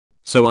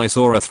So I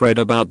saw a thread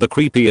about the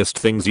creepiest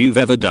things you've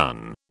ever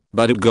done.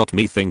 But it got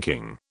me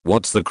thinking,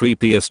 what's the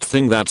creepiest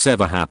thing that's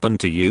ever happened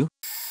to you?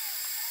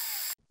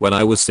 When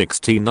I was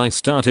 16 I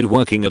started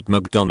working at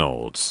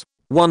McDonald's.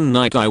 One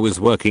night I was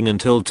working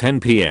until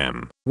 10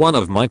 PM. One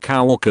of my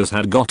coworkers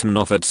had gotten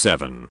off at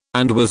 7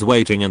 and was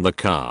waiting in the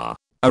car.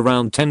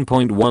 Around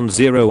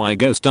 10:10 I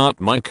go start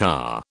my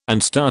car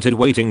and started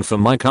waiting for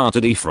my car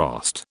to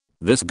defrost.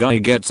 This guy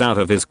gets out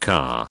of his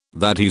car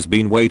that he's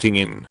been waiting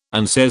in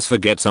and says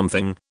forget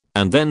something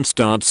and then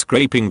starts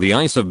scraping the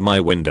ice of my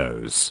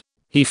windows.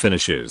 He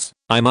finishes.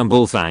 I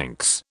mumble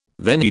thanks.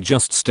 Then he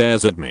just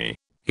stares at me.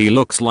 He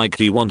looks like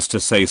he wants to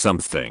say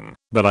something,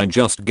 but I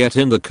just get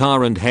in the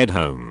car and head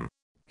home.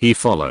 He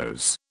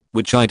follows,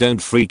 which I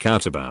don't freak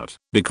out about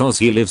because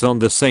he lives on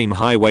the same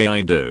highway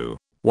I do.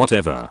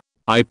 Whatever.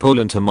 I pull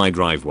into my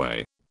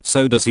driveway.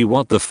 So does he.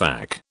 What the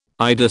fuck?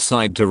 I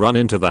decide to run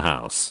into the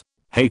house.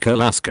 Hey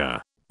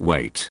Kalaska.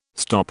 Wait.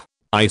 Stop.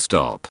 I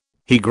stop.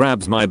 He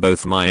grabs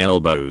both my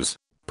elbows,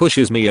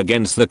 pushes me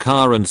against the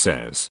car and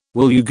says,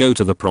 will you go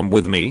to the prom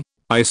with me?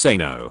 I say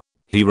no.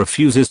 He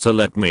refuses to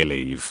let me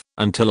leave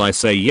until I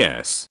say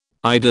yes.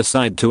 I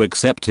decide to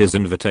accept his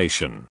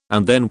invitation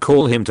and then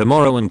call him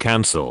tomorrow and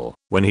cancel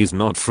when he's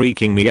not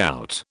freaking me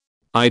out.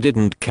 I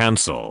didn't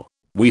cancel.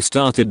 We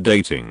started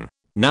dating.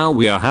 Now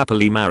we are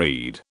happily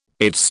married.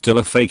 It's still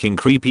a faking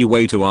creepy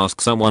way to ask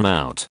someone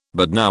out,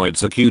 but now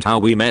it's a cute how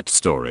we met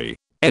story.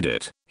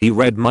 Edit. He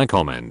read my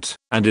comment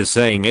and is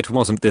saying it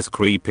wasn't this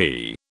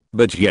creepy.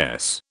 But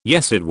yes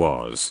it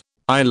was.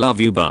 I love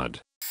you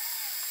bud.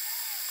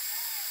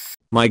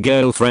 My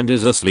girlfriend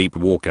is a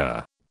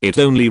sleepwalker. It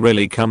only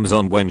really comes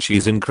on when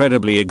she's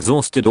incredibly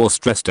exhausted or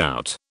stressed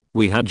out.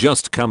 We had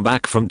just come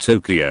back from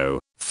Tokyo,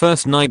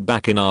 first night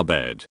back in our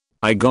bed.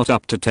 I got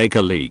up to take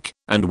a leak,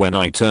 and when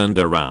I turned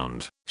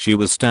around, she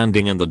was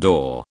standing in the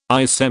door,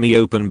 eyes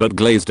semi-open but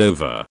glazed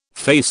over,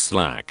 face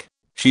slack.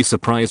 She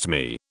surprised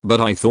me,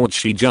 but I thought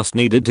she just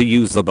needed to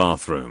use the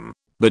bathroom.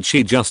 But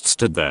she just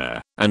stood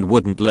there and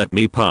wouldn't let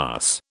me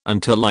pass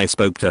until I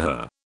spoke to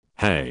her.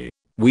 Hey,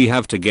 we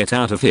have to get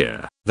out of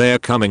here. They're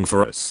coming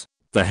for us.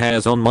 The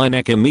hairs on my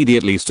neck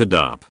immediately stood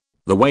up.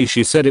 The way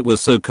she said it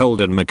was so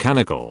cold and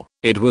mechanical,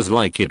 it was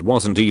like it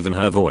wasn't even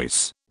her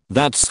voice.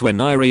 That's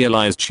when I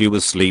realized she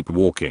was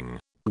sleepwalking.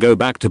 Go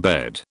back to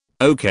bed.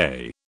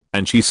 Okay.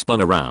 And she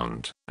spun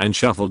around and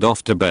shuffled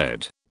off to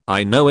bed.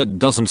 I know it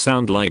doesn't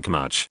sound like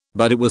much,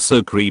 but it was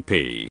so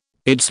creepy.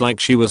 It's like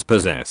she was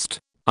possessed.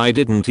 I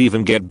didn't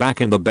even get back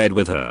in the bed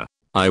with her.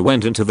 I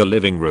went into the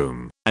living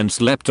room and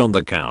slept on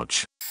the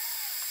couch.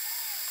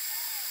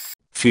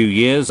 Few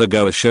years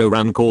ago a show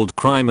ran called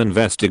Crime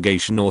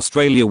Investigation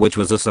Australia, which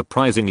was a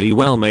surprisingly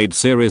well made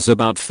series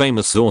about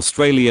famous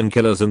Australian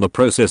killers and the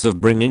process of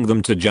bringing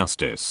them to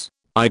justice.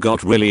 I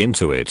got really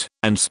into it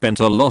and spent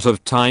a lot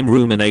of time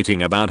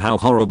ruminating about how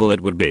horrible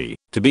it would be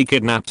to be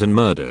kidnapped and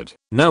murdered,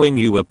 knowing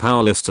you were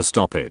powerless to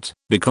stop it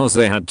because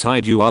they had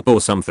tied you up or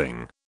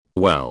something.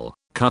 Well,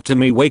 cut to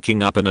me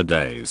waking up in a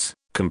daze,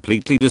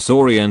 completely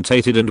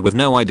disorientated and with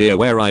no idea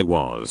where I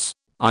was.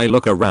 I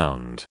look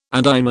around,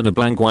 and I'm in a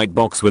blank white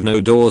box with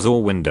no doors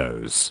or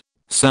windows.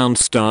 Sound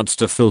starts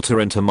to filter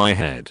into my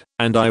head,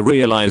 and I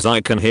realize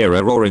I can hear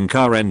a roaring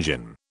car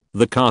engine.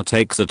 The car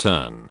takes a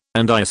turn,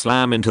 and I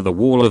slam into the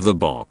wall of the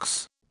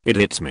box. It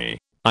hits me.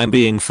 I'm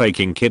being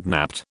faking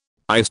kidnapped.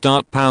 I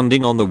start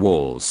pounding on the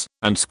walls,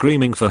 and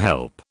screaming for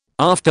help.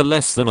 After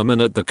less than a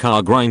minute the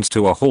car grinds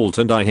to a halt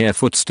and I hear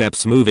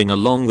footsteps moving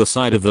along the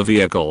side of the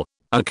vehicle.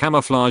 A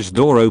camouflage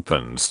door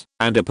opens,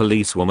 and a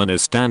policewoman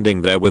is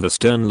standing there with a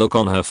stern look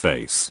on her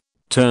face.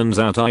 Turns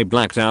out I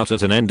blacked out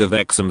at an end of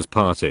Exum's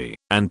party,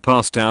 and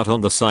passed out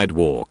on the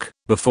sidewalk,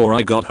 before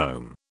I got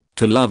home.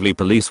 Two lovely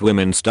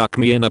policewomen stuck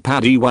me in a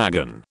paddy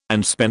wagon,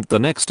 and spent the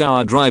next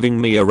hour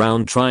driving me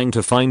around trying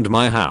to find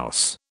my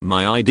house.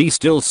 My ID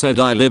still said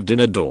I lived in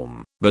a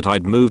dorm, but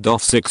I'd moved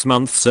off 6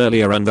 months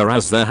earlier and there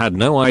had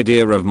no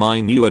idea of my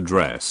new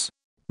address.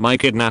 My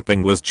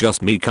kidnapping was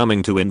just me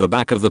coming to in the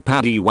back of the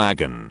paddy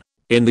wagon.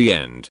 In the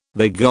end,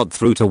 they got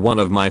through to one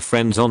of my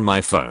friends on my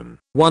phone,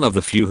 one of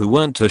the few who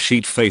weren't too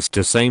sheet-faced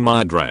to say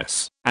my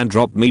address, and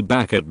dropped me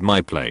back at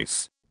my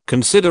place.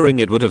 Considering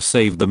it would have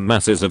saved them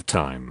masses of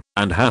time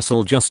and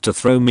hassle just to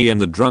throw me in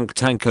the drunk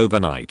tank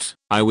overnight,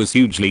 I was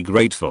hugely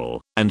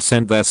grateful and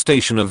sent their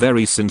station a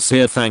very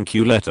sincere thank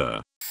you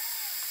letter.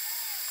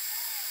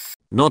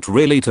 Not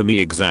really to me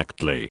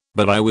exactly,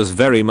 but I was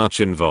very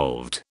much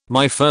involved.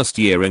 My first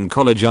year in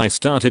college I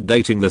started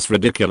dating this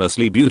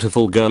ridiculously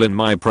beautiful girl in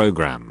my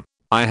program.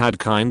 I had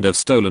kind of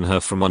stolen her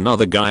from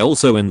another guy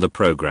also in the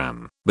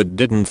program, but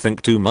didn't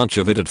think too much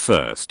of it at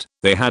first.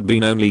 They had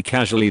been only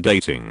casually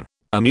dating.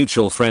 A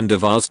mutual friend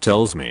of ours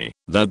tells me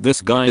that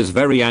this guy is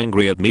very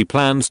angry at me,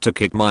 plans to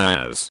kick my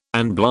ass,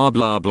 and blah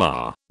blah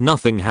blah.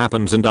 Nothing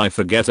happens and I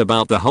forget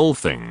about the whole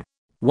thing.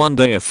 One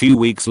day a few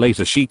weeks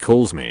later she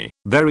calls me,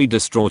 very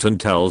distraught, and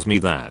tells me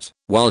that,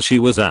 while she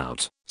was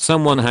out,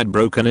 someone had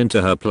broken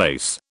into her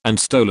place and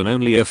stolen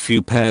only a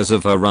few pairs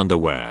of her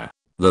underwear.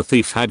 The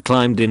thief had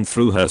climbed in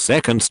through her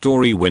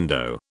second-story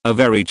window, a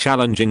very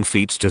challenging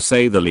feat to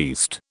say the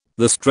least.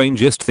 The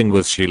strangest thing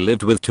was she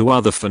lived with two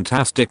other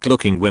fantastic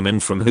looking women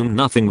from whom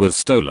nothing was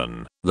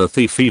stolen. The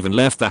thief even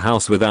left the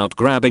house without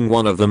grabbing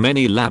one of the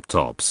many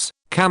laptops,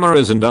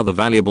 cameras and other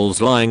valuables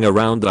lying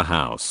around the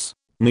house.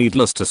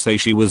 Needless to say,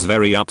 she was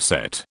very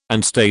upset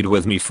and stayed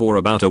with me for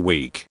about a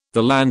week.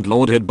 The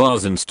landlord had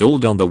bars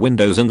installed on the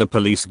windows and the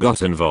police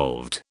got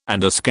involved,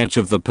 and a sketch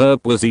of the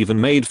perp was even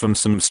made from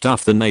some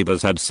stuff the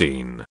neighbors had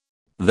seen.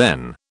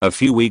 Then, a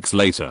few weeks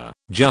later,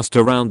 just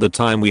around the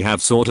time we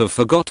have sort of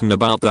forgotten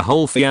about the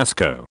whole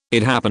fiasco,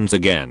 it happens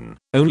again,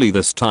 only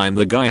this time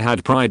the guy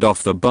had pried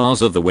off the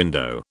bars of the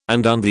window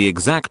and done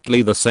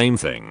exactly the same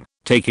thing,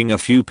 taking a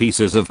few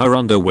pieces of her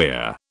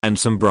underwear and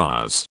some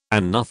bras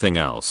and nothing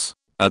else.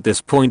 At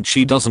this point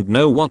she doesn't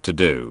know what to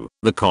do.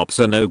 The cops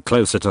are no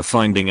closer to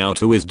finding out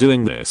who is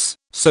doing this,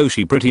 so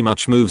she pretty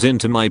much moves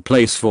into my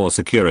place for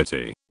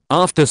security.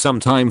 After some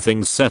time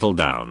things settle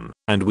down,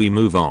 and we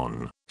move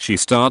on. She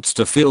starts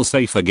to feel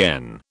safe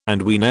again,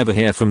 and we never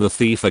hear from the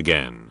thief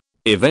again.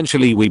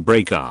 Eventually we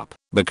break up,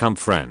 become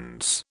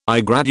friends.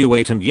 I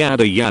graduate and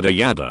yada yada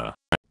yada.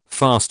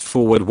 Fast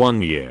forward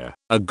 1 year,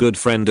 a good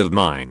friend of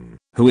mine,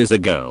 who is a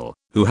girl,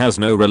 who has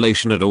no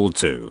relation at all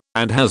to,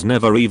 and has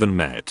never even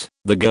met,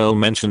 the girl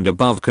mentioned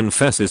above,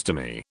 confesses to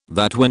me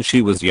that when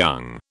she was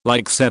young,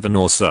 like 7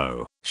 or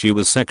so, she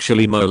was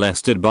sexually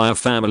molested by a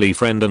family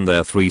friend and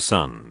their 3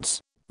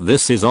 sons.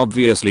 This is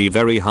obviously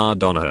very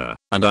hard on her,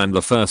 and I'm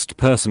the first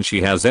person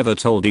she has ever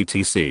told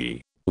etc.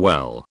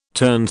 Well,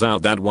 turns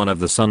out that one of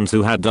the sons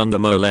who had done the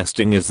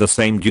molesting is the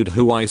same dude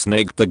who I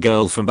snaked the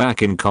girl from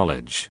back in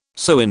college.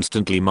 So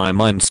instantly my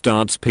mind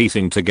starts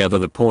piecing together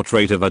the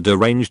portrait of a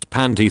deranged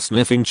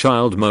panty-sniffing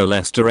child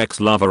molester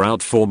ex-lover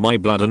out for my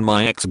blood and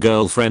my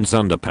ex-girlfriend's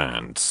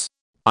underpants.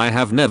 I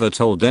have never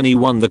told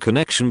anyone the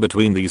connection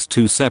between these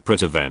two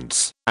separate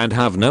events, and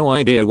have no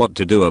idea what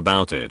to do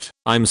about it.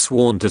 I'm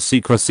sworn to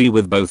secrecy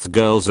with both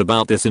girls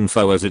about this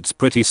info as it's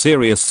pretty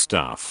serious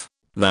stuff.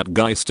 That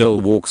guy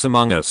still walks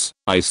among us.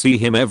 I see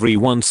him every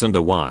once in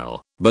a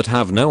while, but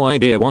have no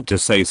idea what to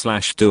say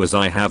 / do as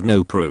I have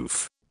no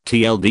proof.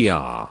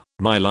 TLDR,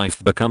 my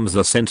life becomes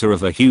the center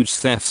of a huge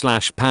theft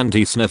 /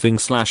 panty sniffing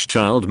 /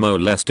 child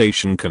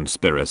molestation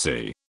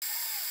conspiracy.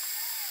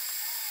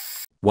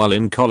 While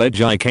in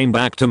college I came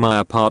back to my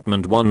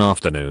apartment one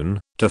afternoon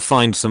to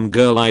find some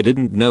girl I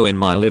didn't know in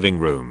my living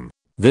room.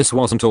 This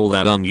wasn't all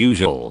that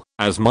unusual,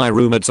 as my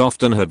roommates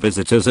often had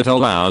visitors at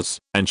all hours,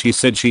 and she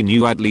said she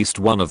knew at least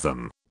one of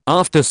them.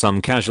 After some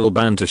casual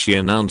banter she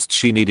announced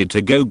she needed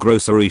to go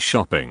grocery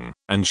shopping,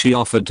 and she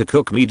offered to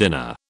cook me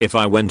dinner if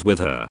I went with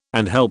her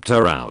and helped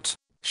her out.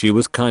 She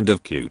was kind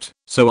of cute,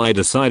 so I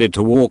decided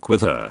to walk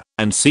with her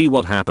and see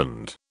what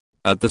happened.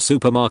 At the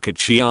supermarket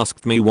she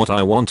asked me what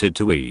I wanted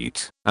to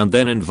eat, and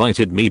then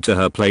invited me to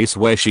her place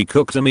where she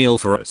cooked a meal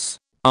for us.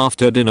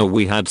 After dinner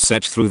we had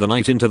sex through the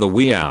night into the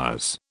wee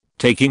hours.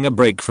 Taking a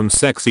break from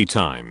sexy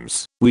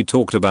times, we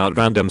talked about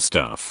random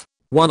stuff.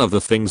 One of the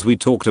things we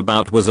talked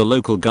about was a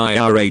local guy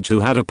our age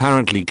who had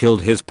apparently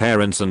killed his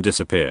parents and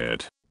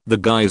disappeared. The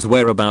guy's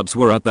whereabouts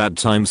were at that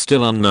time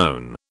still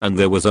unknown, and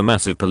there was a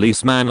massive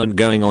police manhunt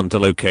going on to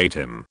locate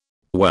him.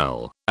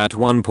 Well, at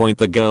one point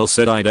the girl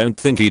said I don't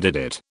think he did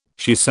it.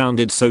 She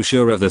sounded so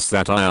sure of this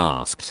that I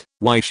asked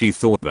why she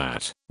thought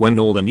that, when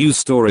all the news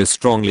stories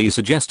strongly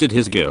suggested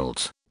his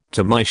guilt.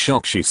 To my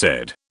shock she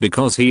said,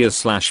 because he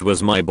is /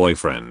 was my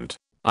boyfriend.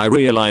 I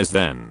realized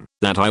then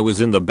that I was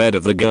in the bed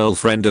of the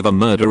girlfriend of a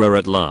murderer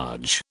at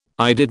large.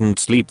 I didn't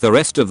sleep the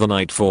rest of the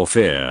night for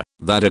fear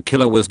that a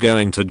killer was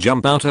going to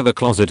jump out of a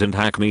closet and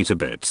hack me to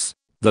bits.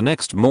 The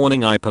next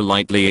morning I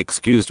politely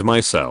excused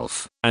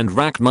myself and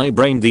racked my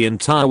brain the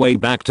entire way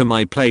back to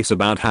my place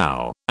about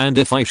how and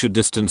if I should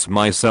distance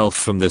myself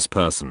from this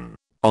person.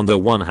 On the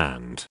one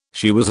hand,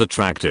 she was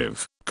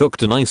attractive,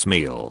 cooked a nice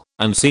meal,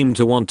 and seemed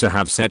to want to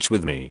have sex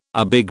with me,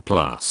 a big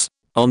plus.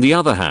 On the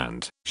other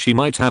hand, she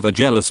might have a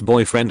jealous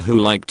boyfriend who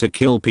liked to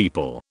kill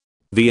people.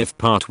 The if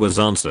part was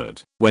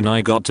answered when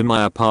I got to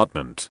my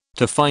apartment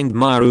to find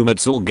my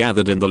roommates all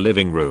gathered in the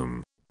living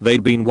room.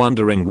 They'd been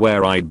wondering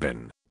where I'd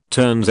been.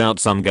 Turns out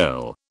some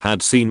girl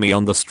had seen me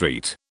on the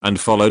street and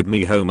followed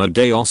me home a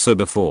day or so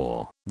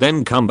before,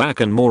 then come back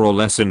and more or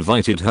less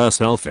invited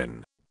herself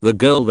in. The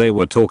girl they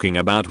were talking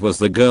about was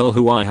the girl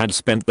who I had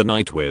spent the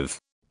night with.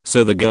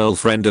 So the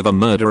girlfriend of a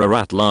murderer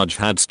at large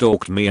had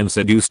stalked me and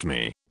seduced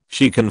me.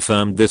 She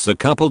confirmed this a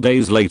couple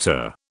days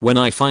later when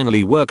I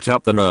finally worked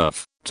up the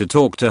nerve to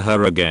talk to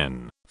her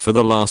again for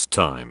the last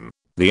time.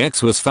 The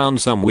ex was found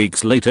some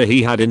weeks later.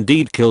 He had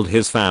indeed killed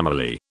his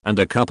family and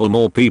a couple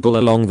more people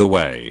along the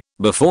way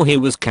before he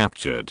was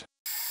captured.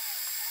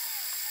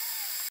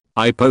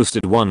 I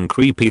posted one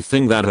creepy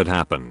thing that had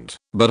happened,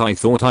 but I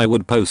thought I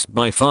would post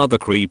my father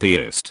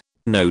creepiest.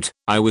 Note,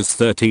 I was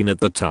 13 at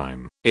the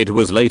time. It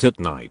was late at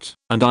night,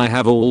 and I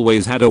have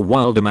always had a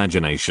wild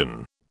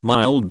imagination.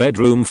 My old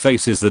bedroom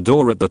faces the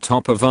door at the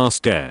top of our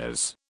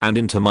stairs, and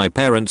into my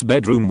parents'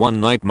 bedroom.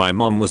 One night my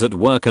mom was at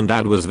work and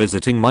dad was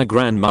visiting my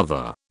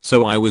grandmother,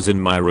 so I was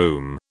in my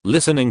room,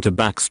 listening to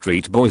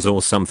Backstreet Boys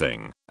or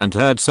something, and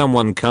heard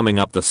someone coming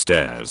up the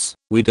stairs.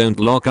 We don't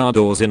lock our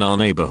doors in our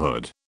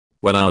neighborhood.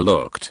 When I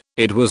looked,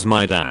 it was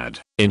my dad.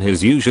 In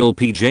his usual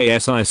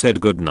PJs I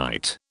said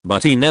goodnight,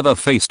 but he never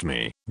faced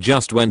me,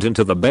 just went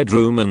into the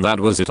bedroom and that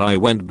was it. I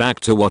went back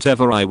to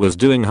whatever I was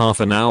doing. Half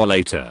an hour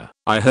later,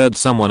 I heard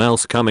someone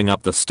else coming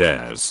up the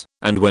stairs,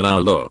 and when I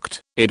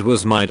looked, it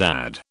was my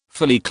dad,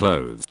 fully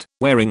clothed,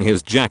 wearing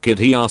his jacket.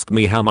 He asked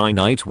me how my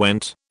night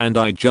went, and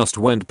I just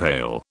went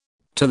pale.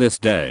 To this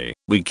day,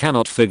 we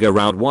cannot figure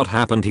out what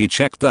happened. He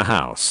checked the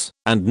house,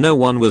 and no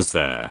one was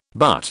there,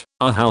 but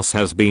our house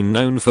has been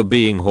known for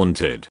being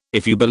haunted.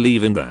 If you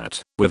believe in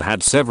that, we've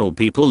had several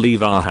people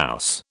leave our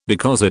house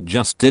because it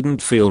just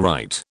didn't feel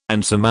right,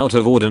 and some out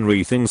of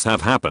ordinary things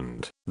have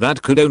happened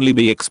that could only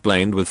be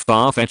explained with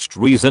far-fetched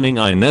reasoning.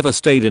 I never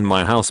stayed in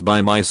my house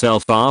by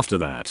myself after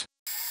that.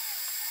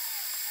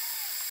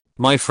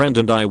 My friend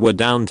and I were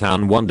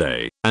downtown one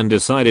day and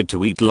decided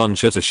to eat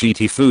lunch at a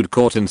shitty food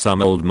court in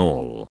some old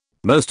mall.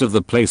 Most of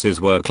the places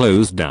were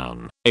closed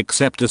down,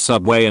 except a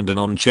Subway and an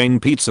on-chain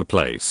pizza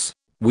place.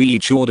 We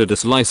each ordered a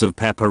slice of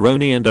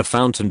pepperoni and a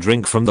fountain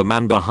drink from the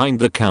man behind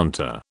the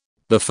counter.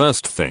 The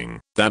first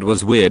thing that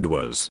was weird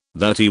was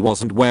that he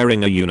wasn't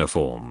wearing a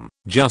uniform,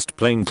 just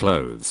plain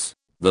clothes.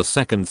 The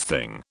second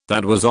thing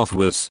that was off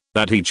was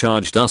that he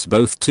charged us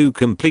both two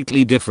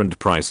completely different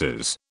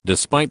prices,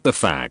 despite the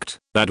fact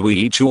that we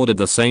each ordered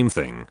the same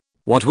thing.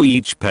 What we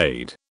each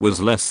paid was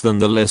less than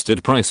the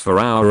listed price for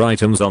our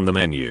items on the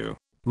menu.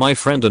 My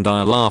friend and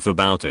I laugh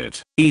about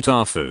it, eat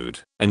our food,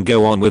 and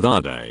go on with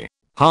our day.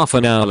 Half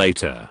an hour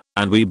later,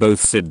 and we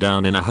both sit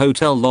down in a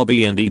hotel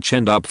lobby and each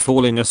end up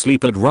falling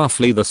asleep at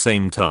roughly the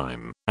same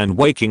time and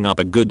waking up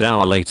a good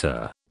hour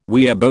later.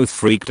 We are both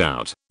freaked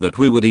out that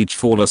we would each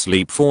fall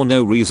asleep for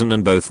no reason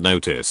and both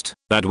noticed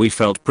that we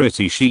felt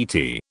pretty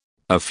shitty.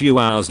 A few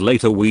hours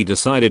later we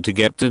decided to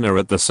get dinner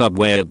at the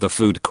Subway at the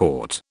food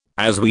court.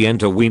 As we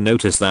enter we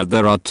notice that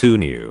there are two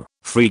new,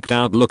 freaked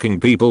out looking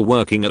people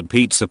working at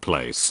pizza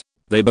place.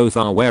 They both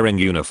are wearing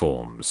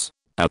uniforms.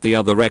 At the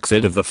other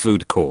exit of the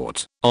food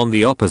court, on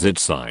the opposite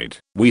side,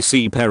 we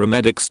see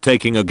paramedics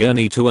taking a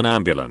gurney to an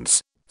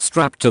ambulance.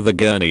 Strapped to the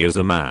gurney is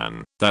a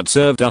man that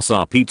served us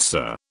our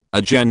pizza.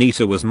 A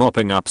janitor was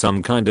mopping up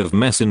some kind of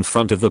mess in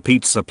front of the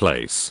pizza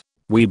place.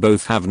 We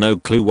both have no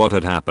clue what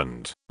had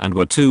happened and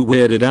were too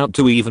weirded out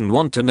to even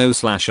want to know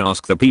 /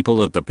 ask the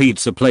people at the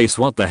pizza place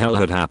what the hell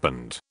had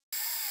happened.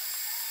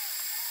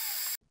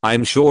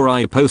 I'm sure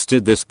I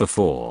posted this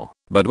before,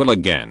 but well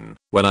again,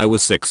 when I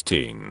was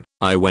 16,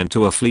 I went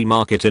to a flea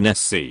market in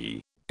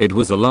SC. It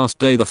was the last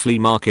day the flea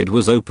market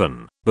was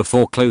open,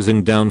 before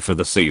closing down for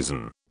the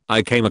season.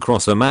 I came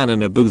across a man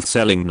in a booth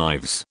selling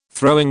knives,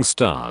 throwing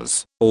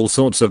stars, all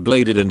sorts of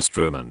bladed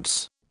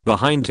instruments.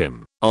 Behind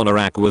him, on a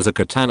rack was a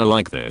katana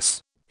like this.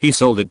 He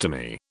sold it to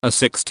me, a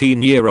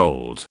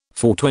 16-year-old,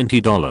 for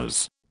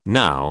 $20.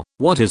 Now,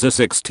 what is a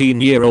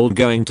 16-year-old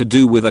going to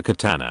do with a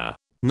katana?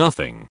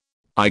 Nothing.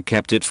 I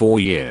kept it for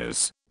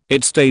years.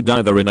 It stayed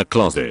either in a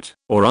closet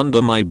or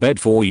under my bed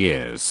for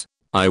years.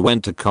 I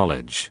went to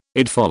college.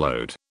 It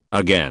followed.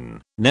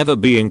 Again, never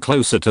being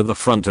closer to the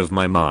front of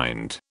my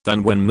mind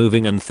than when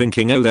moving and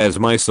thinking, oh there's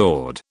my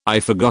sword.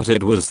 I forgot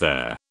it was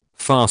there.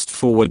 Fast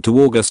forward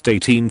to August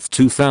 18,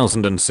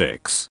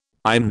 2006.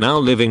 I'm now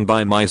living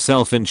by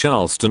myself in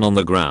Charleston on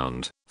the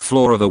ground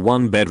floor of a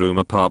one-bedroom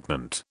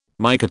apartment.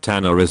 My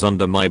katana is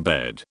under my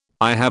bed.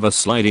 I have a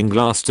sliding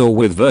glass door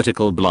with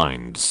vertical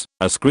blinds,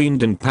 a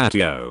screened-in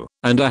patio,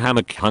 and a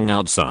hammock hung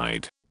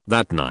outside.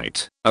 That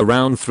night,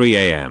 around 3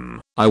 AM,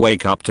 I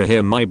wake up to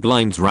hear my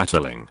blinds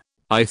rattling.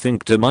 I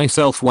think to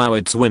myself, wow,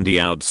 it's windy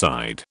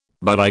outside.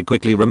 But I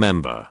quickly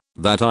remember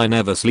that I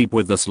never sleep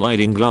with the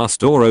sliding glass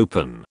door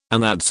open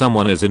and that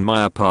someone is in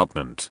my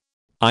apartment.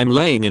 I'm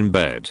laying in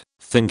bed,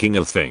 thinking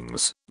of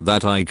things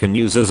that I can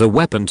use as a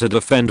weapon to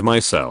defend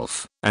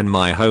myself and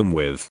my home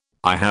with.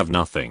 I have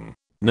nothing.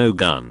 No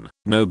gun,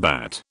 no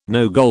bat,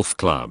 no golf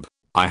club.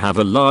 I have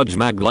a large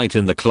mag light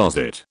in the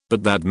closet,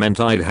 but that meant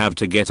I'd have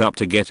to get up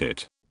to get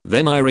it.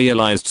 Then I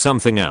realized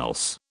something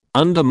else.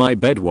 Under my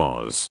bed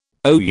was,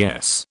 oh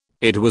yes,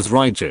 it was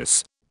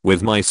righteous.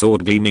 With my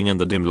sword gleaming in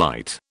the dim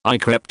light, I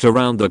crept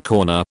around the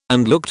corner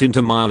and looked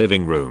into my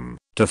living room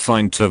to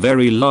find two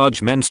very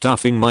large men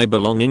stuffing my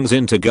belongings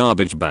into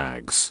garbage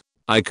bags.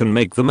 I can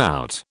make them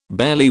out,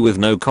 barely with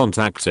no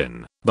contact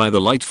in, by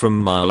the light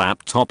from my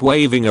laptop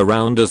waving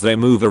around as they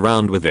move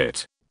around with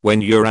it. When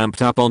you're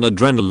amped up on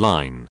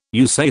adrenaline,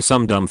 you say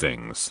some dumb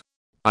things.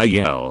 I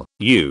yell,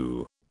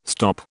 you,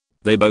 stop.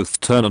 They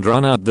both turn and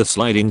run out the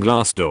sliding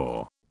glass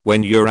door.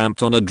 When you're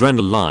amped on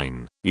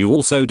adrenaline, you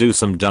also do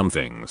some dumb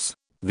things.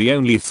 The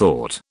only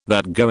thought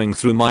that going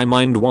through my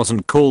mind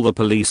wasn't call the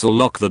police or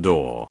lock the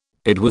door.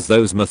 It was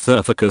those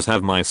motherfuckers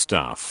have my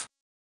stuff.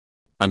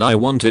 And I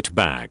want it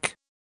back.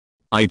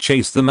 I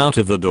chased them out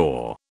of the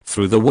door,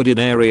 through the wooded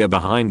area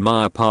behind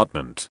my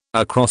apartment,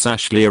 across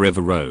Ashley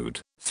River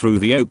Road, through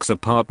the Oaks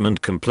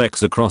apartment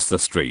complex across the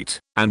street,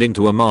 and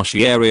into a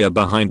marshy area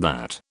behind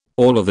that.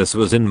 All of this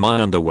was in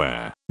my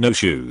underwear, no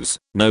shoes,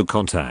 no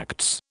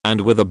contacts, and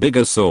with a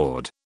bigger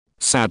sword.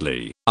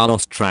 Sadly, I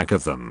lost track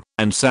of them,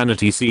 and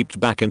sanity seeped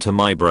back into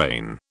my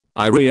brain.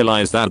 I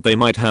realize that they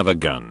might have a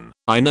gun.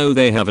 I know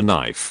they have a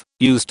knife,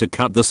 used to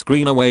cut the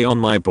screen away on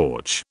my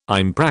porch.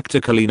 I'm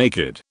practically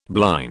naked,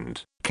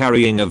 blind,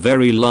 carrying a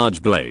very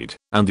large blade,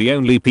 and the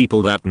only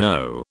people that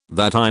know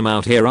that I'm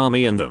out here are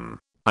me and them.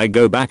 I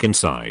go back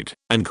inside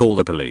and call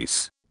the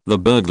police. The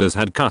burglars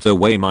had cut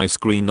away my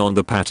screen on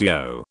the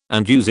patio,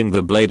 and using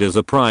the blade as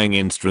a prying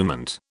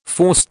instrument,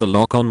 forced the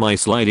lock on my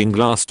sliding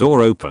glass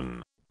door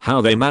open. How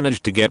they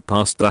managed to get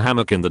past the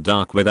hammock in the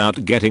dark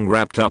without getting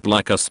wrapped up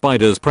like a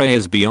spider's prey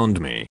is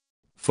beyond me.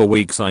 For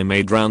weeks I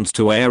made rounds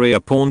to area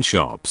pawn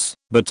shops,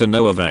 but to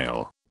no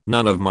avail.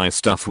 None of my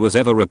stuff was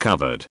ever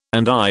recovered,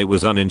 and I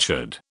was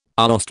uninsured.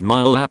 I lost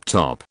my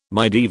laptop,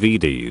 my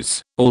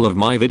DVDs, all of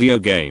my video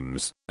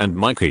games, and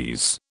my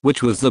keys,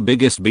 which was the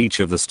biggest beach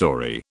of the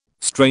story.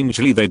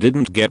 Strangely, they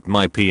didn't get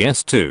my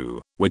PS2,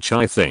 which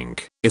I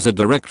think is a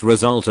direct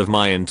result of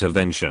my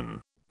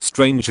intervention.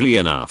 Strangely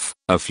enough,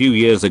 a few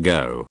years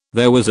ago,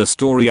 there was a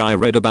story I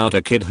read about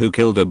a kid who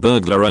killed a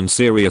burglar and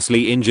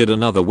seriously injured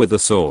another with a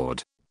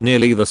sword.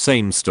 Nearly the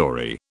same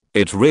story.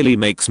 It really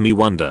makes me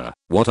wonder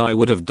what I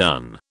would have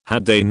done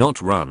had they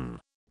not run.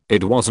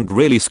 It wasn't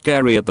really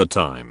scary at the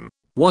time.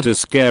 What is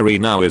scary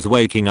now is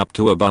waking up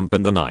to a bump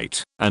in the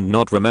night and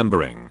not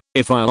remembering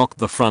if I locked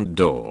the front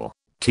door.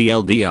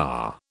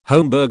 TLDR.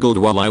 Home burgled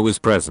while I was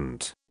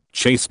present.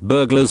 Chased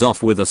burglars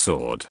off with a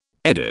sword.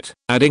 Edit.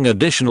 Adding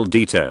additional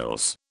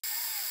details.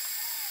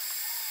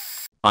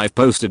 I've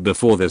posted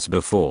this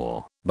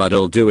before, but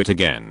I'll do it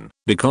again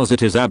because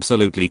it is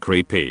absolutely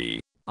creepy.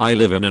 I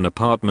live in an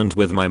apartment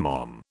with my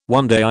mom.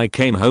 One day I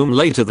came home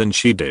later than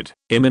she did.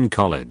 I'm in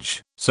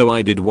college, so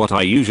I did what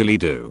I usually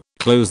do.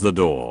 Close the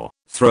door,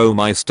 throw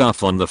my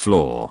stuff on the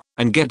floor,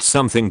 and get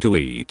something to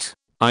eat.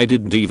 I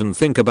didn't even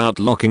think about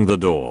locking the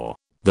door.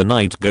 The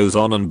night goes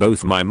on and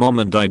both my mom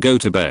and I go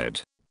to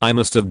bed. I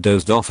must have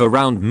dozed off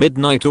around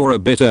midnight or a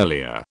bit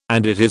earlier,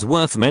 and it is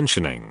worth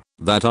mentioning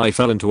that I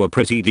fell into a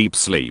pretty deep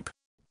sleep.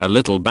 A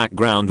little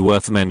background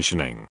worth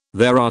mentioning.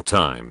 There are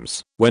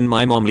times when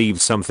my mom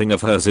leaves something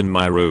of hers in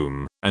my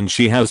room, and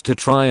she has to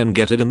try and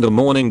get it in the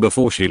morning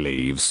before she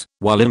leaves,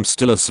 while I'm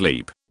still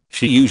asleep.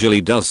 She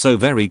usually does so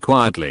very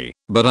quietly,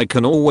 but I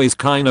can always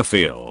kinda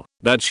feel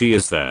that she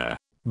is there.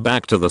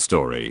 Back to the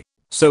story.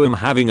 So I'm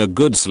having a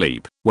good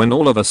sleep when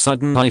all of a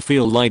sudden I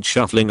feel light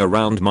shuffling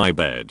around my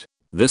bed.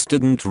 This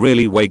didn't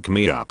really wake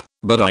me up,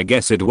 but I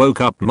guess it woke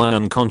up my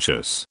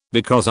unconscious,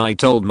 because I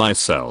told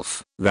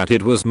myself that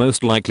it was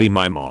most likely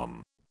my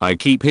mom. I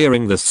keep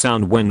hearing this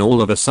sound when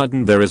all of a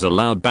sudden there is a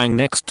loud bang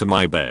next to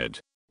my bed.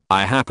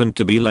 I happened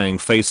to be laying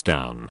face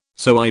down,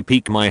 so I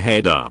peek my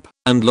head up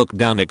and look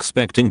down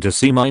expecting to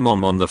see my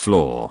mom on the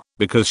floor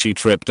because she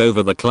tripped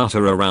over the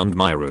clutter around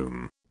my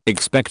room.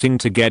 Expecting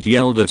to get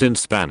yelled at in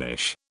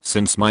Spanish.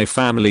 Since my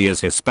family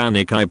is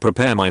Hispanic, I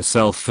prepare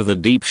myself for the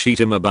deep shit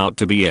I'm about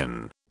to be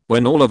in.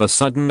 When all of a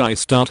sudden I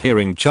start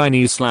hearing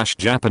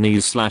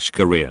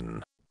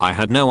Chinese/Japanese/Korean. I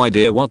had no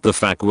idea what the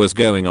fuck was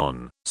going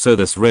on, so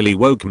this really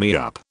woke me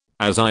up.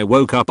 As I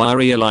woke up I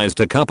realized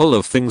a couple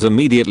of things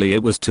immediately.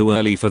 It was too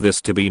early for this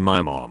to be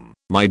my mom.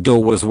 My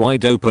door was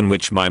wide open,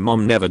 which my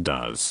mom never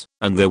does,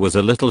 and there was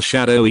a little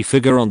shadowy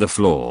figure on the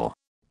floor.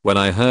 When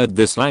I heard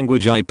this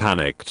language I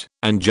panicked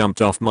and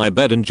jumped off my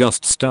bed and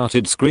just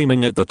started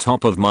screaming at the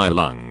top of my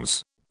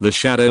lungs. The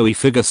shadowy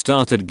figure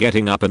started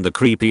getting up in the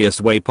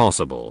creepiest way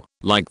possible,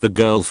 like the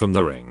girl from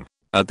The Ring.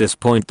 At this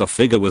point the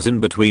figure was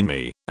in between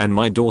me and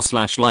my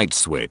door/light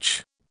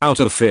switch. Out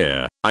of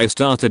fear, I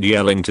started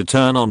yelling to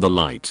turn on the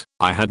light.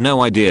 I had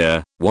no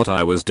idea what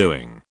I was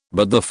doing,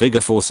 but the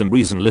figure for some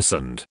reason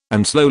listened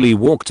and slowly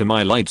walked to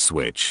my light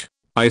switch.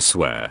 I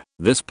swear,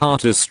 this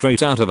part is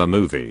straight out of a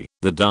movie.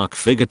 The dark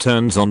figure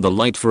turns on the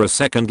light for a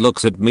second,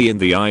 looks at me in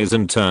the eyes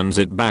and turns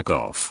it back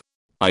off.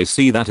 I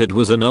see that it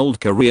was an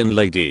old Korean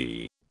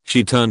lady.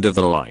 She turned off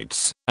the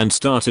lights and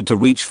started to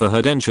reach for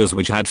her dentures,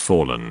 which had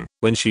fallen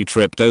when she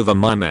tripped over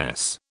my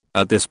mess.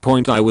 At this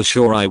point I was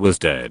sure I was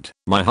dead.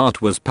 My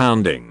heart was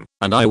pounding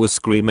and I was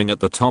screaming at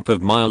the top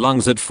of my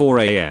lungs at 4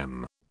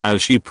 AM.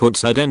 As she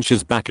puts her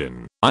dentures back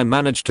in, I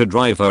managed to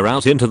drive her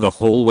out into the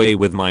hallway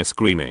with my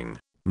screaming.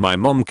 My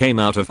mom came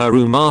out of her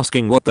room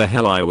asking what the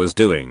hell I was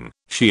doing.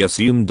 She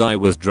assumed I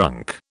was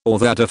drunk or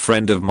that a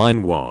friend of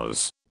mine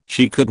was.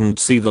 She couldn't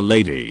see the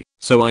lady,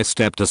 so I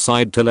stepped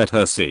aside to let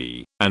her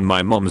see, and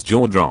my mom's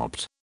jaw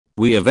dropped.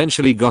 We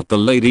eventually got the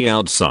lady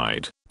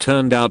outside.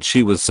 Turned out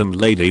she was some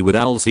lady with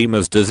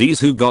Alzheimer's disease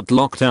who got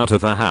locked out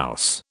of her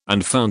house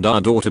and found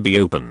our door to be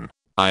open.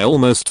 I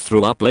almost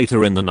threw up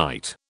later in the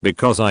night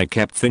because I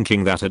kept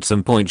thinking that at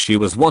some point she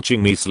was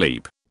watching me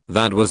sleep.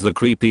 That was the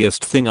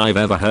creepiest thing I've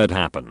ever heard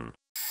happen.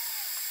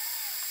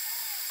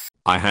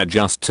 I had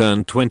just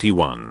turned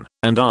 21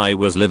 and I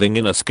was living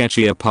in a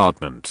sketchy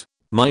apartment.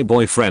 My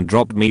boyfriend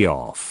dropped me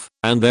off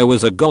and there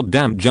was a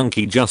goddamn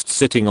junkie just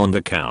sitting on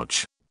the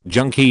couch.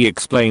 Junkie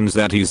explains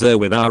that he's there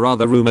with our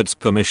other roommate's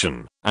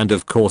permission, and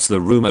of course the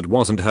roommate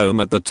wasn't home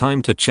at the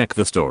time to check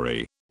the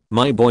story.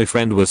 My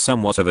boyfriend was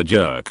somewhat of a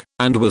jerk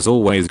and was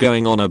always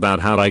going on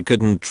about how I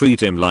couldn't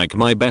treat him like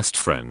my best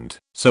friend,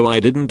 so I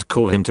didn't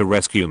call him to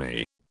rescue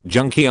me.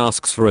 Junkie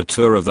asks for a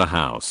tour of the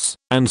house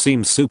and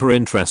seems super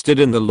interested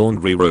in the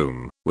laundry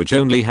room, which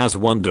only has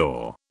one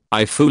door.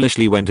 I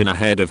foolishly went in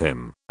ahead of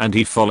him and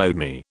he followed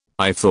me.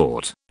 I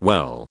thought,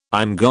 well,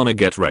 I'm gonna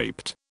get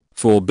raped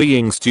for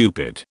being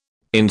stupid.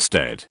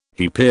 Instead,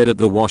 he peered at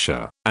the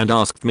washer and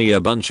asked me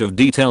a bunch of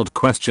detailed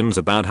questions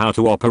about how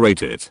to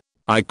operate it.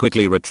 I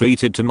quickly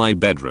retreated to my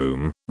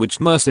bedroom,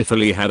 which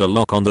mercifully had a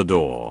lock on the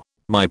door.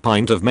 My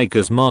pint of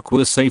Maker's Mark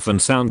was safe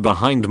and sound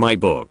behind my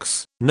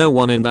books. No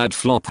one in that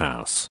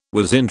flophouse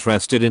was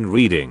interested in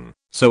reading,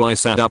 so I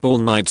sat up all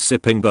night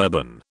sipping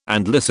bourbon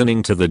and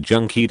listening to the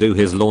junkie do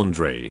his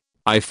laundry.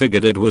 I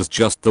figured it was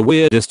just the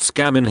weirdest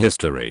scam in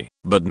history,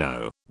 but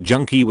no,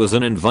 junkie was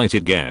an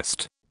invited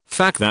guest.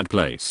 Fuck that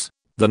place.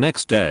 The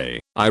next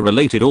day, I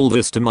related all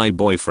this to my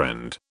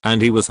boyfriend,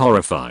 and he was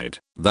horrified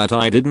that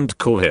I didn't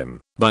call him,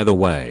 by the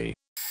way.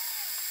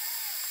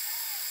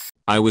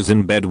 I was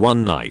in bed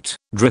one night,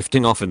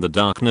 drifting off in the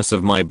darkness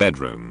of my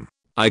bedroom.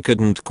 I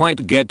couldn't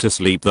quite get to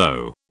sleep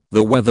though.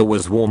 The weather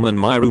was warm and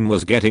my room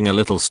was getting a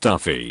little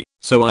stuffy,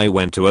 so I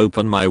went to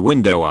open my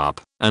window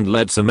up and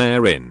let some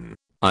air in.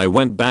 I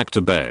went back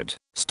to bed,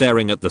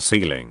 staring at the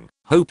ceiling,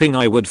 hoping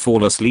I would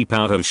fall asleep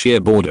out of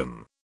sheer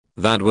boredom.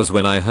 That was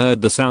when I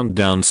heard the sound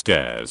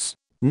downstairs.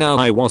 Now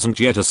I wasn't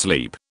yet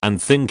asleep, and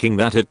thinking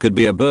that it could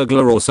be a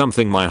burglar or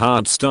something, my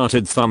heart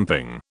started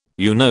thumping.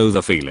 You know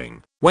the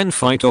feeling, when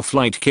fight or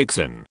flight kicks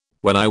in.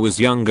 When I was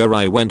younger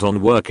I went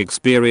on work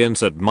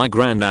experience at my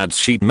granddad's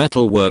sheet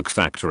metal work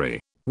factory.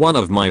 One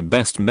of my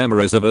best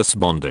memories of us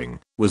bonding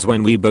was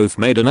when we both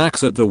made an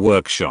axe at the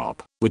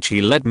workshop, which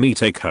he let me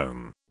take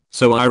home.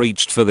 So I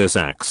reached for this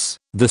axe,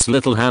 this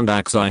little hand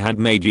axe I had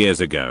made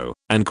years ago,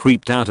 and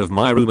creeped out of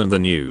my room in the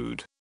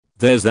nude.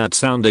 There's that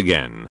sound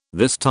again,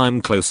 this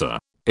time closer.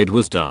 It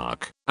was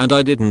dark, and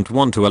I didn't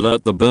want to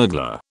alert the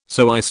burglar,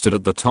 so I stood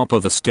at the top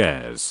of the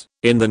stairs,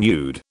 in the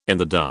nude, in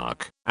the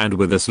dark, and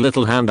with this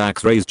little hand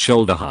axe raised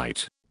shoulder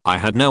height. I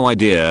had no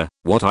idea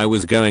what I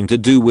was going to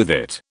do with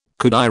it.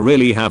 Could I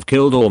really have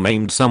killed or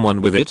maimed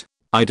someone with it?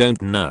 I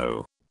don't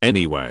know.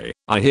 Anyway,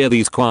 I hear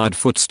these quiet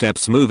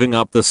footsteps moving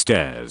up the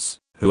stairs.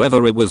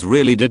 Whoever it was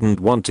really didn't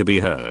want to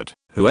be heard.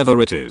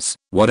 Whoever it is,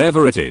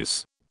 whatever it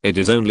is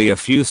only a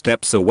few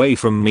steps away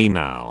from me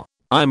now.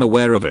 I'm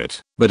aware of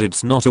it, but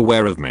it's not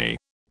aware of me.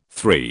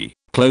 3.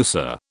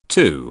 Closer.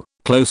 2.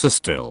 Closer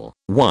still.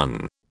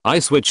 1. I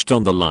switched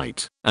on the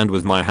light, and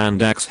with my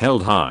hand axe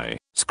held high,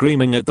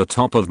 screaming at the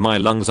top of my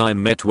lungs, I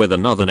met with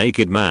another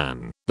naked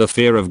man, the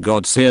fear of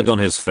God seared on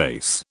his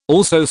face,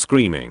 also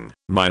screaming,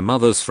 my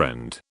mother's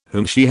friend,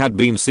 whom she had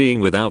been seeing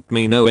without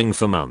me knowing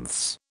for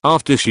months,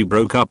 after she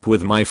broke up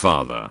with my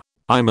father.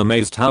 I'm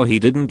amazed how he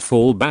didn't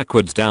fall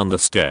backwards down the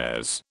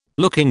stairs.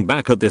 Looking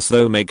back at this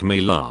though make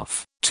me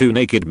laugh. 2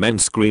 naked men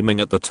screaming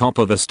at the top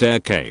of a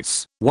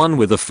staircase, one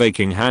with a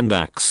faking hand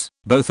axe,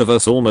 both of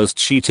us almost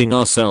sheeting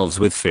ourselves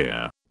with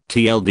fear.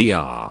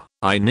 TLDR,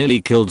 I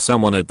nearly killed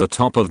someone at the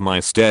top of my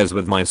stairs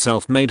with my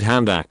self-made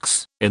hand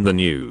axe, in the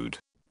nude.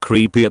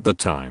 Creepy at the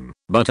time,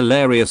 but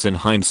hilarious in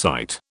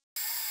hindsight.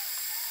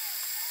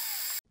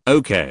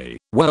 Okay,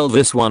 well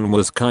this one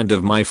was kind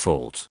of my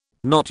fault.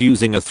 Not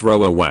using a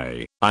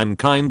throwaway, I'm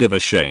kind of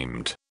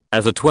ashamed.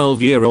 As a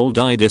 12-year-old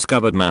I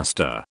discovered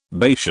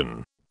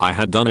masturbation. I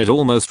had done it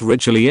almost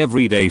ritually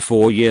every day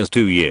for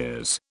 2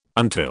 years.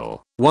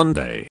 Until, one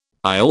day,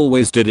 I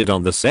always did it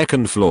on the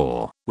second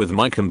floor, with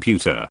my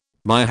computer.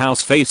 My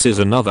house faces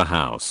another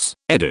house.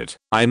 Edit.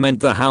 I meant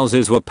the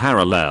houses were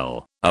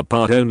parallel,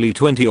 apart only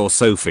 20 or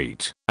so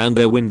feet, and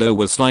their window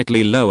was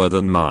slightly lower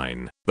than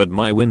mine, but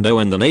my window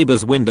and the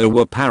neighbor's window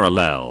were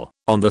parallel,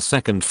 on the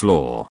second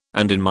floor,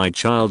 and in my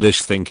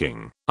childish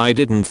thinking, I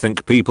didn't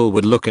think people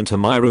would look into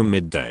my room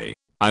midday.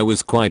 I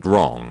was quite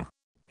wrong.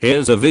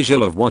 Here's a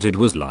visual of what it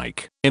was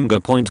like.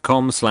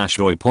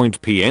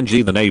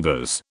 imgur.com/roy.png. The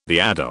neighbors, the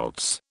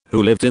adults,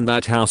 who lived in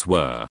that house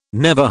were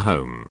never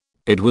home.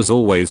 It was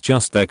always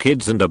just their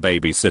kids and a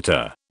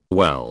babysitter.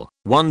 Well,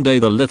 one day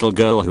the little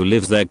girl who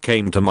lives there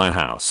came to my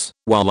house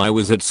while I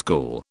was at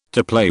school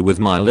to play with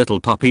my little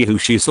puppy who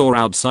she saw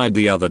outside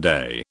the other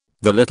day.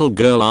 The little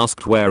girl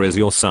asked, "Where is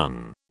your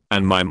son?"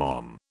 And my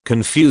mom,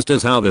 confused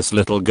as how this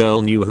little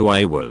girl knew who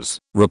I was,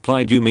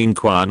 replied, "You mean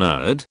choir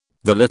nerd?"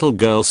 The little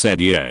girl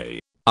said, "Yay.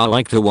 I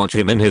like to watch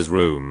him in his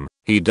room.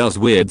 He does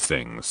weird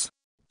things."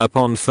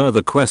 Upon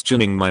further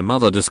questioning, my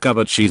mother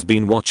discovered she's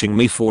been watching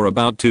me for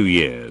about 2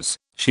 years.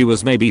 She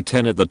was maybe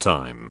 10 at the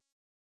time.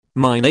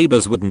 My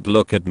neighbors wouldn't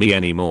look at me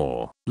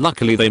anymore.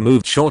 Luckily they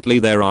moved shortly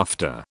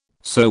thereafter.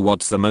 So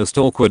what's the most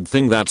awkward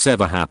thing that's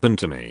ever happened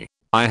to me?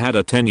 I had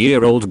a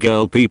 10-year-old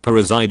girl peeper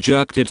as I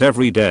jerked it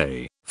every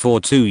day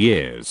for 2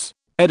 years.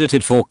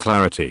 Edited for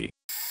clarity.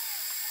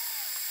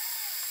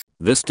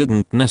 This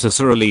didn't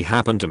necessarily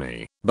happen to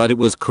me, but it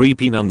was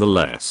creepy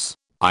nonetheless.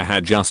 I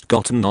had just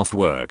gotten off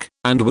work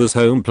and was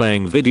home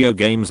playing video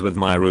games with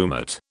my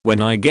roommate when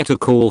I get a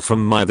call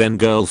from my then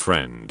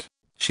girlfriend.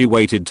 She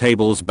waited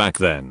tables back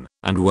then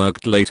and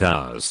worked late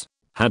hours.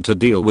 Had to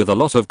deal with a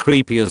lot of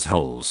creepy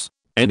assholes.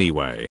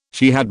 Anyway,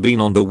 she had been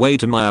on the way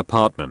to my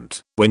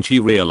apartment when she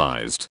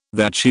realized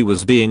that she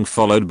was being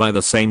followed by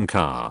the same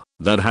car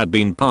that had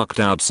been parked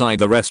outside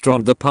the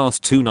restaurant the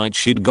past 2 nights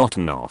she'd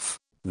gotten off.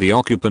 The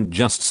occupant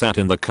just sat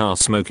in the car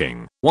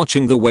smoking,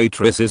 watching the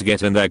waitresses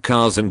get in their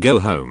cars and go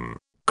home.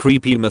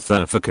 Creepy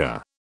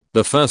motherfucker.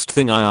 The first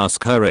thing I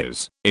ask her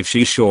is if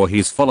she's sure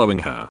he's following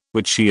her,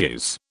 which she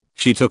is.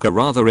 She took a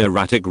rather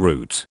erratic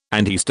route,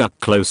 and he stuck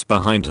close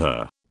behind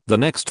her. The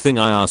next thing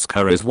I ask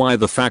her is why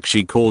the fact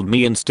she called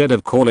me instead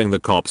of calling the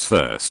cops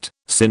first,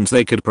 since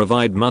they could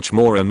provide much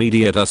more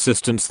immediate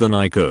assistance than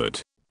I could.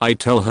 I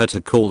tell her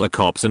to call the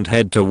cops and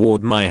head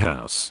toward my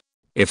house.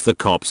 If the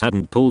cops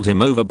hadn't pulled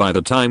him over by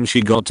the time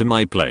she got to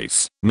my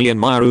place, me and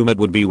my roommate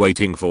would be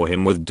waiting for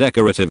him with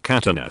decorative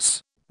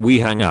catanas. We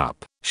hang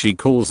up, she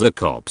calls the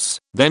cops,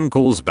 then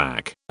calls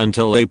back,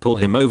 until they pull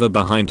him over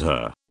behind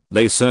her.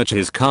 They search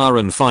his car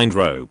and find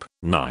rope,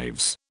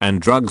 knives,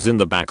 and drugs in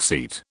the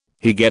backseat.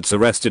 He gets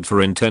arrested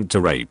for intent to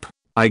rape.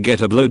 I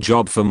get a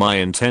blowjob for my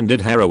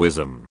intended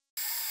heroism.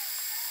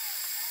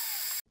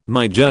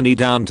 My journey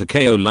down to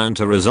Koh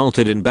Lanta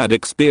resulted in bad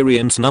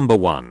experience number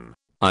 1.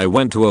 I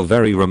went to a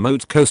very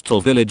remote coastal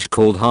village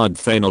called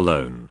Hardthane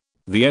alone.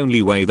 The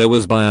only way there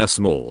was by a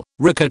small,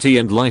 rickety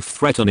and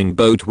life-threatening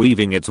boat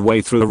weaving its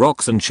way through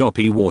rocks and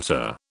choppy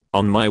water.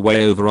 On my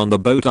way over on the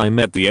boat I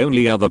met the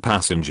only other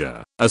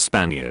passenger, a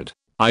Spaniard.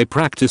 I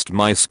practiced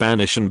my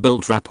Spanish and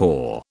built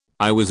rapport.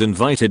 I was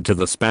invited to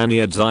the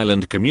Spaniards'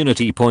 island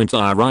community point.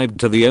 I arrived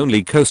to the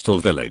only coastal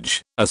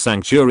village, a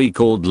sanctuary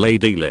called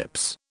Lady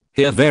Lips.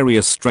 Here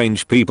various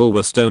strange people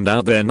were stoned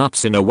out their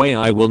nuts in a way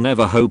I will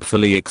never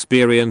hopefully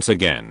experience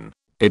again.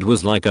 It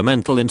was like a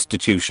mental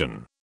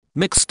institution.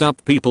 Mixed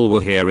up people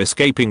were here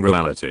escaping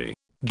reality.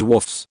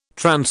 Dwarfs,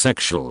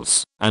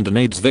 transsexuals, and an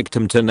AIDS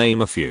victim to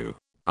name a few.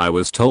 I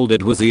was told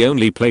it was the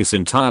only place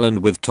in Thailand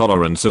with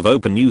tolerance of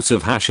open use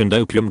of hash and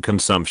opium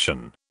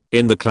consumption.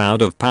 In the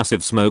cloud of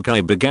passive smoke I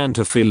began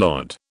to feel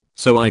odd.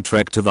 So I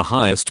trekked to the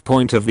highest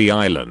point of the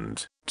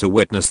island to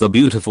witness the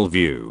beautiful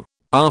view.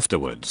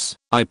 Afterwards,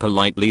 I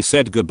politely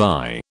said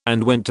goodbye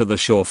and went to the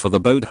shore for the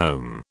boat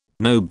home.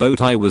 No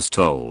boat, I was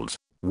told.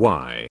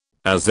 Why?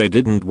 As they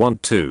didn't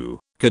want to,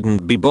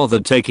 couldn't be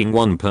bothered taking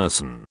one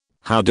person.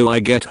 How do I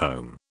get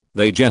home?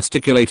 They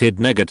gesticulated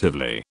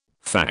negatively.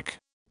 Fuck.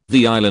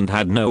 The island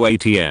had no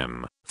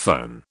ATM,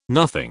 phone,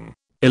 nothing.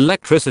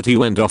 Electricity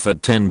went off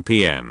at 10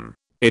 PM.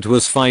 It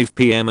was 5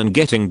 PM and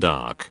getting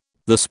dark.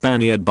 The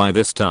Spaniard by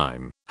this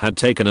time had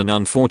taken an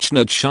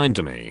unfortunate shine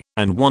to me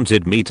and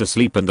wanted me to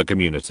sleep in the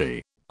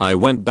community. I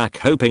went back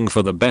hoping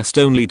for the best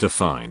only to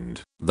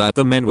find that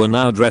the men were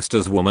now dressed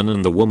as women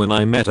and the woman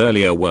I met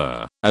earlier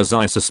were, as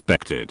I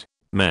suspected,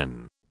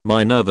 men.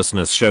 My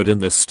nervousness showed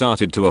and this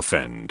started to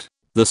offend.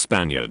 The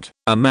Spaniard,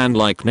 a man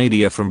like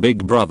Nadia from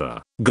Big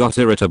Brother, got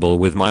irritable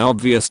with my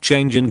obvious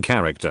change in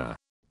character.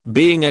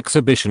 Being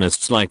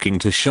exhibitionists liking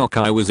to shock,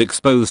 I was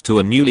exposed to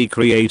a newly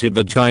created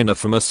vagina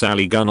from a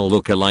Sally Gunnell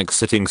lookalike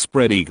sitting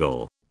spread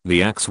eagle.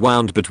 The axe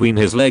wound between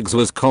his legs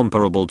was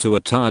comparable to a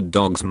tired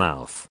dog's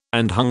mouth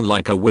and hung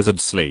like a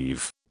wizard's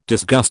sleeve.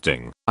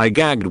 Disgusting. I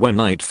gagged when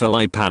night fell.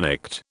 I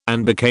panicked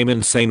and became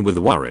insane with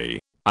worry.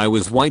 I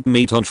was white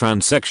meat on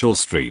Transsexual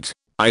Street.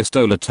 I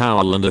stole a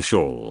towel and a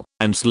shawl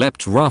and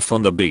slept rough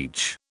on the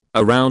beach.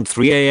 Around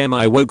 3 AM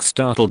I woke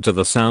startled to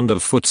the sound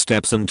of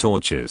footsteps and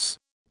torches.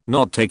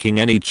 Not taking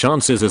any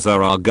chances as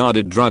there are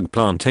guarded drug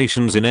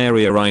plantations in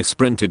area, I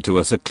sprinted to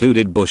a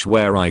secluded bush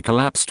where I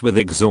collapsed with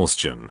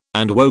exhaustion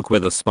and woke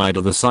with a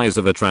spider the size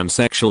of a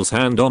transsexual's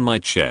hand on my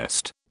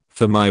chest.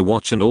 For my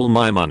watch and all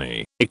my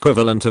money,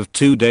 equivalent of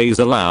 2 days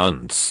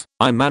allowance,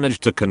 I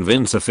managed to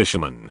convince a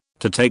fisherman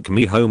to take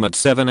me home at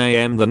 7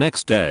 AM the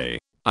next day.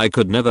 I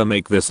could never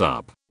make this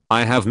up.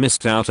 I have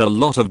missed out a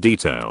lot of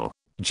detail.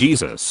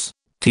 Jesus.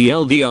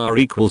 TLDR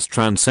equals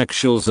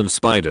transsexuals and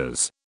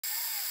spiders.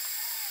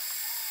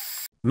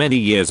 Many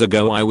years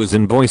ago I was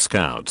in Boy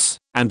Scouts,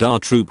 and our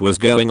troop was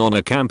going on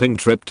a camping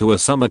trip to a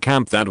summer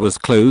camp that was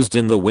closed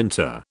in the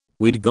winter.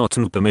 We'd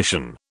gotten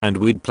permission, and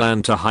we'd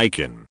planned to hike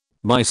in.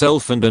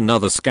 Myself and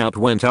another scout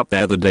went up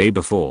there the day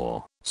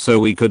before, so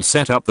we could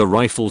set up the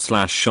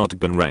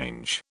rifle/shotgun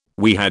range.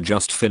 We had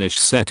just finished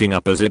setting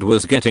up as it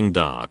was getting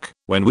dark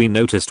when we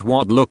noticed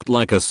what looked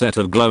like a set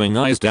of glowing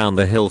eyes down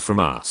the hill from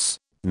us.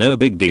 No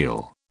big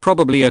deal,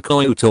 probably a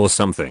coyote or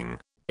something.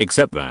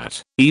 Except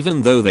that,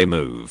 even though they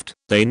moved,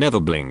 they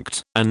never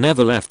blinked and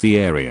never left the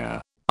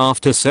area.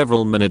 After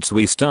several minutes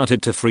we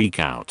started to freak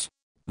out.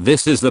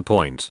 This is the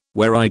point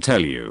where I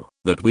tell you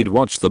that we'd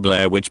watched the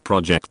Blair Witch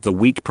Project the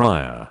week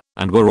prior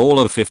and were all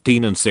of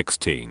 15 and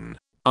 16.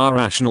 Our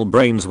rational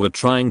brains were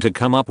trying to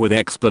come up with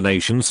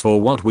explanations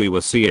for what we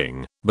were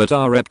seeing, but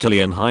our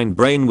reptilian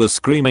hindbrain was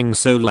screaming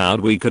so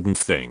loud we couldn't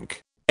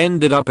think.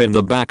 Ended up in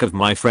the back of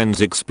my friend's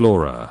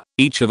Explorer,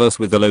 each of us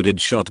with a loaded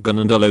shotgun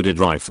and a loaded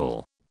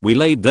rifle. We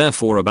laid there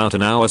for about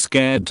an hour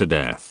scared to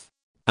death.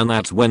 And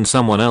that's when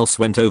someone else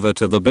went over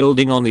to the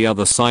building on the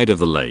other side of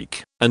the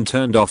lake and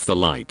turned off the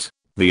light.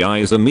 The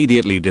eyes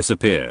immediately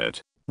disappeared.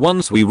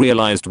 Once we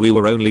realized we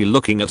were only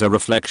looking at a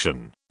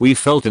reflection, we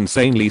felt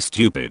insanely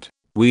stupid.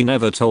 We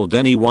never told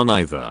anyone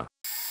either.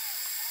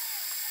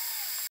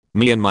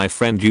 Me and my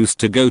friend used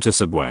to go to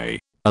Subway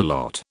a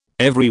lot.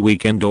 Every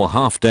weekend or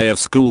half day of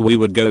school we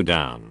would go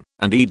down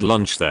and eat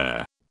lunch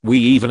there. We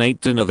even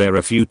ate dinner there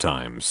a few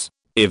times.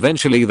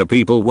 Eventually the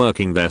people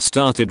working there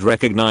started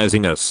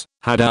recognizing us,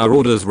 had our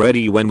orders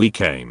ready when we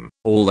came,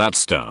 all that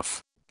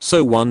stuff.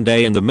 So one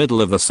day in the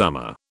middle of the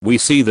summer, we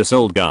see this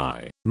old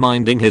guy,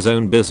 minding his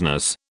own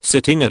business,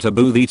 sitting at a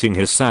booth eating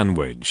his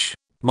sandwich.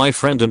 My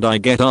friend and I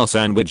get our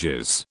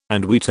sandwiches,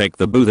 and we take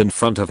the booth in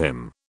front of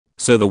him.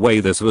 So the way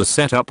this was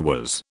set up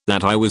was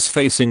that I was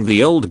facing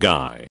the old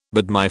guy,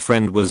 but my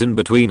friend was in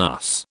between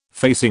us,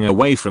 facing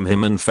away from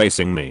him and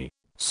facing me.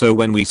 So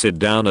when we sit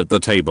down at the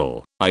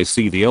table, I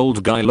see the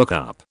old guy look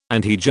up,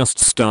 and he just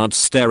starts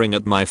staring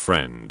at my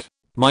friend.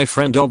 My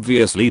friend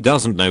obviously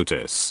doesn't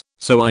notice,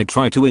 so I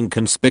try to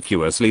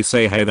inconspicuously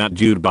say, hey, that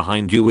dude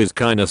behind you is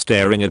kinda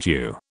staring at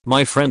you.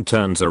 My friend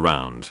turns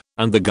around,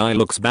 and the guy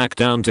looks back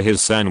down to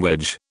his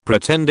sandwich,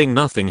 pretending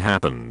nothing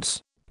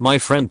happens. My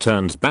friend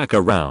turns back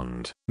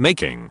around,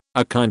 making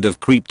a kind of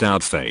creeped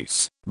out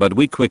face, but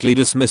we quickly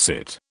dismiss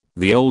it.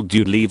 The old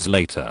dude leaves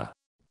later.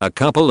 A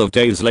couple of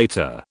days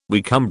later,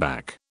 we come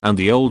back, and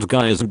the old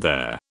guy isn't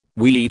there.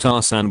 We eat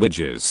our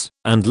sandwiches,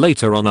 and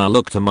later on I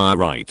look to my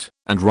right,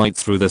 and right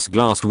through this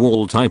glass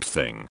wall type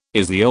thing,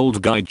 is the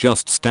old guy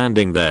just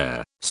standing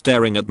there,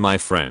 staring at my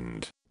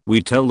friend.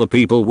 We tell the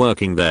people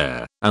working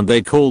there, and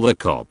they call the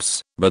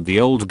cops, but the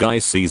old guy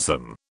sees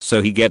them,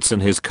 so he gets in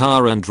his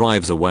car and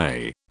drives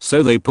away,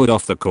 so they put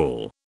off the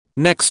call.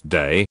 Next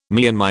day,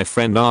 me and my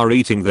friend are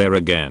eating there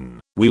again.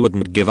 We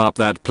wouldn't give up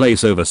that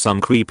place over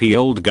some creepy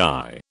old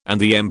guy, and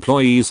the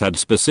employees had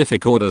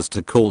specific orders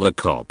to call the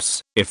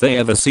cops if they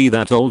ever see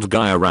that old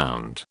guy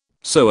around.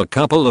 So a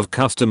couple of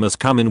customers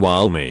come in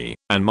while me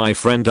and my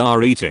friend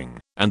are eating,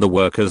 and the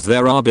workers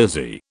there are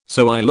busy,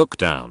 so I look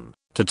down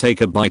to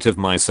take a bite of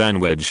my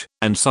sandwich,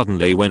 and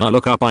suddenly when I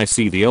look up I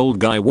see the old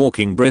guy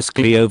walking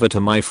briskly over to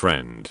my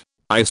friend.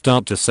 I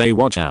start to say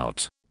watch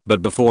out,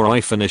 but before I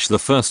finish the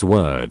first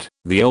word,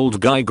 the old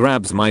guy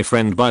grabs my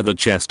friend by the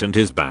chest and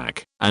his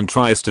back and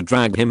tries to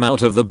drag him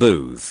out of the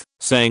booth,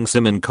 saying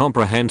some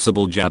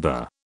incomprehensible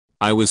jabber.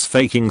 I was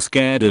faking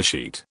scared as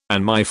shit,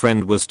 and my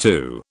friend was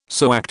too,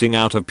 so acting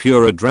out of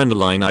pure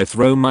adrenaline I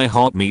throw my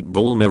hot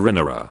meatball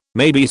marinara,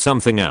 maybe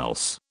something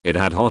else, it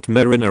had hot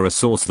marinara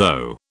sauce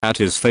though, at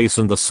his face,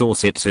 and the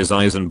sauce hits his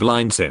eyes and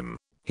blinds him.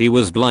 He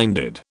was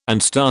blinded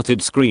and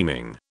started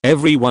screaming.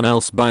 Everyone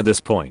else by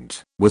this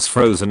point was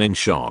frozen in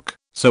shock,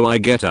 so I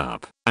get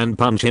up and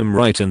punch him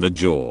right in the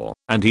jaw,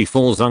 and he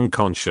falls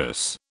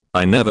unconscious.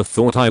 I never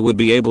thought I would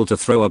be able to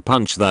throw a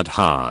punch that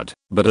hard,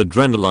 but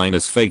adrenaline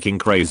is faking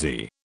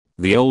crazy.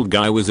 The old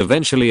guy was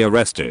eventually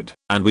arrested,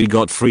 and we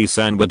got free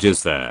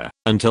sandwiches there,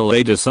 until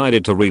they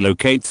decided to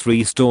relocate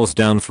 3 stores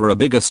down for a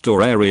bigger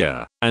store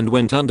area, and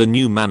went under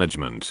new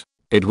management.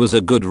 It was a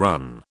good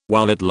run,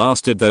 while it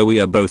lasted, though we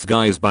are both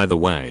guys by the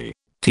way.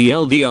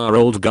 TLDR,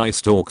 old guy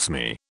stalks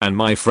me, and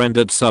my friend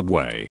at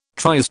Subway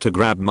tries to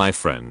grab my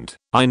friend.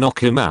 I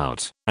knock him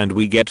out, and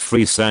we get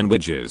free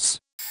sandwiches.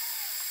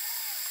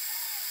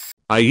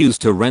 I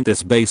used to rent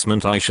this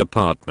basement-ish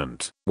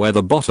apartment, where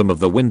the bottom of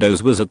the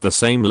windows was at the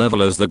same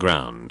level as the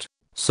ground.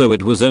 So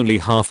it was only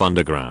half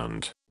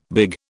underground.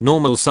 Big,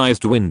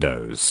 normal-sized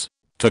windows.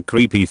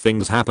 Creepy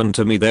things happened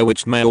to me there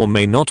which may or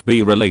may not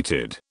be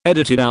related.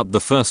 Edited out the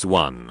first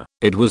one.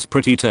 It was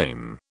pretty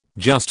tame.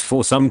 Just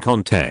for some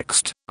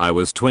context, I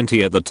was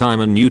 20 at the time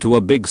and new to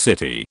a big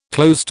city,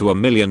 close to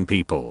 1 million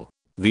people.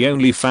 The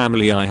only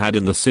family I had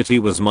in the city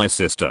was my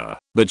sister,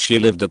 but she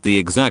lived at the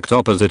exact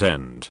opposite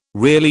end,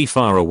 really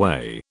far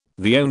away.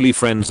 The only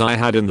friends I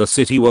had in the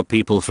city were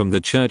people from the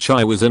church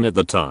I was in at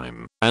the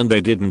time, and they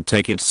didn't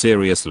take it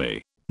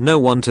seriously. No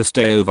one to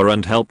stay over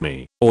and help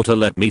me, or to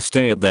let me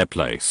stay at their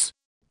place.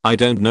 I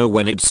don't know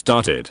when it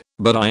started,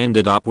 but I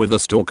ended up with a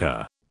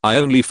stalker. I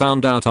only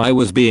found out I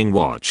was being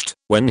watched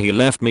when he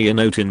left me a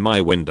note in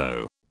my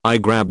window. I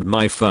grabbed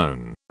my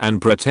phone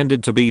and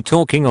pretended to be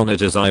talking on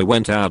it as I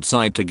went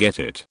outside to get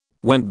it.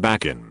 Went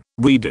back in,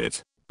 read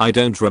it. I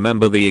don't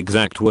remember the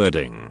exact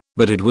wording,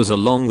 but it was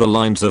along the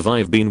lines of,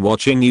 I've been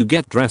watching you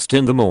get dressed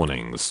in the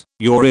mornings.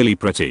 You're really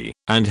pretty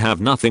and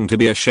have nothing to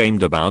be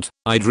ashamed about.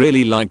 I'd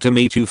really like to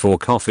meet you for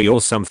coffee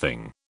or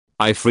something.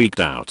 I freaked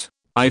out.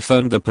 I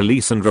phoned the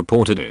police and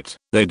reported it.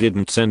 They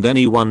didn't send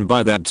anyone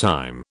by that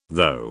time,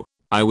 though.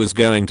 I was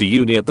going to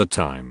uni at the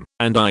time,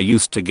 and I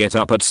used to get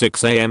up at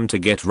 6 AM to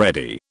get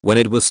ready when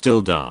it was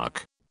still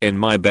dark. In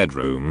my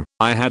bedroom,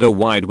 I had a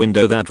wide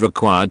window that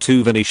required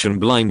 2 Venetian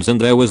blinds,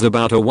 and there was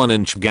about a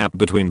 1-inch gap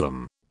between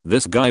them.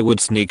 This guy would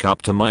sneak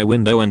up to my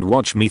window and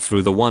watch me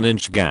through the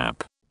 1-inch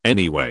gap.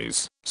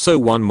 Anyways, so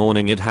one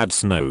morning it had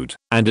snowed,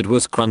 and it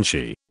was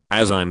crunchy.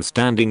 As I'm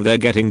standing there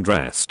getting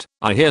dressed,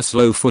 I hear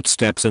slow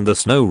footsteps in the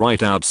snow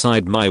right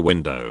outside my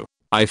window.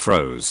 I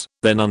froze,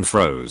 then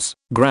unfroze,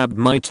 grabbed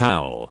my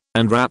towel,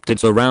 and wrapped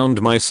it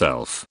around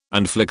myself,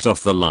 and flicked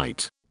off the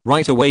light.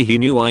 Right away he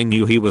knew I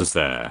knew he was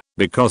there,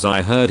 because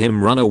I heard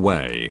him run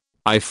away.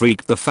 I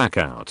freaked the fuck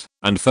out,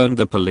 and phoned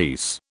the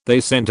police.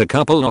 They sent a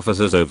couple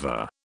officers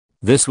over.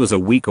 This was a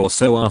week or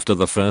so after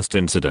the first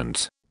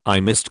incident. I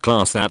missed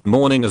class that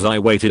morning as I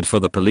waited for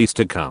the police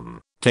to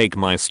come, take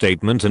my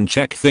statement and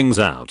check things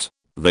out.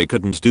 They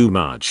couldn't do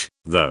much,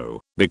 though,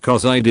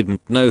 because I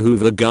didn't know who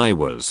the guy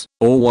was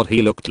or what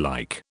he looked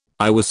like.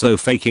 I was so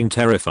fucking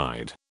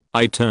terrified.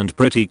 I turned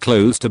pretty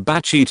close to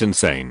batshit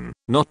insane,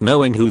 not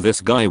knowing who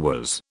this guy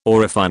was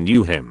or if I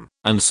knew him,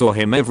 and saw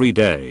him every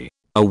day.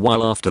 A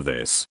while after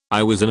this,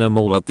 I was in a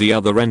mall at the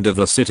other end of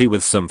the city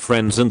with some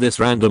friends and this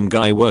random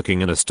guy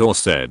working in a store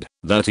said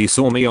that he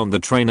saw me on the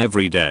train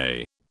every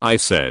day. I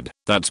said,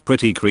 "That's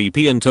pretty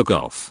creepy," and took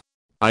off.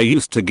 I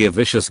used to give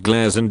vicious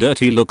glares and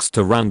dirty looks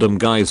to random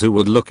guys who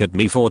would look at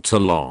me for too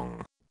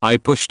long. I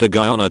pushed a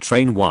guy on a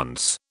train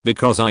once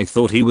because I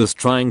thought he was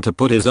trying to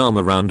put his arm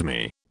around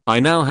me.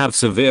 I now have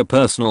severe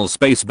personal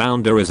space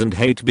boundaries and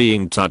hate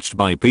being touched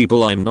by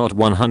people I'm not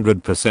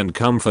 100%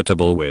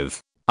 comfortable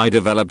with. I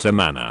developed a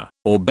manner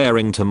or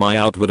bearing to my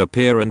outward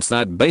appearance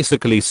that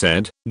basically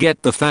said,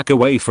 "Get the fuck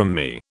away from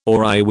me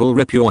or I will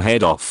rip your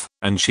head off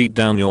and cheat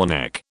down your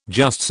neck,"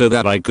 just so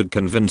that I could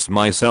convince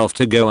myself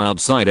to go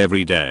outside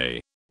every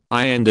day.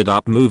 I ended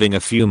up moving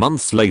a few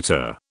months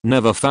later,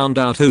 never found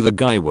out who the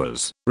guy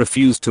was,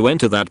 refused to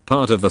enter that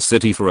part of the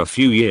city for a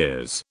few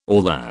years,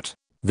 all that.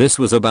 This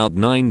was about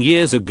 9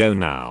 years ago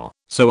now,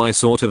 so I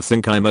sort of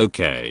think I'm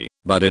okay,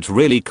 but it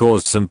really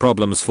caused some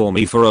problems for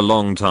me for a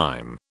long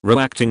time,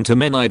 reacting to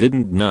men I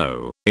didn't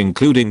know,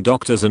 including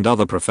doctors and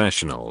other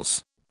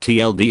professionals.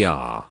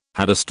 TLDR,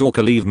 had a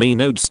stalker leave me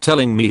notes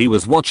telling me he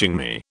was watching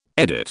me.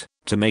 Edit,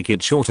 to make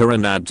it shorter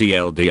and add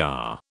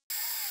TLDR.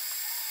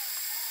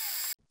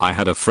 I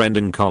had a friend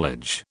in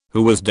college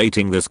who was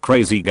dating this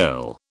crazy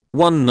girl.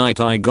 One night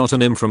I got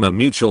an IM from a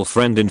mutual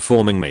friend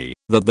informing me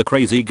that the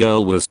crazy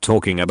girl was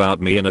talking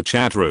about me in a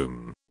chat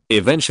room.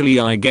 Eventually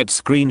I get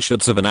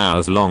screenshots of an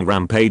hours-long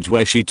rampage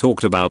where she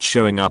talked about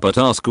showing up at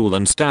our school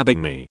and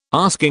stabbing me,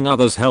 asking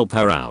others help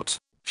her out.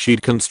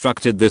 She'd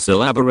constructed this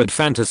elaborate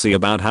fantasy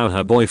about how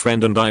her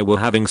boyfriend and I were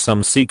having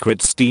some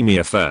secret steamy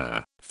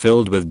affair,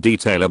 filled with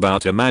detail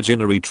about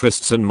imaginary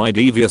trysts and my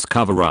devious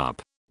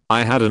cover-up.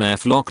 I had an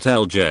F-locked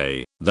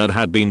LJ that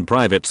had been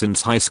private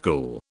since high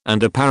school,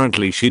 and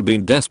apparently she'd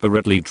been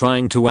desperately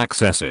trying to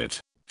access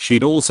it.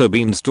 She'd also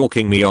been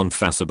stalking me on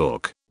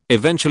Facebook.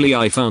 Eventually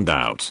I found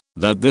out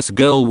that this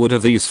girl would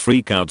have these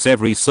freakouts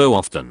every so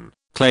often,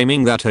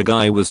 claiming that her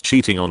guy was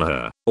cheating on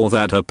her, or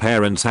that her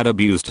parents had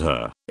abused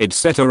her,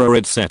 etc.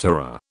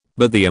 etc.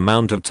 But the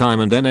amount of time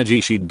and energy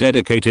she'd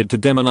dedicated to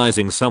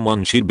demonizing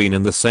someone she'd been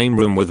in the same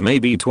room with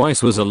maybe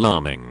twice was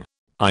alarming.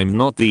 I'm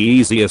not the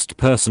easiest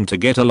person to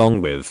get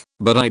along with,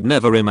 but I'd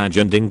never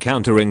imagined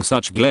encountering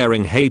such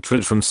glaring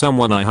hatred from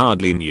someone I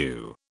hardly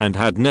knew and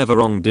had never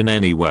wronged in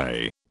any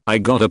way. I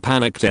got a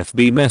panicked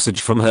FB message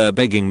from her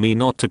begging me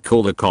not to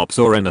call the cops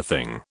or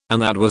anything,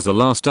 and that was the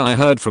last I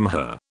heard from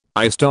her.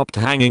 I stopped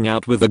hanging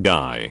out with the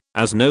guy,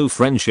 as no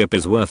friendship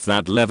is worth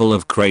that level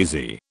of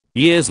crazy.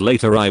 Years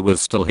later I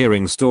was still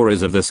hearing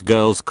stories of this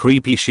girl's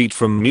creepy shit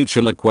from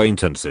mutual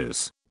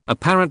acquaintances.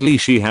 Apparently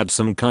she had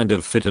some kind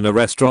of fit in a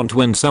restaurant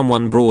when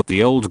someone brought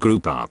the old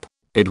group up.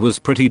 It was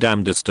pretty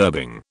damn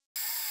disturbing.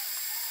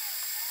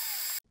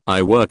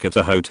 I work at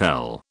a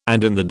hotel,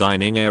 and in the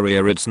dining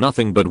area it's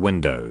nothing but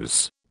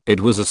windows.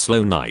 It was a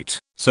slow night,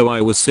 so I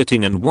was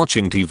sitting and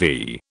watching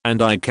TV,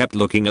 and I kept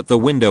looking at the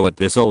window at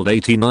this old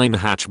 '89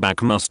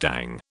 hatchback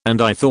Mustang,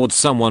 and I thought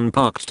someone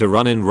parked to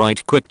run in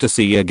right quick to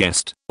see a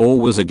guest, or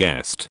was a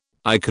guest.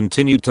 I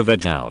continued to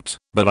veg out,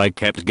 but I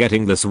kept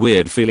getting this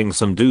weird feeling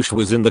some douche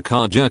was in the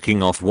car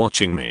jerking off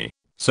watching me.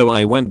 So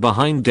I went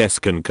behind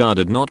desk and car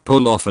did not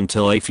pull off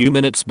until a few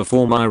minutes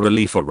before my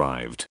relief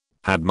arrived.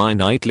 Had my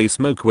nightly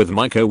smoke with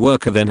my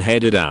coworker, then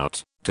headed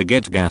out to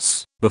get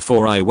gas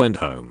before I went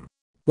home.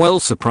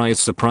 Well, surprise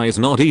surprise,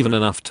 not even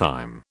enough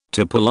time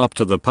to pull up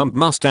to the pump.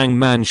 Mustang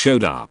man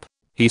showed up.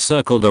 He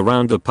circled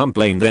around the pump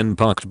lane, then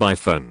parked by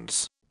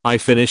phones. I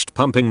finished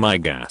pumping my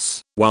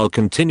gas while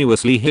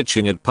continuously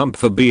hitching at pump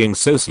for being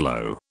so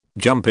slow.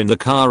 Jump in the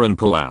car and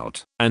pull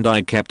out, and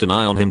I kept an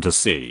eye on him to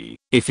see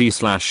if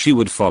he/she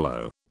would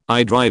follow.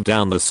 I drive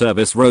down the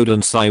service road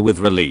and sigh with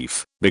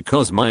relief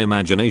because my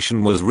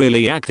imagination was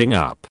really acting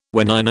up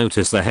when I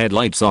notice the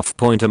headlights off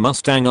point. A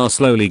Mustang are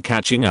slowly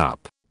catching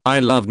up. I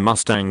loved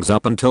Mustangs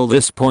up until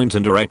this point,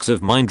 and a ex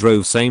of mine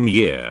drove same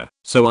year,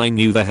 so I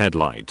knew the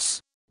headlights.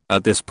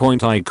 At this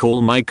point I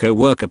call my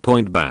coworker,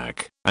 point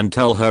back, and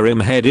tell her I'm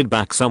headed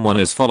back, someone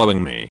is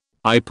following me.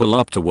 I pull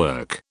up to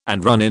work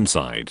and run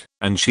inside,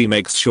 and she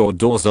makes sure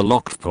doors are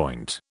locked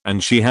point,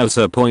 and she has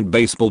her point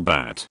baseball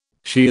bat.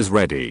 She is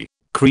ready.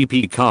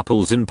 Creepy car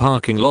pulls in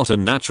parking lot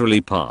and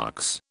naturally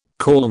parks.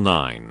 Call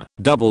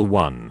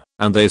 911,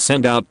 and they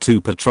send out 2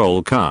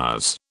 patrol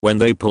cars. When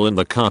they pull in,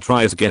 the car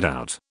tries get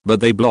out, but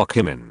they block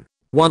him in.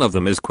 One of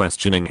them is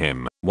questioning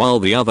him, while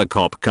the other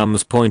cop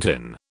comes point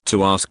in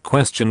to ask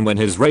question when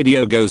his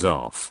radio goes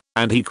off,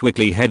 and he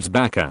quickly heads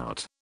back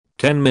out.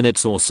 10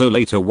 minutes or so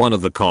later, one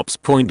of the cops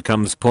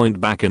comes point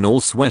back in,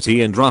 all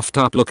sweaty and roughed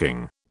up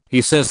looking.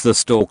 He says the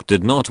stalk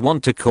did not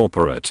want to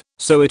cooperate,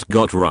 so it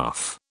got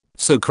rough.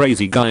 So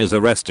crazy guy is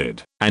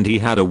arrested, and he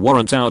had a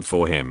warrant out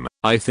for him.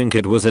 I think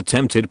it was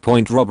attempted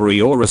point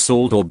robbery or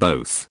assault or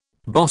both.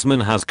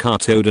 Bossman has car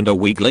towed and a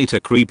week later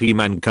creepy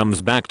man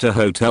comes back to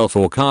hotel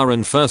for car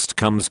and first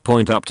comes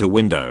point up to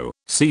window,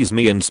 sees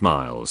me and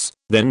smiles,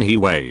 then he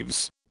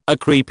waves. A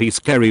creepy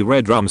scary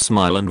red rum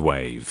smile and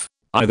wave.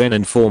 I then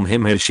inform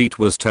him his sheet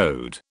was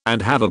towed,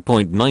 and have a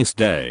point nice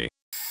day.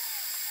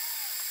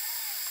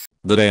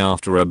 The day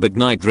after a big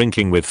night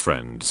drinking with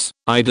friends,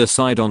 I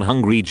decide on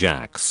Hungry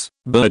Jack's,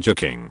 Burger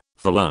King,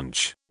 for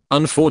lunch.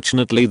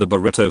 Unfortunately the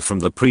burrito from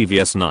the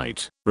previous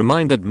night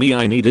reminded me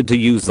I needed to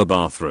use the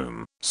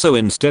bathroom, so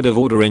instead of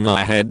ordering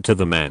I head to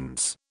the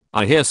men's.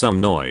 I hear some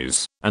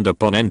noise, and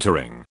upon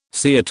entering,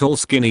 see a tall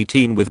skinny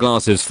teen with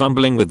glasses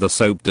fumbling with the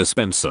soap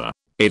dispenser.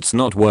 It's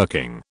not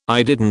working,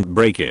 I didn't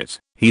break it,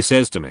 he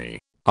says to me.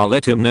 I'll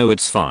let him know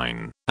it's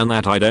fine, and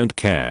that I don't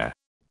care.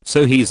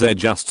 So he's there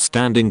just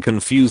standing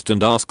confused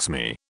and asks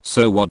me,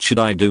 so what should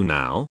I do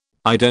now?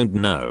 I don't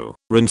know,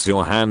 rinse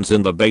your hands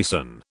in the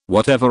basin,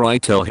 whatever I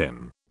tell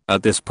him.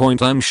 At this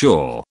point I'm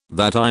sure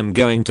that I'm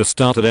going to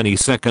start at any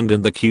second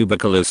and the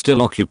cubicle is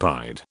still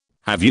occupied.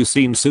 Have you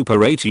seen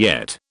Super 8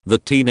 yet? The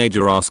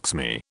teenager asks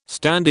me,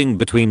 standing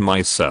between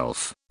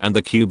myself and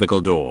the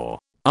cubicle door.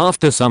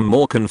 After some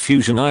more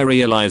confusion I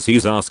realize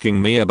he's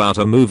asking me about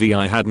a movie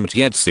I hadn't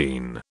yet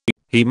seen.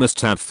 He must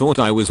have thought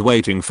I was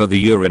waiting for the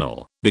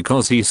urinal,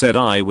 because he said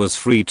I was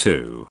free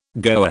to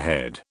go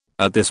ahead.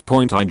 At this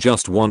point I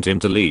just want him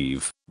to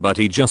leave, but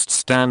he just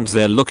stands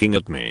there looking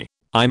at me.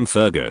 I'm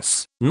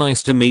Fergus,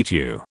 nice to meet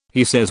you,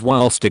 he says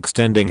whilst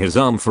extending his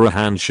arm for a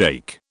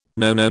handshake.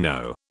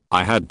 No.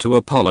 I had to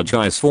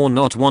apologize for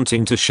not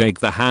wanting to shake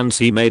the hands.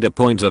 He made a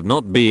point of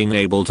not being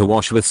able to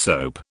wash with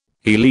soap.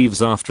 He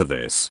leaves after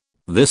this.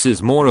 This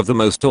is more of the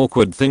most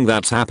awkward thing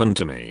that's happened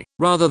to me,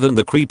 rather than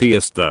the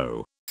creepiest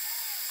though.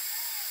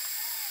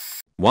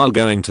 While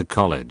going to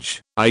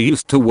college, I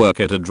used to work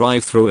at a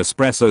drive-through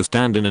espresso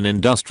stand in an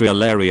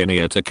industrial area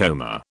near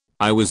Tacoma.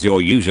 I was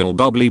your usual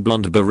bubbly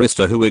blonde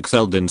barista who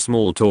excelled in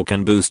small talk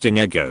and boosting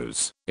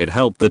egos. It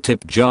helped the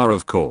tip jar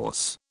of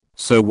course.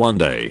 So one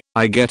day,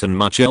 I get an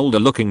much older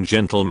looking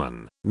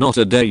gentleman, not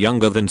a day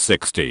younger than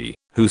 60,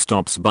 who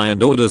stops by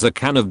and orders a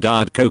can of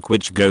Diet Coke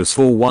which goes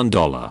for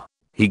 $1.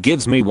 He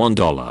gives me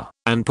 $1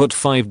 and put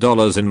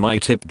 $5 in my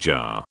tip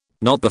jar.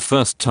 Not the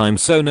first time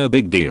so no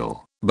big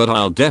deal. But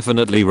I'll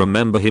definitely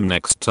remember him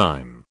next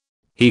time.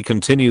 He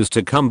continues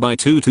to come by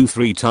 2 to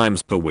 3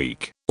 times per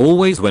week.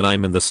 Always when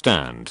I'm in the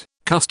stand,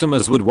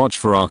 customers would watch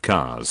for our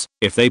cars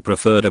if they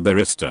preferred a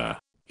barista.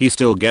 He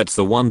still gets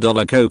the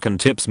 $1 Coke and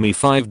tips me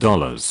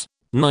 $5.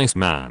 Nice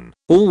man.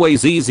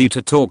 Always easy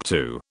to talk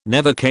to.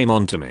 Never came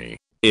on to me.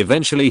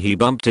 Eventually he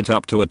bumped it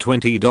up to a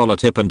 $20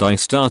 tip and I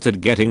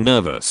started getting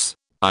nervous.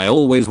 I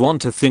always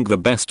want to think the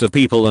best of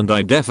people and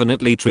I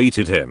definitely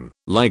treated him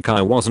like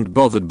I wasn't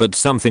bothered, but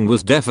something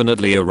was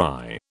definitely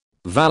awry.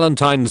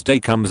 Valentine's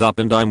Day comes up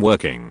and I'm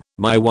working.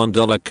 My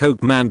 $1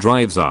 Coke man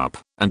drives up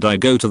and I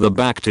go to the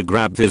back to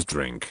grab his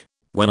drink.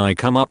 When I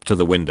come up to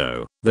the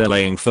window, there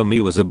laying for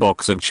me was a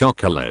box of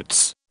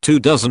chocolates, 2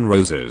 dozen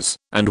roses,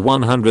 and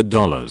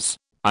 $100.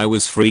 I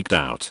was freaked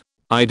out.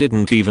 I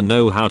didn't even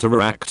know how to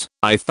react.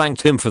 I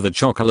thanked him for the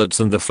chocolates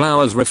and the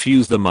flowers,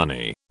 refused the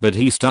money, but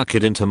he stuck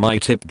it into my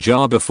tip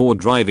jar before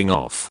driving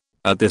off.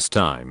 At this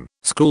time,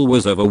 school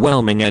was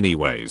overwhelming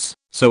anyways,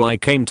 so I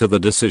came to the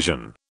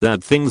decision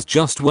that things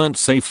just weren't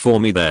safe for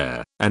me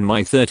there, and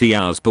my 30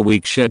 hours per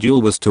week schedule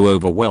was too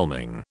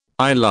overwhelming.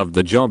 I loved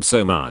the job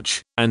so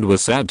much, and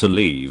was sad to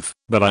leave,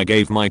 but I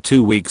gave my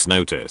 2 weeks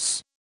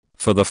notice.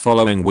 For the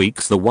following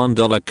weeks the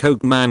 $1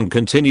 Coke man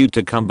continued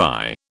to come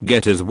by,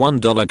 get his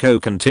 $1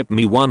 Coke and tip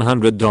me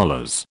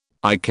 $100.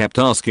 I kept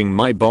asking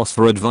my boss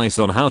for advice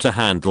on how to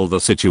handle the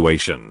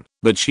situation,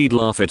 but she'd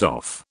laugh it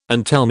off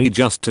and tell me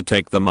just to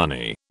take the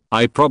money.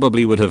 I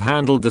probably would have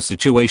handled the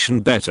situation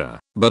better,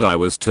 but I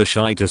was too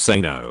shy to say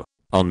no.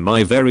 On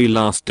my very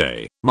last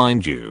day,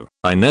 mind you,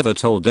 I never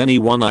told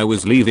anyone I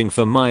was leaving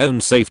for my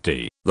own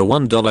safety. The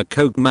 $1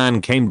 Coke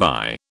man came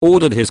by,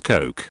 ordered his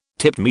Coke,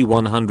 tipped me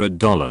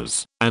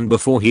 $100, and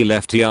before he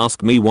left he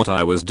asked me what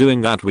I was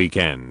doing that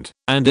weekend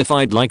and if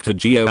I'd like to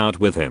geo out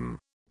with him.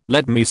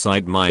 Let me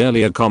cite my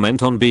earlier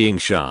comment on being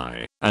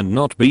shy and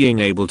not being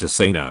able to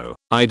say no.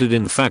 I did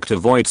in fact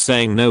avoid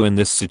saying no in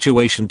this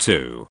situation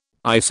too.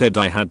 I said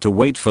I had to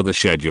wait for the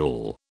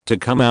schedule to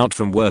come out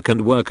from work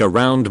and work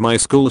around my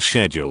school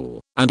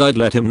schedule, and I'd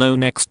let him know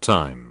next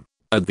time.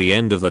 At the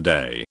end of the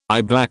day,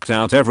 I blacked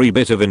out every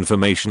bit of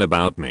information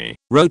about me,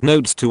 wrote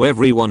notes to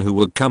everyone who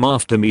would come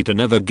after me to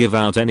never give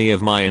out any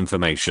of my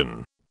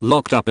information,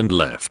 locked up and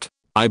left.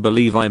 I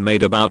believe I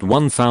made about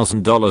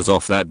 $1,000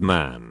 off that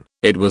man.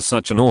 It was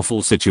such an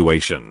awful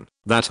situation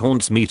that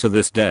haunts me to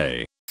this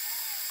day.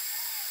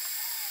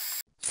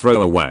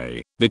 Throw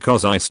away,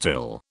 because I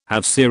still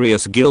have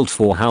serious guilt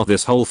for how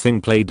this whole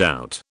thing played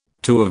out.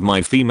 2 of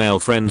my female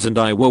friends and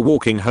I were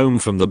walking home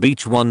from the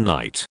beach one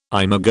night.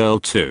 I'm a girl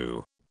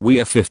too. We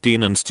are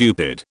 15 and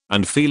stupid,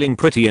 and feeling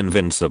pretty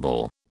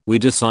invincible. We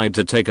decide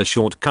to take a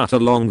shortcut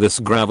along this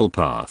gravel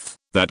path.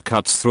 that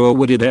cuts through a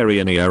wooded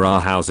area near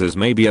our houses,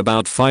 maybe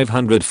about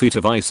 500 feet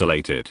of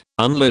isolated,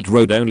 unlit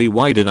road only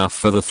wide enough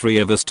for the three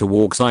of us to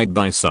walk side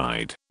by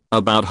side.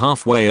 About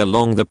halfway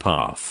along the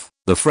path,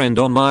 the friend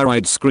on my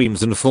right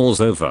screams and falls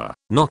over,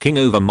 knocking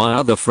over my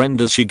other friend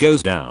as she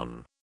goes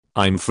down.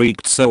 I'm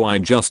freaked, so I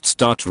just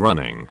start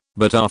running,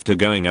 but after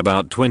going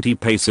about 20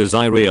 paces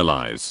I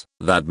realize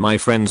that my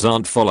friends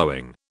aren't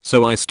following,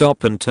 so I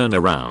stop and turn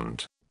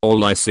around.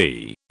 All I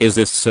see is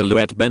this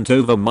silhouette bent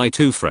over my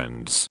two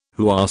friends,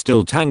 who are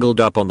still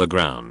tangled up on the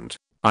ground.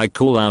 I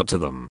call out to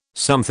them,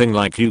 something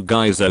like, "You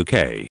guys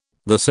okay?"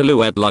 The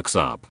silhouette looks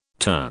up,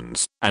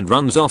 turns, and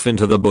runs off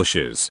into the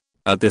bushes.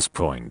 At this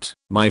point,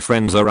 my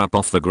friends are up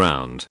off the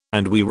ground,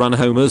 and we run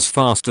home as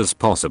fast as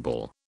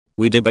possible.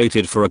 We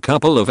debated for a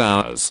couple of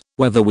hours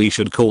whether we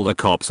should call the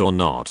cops or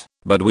not,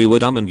 but we were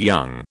dumb and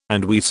young,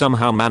 and we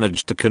somehow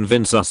managed to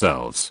convince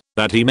ourselves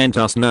that he meant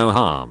us no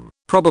harm,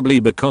 probably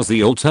because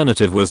the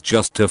alternative was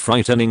just too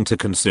frightening to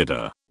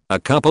consider. A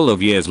couple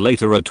of years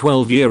later, a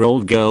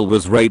 12-year-old girl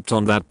was raped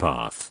on that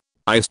path.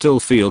 I still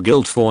feel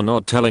guilt for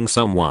not telling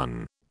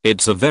someone.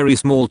 It's a very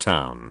small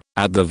town.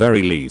 At the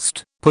very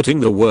least, putting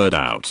the word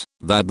out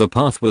that the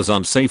path was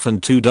unsafe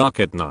and too dark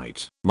at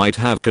night might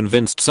have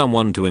convinced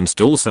someone to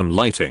install some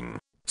lighting.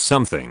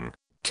 Something.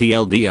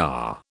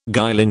 TLDR,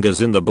 guy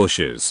lingers in the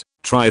bushes,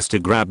 tries to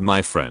grab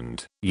my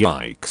friend.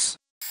 Yikes.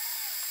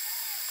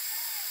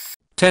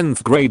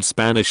 10th grade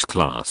Spanish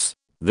class.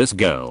 This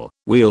girl,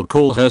 we'll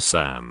call her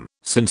Sam,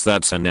 since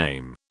that's her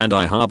name, and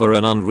I harbor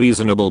an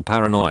unreasonable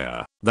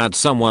paranoia that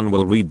someone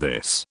will read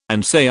this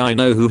and say I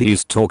know who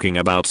he's talking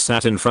about,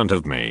 sat in front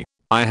of me.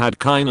 I had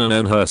kinda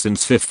known her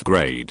since 5th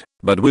grade,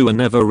 but we were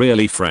never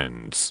really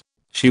friends.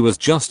 She was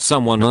just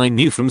someone I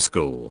knew from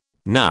school.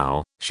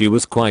 Now, she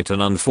was quite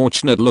an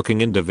unfortunate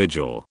looking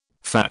individual.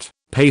 Fat,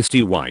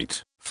 pasty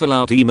white, full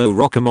out emo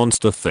rocker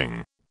monster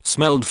thing.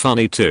 Smelled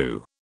funny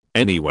too.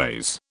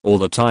 Anyways, all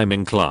the time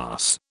in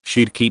class,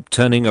 she'd keep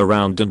turning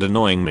around and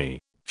annoying me.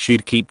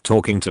 She'd keep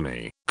talking to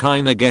me,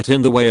 kinda get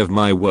in the way of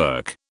my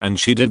work, and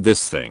she did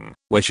this thing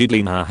where she'd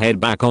lean her head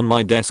back on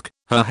my desk,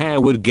 her hair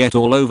would get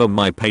all over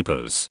my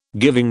papers,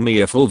 giving me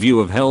a full view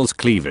of hell's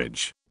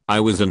cleavage. I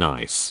was a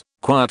nice,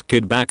 quiet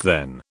kid back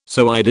then,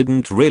 so I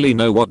didn't really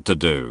know what to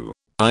do.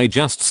 I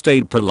just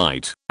stayed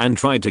polite and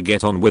tried to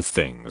get on with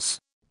things.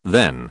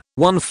 Then,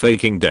 one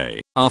faking day,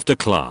 after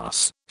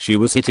class, she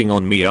was hitting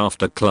on me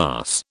after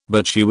class,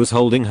 but she was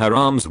holding her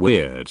arms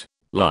weird.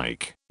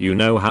 Like, you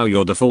know how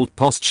your default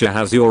posture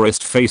has your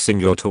wrist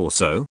facing your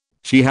torso?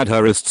 She had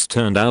her wrists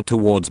turned out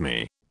towards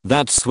me.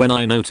 That's when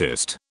I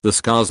noticed the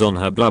scars on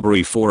her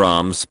blubbery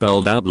forearm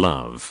spelled out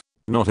love.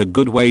 Not a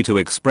good way to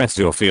express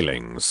your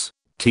feelings.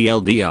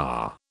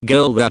 TLDR,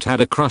 girl that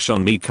had a crush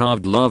on me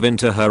carved love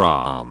into her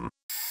arm.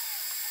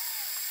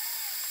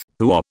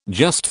 Whoop,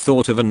 just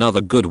thought of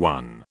another good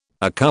one.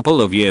 A couple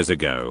of years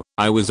ago,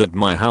 I was at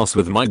my house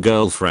with my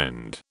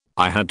girlfriend.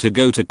 I had to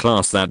go to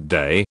class that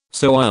day,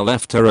 so I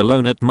left her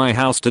alone at my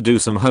house to do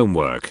some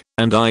homework,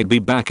 and I'd be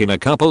back in a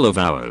couple of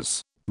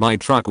hours. My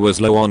truck was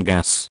low on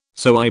gas,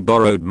 so I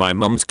borrowed my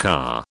mum's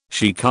car.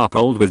 She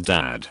carpooled with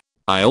dad.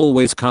 I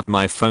always cut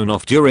my phone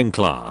off during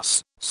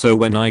class, so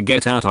when I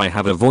get out I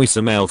have a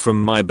voicemail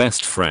from my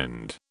best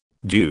friend.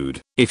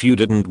 Dude, if you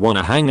didn't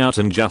wanna hang out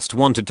and just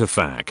wanted to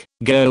fuck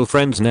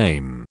girlfriend's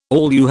name,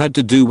 all you had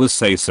to do was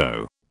say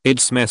so.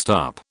 It's messed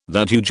up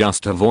that you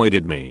just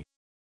avoided me.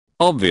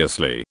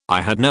 Obviously,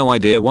 I had no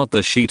idea what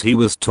the shit he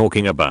was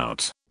talking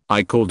about.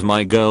 I called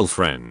my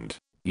girlfriend.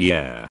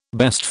 Yeah,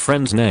 best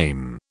friend's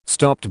name.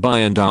 Stopped by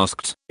and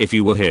asked if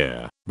you were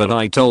here, but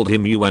I told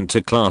him you went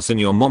to class in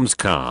your mom's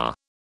car.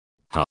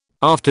 Huh.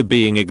 After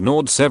being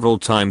ignored several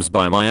times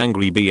by my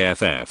angry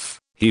BFF,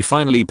 he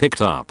finally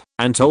picked up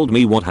and told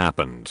me what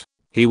happened.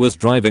 He was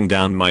driving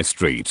down my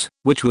street,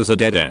 which was a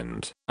dead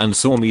end, and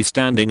saw me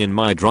standing in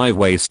my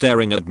driveway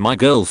staring at my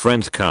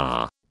girlfriend's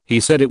car. He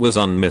said it was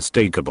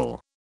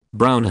unmistakable.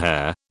 Brown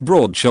hair,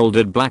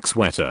 broad-shouldered black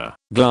sweater,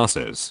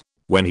 glasses.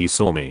 When he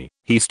saw me,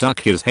 he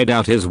stuck his head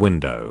out his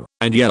window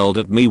and yelled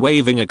at me,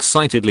 waving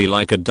excitedly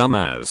like a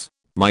dumbass.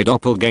 My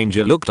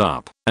doppelganger looked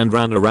up and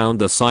ran around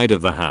the side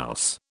of the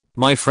house.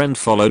 My friend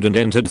followed and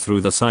entered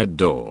through the side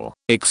door,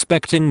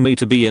 expecting me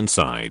to be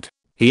inside.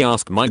 He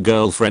asked my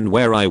girlfriend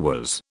where I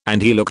was,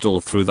 and he looked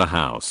all through the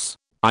house.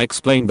 I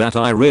explained that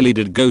I really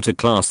did go to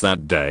class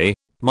that day.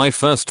 My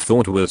first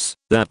thought was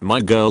that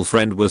my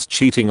girlfriend was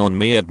cheating on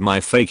me at my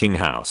faking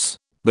house,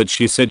 but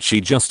she said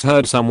she just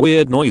heard some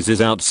weird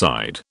noises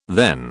outside.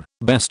 Then,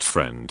 best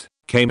friend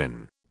came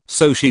in,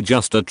 so she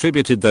just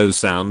attributed those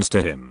sounds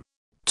to him.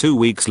 2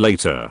 weeks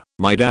later,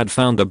 my dad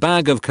found a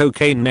bag of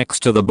cocaine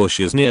next to the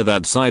bushes near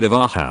that side of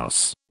our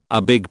house.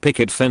 A big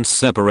picket fence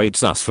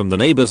separates us from the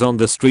neighbors on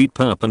the street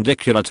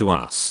perpendicular to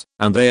us,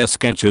 and they're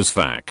sketch as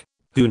fuck.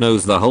 Who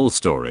knows the whole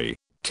story?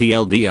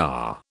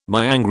 TLDR,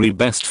 my angry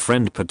best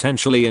friend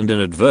potentially and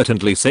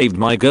inadvertently saved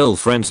my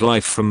girlfriend's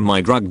life from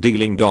my drug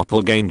dealing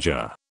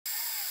doppelganger.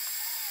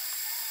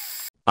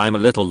 I'm a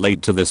little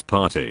late to this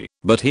party,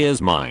 but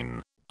here's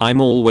mine.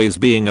 I'm always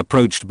being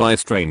approached by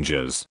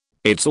strangers.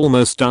 It's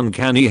almost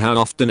uncanny how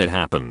often it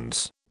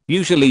happens.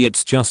 Usually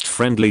it's just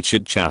friendly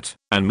chit chat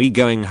and me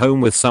going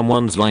home with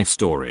someone's life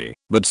story,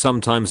 but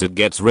sometimes it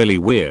gets really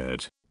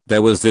weird.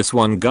 There was this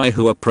one guy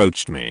who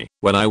approached me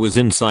when I was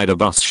inside a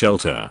bus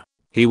shelter.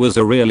 He was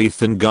a really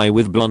thin guy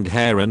with blonde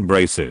hair and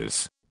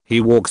braces.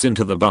 He walks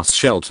into the bus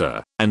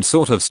shelter and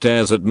sort of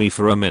stares at me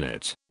for a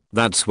minute.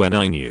 That's when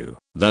I knew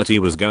that he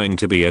was going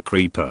to be a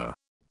creeper.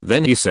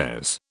 Then he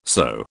says,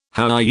 "So,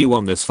 how are you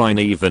on this fine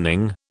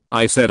evening?"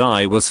 I said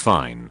I was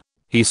fine.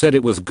 He said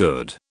it was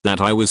good that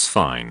I was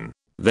fine.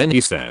 Then he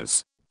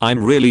says,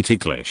 "I'm really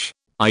ticklish."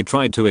 I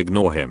tried to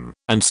ignore him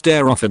and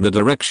stare off in the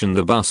direction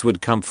the bus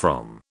would come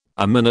from.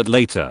 A minute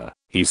later,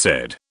 he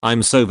said,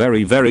 "I'm so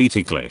very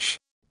ticklish."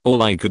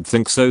 All I could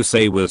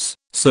say was,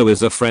 "So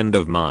is a friend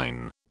of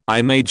mine."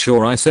 I made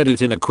sure I said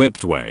it in a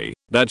quipped way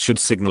that should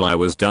signal I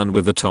was done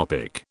with the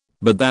topic.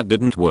 But that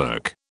didn't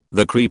work.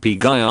 The creepy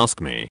guy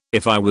asked me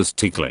if I was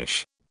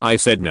ticklish. I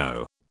said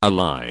no. A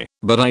lie,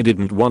 but I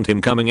didn't want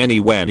him coming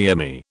anywhere near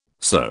me.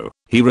 So,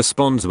 he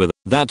responds with,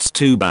 "That's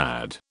too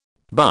bad.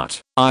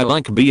 But, I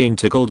like being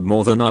tickled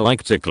more than I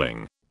like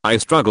tickling." I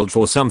struggled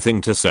for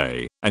something to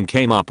say and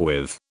came up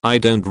with, "I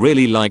don't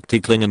really like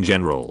tickling in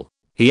general."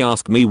 He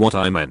asked me what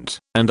I meant,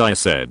 and I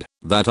said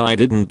that I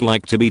didn't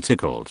like to be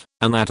tickled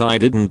and that I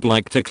didn't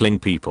like tickling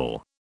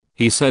people.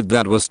 He said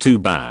that was too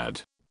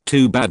bad.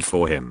 Too bad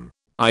for him.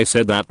 I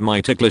said that my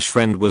ticklish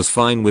friend was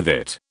fine with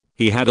it.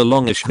 He had a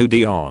longish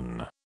hoodie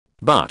on.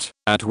 But,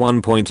 at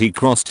one point he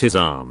crossed his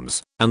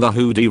arms, and the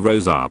hoodie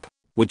rose up,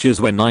 which is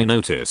when I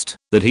noticed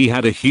that he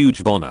had a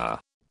huge boner.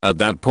 At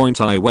that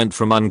point I went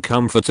from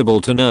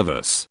uncomfortable to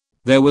nervous.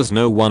 There was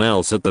no one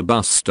else at the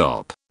bus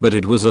stop, but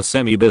it was a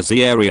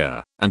semi-busy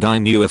area, and I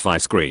knew if I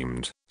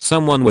screamed,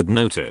 someone would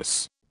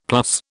notice.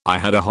 Plus, I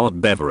had a hot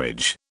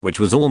beverage, which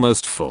was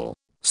almost full.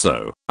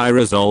 So, I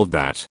resolved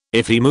that,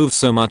 if he moved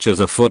so much as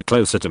a foot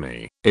closer to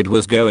me, it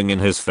was going in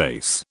his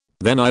face.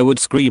 Then I would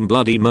scream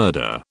bloody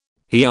murder.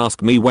 He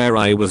asked me where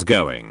I was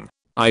going.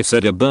 I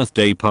said a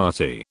birthday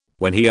party.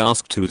 When he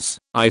asked whose,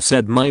 I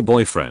said my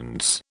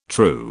boyfriend's.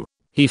 True.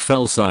 He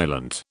fell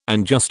silent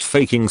and just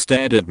faking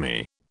stared at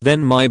me.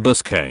 Then my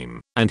bus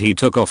came and he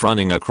took off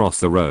running across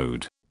the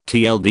road.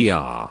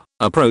 TLDR,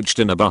 approached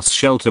in a bus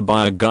shelter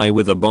by a guy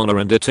with a boner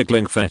and a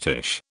tickling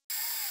fetish.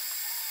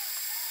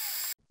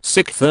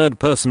 Sick third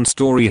person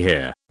story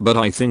here, but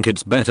I think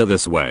it's better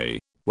this way.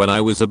 When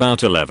I was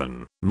about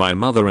 11, my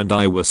mother and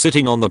I were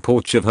sitting on the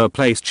porch of her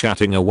place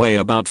chatting away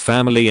about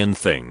family and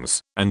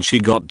things, and she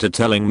got to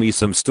telling me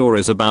some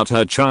stories about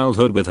her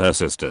childhood with her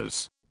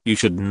sisters. You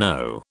should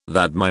know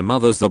that my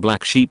mother's the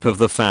black sheep of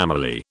the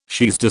family.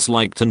 She's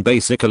disliked and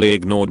basically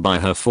ignored by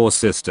her 4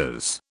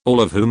 sisters, all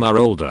of whom are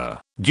older,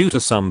 due to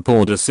some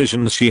poor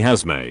decisions she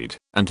has made,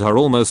 and her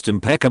almost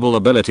impeccable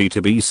ability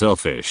to be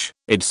selfish,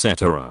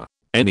 etc.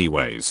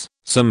 Anyways,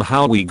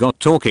 somehow we got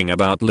talking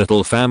about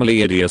little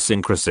family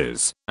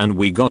idiosyncrasies, and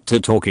we got to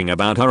talking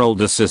about her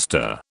older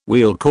sister,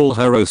 we'll call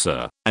her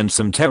Rosa, and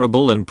some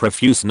terrible and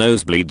profuse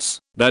nosebleeds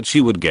that she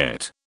would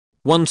get.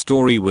 One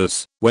story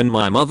was when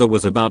my mother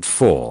was about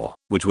 4,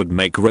 which would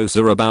make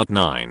Rosa about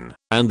 9,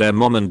 and their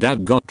mom and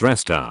dad got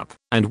dressed up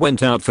and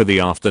went out for the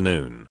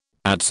afternoon.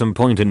 At some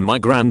point in my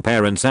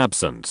grandparents'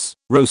 absence,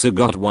 Rosa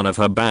got one of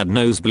her bad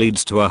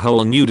nosebleeds to a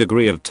whole new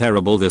degree of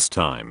terrible this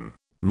time.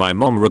 My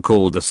mom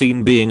recalled the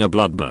scene being a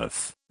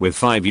bloodbath, with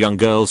 5 young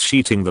girls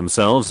sheeting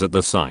themselves at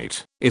the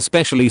sight,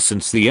 especially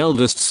since the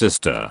eldest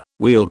sister,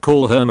 we'll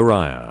call her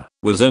Mariah,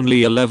 was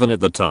only 11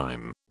 at the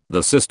time.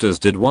 The sisters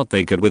did what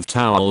they could with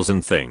towels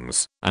and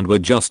things, and were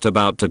just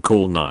about to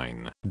call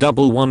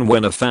 911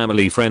 when a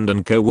family friend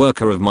and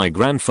co-worker of my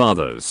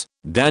grandfather's,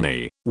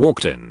 Danny,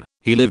 walked in.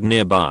 He lived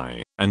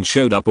nearby, and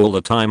showed up all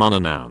the time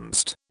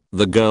unannounced.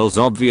 The girls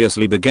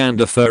obviously began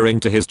deferring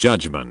to his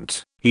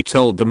judgment. He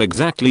told them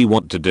exactly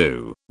what to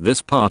do.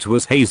 This part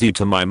was hazy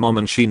to my mom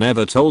and she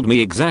never told me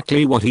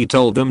exactly what he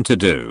told them to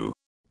do.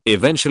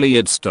 Eventually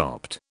it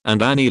stopped,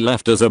 and Annie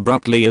left as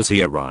abruptly as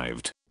he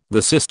arrived.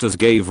 The sisters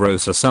gave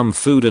Rosa some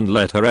food and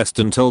let her rest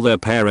until their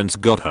parents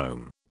got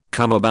home.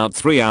 Come about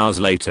 3 hours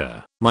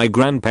later, my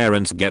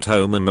grandparents get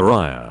home and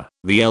Mariah,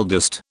 the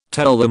eldest,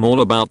 tell them all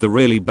about the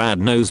really bad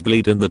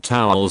nosebleed and the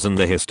towels and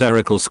the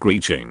hysterical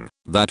screeching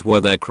that were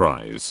their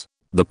cries.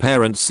 The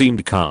parents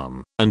seemed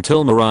calm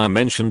until Mariah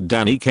mentioned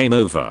Danny came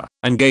over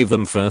and gave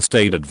them first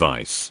aid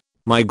advice.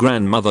 My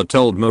grandmother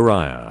told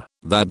Mariah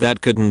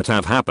that couldn't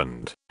have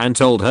happened and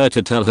told her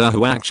to tell her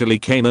who actually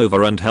came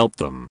over and helped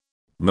them.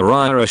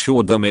 Mariah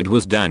assured them it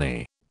was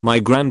Danny. My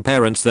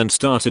grandparents then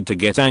started to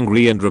get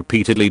angry and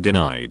repeatedly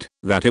denied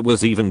that it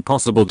was even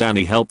possible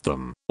Danny helped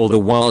them, all the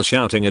while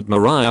shouting at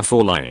Mariah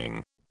for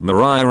lying.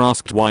 Mariah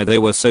asked why they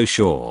were so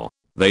sure.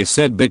 They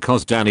said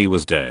because Danny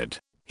was dead.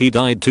 He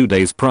died 2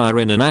 days prior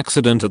in an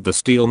accident at the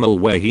steel mill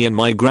where he and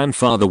my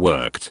grandfather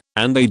worked,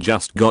 and they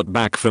just got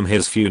back from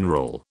his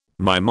funeral.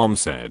 My mom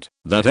said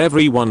that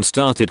everyone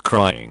started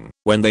crying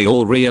when they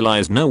all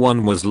realized no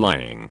one was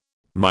lying.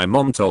 My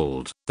mom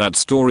told that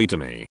story to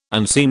me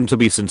and seemed to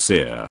be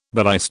sincere,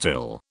 but I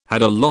still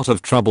had a lot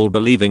of trouble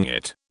believing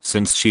it.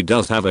 since she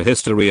does have a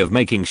history of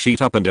making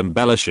shit up and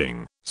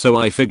embellishing, so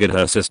I figured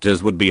her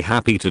sisters would be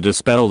happy to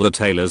dispel the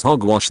Taylor's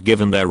hogwash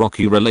given their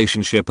rocky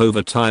relationship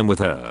over time with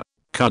her.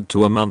 Cut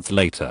to a month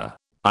later.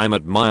 I'm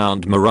at my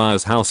Aunt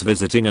Mariah's house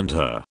visiting and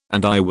her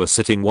and I were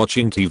sitting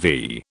watching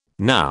TV.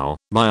 Now,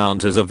 my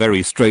aunt is a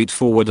very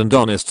straightforward and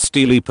honest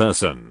steely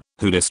person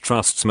who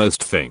distrusts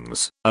most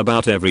things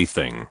about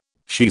everything.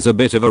 She's a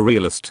bit of a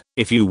realist,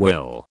 if you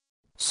will.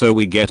 So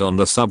we get on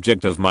the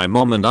subject of my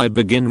mom and I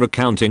begin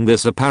recounting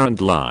this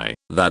apparent lie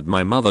that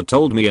my mother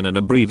told me in an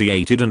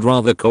abbreviated and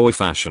rather coy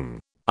fashion.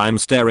 I'm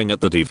staring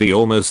at the TV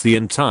almost the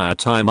entire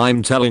time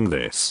I'm telling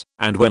this,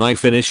 and when I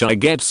finish I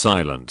get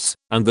silence,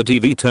 and the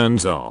TV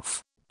turns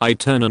off. I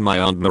turn and my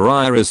Aunt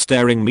Mariah is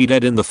staring me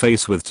dead in the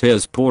face with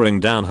tears pouring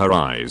down her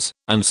eyes,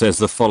 and says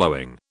the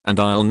following, and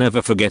I'll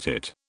never forget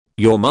it.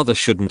 Your mother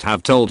shouldn't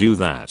have told you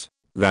that.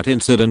 That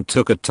incident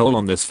took a toll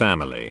on this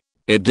family.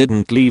 It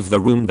didn't leave the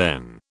room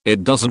then.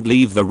 It doesn't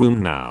leave the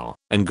room now,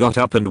 and got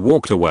up and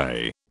walked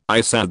away. I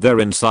sat there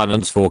in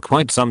silence for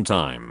quite some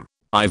time.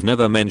 I've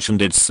never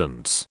mentioned it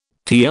since.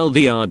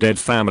 TLDR dead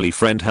family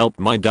friend helped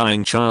my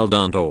dying child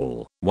aunt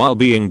all while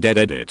being dead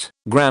edit.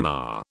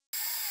 Grandma.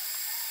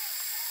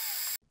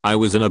 I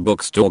was in a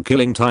bookstore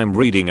killing time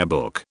reading a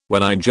book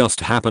when I just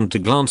happened to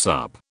glance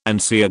up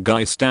and see a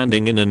guy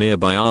standing in a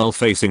nearby aisle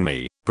facing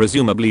me,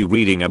 presumably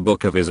reading a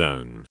book of his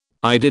own.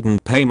 I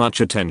didn't pay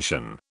much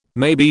attention.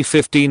 Maybe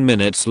 15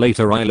 minutes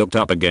later I looked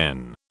up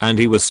again and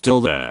he was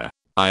still there.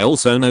 I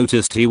also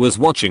noticed he was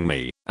watching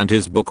me and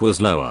his book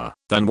was lower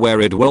than where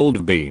it would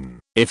have been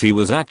if he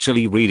was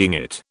actually reading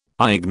it.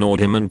 I ignored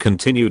him and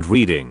continued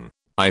reading.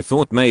 I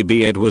thought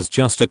maybe it was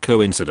just a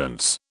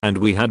coincidence and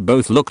we had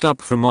both looked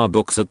up from our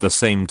books at the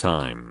same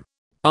time.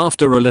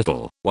 After a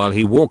little while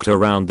he walked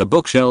around the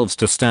bookshelves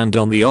to stand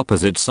on the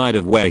opposite side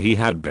of where he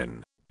had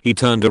been. He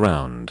turned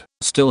around,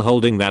 still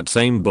holding that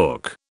same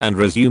book, and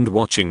resumed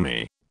watching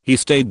me. He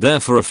stayed there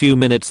for a few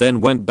minutes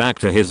then went back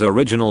to his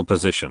original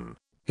position.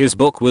 His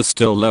book was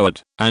still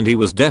lowered and he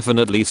was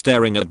definitely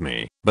staring at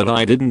me, but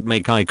I didn't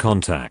make eye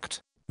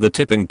contact. The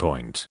tipping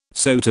point,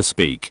 so to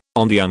speak,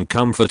 on the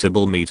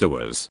uncomfortable meter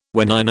was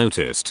when I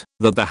noticed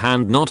that the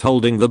hand not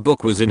holding the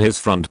book was in his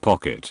front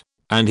pocket,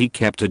 and he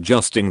kept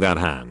adjusting that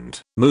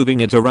hand,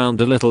 moving it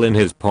around a little in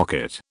his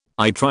pocket.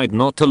 I tried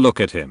not to look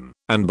at him,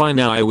 and by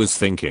now I was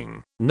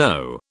thinking,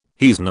 no,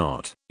 he's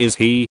not, is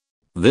he?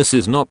 This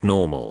is not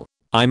normal.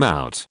 I'm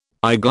out.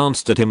 I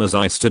glanced at him as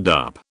I stood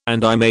up,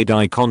 and I made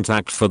eye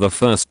contact for the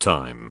first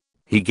time.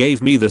 He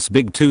gave me this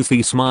big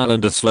toothy smile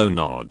and a slow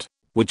nod,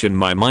 which in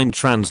my mind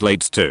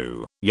translates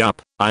to,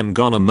 yup, I'm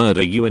gonna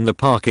murder you in the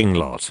parking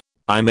lot.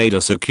 I made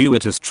a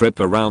circuitous trip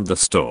around the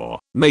store,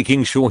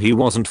 making sure he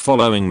wasn't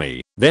following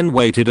me, then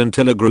waited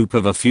until a group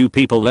of a few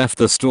people left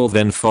the store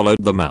then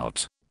followed them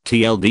out.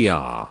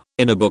 TLDR,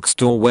 in a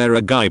bookstore where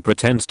a guy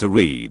pretends to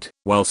read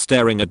while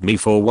staring at me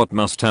for what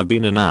must have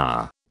been an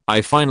hour.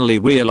 I finally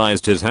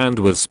realized his hand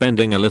was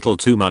spending a little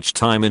too much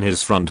time in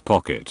his front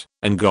pocket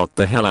and got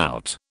the hell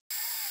out.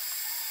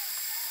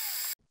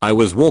 I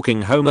was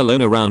walking home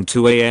alone around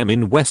 2 AM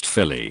in West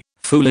Philly,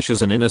 foolish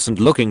as an innocent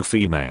looking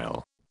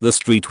female. The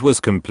street was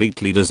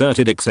completely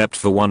deserted except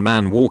for one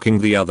man walking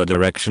the other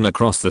direction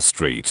across the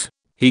street.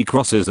 He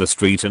crosses the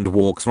street and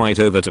walks right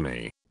over to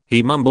me.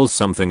 He mumbles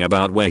something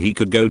about where he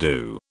could go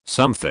to,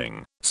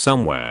 something,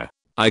 somewhere.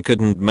 I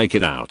couldn't make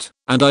it out,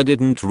 and I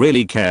didn't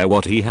really care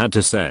what he had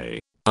to say.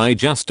 I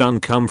just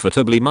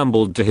uncomfortably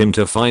mumbled to him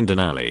to find an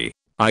alley.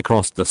 I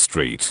crossed the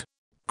street.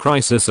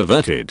 Crisis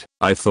averted,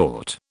 I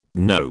thought.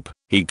 Nope.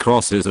 He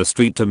crosses the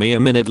street to me a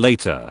minute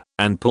later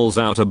and pulls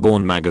out a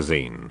Born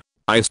magazine.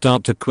 I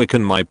start to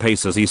quicken my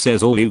pace as he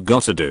says all you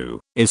gotta do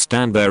is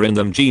stand there in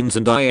them jeans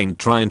and I ain't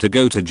trying to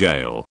go to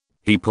jail.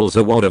 He pulls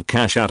a wad of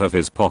cash out of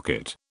his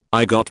pocket.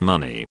 I got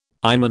money.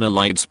 I'm in a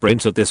light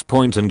sprint at this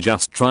point and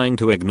just trying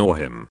to ignore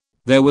him.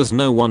 There was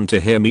no one to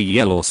hear me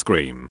yell or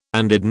scream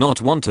and did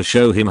not want to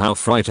show him how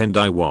frightened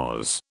I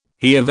was.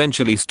 He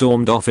eventually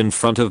stormed off in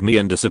front of me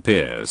and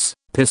disappears,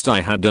 pissed I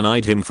had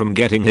denied him from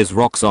getting his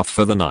rocks off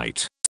for the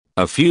night.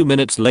 A few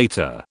minutes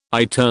later,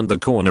 I turned the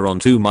corner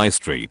onto my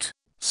street.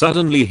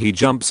 Suddenly he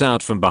jumps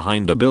out from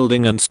behind a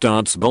building and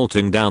starts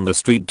bolting down the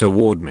street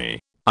toward me.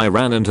 I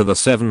ran into the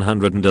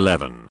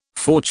 711.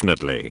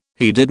 Fortunately,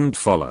 he didn't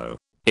follow.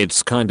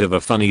 It's kind of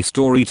a funny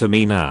story to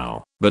me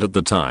now, but at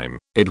the time,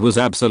 it was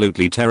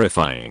absolutely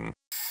terrifying.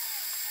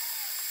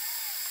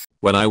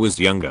 When I was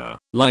younger,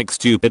 like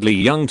stupidly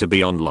young to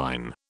be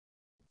online,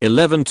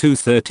 11 to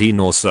 13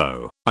 or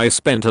so, I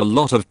spent a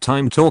lot of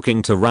time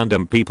talking to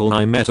random people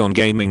I met on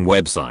gaming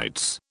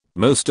websites.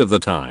 Most of the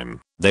time,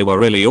 they were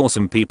really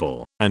awesome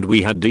people, and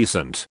we had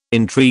decent,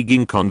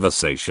 intriguing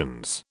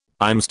conversations.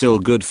 I'm still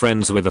good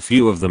friends with a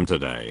few of them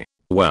today.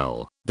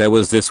 Well, there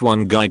was this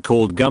one guy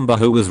called Gumba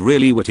who was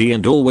really witty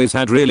and always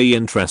had really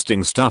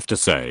interesting stuff to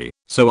say,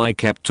 so I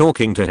kept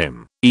talking to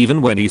him,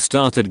 even when he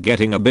started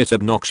getting a bit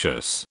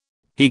obnoxious.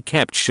 He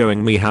kept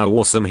showing me how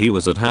awesome he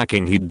was at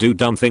hacking. He'd do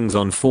dumb things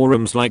on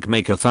forums like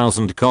make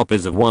 1,000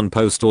 copies of one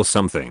post or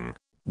something.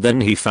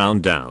 Then he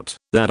found out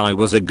that I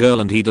was a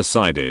girl and he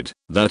decided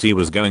that he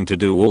was going to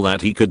do all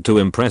that he could to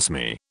impress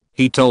me.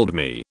 He told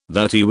me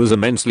that he was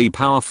immensely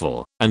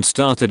powerful and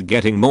started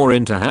getting more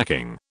into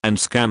hacking and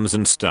scams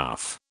and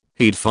stuff.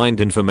 He'd find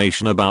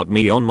information about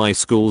me on my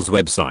school's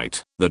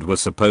website that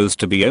was supposed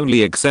to be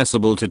only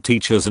accessible to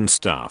teachers and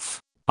stuff.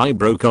 I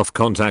broke off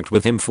contact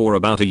with him for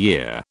about a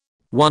year.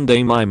 One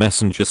day my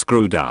messenger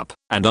screwed up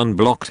and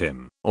unblocked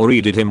him or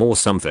readed him or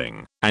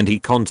something, and he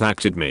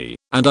contacted me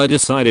and I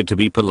decided to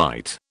be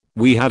polite.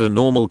 We had a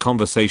normal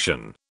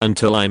conversation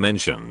until I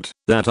mentioned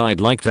that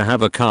I'd like to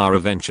have a car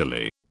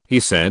eventually. He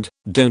said,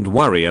 "Don't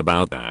worry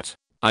about that.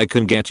 I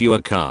can get you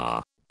a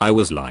car." I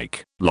was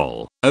like,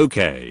 lol,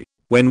 okay.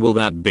 When will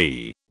that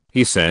be?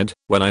 He said,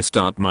 "When I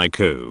start my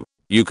coup.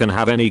 You can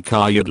have any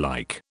car you'd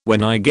like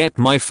when I get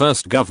my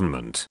first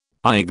government."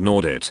 I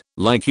ignored it,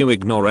 like you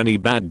ignore any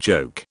bad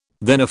joke.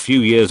 Then a few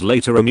years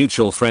later a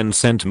mutual friend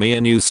sent me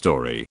a news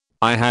story.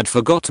 I had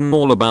forgotten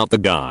all about the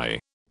guy.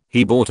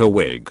 He bought a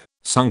wig,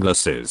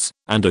 sunglasses,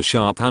 and a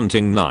sharp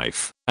hunting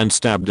knife, and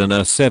stabbed a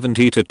nurse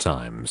 72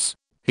 times.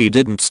 He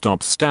didn't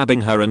stop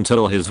stabbing her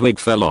until his wig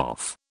fell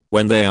off.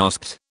 When they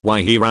asked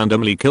why he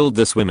randomly killed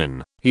this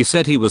woman, he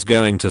said he was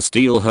going to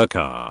steal her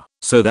car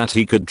so that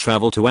he could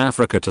travel to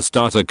Africa to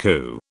start a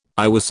coup.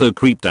 I was so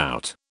creeped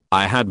out.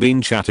 I had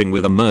been chatting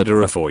with a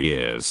murderer for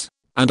years,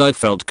 and I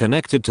felt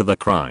connected to the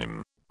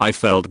crime. I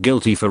felt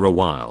guilty for a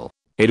while.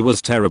 It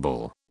was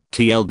terrible.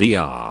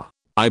 TLDR.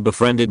 I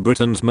befriended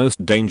Britain's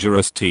most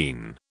dangerous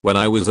teen when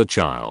I was a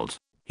child.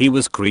 He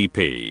was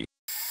creepy.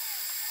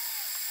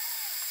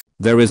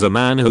 There is a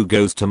man who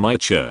goes to my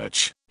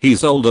church.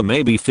 He's older,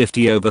 maybe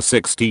 50 over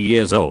 60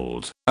 years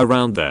old,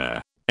 around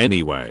there.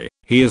 Anyway,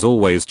 he is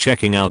always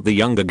checking out the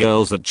younger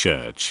girls at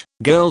church.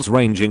 Girls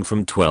ranging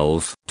from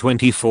 12,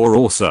 24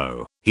 or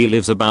so. He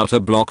lives about a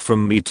block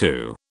from me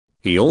too.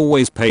 He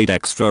always paid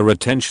extra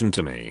attention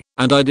to me,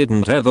 and I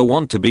didn't ever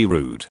want to be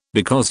rude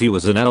because he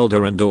was an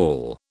elder and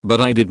all, but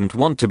I didn't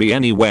want to be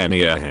anywhere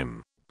near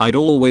him. I'd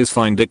always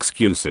find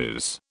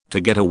excuses to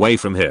get away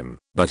from him,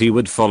 but he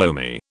would follow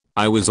me.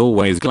 I was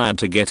always glad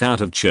to get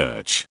out of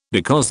church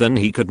because then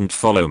he couldn't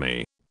follow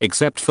me,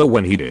 except for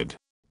when he did.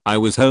 I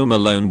was home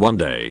alone one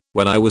day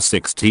when I was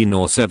 16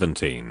 or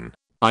 17.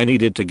 I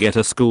needed to get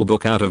a school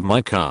book out of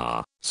my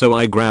car, so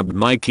I grabbed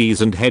my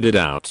keys and headed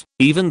out,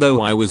 even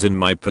though I was in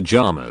my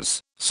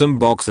pajamas, some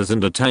boxers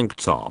and a tank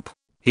top.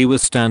 He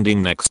was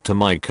standing next to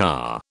my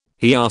car.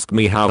 He asked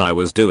me how I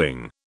was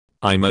doing.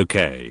 "I'm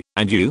okay,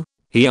 and you?"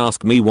 He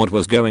asked me what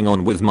was going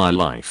on with my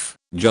life.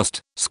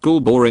 "Just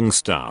school, boring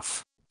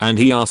stuff." And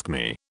he asked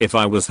me if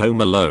I was home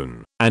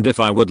alone and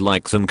if I would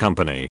like some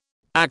company.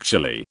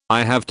 "Actually,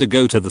 I have to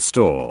go to the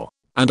store."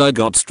 And I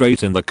got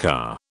straight in the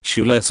car,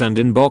 shoeless and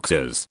in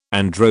boxers,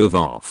 and drove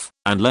off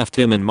and left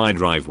him in my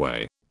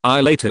driveway.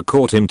 I later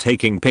caught him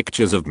taking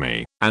pictures of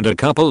me and a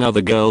couple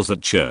other girls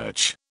at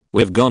church.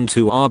 We've gone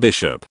to our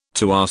bishop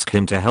to ask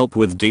him to help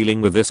with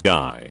dealing with this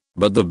guy,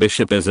 but the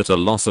bishop is at a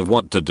loss of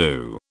what to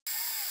do.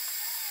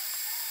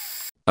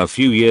 A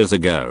few years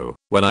ago,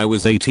 when I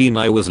was 18,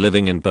 I was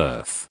living in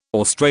Perth,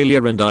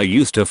 Australia, and I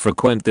used to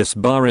frequent this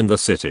bar in the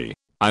city.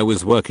 I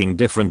was working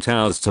different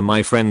hours to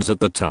my friends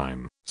at the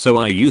time, so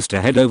I used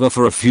to head over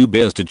for a few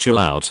beers to chill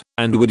out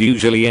and would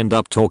usually end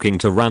up talking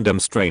to random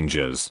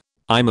strangers.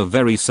 I'm a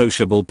very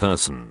sociable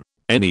person.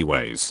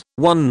 Anyways,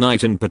 one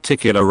night in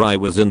particular I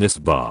was in this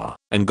bar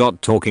and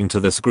got talking to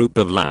this group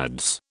of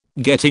lads,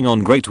 getting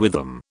on great with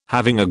them,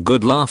 having a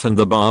good laugh, and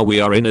the bar we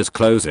are in is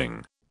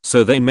closing.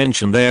 So they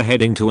mentioned they're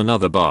heading to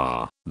another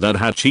bar that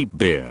had cheap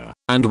beer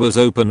and was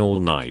open all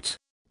night.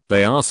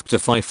 They asked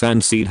if I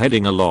fancied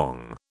heading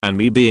along, and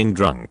me being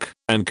drunk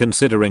and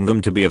considering them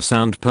to be a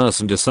sound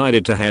person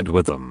decided to head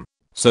with them.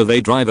 So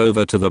they drive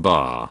over to the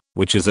bar,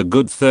 which is a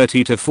good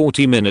 30 to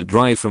 40 minute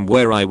drive from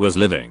where I was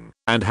living,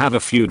 and have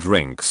a few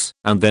drinks,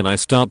 and then I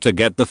start to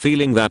get the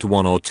feeling that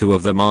one or two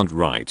of them aren't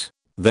right.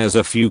 There's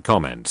a few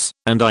comments,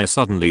 and I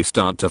suddenly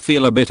start to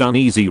feel a bit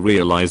uneasy,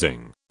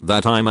 realizing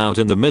that I'm out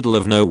in the middle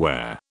of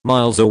nowhere,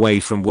 miles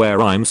away from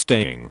where I'm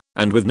staying,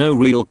 and with no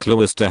real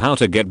clue as to how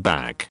to get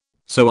back.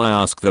 So I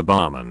asked the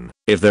barman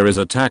if there is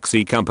a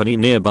taxi company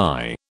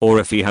nearby, or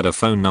if he had a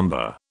phone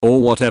number, or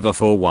whatever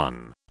for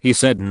one. He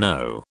said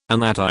no,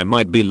 and that I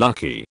might be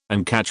lucky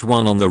and catch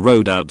one on the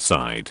road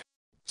outside.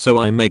 So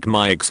I make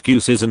my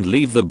excuses and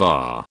leave the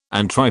bar,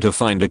 and try to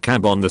find a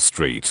cab on the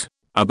street.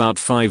 About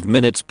 5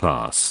 minutes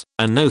pass,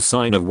 and no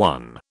sign of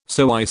one.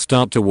 So I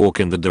start to walk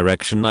in the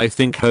direction I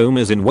think home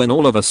is in, when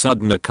all of a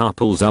sudden a car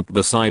pulls up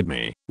beside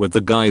me, with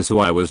the guys who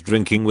I was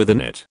drinking with in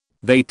it.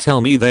 They tell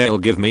me they'll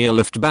give me a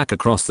lift back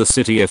across the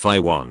city if I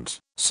want.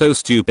 So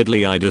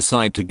stupidly I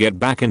decide to get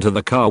back into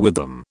the car with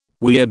them.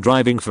 We are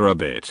driving for a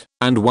bit,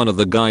 and one of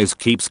the guys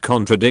keeps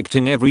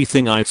contradicting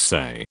everything I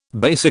say,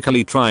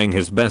 basically trying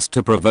his best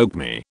to provoke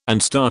me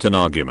and start an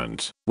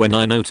argument, when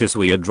I notice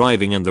we are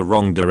driving in the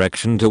wrong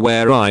direction to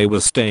where I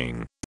was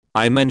staying.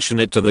 I mention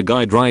it to the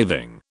guy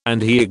driving,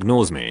 and he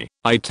ignores me.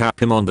 I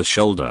tap him on the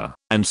shoulder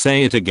and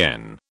say it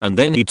again, and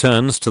then he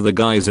turns to the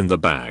guys in the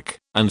back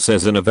and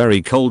says in a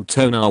very cold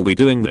tone, "Are we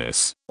doing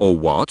this, or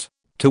what?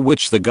 To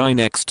which the guy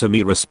next to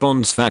me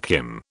responds, "Fuck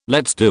him,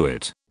 let's do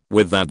it."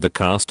 With that the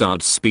car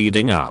starts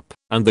speeding up,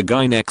 and the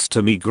guy next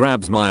to me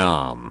grabs my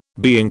arm.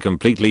 Being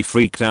completely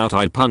freaked out,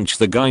 I punch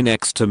the guy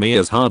next to me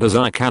as hard as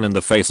I can in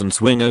the face and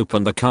swing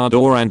open the car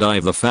door and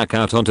dive the fuck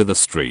out onto the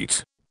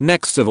street.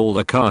 Next of all,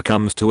 the car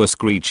comes to a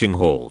screeching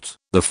halt.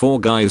 The 4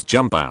 guys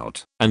jump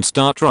out and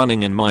start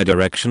running in my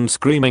direction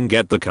screaming,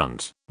 "Get the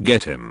cunt,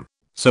 get him."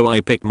 So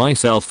I pick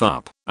myself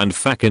up and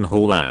fucking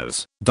haul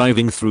ass,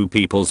 diving through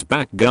people's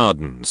back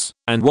gardens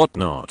and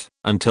whatnot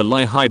until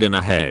I hide in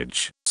a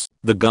hedge.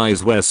 The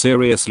guys were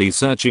seriously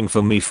searching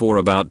for me for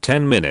about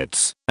 10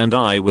 minutes, and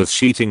I was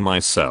sheeting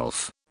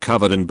myself,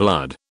 covered in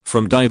blood,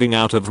 from diving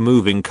out of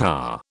moving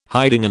car,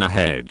 hiding in a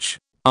hedge.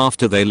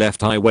 After they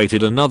left, I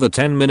waited another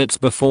 10 minutes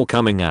before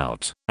coming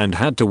out, and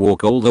had to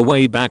walk all the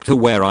way back to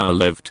where I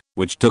lived,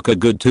 which took a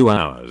good 2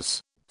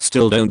 hours.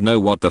 Still don't know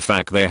what the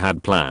fuck they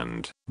had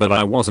planned, but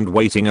I wasn't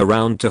waiting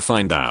around to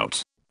find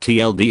out.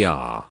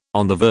 TLDR,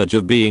 on the verge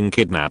of being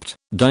kidnapped,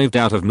 dived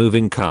out of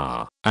moving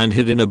car, and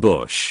hid in a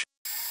bush.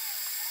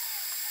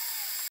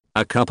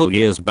 A couple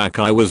years back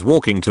I was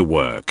walking to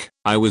work.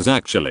 I was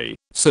actually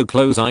so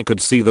close I could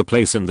see the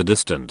place in the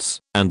distance,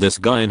 and this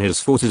guy in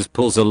his 40s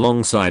pulls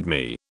alongside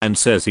me and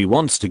says he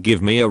wants to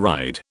give me a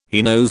ride.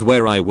 He knows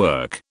where I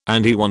work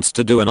and he wants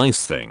to do a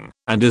nice thing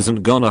and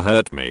isn't gonna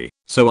hurt me,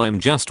 so I'm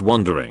just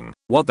wondering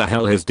what the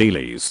hell his deal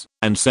is,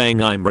 and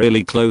saying I'm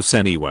really close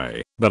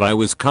anyway, but I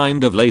was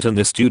kind of late and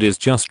this dude is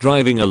just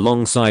driving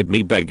alongside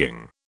me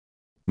begging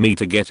me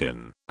to get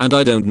in, and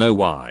I don't know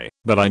why,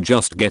 but I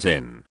just get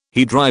in.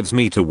 He drives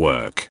me to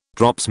work,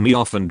 drops me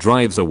off and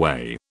drives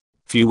away.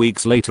 Few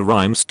weeks later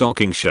I'm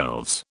stocking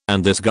shelves,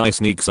 and this guy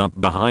sneaks up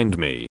behind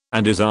me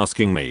and is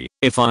asking me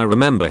if I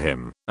remember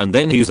him, and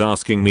then he's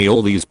asking me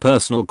all these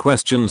personal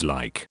questions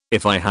like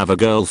if I have a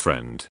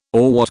girlfriend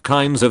or what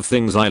kinds of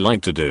things I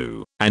like to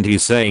do, and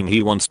he's saying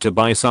he wants to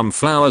buy some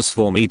flowers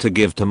for me to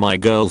give to my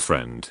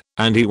girlfriend,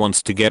 and he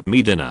wants to get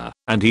me dinner,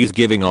 and he's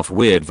giving off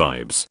weird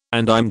vibes,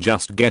 and I'm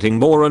just getting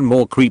more and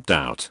more creeped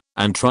out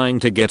and trying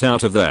to get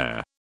out of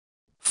there.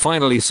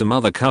 Finally some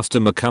other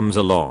customer comes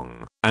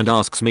along and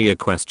asks me a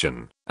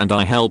question, and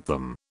I help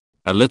them.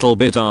 A little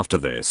bit after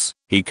this,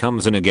 he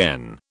comes in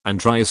again and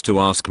tries to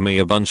ask me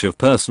a bunch of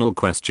personal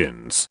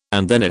questions,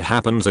 and then it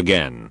happens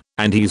again,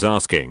 and he's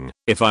asking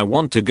if I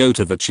want to go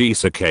to the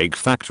cheesecake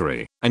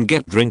factory and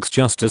get drinks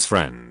just as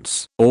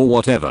friends or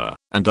whatever,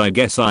 and I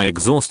guess I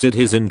exhausted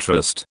his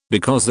interest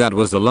because that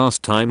was the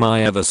last time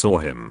I ever saw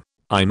him.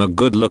 I'm a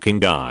good looking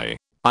guy.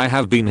 I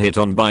have been hit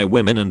on by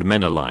women and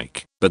men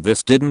alike, but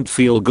this didn't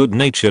feel good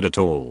natured at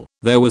all.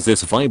 There was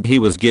this vibe he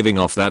was giving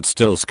off that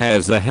still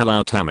scares the hell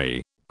out of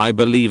me. I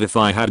believe if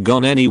I had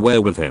gone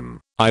anywhere with him,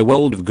 I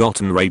would have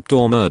gotten raped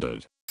or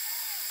murdered.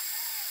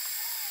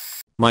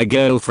 My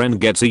girlfriend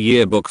gets a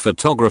yearbook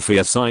photography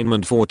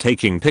assignment for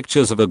taking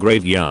pictures of a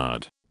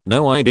graveyard.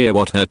 No idea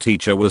what her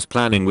teacher was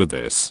planning with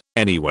this.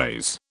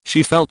 Anyways,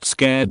 she felt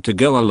scared to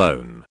go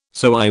alone,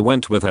 so I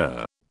went with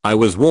her. I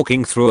was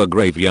walking through a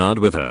graveyard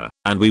with her,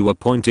 and we were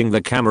pointing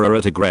the camera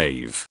at a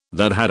grave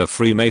that had a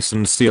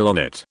Freemason seal on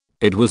it.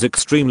 It was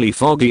extremely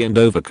foggy and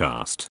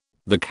overcast.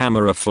 The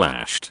camera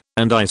flashed,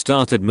 and I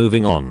started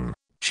moving on.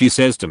 She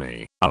says to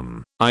me,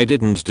 I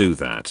didn't do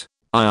that.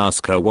 I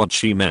ask her what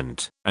she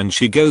meant, and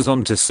she goes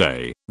on to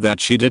say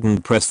that she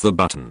didn't press the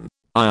button.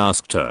 I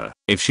asked her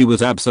if she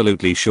was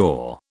absolutely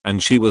sure,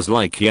 and she was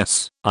like,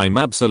 yes, I'm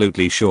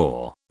absolutely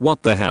sure.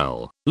 What the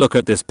hell? Look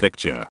at this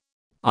picture.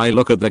 I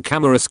look at the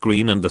camera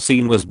screen and the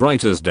scene was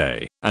bright as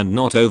day and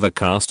not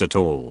overcast at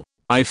all.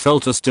 I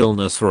felt a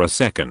stillness for a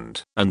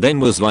second and then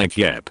was like,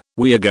 yep,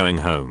 we are going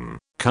home,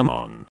 come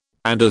on.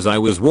 And as I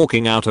was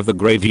walking out of the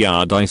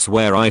graveyard, I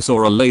swear I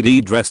saw a lady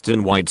dressed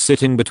in white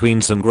sitting between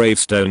some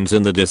gravestones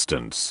in the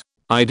distance.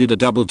 I did a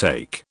double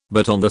take,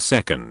 but on the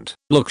second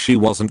look she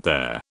wasn't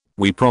there.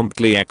 We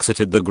promptly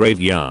exited the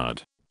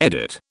graveyard.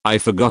 Edit. I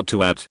forgot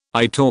to add,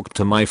 I talked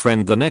to my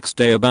friend the next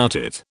day about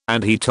it,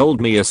 and he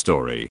told me a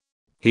story.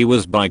 He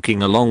was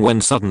biking along when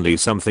suddenly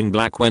something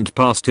black went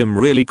past him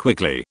really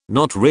quickly,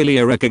 not really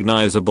a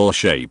recognizable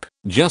shape,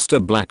 just a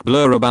black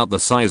blur about the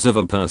size of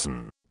a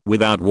person.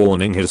 Without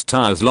warning his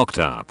tires locked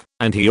up,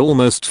 and he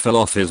almost fell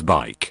off his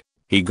bike.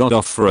 He got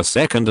off for a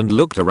second and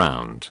looked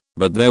around,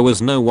 but there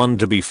was no one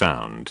to be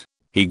found.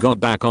 He got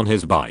back on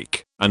his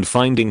bike, and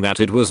finding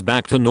that it was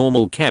back to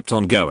normal kept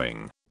on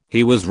going.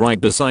 He was right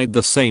beside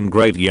the same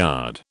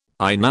graveyard.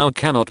 I now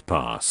cannot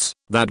pass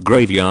that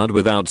graveyard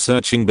without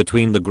searching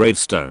between the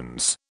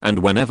gravestones, and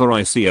whenever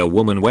I see a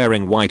woman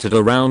wearing white at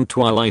around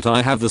twilight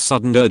I have the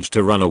sudden urge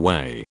to run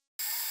away.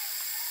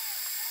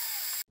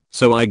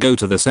 So I go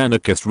to this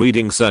anarchist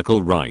reading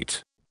circle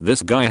right.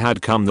 This guy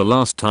had come the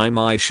last time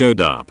I showed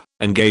up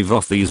and gave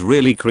off these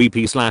really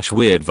creepy /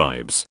 weird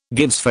vibes,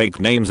 gives fake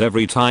names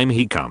every time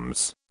he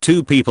comes.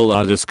 Two people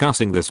are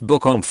discussing this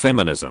book on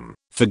feminism,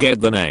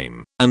 forget the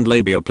name, and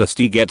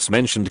labiaplasty gets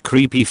mentioned.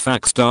 Creepy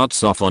fact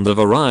starts off on the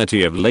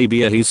variety of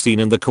labia he's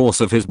seen in the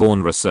course of his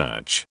born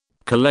research.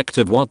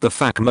 Collective what the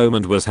fuck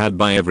moment was had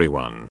by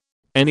everyone.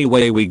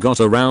 Anyway, we got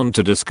around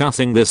to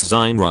discussing this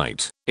sign,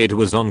 right? It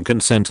was on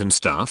consent and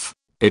stuff.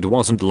 It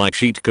wasn't like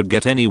she'd could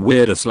get any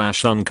weirder /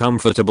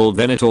 uncomfortable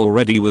than it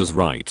already was,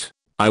 right?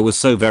 I was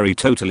so very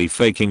totally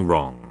faking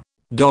wrong.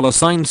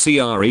 $CREPYFAK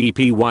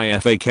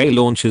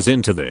launches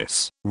into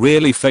this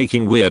really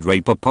faking weird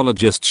rape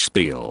apologist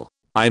spiel.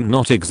 I'm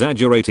not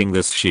exaggerating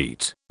this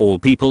sheet. All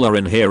people are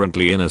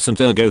inherently innocent,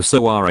 ergo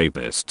so are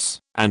rapists.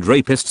 And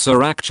rapists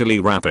are actually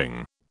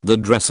rapping. The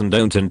dress and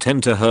don't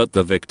intend to hurt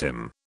the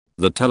victim.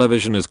 The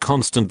television is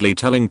constantly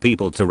telling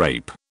people to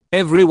rape.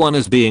 Everyone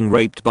is being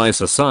raped by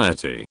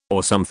society,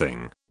 or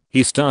something.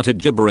 He started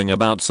gibbering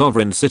about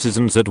sovereign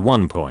citizens at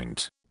one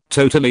point.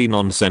 Totally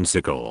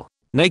nonsensical.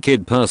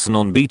 Naked person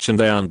on beach and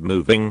they aren't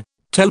moving.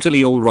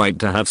 Totally alright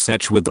to have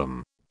sex with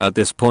them. At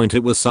this point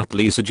it was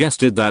subtly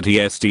suggested that he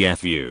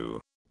STFU.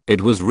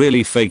 It was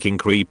really faking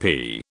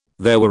creepy.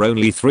 There were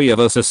only 3 of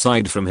us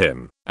aside from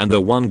him, and the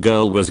one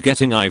girl was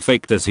getting eye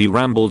faked as he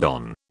rambled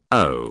on.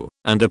 Oh,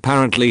 and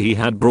apparently he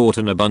had brought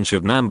in a bunch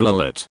of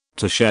Namblalet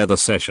to share the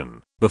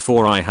session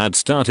before I had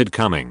started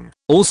coming.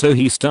 Also,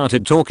 he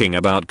started talking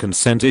about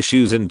consent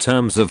issues in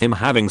terms of him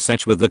having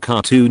sex with the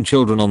cartoon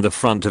children on the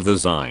front of the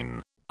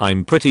sign.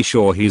 I'm pretty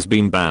sure he's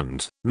been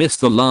banned.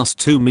 Missed the last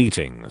 2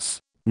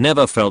 meetings.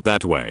 Never felt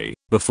that way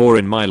before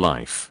in my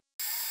life.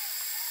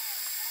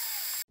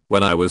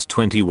 When I was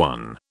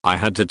 21, I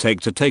had to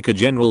take a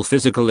general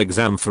physical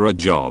exam for a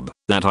job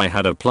that I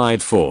had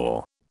applied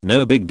for.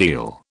 No big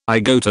deal. I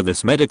go to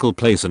this medical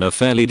place in a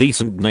fairly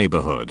decent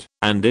neighborhood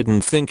and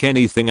didn't think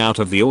anything out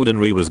of the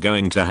ordinary was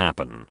going to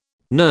happen.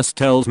 Nurse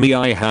tells me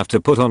I have to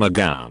put on a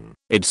gown,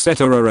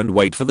 etc. and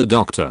wait for the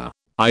doctor.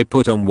 I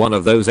put on one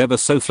of those ever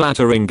so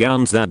flattering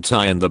gowns that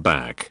tie in the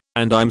back,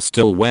 and I'm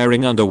still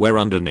wearing underwear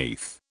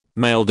underneath.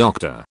 Male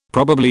doctor,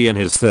 probably in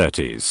his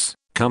 30s,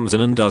 comes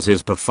in and does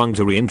his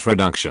perfunctory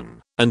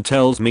introduction and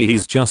tells me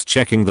he's just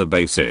checking the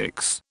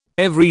basics.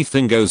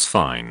 Everything goes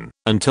fine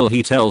until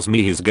he tells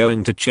me he's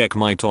going to check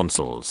my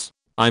tonsils.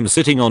 I'm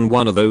sitting on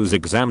one of those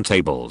exam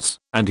tables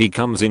and he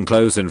comes in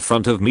close in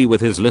front of me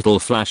with his little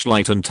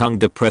flashlight and tongue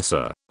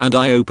depressor, and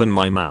I open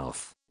my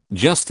mouth.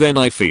 Just then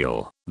I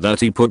feel that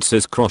he puts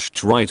his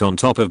crotch right on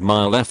top of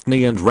my left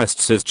knee and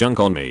rests his junk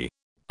on me.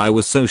 I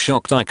was so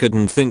shocked I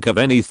couldn't think of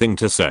anything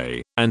to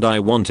say, and I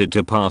wanted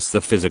to pass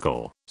the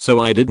physical, so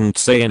I didn't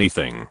say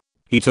anything.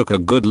 He took a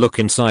good look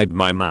inside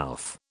my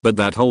mouth, but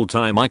that whole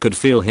time I could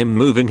feel him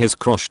moving his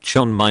crotch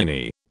on my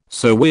knee.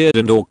 So weird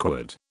and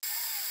awkward.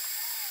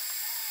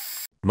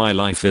 My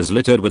life is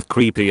littered with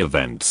creepy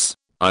events.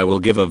 I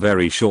will give a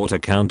very short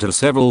account of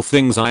several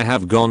things I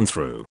have gone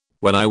through.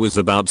 When I was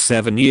about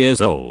 7 years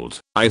old,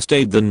 I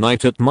stayed the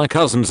night at my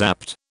cousin's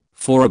apt.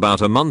 For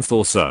about a month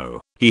or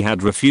so, he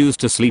had refused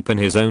to sleep in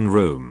his own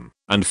room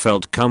and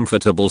felt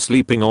comfortable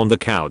sleeping on the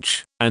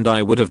couch, and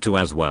I would have too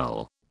as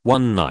well.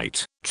 One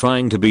night,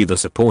 trying to be the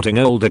supporting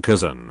older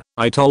cousin,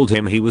 I told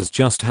him he was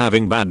just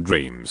having bad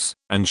dreams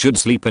and should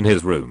sleep in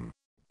his room.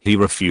 He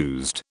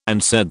refused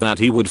and said that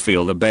he would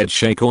feel the bed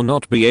shake or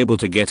not be able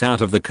to get out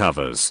of the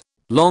covers.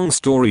 Long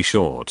story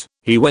short,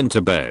 he went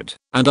to bed,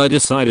 and I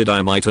decided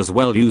I might as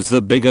well use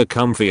the bigger,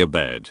 comfier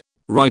bed.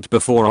 Right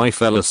before I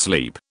fell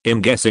asleep,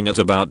 I'm guessing at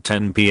about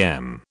 10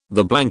 p.m.,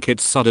 the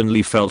blankets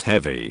suddenly felt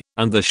heavy,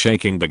 and the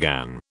shaking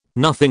began.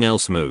 Nothing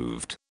else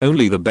moved,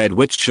 only the bed,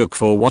 which shook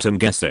for what I'm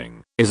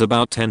guessing is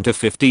about 10 to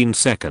 15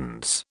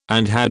 seconds,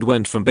 and had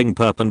went from being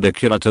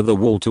perpendicular to the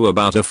wall to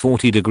about a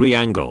 40-degree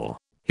angle.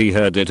 He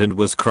heard it and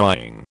was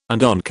crying,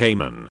 and on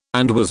came in,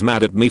 and was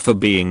mad at me for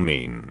being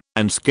mean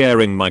and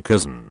scaring my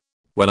cousin.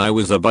 When I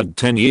was about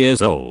 10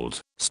 years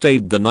old,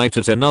 stayed the night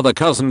at another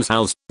cousin's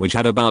house, which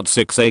had about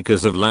 6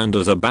 acres of land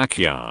as a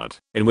backyard,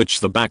 in which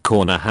the back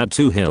corner had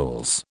 2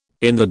 hills.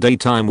 In the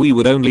daytime we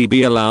would only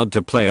be allowed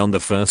to play on the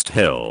first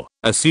hill,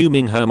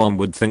 assuming her mom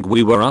would think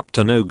we were up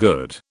to no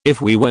good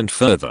if we went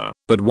further,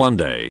 but one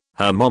day,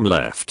 her mom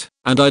left,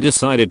 and I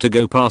decided to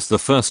go past the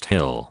first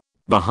hill.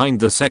 Behind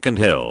the second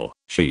hill,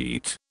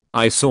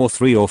 I saw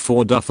 3 or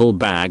 4 duffel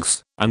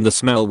bags, and the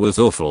smell was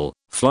awful,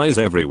 flies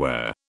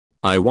everywhere.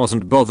 I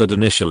wasn't bothered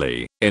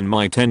initially. In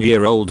my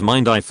 10-year-old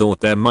mind I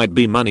thought there might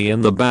be money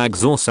in the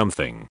bags or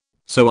something.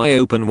 So I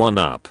opened one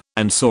up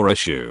and saw a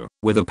shoe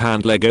with a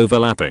pant leg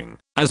overlapping,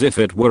 as if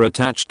it were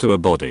attached to a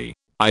body.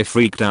 I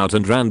freaked out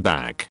and ran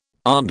back.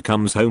 Aunt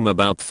comes home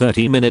about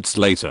 30 minutes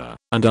later,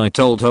 and I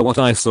told her what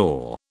I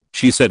saw.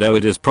 She said, oh,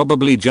 it is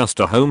probably just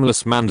a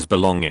homeless man's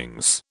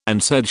belongings,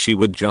 and said she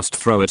would just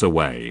throw it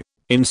away.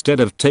 Instead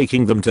of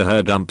taking them to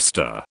her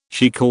dumpster,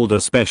 she called a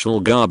special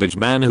garbage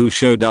man who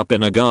showed up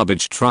in a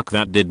garbage truck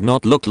that did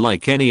not look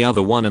like any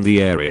other one in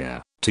the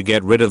area to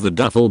get rid of the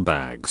duffel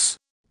bags.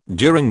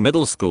 During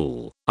middle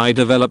school, I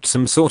developed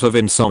some sort of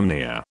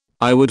insomnia.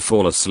 I would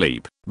fall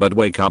asleep, but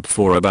wake up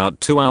for about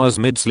 2 hours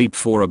mid-sleep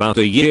for about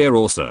a year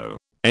or so.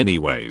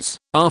 Anyways,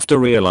 after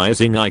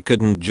realizing I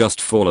couldn't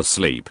just fall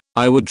asleep,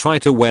 I would try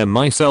to wear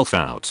myself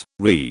out,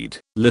 read,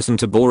 listen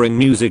to boring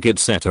music,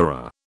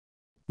 etc.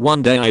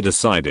 One day I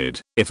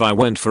decided, if I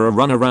went for a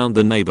run around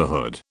the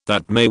neighborhood,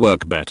 that may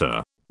work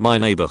better. My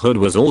neighborhood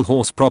was all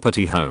horse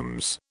property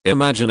homes.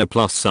 Imagine a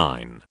plus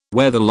sign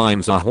where the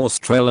lines are horse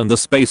trail and the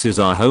spaces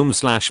are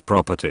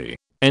home/property.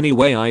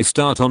 Anyway, I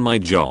start on my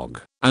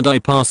jog, and I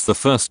pass the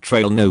first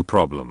trail no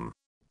problem.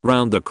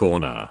 Round the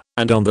corner,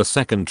 and on the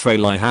second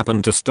trail I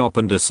happen to stop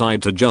and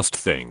decide to just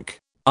think.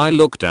 I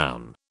look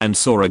down and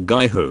saw a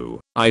guy who,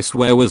 I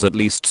swear, was at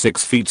least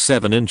 6 feet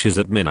 7 inches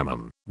at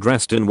minimum,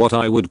 dressed in what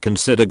I would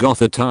consider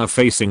goth attire,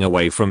 facing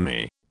away from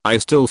me. I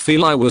still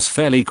feel I was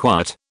fairly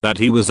quiet, that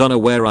he was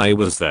unaware I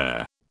was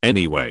there.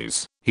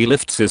 Anyways, he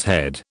lifts his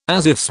head,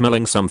 as if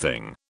smelling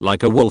something,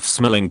 like a wolf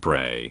smelling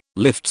prey,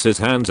 lifts his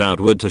hands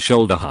outward to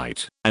shoulder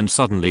height, and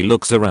suddenly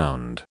looks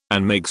around,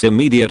 and makes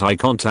immediate eye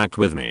contact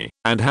with me,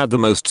 and had the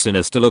most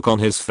sinister look on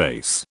his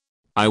face.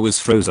 I was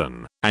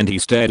frozen, and he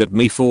stared at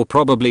me for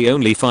probably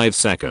only 5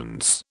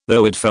 seconds,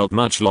 though it felt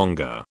much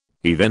longer.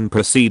 He then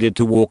proceeded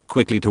to walk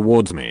quickly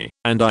towards me,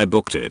 and I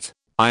booked it.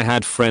 I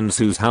had friends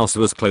whose house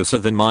was closer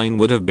than mine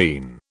would have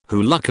been,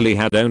 who luckily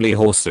had only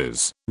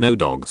horses, no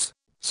dogs.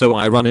 So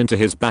I run into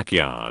his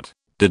backyard.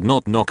 Did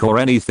not knock or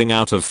anything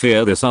out of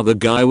fear this other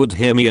guy would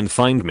hear me and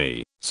find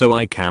me, so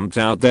I camped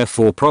out there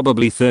for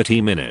probably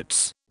 30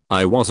 minutes.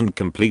 I wasn't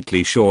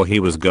completely sure he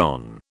was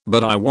gone,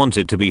 but I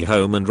wanted to be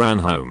home and ran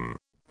home.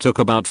 Took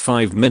about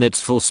 5 minutes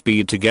full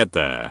speed to get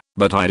there,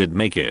 but I did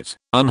make it,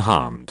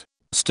 unharmed.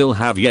 Still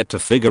have yet to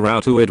figure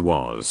out who it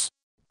was.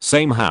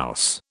 Same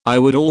house, I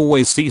would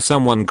always see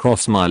someone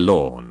cross my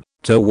lawn,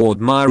 toward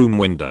my room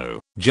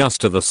window, just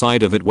to the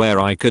side of it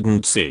where I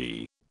couldn't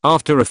see.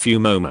 After a few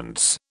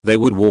moments, they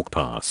would walk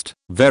past,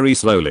 very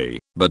slowly,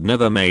 but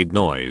never made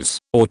noise,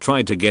 or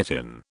tried to get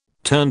in.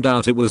 Turned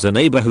out it was a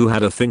neighbor who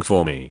had a thing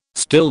for me,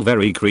 still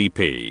very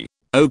creepy.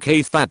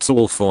 Okay, that's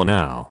all for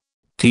now.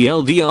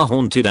 TLDR,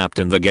 haunted apt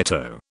in the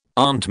ghetto.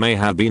 Aunt may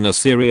have been a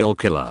serial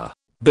killer,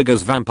 big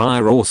as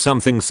vampire or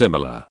something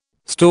similar.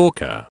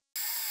 Stalker.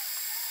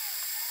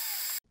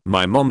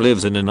 My mom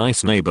lives in a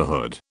nice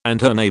neighborhood,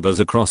 and her neighbors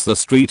across the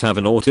street have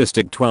an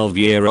autistic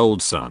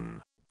 12-year-old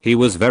son. He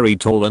was very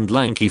tall and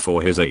lanky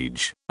for his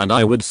age, and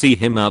I would see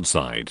him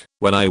outside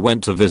when I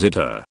went to visit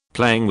her,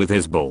 playing with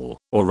his ball,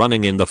 or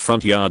running in the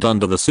front yard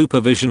under the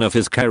supervision of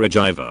his carriage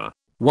driver.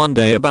 One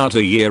day about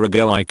a year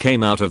ago I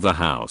came out of the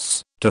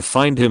house to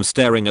find him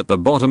staring at the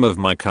bottom of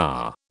my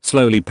car,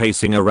 slowly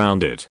pacing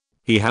around it.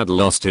 He had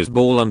lost his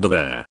ball under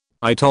there.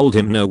 I told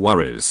him no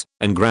worries,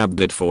 and grabbed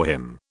it for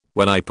him.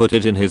 When I put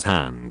it in his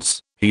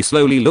hands, he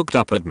slowly looked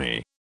up at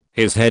me.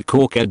 His head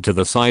cocked to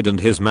the side and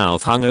his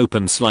mouth hung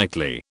open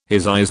slightly,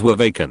 his eyes were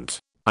vacant.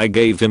 I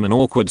gave him an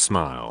awkward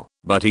smile,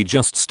 but he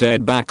just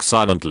stared back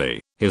silently,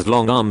 his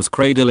long arms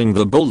cradling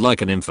the ball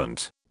like an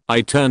infant.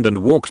 I turned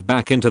and walked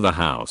back into the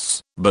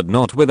house, but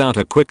not without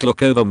a quick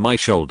look over my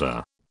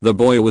shoulder. The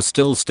boy was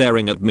still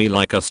staring at me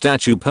like a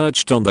statue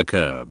perched on the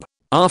curb.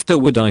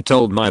 Afterward I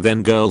told my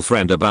then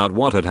girlfriend about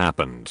what had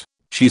happened.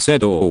 She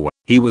said, oh,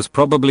 he was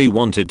probably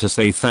wanted to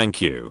say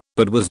thank you,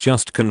 but was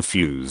just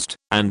confused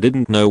and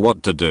didn't know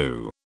what to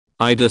do.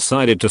 I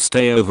decided to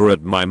stay over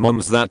at my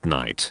mom's that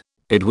night.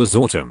 It was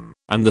autumn,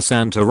 and the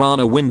Santa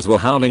Ana winds were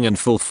howling in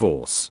full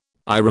force.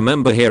 I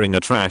remember hearing a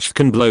trash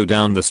can blow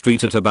down the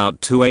street at about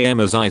 2 AM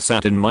as I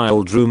sat in my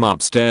old room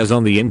upstairs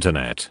on the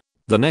internet.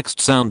 The next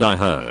sound I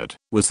heard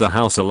was the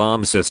house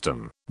alarm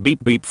system.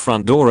 Beep beep,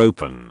 front door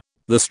open.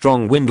 The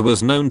strong wind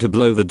was known to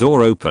blow the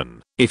door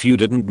open if you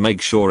didn't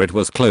make sure it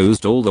was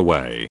closed all the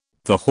way.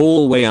 The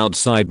hallway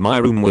outside my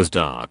room was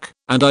dark,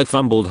 and I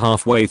fumbled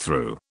halfway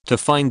through to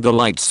find the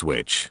light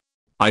switch.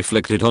 I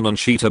flicked it on and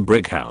sheet a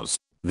brick house.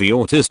 The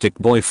autistic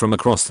boy from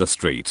across the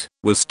street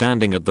was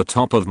standing at the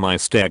top of my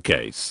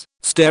staircase,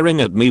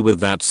 staring at me with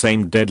that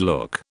same dead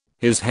look.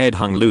 His head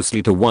hung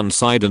loosely to one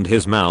side and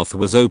his mouth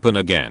was open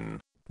again.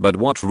 But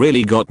what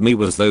really got me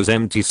was those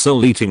empty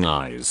soul-eating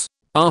eyes.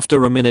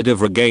 After a minute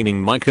of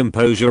regaining my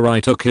composure, I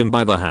took him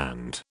by the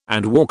hand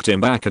and walked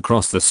him back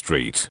across the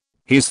street.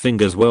 His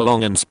fingers were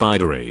long and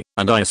spidery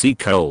and icy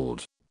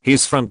cold.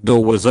 His front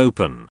door was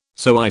open,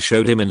 so I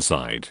showed him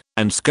inside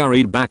and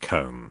scurried back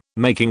home,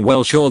 making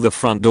well sure the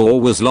front door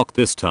was locked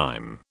this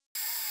time.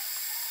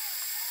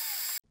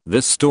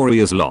 This story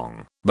is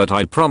long, but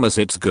I promise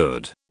it's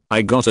good.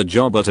 I got a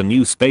job at a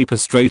newspaper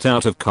straight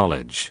out of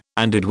college,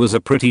 and it was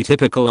a pretty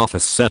typical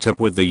office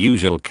setup with the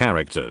usual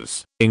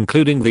characters,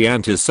 including the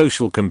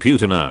antisocial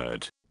computer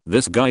nerd.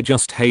 This guy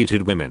just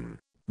hated women.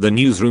 The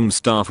newsroom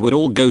staff would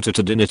all go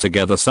to dinner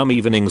together some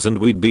evenings and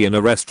we'd be in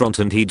a restaurant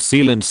and he'd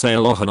see Lindsay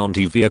Lohan on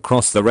TV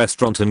across the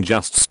restaurant and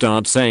just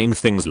start saying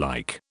things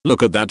like,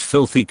 "Look at that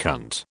filthy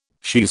cunt.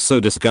 She's so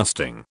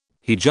disgusting."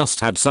 He just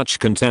had such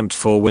contempt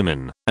for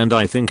women, and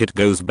I think it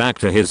goes back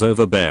to his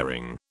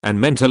overbearing and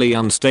mentally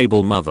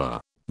unstable mother.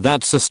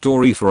 That's a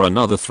story for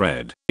another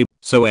thread.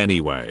 So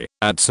anyway,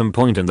 at some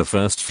point in the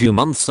first few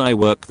months I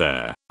worked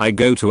there, I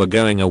go to a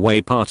going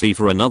away party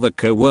for another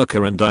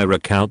co-worker and I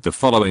recount the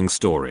following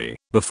story.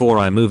 Before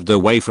I moved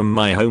away from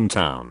my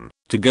hometown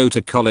to go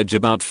to college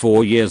about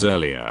 4 years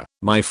earlier,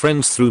 my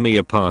friends threw me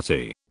a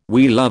party.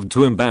 We loved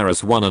to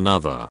embarrass one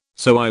another,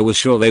 so I was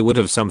sure they would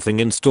have something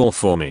in store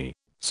for me.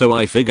 So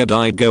I figured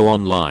I'd go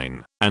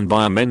online and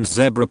buy a men's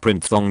zebra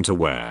print thong to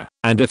wear,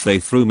 and if they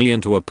threw me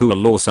into a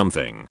pool or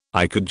something,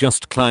 I could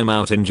just climb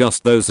out in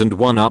just those and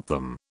one up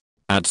them.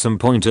 At some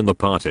point in the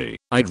party,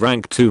 I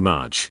drank too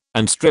much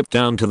and stripped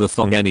down to the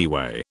thong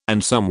anyway,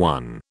 and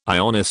someone, I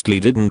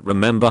honestly didn't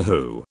remember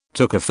who,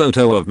 took a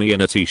photo of me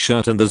in a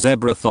t-shirt and the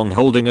zebra thong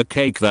holding a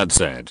cake that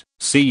said,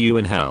 "See you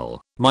in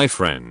hell, my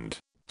friend."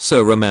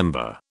 So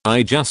remember,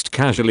 I just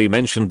casually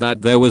mentioned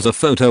that there was a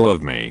photo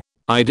of me.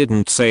 I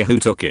didn't say who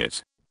took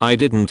it. I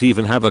didn't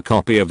even have a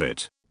copy of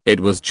it. It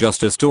was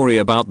just a story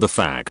about the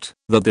fact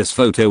that this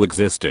photo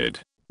existed.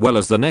 Well,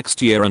 as the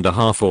next year and a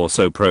half or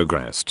so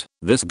progressed,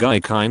 this guy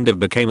kind of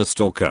became a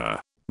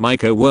stalker. My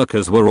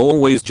co-workers were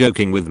always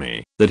joking with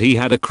me that he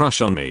had a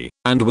crush on me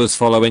and was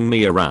following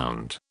me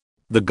around.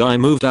 The guy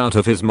moved out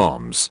of his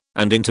mom's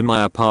and into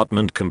my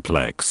apartment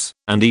complex,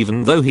 and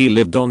even though he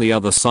lived on the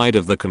other side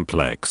of the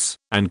complex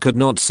and could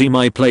not see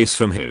my place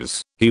from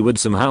his, he would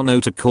somehow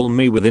know to call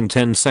me within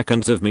 10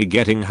 seconds of me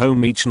getting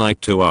home each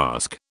night to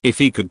ask if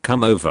he could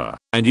come over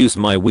and use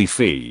my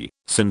Wi-Fi,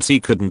 since he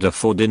couldn't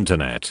afford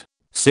internet.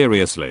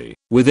 Seriously,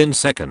 within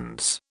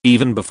seconds,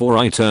 even before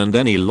I turned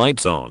any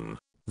lights on.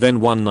 Then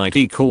one night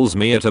he calls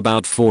me at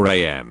about 4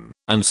 AM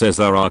and says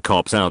there are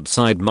cops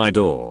outside my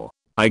door.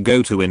 I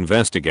go to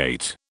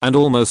investigate and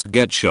almost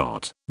get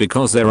shot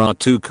because there are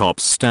 2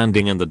 cops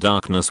standing in the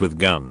darkness with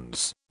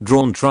guns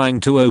drawn trying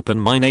to open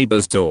my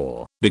neighbor's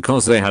door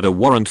because they had a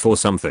warrant for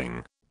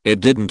something. It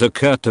didn't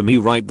occur to me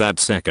right that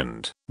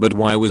second, but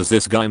why was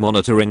this guy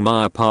monitoring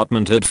my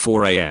apartment at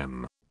 4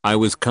 AM? I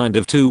was kind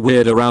of too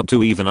weirded out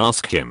to even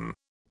ask him.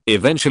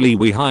 Eventually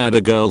we hired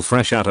a girl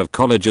fresh out of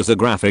college as a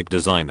graphic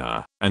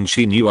designer, and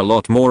she knew a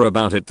lot more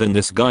about it than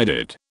this guy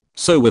did.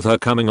 So with her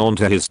coming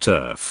onto his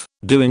turf,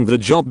 doing the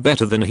job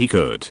better than he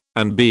could,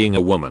 and being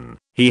a woman,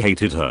 he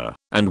hated her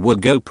and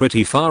would go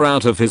pretty far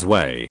out of his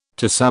way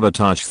to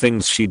sabotage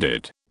things she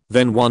did.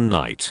 Then one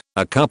night,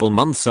 a couple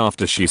months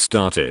after she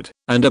started,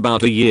 and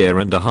about a year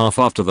and a half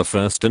after the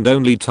first and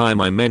only time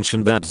I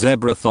mentioned that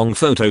zebra thong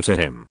photo to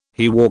him,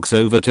 he walks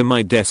over to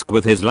my desk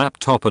with his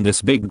laptop and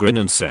this big grin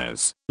and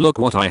says, "Look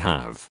what I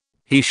have."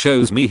 He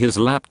shows me his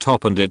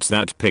laptop and it's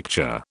that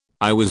picture.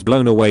 I was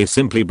blown away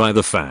simply by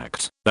the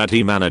fact that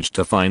he managed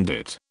to find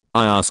it.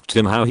 I asked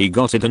him how he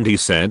got it and he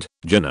said,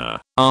 "Jenna,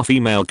 our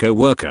female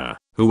co-worker,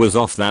 who was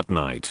off that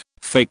night,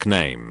 fake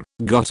name,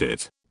 got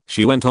it.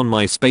 She went on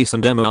MySpace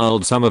and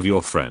emailed some of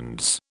your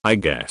friends, I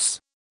guess."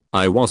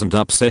 I wasn't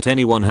upset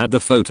anyone had the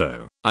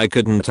photo. I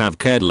couldn't have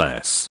cared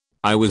less.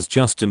 I was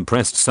just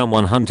impressed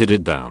someone hunted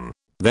it down.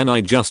 Then I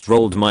just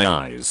rolled my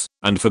eyes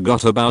and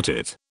forgot about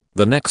it.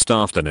 The next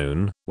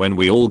afternoon, when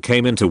we all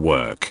came into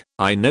work,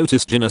 I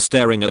noticed Jenna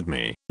staring at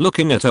me,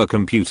 looking at her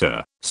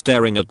computer,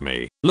 staring at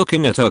me,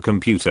 looking at her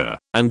computer,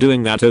 and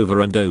doing that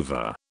over and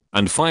over.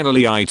 And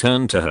finally I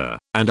turned to her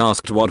and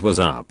asked what was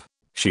up.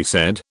 She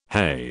said,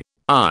 "Hey,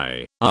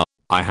 I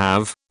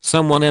have,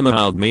 someone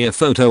emailed me a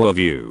photo of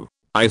you."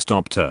 I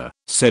stopped her,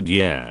 said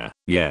yeah,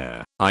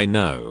 I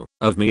know,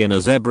 of me in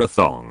a zebra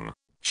thong.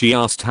 She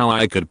asked how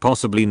I could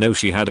possibly know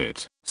she had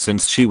it,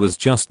 since she was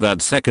just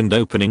that second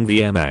opening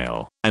the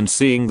email and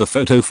seeing the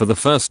photo for the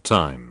first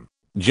time.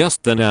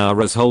 Just then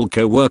our asshole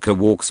co-worker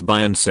walks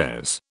by and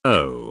says,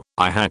 "Oh,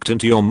 I hacked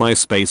into your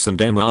MySpace and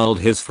emailed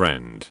his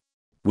friend."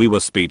 We were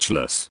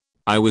speechless.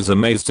 I was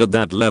amazed at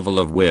that level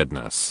of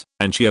weirdness,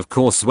 and she of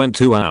course went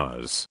to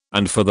ours,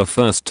 and for the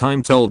first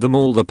time told them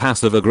all the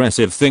passive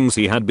aggressive things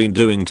he had been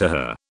doing to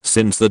her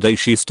since the day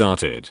she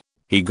started.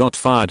 He got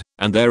fired,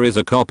 and there is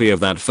a copy of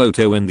that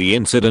photo in the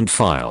incident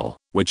file,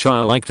 which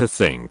I like to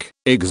think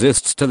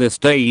exists to this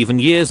day even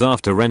years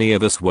after any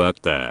of us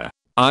worked there.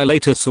 I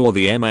later saw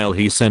the email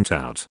he sent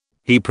out.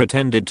 He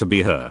pretended to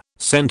be her,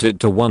 sent it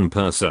to one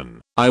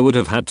person. I would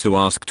have had to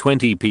ask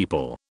 20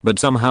 people, but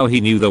somehow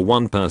he knew the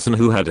one person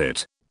who had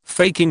it.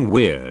 Faking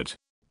weird.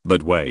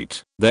 But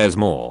wait, there's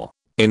more.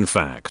 In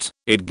fact,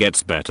 it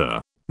gets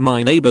better.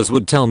 My neighbors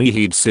would tell me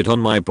he'd sit on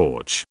my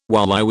porch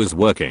while I was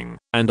working,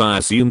 and I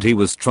assumed he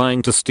was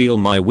trying to steal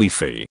my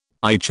Wi-Fi.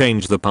 I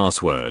changed the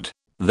password.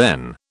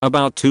 Then,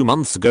 about 2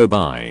 months go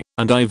by,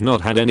 and I've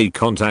not had any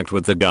contact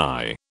with the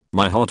guy.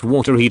 My hot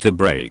water heater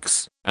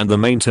breaks, and the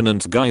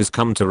maintenance guys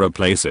come to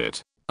replace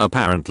it.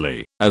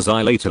 Apparently, as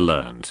I later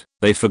learned,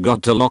 they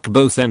forgot to lock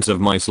both ends of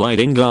my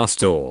sliding glass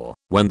door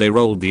when they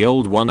rolled the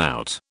old one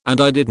out,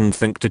 and I didn't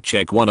think to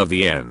check one of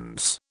the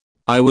ends.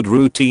 I would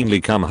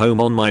routinely come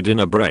home on my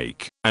dinner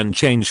break and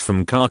change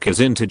from khakis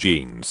into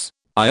jeans.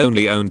 I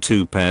only owned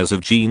 2 pairs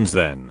of jeans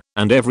then,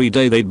 and every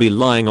day they'd be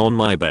lying on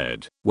my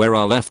bed, where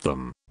I left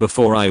them,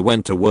 before I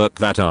went to work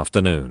that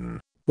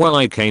afternoon. Well,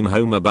 I came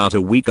home about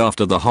a week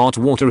after the hot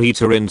water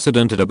heater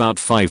incident at about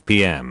 5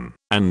 PM,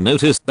 and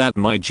noticed that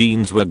my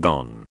jeans were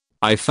gone.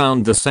 I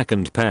found the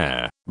second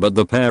pair, but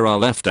the pair I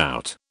left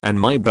out, and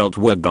my belt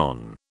were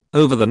gone.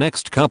 Over the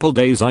next couple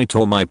days I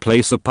tore my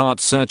place apart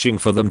searching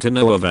for them to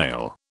no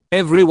avail.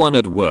 Everyone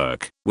at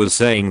work was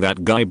saying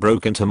that guy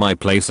broke into my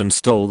place and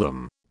stole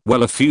them.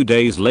 Well, a few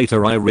days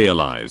later I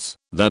realize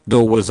that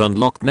door was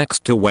unlocked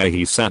next to where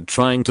he sat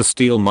trying to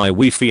steal my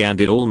Wi-Fi, and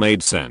it all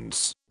made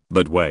sense.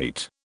 But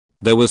wait.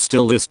 There was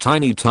still this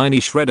tiny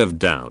shred of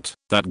doubt.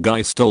 That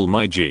guy stole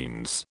my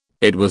jeans.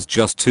 It was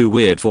just too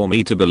weird for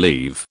me to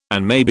believe,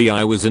 and maybe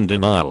I was in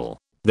denial.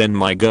 Then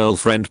my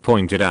girlfriend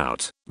pointed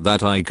out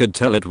that I could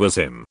tell it was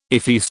him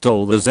if he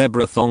stole the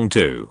zebra thong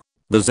too.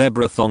 The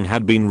zebra thong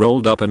had been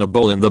rolled up in a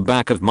ball in the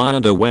back of my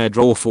underwear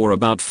drawer for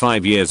about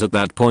 5 years at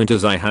that point,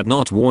 as I had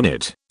not worn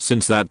it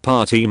since that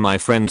party my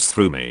friends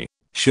threw me.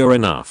 Sure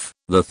enough,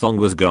 the thong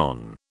was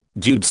gone.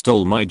 Dude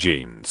stole my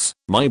jeans,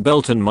 my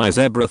belt and my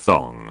zebra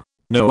thong.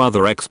 No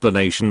other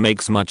explanation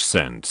makes much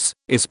sense,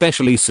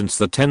 especially since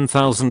the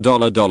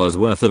 $10,000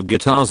 worth of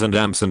guitars and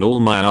amps and all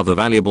my other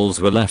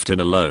valuables were left in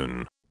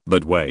alone.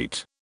 But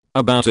wait.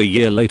 About a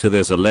year later,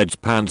 this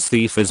alleged pants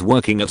thief is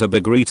working at a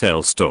big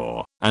retail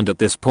store, and at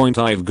this point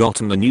I've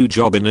gotten a new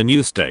job in a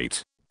new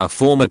state. A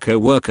former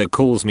co-worker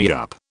calls me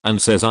up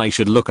and says I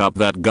should look up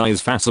that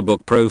guy's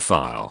Facebook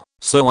profile,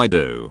 so I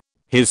do.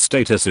 His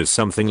status is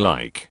something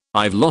like,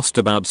 I've lost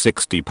about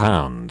 60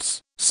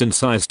 pounds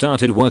since I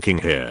started working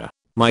here.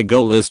 My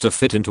goal is to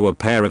fit into a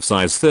pair of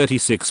size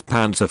 36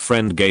 pants a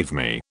friend gave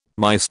me.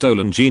 My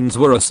stolen jeans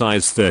were a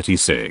size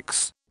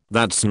 36.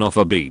 That's not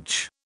a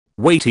beach.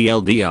 Wait,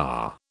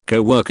 LDR.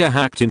 Co-worker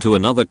hacked into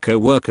another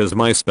co-worker's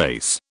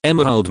MySpace,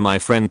 emailed my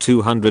friend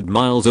 200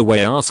 miles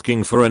away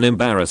asking for an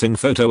embarrassing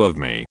photo of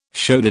me,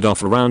 showed it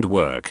off around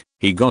work.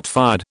 He got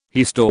fired,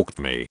 he stalked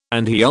me,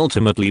 and he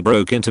ultimately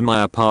broke into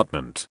my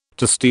apartment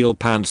to steal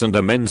pants and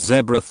a men's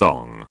zebra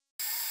thong.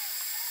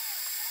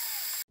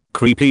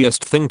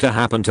 Creepiest thing to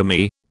happen to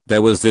me.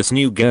 There was this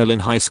new girl in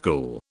high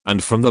school,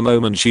 and from the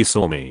moment she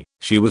saw me,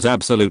 she was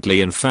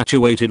absolutely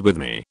infatuated with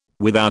me.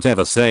 Without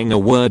ever saying a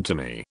word to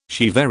me,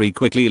 she very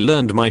quickly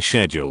learned my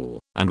schedule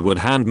and would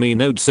hand me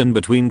notes in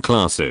between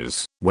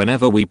classes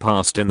whenever we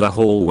passed in the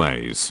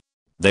hallways.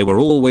 They were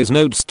always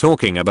notes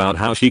talking about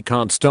how she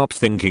can't stop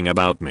thinking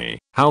about me,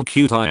 how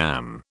cute I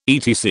am,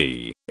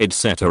 etc.,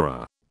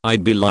 etc.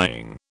 I'd be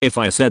lying if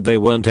I said they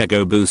weren't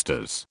ego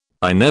boosters.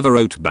 I never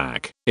wrote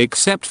back,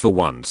 except for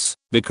once,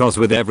 because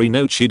with every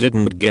note she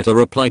didn't get a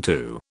reply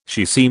to,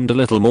 she seemed a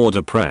little more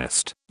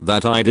depressed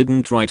that I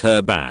didn't write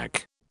her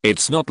back.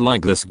 It's not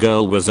like this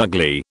girl was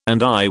ugly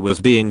and I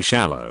was being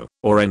shallow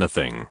or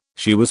anything.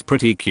 She was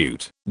pretty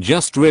cute,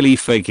 just really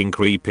faking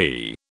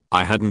creepy.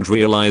 I hadn't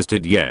realized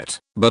it yet,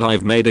 but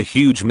I've made a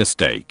huge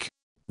mistake.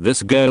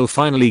 This girl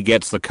finally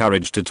gets the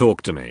courage to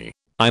talk to me.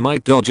 I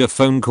might dodge a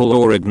phone call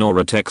or ignore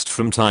a text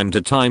from time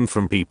to time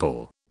from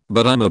people,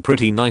 but I'm a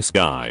pretty nice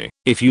guy.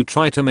 If you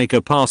try to make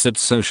a pass at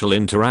social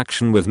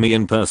interaction with me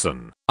in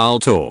person, I'll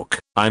talk.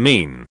 I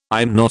mean,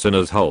 I'm not an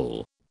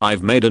asshole.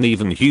 I've made an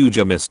even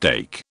huger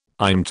mistake.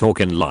 I'm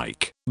talking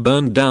like,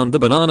 burned down the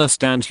banana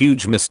stand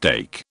huge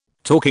mistake.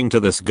 Talking to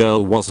this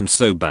girl wasn't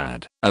so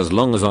bad, as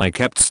long as I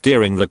kept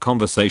steering the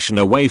conversation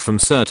away from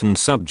certain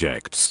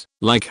subjects,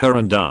 like her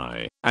and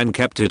I, and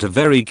kept it a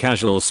very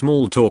casual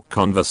small talk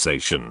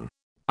conversation.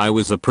 I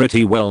was a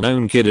pretty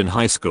well-known kid in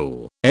high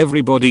school.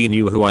 Everybody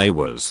knew who I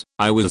was.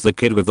 I was the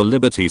kid with the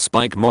Liberty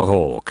Spike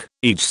mohawk,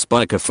 each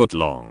spike a foot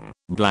long,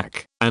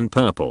 black and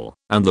purple,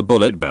 and the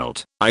bullet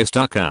belt. I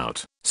stuck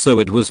out, so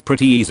it was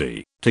pretty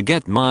easy to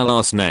get my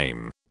last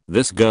name.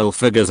 This girl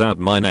figures out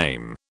my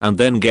name and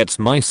then gets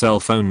my cell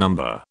phone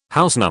number,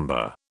 house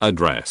number,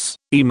 address,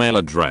 email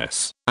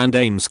address, and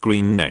AIM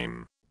screen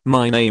name.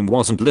 My name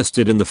wasn't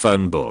listed in the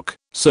phone book,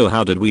 so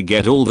how did we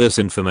get all this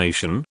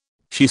information?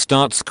 She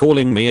starts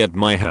calling me at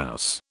my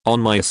house, on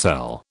my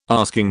cell,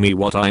 asking me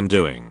what I'm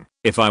doing,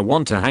 if I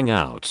want to hang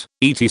out,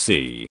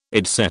 etc.,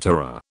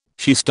 etc.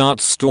 She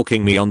starts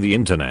stalking me on the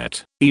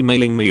internet,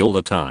 emailing me all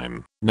the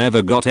time.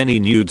 Never got any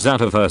nudes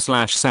out of her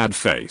 /sad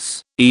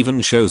face. Even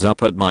shows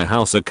up at my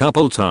house a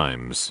couple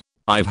times.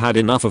 I've had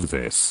enough of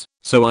this,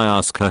 so I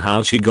ask her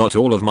how she got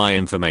all of my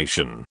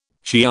information.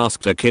 She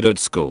asked a kid at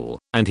school,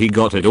 and he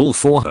got it all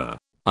for her.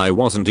 I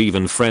wasn't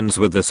even friends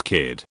with this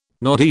kid.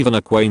 Not even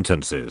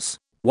acquaintances.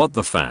 What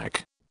the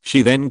fuck?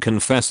 She then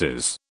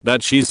confesses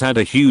that she's had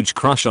a huge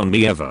crush on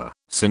me ever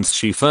since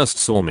she first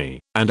saw me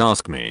and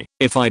asked me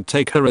if I'd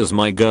take her as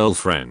my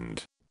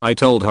girlfriend. I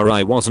told her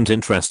I wasn't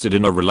interested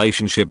in a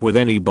relationship with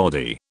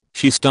anybody.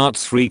 She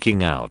starts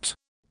freaking out.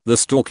 The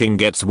stalking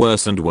gets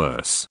worse and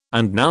worse,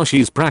 and now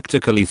she's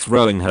practically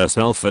throwing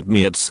herself at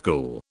me at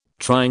school,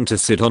 trying to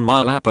sit on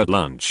my lap at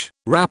lunch,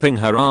 wrapping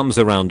her arms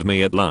around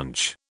me at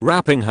lunch,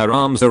 wrapping her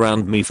arms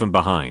around me from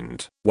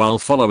behind, while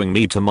following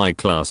me to my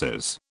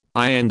classes.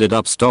 I ended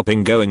up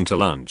stopping going to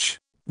lunch.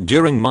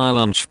 During my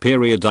lunch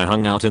period I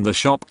hung out in the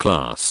shop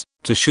class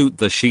to shoot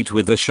the sheet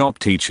with the shop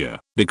teacher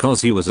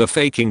because he was a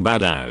faking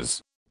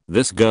badass.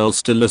 This girl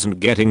still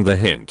isn't getting the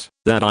hint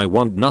that I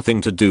want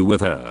nothing to do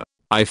with her.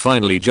 I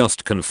finally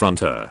just confront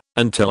her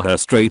and tell her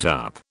straight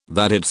up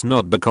that it's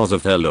not because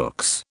of her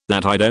looks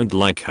that I don't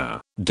like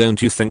her.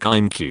 Don't you think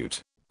I'm cute?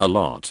 A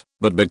lot,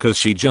 but because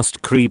she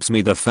just creeps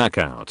me the fuck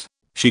out.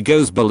 She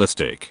goes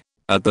ballistic.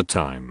 At the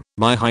time,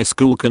 my high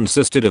school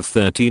consisted of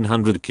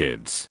 1,300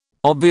 kids.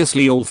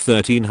 Obviously all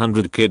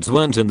 1,300 kids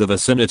weren't in the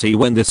vicinity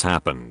when this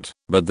happened,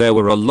 but there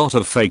were a lot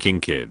of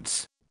faking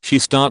kids. She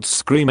starts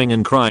screaming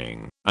and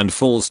crying and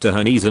falls to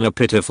her knees in a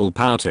pitiful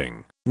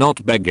pouting,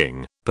 not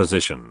begging,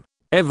 position.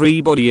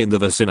 Everybody in the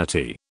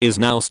vicinity is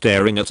now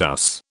staring at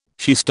us.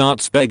 She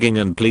starts begging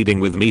and pleading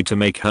with me to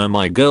make her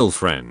my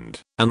girlfriend,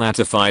 and that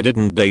if I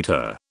didn't date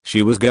her,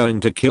 she was going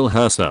to kill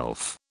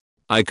herself.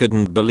 I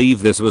couldn't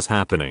believe this was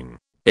happening.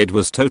 It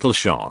was total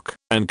shock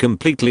and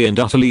completely and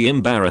utterly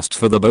embarrassed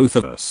for the both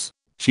of us.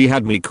 She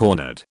had me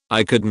cornered.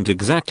 I couldn't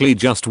exactly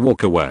just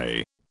walk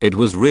away. It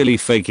was really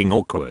faking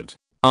awkward.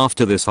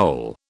 After this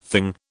whole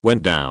thing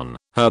went down,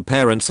 her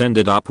parents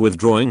ended up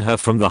withdrawing her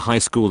from the high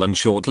school, and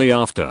shortly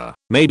after,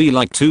 maybe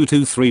like 2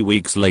 to 3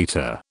 weeks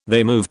later,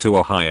 they moved to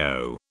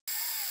Ohio.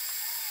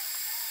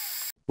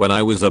 When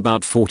I was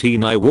about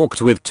 14, I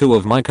walked with 2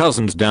 of my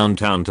cousins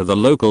downtown to the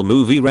local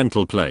movie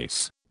rental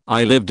place.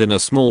 I lived in a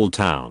small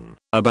town,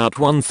 about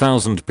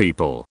 1,000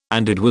 people,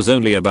 and it was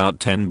only about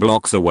 10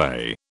 blocks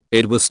away.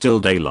 It was still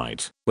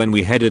daylight when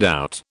we headed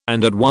out,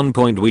 and at one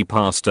point we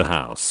passed a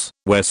house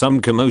where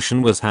some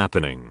commotion was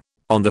happening.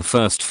 On the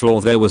first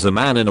floor there was a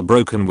man in a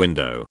broken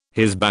window,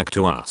 his back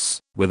to us,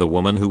 with a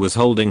woman who was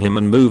holding him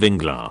and moving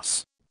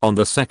glass. On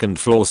the second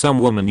floor some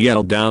woman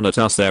yelled down at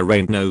us, "There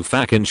ain't no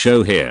fucking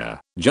show here,"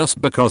 just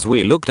because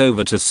we looked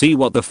over to see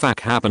what the fuck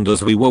happened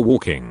as we were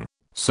walking.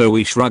 So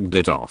we shrugged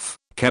it off,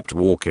 kept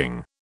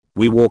walking.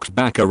 We walked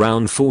back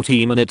around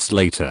 40 minutes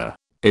later.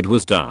 It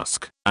was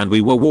dusk, and we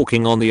were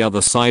walking on the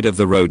other side of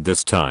the road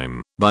this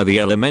time, by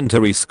the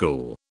elementary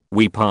school.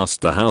 We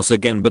passed the house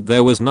again, but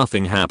there was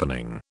nothing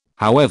happening.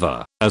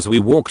 However, as we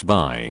walked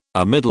by,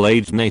 a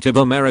middle-aged Native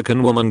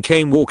American woman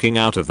came walking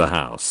out of the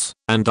house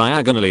and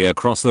diagonally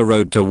across the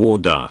road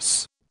toward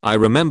us. I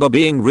remember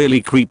being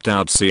really creeped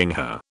out seeing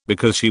her,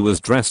 because she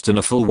was dressed in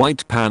a full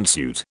white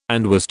pantsuit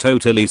and was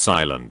totally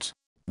silent.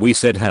 We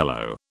said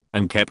hello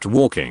and kept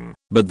walking,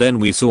 but then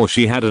we saw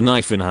she had a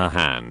knife in her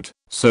hand,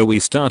 so we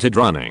started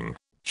running.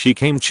 She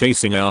came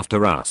chasing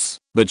after us,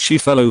 but she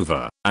fell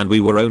over, and we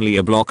were only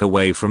a block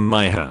away from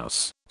my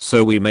house,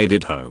 so we made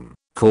it home,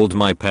 called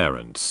my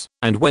parents,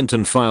 and went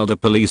and filed a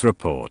police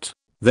report.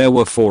 There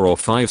were 4 or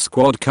 5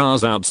 squad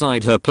cars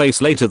outside her place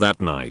later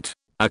that night.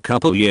 A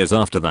couple years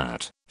after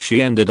that,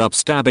 she ended up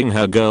stabbing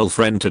her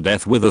girlfriend to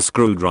death with a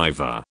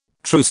screwdriver.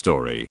 True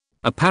story.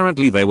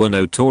 Apparently they were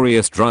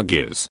notorious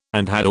druggies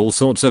and had all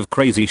sorts of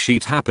crazy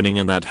shit happening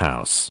in that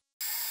house.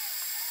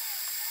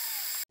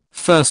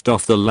 First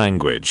off, the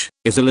language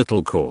is a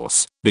little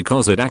coarse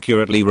because it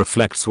accurately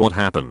reflects what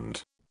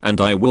happened. And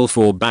I will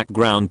for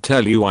background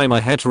tell you I'm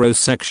a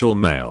heterosexual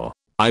male.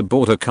 I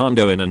bought a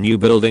condo in a new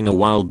building a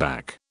while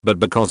back, but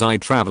because I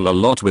travel a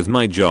lot with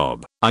my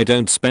job, I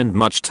don't spend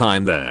much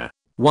time there.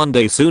 One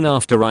day soon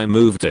after I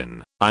moved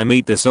in, I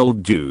meet this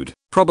old dude,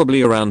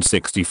 probably around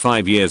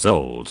 65 years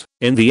old,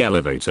 in the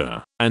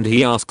elevator, and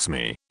he asks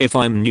me if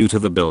I'm new to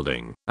the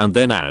building, and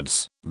then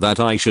adds that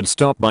I should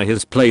stop by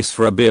his place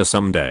for a beer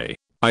someday.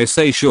 I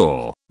say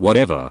sure,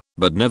 whatever,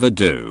 but never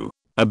do.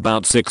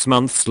 About 6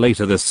 months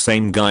later this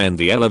same guy in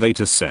the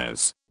elevator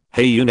says,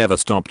 "Hey, you never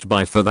stopped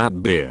by for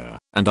that beer,"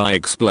 and I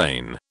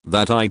explain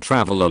that I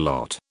travel a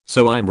lot,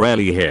 so I'm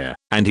rarely here,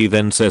 and he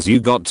then says, "You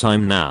got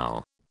time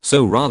now?"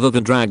 So rather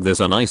than drag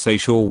this on, I say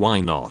sure,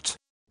 why not?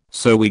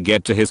 So we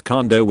get to his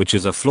condo, which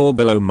is a floor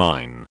below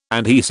mine,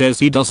 and he says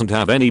he doesn't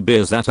have any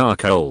beers that are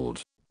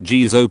cold.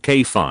 Geez,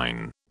 okay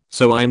fine.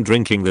 So I'm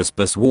drinking this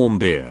piss warm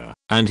beer,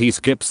 and he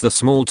skips the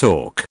small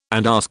talk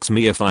and asks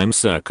me if I'm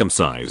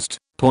circumcised,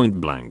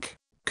 point blank.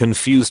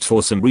 Confused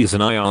for some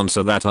reason I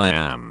answer that I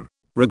am.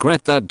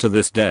 Regret that to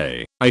this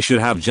day. I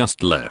should have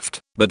just left,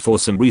 but for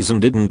some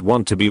reason didn't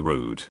want to be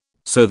rude.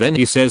 So then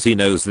he says he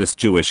knows this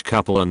Jewish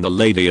couple and the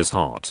lady is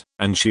hot,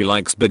 and she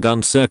likes big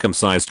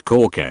uncircumcised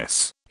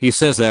Caucasians. He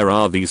says there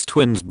are these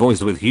twins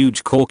boys with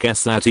huge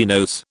Caucasians that he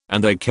knows,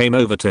 and they came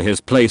over to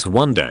his place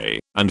one day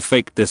and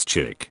faked this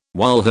chick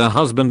while her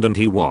husband and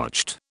he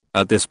watched.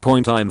 At this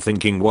point I'm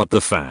thinking what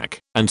the fuck,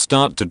 and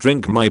start to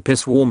drink my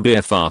piss warm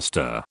beer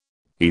faster.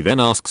 He then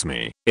asks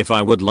me if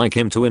I would like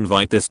him to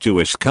invite this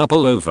Jewish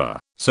couple over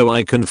so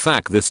I can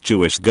fuck this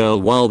Jewish girl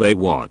while they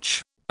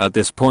watch. At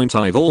this point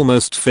I've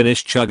almost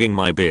finished chugging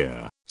my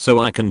beer, so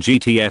I can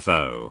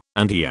GTFO,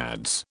 and he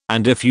adds,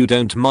 "And if you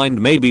don't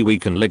mind, maybe we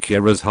can lick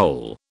your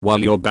asshole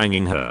while you're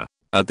banging her."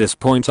 At this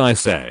point I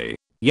say,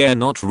 yeah,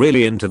 not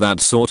really into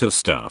that sort of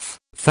stuff.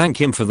 Thank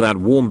him for that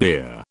warm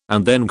beer,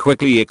 and then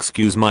quickly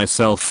excuse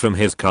myself from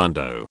his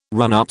condo,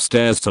 run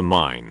upstairs to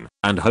mine,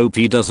 and hope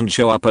he doesn't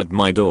show up at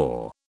my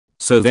door.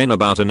 So then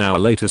about an hour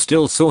later,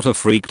 still sort of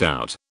freaked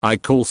out, I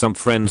call some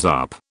friends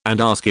up and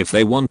ask if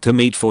they want to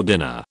meet for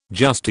dinner,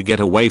 just to get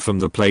away from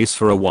the place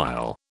for a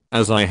while.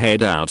 As I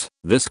head out,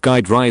 this guy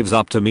drives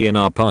up to me in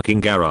our parking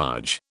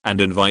garage and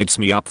invites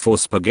me up for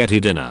spaghetti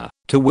dinner,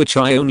 to which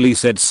I only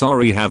said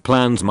sorry, have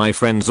plans. My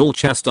friends all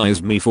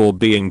chastised me for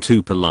being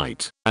too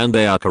polite, and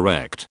they are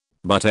correct.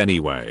 But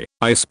anyway,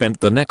 I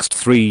spent the next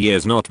 3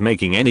 years not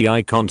making any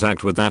eye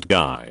contact with that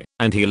guy,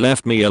 and he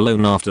left me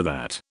alone after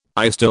that.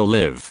 I still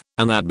live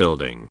in that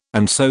building,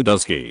 and so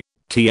does he.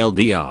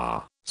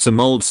 TLDR, some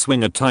old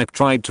swinger type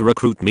tried to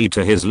recruit me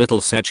to his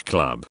little Sech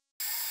club.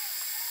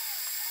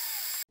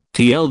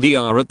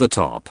 TLDR at the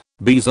top,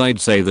 B's I'd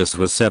say this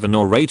was 7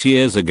 or 8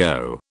 years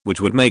ago, which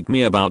would make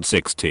me about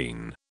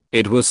 16.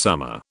 It was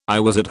summer, I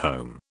was at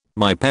home.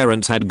 My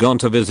parents had gone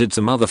to visit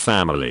some other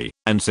family,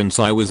 and since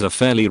I was a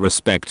fairly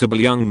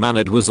respectable young man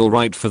it was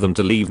alright for them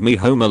to leave me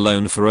home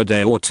alone for a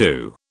day or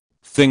two.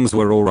 Things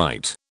were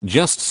alright,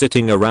 just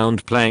sitting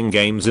around playing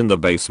games in the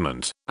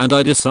basement, and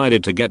I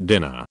decided to get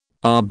dinner.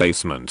 Our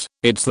basement,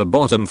 it's the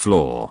bottom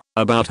floor,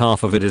 about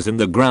half of it is in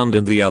the ground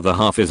and the other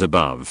half is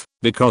above,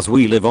 because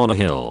we live on a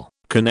hill,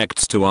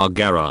 connects to our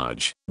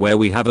garage, where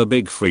we have a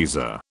big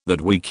freezer, that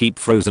we keep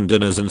frozen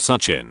dinners and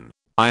such in.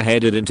 I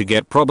headed in to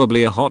get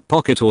probably a hot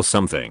pocket or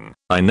something.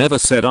 I never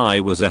said I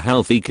was a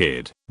healthy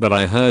kid, but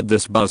I heard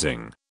this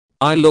buzzing.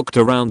 I looked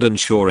around and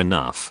sure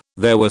enough,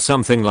 there were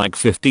something like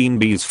 15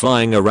 bees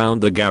flying around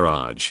the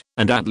garage,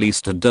 and at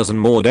least a dozen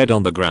more dead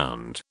on the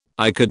ground.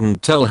 I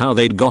couldn't tell how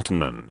they'd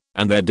gotten in,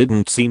 and there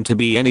didn't seem to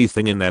be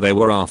anything in there they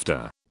were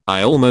after.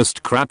 I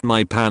almost crapped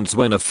my pants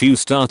when a few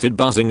started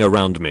buzzing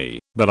around me,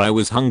 but I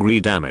was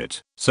hungry damn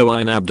it, so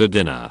I nabbed a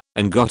dinner,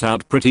 and got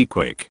out pretty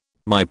quick.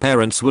 My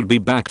parents would be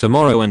back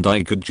tomorrow and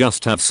I could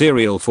just have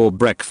cereal for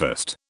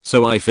breakfast,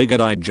 so I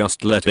figured I'd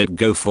just let it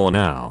go for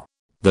now.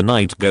 The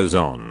night goes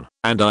on,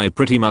 and I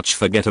pretty much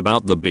forget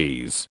about the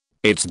bees.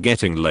 It's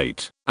getting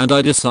late, and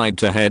I decide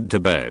to head to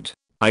bed.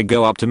 I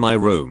go up to my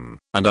room,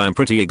 and I'm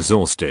pretty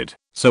exhausted,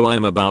 so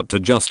I'm about to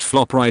just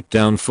flop right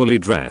down fully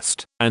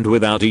dressed, and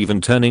without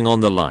even turning on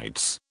the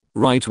lights.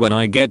 Right when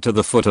I get to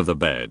the foot of the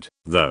bed,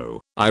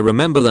 though, I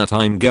remember that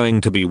I'm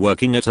going to be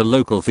working at a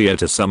local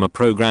theater summer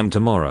program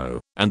tomorrow,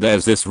 and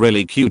there's this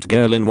really cute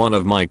girl in one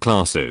of my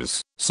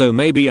classes, so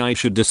maybe I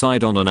should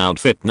decide on an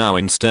outfit now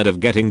instead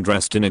of getting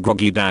dressed in a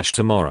groggy dash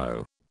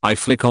tomorrow. I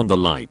flick on the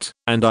light,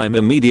 and I'm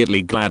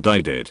immediately glad I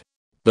did.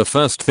 The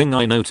first thing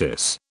I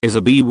notice is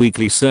a bee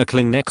weakly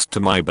circling next to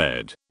my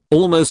bed.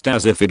 Almost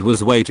as if it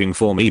was waiting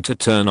for me to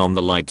turn on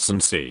the lights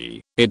and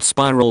see. It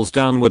spirals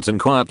downwards and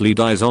quietly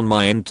dies on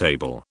my end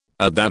table.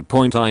 At that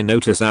point I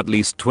notice at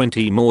least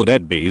 20 more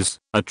dead bees,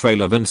 a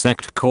trail of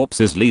insect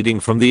corpses leading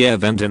from the air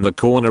vent in the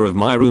corner of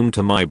my room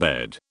to my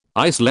bed.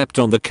 I slept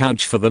on the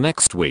couch for the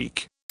next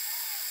week.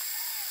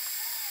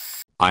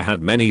 I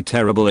had many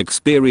terrible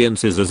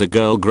experiences as a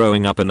girl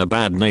growing up in a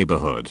bad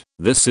neighborhood.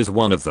 This is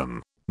one of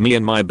them. Me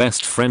and my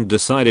best friend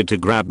decided to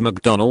grab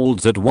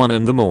McDonald's at 1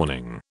 in the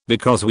morning,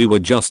 because we were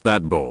just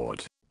that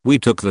bored. We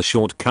took the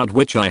shortcut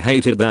which I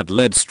hated that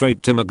led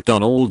straight to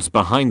McDonald's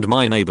behind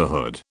my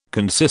neighborhood,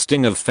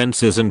 consisting of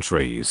fences and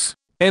trees.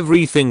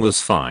 Everything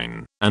was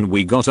fine, and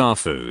we got our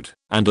food,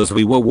 and as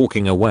we were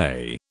walking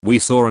away, we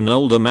saw an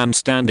older man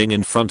standing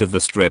in front of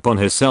the strip on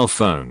his cell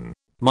phone.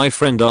 My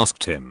friend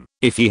asked him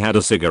if he had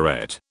a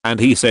cigarette,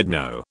 and he said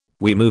no.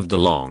 We moved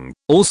along,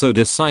 also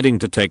deciding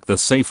to take the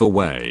safer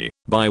way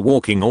by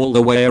walking all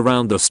the way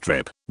around the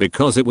strip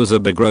because it was a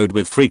big road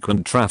with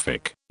frequent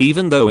traffic,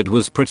 even though it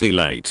was pretty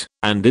late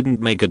and didn't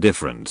make a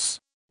difference.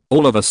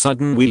 All of a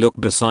sudden we looked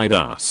beside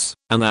us,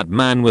 and that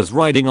man was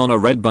riding on a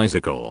red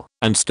bicycle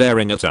and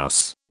staring at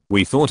us.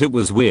 We thought it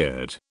was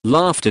weird,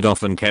 laughed it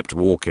off and kept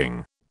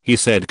walking. He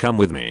said come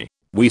with me.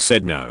 We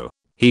said no.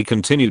 He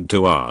continued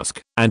to ask,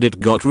 and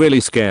it got really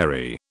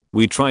scary.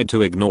 We tried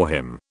to ignore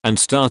him and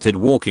started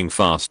walking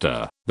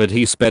faster, but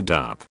he sped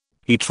up.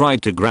 He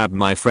tried to grab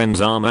my friend's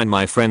arm and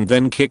my friend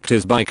then kicked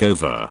his bike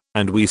over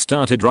and we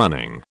started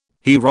running.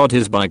 He rode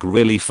his bike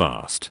really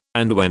fast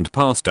and went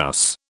past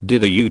us,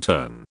 did a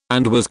U-turn,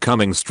 and was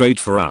coming straight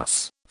for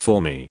us,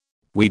 for me.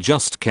 We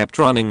just kept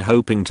running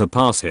hoping to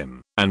pass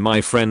him, and my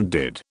friend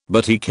did,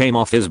 but he came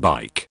off his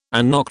bike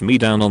and knocked me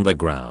down on the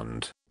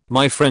ground.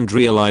 My friend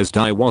realized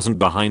I wasn't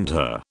behind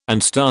her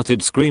and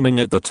started screaming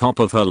at the top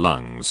of her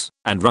lungs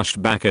and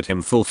rushed back at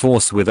him full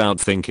force without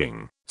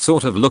thinking,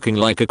 sort of looking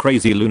like a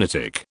crazy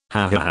lunatic.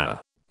 Ha ha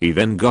ha. He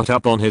then got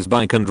up on his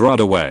bike and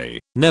rode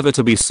away, never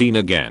to be seen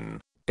again.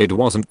 It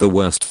wasn't the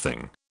worst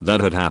thing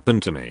that had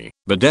happened to me,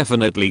 but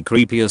definitely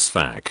creepy as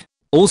fuck.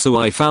 Also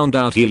I found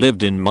out he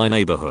lived in my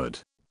neighborhood.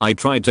 I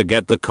tried to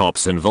get the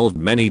cops involved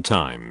many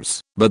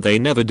times, but they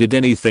never did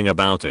anything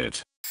about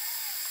it.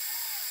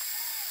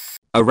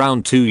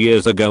 Around 2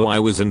 years ago I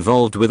was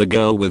involved with a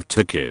girl with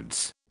 2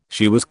 kids.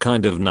 She was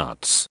kind of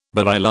nuts,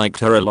 but I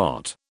liked her a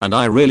lot, and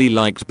I really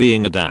liked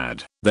being a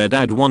dad. Their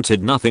dad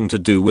wanted nothing to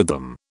do with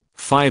them.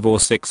 5 or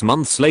 6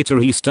 months later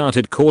he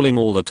started calling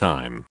all the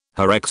time.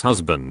 Her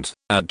ex-husband,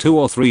 at 2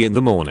 or 3 in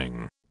the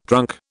morning,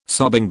 drunk,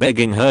 sobbing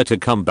begging her to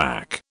come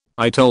back.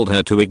 I told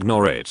her to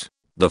ignore it.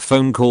 The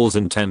phone calls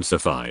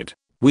intensified.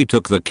 We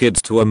took the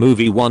kids to a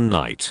movie one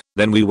night,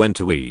 then we went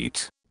to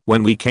eat.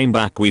 When we came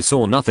back we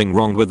saw nothing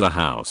wrong with the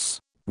house.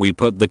 We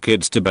put the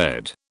kids to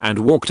bed and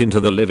walked into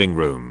the living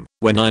room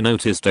when I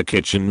noticed a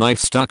kitchen knife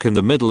stuck in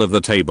the middle of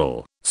the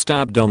table,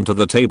 stabbed onto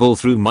the table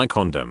through my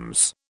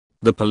condoms.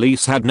 The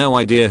police had no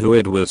idea who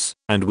it was,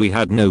 and we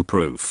had no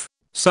proof.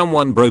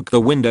 Someone broke the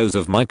windows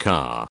of my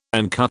car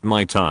and cut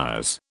my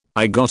tires.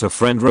 I got a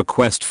friend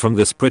request from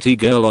this pretty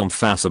girl on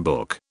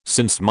Facebook.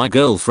 Since my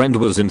girlfriend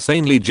was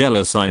insanely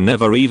jealous I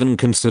never even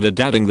considered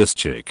adding this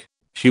chick.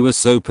 She was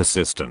so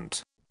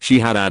persistent. She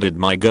had added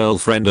my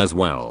girlfriend as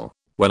well.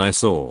 When I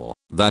saw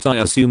that, I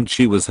assumed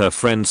she was her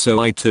friend, so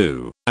I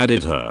too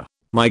added her.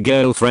 My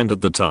girlfriend at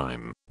the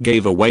time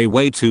gave away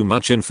way too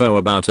much info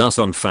about us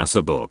on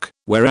Facebook,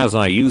 whereas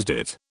I used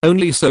it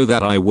only so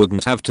that I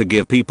wouldn't have to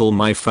give people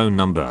my phone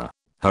number.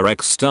 Her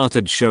ex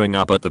started showing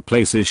up at the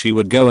places she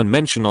would go and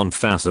mention on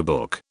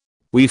Facebook.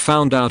 We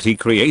found out he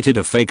created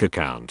a fake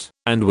account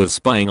and was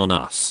spying on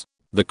us.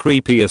 The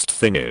creepiest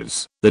thing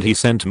is that he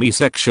sent me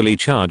sexually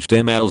charged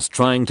emails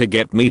trying to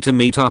get me to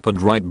meet up and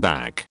write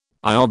back.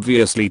 I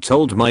obviously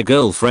told my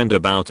girlfriend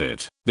about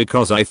it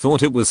because I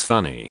thought it was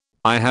funny.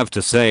 I have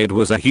to say it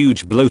was a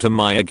huge blow to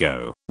my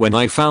ego when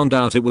I found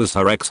out it was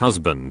her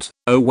ex-husband.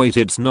 Oh wait,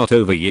 it's not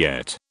over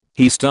yet.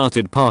 He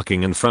started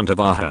parking in front of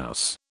our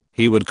house.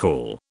 He would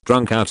call,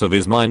 drunk out of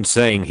his mind,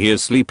 saying he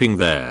is sleeping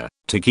there,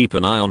 to keep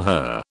an eye on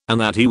her, and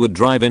that he would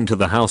drive into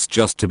the house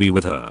just to be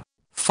with her.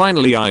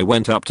 Finally I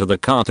went up to the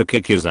car to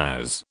kick his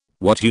ass.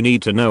 What you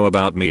need to know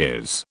about me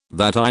is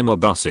that I'm a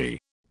bussy.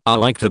 I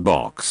like to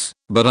box,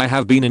 but I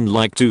have been in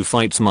like 2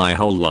 fights my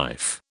whole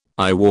life.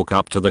 I walk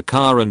up to the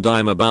car and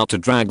I'm about to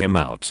drag him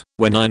out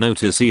when I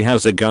notice he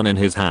has a gun in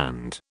his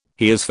hand.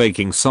 He is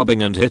faking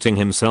sobbing and hitting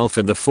himself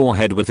in the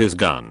forehead with his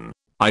gun.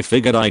 I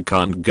figured I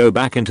can't go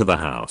back into the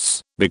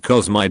house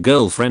because my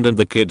girlfriend and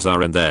the kids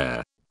are in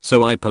there.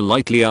 So I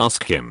politely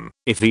ask him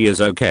if he is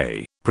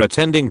okay,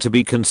 pretending to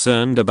be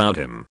concerned about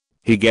him.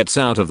 He gets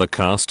out of the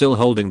car still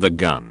holding the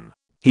gun.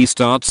 He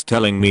starts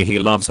telling me he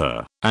loves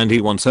her and he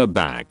wants her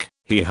back.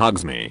 He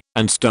hugs me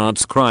and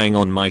starts crying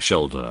on my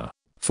shoulder.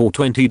 For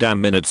 20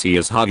 damn minutes he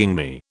is hugging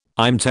me.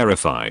 I'm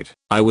terrified.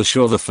 I was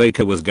sure the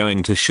faker was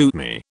going to shoot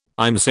me.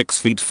 I'm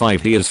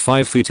 6'5", he is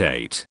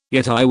 5'8",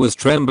 yet I was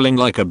trembling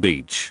like a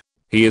beach.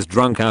 He is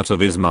drunk out of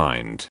his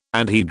mind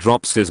and he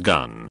drops his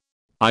gun.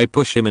 I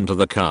push him into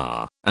the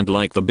car and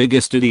like the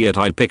biggest idiot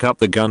I pick up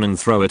the gun and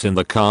throw it in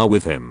the car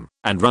with him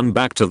and run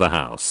back to the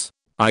house.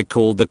 I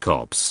called the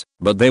cops,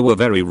 but they were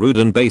very rude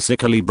and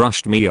basically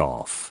brushed me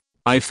off.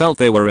 I felt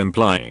they were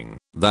implying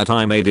that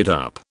I made it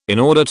up in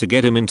order to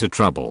get him into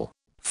trouble.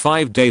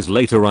 5 days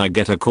later I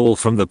get a call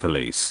from the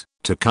police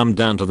to come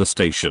down to the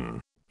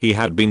station. He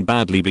had been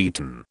badly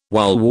beaten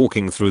while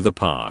walking through the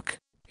park.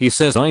 He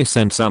says I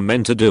sent some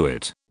men to do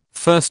it.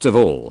 First of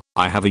all,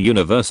 I have a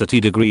university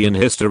degree in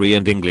history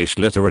and English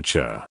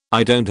literature.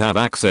 I don't have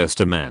access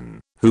to men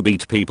who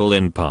beat people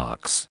in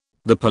parks.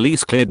 The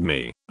police cleared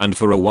me, and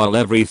for a while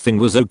everything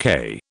was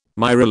okay.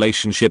 My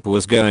relationship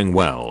was going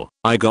well.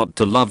 I got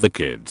to love the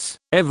kids.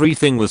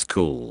 Everything was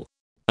cool.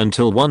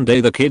 Until one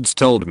day the kids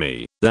told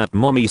me that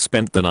mommy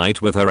spent the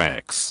night with her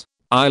ex.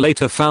 I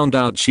later found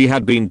out she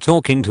had been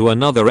talking to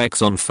another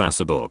ex on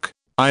Facebook.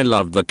 I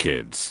loved the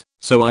kids,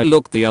 so I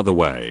looked the other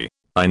way.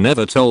 I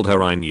never told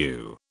her I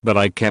knew, but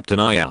I kept an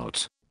eye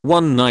out.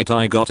 One night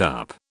I got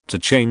up to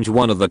change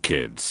one of the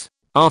kids.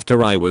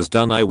 After I was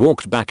done I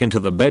walked back into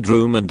the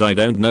bedroom and I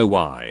don't know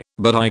why,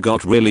 but I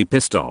got really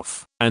pissed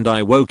off and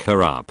I woke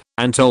her up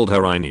and told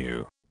her I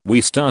knew.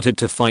 We started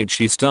to fight,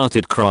 she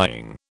started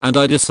crying and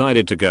I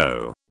decided to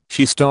go.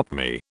 She stopped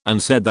me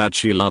and said that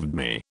she loved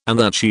me and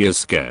that she is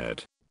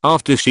scared.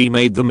 After she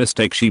made the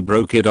mistake she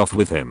broke it off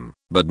with him,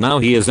 but now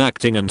he is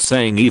acting and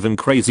saying even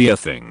crazier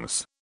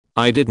things.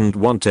 I didn't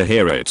want to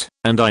hear it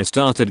and I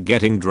started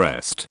getting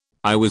dressed.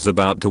 I was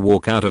about to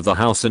walk out of the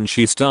house and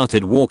she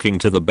started walking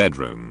to the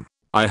bedroom.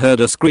 I heard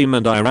a scream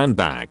and I ran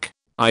back.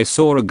 I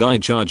saw a guy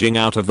charging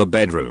out of the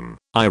bedroom.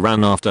 I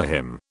ran after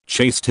him,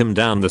 chased him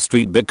down the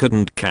street but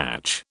couldn't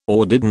catch,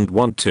 or didn't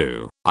want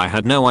to. I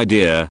had no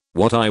idea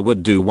what I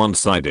would do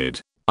once I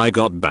did. I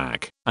got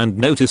back and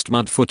noticed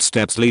mud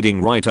footsteps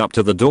leading right up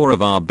to the door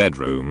of our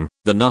bedroom.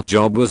 The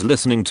nutjob was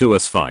listening to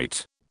us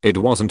fight. It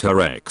wasn't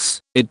her ex.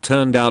 It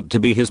turned out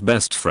to be his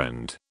best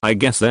friend. I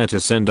guess there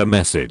to send a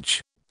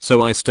message.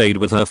 So I stayed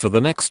with her for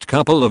the next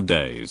couple of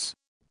days.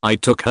 I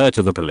took her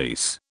to the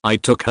police. I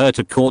took her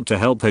to court to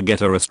help her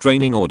get a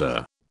restraining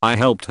order. I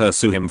helped her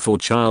sue him for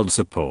child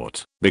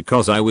support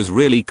because I was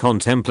really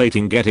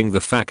contemplating getting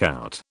the fuck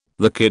out.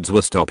 The kids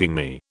were stopping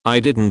me. I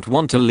didn't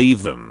want to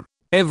leave them.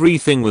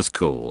 Everything was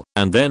cool,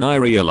 and then I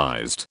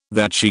realized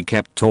that she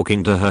kept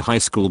talking to her high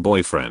school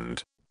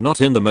boyfriend.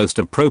 Not in the most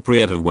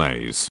appropriate of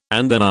ways,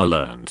 and then I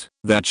learned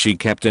that she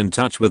kept in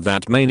touch with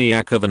that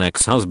maniac of an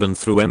ex-husband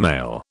through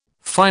email.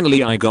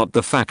 Finally I got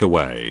the fuck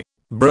away.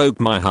 Broke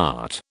my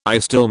heart. I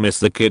still miss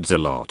the kids a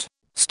lot.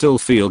 Still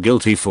feel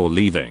guilty for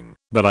leaving,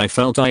 but I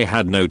felt I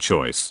had no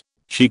choice.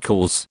 She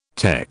calls,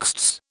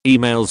 texts,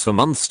 emails for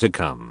months to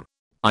come.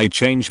 I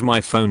changed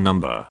my phone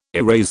number,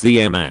 erased the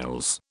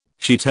emails.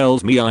 She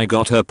tells me I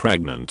got her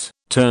pregnant.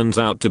 Turns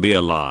out to be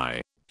a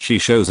lie. She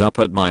shows up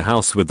at my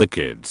house with the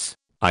kids.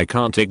 I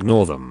can't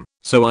ignore them,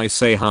 so I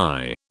say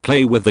hi,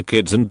 play with the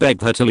kids and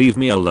beg her to leave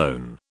me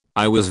alone.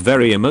 I was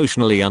very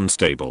emotionally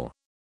unstable.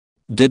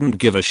 Didn't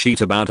give a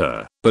shit about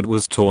her, but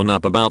was torn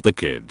up about the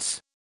kids.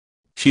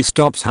 She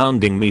stops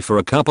hounding me for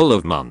a couple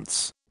of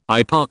months.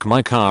 I park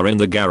my car in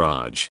the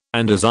garage,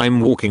 and as I'm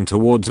walking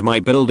towards my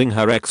building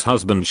her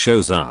ex-husband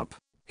shows up.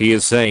 He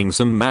is saying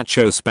some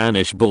macho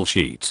Spanish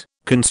bullshit.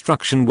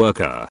 Construction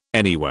worker.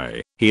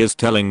 Anyway, he is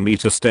telling me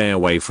to stay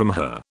away from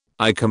her.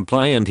 I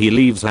comply and he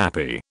leaves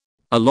happy.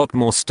 A lot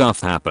more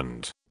stuff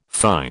happened.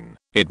 Fine,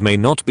 it may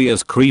not be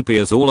as creepy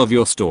as all of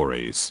your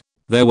stories.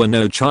 There were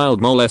no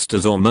child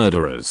molesters or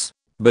murderers.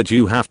 But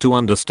you have to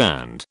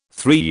understand,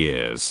 3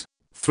 years.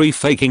 3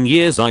 faking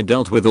years I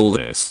dealt with all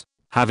this.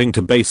 Having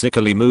to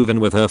basically move in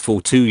with her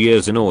for 2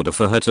 years in order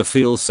for her to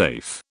feel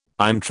safe.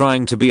 I'm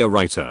trying to be a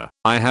writer.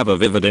 I have a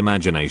vivid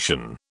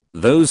imagination.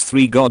 Those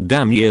 3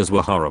 goddamn years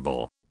were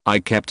horrible. I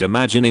kept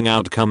imagining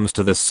outcomes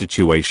to this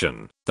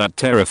situation that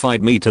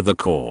terrified me to the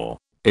core.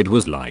 It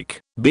was like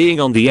being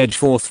on the edge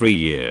for 3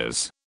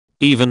 years.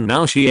 Even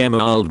now she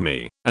emailed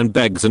me and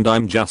begs and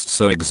I'm just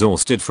so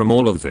exhausted from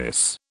all of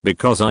this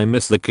because I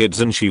miss the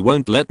kids and she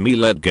won't let me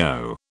let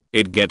go.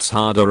 It gets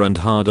harder and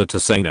harder to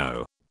say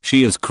no.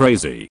 She is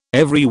crazy.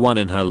 Everyone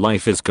in her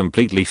life is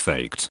completely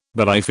faked,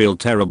 but I feel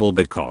terrible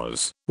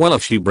because, well,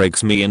 if she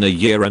breaks me in a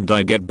year and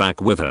I get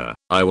back with her,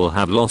 I will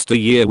have lost a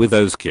year with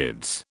those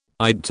kids.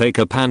 I'd take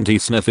a panty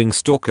sniffing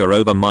stalker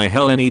over my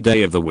hell any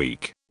day of the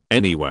week.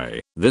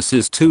 Anyway, this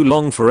is too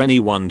long for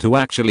anyone to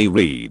actually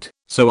read,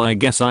 so I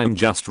guess I'm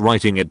just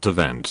writing it to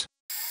vent.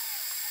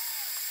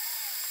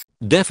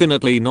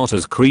 Definitely not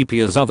as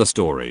creepy as other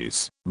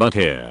stories, but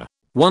here.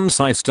 Once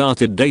I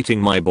started dating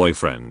my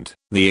boyfriend,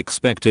 the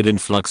expected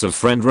influx of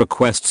friend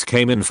requests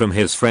came in from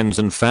his friends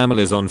and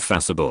families on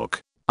Facebook.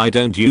 I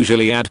don't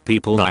usually add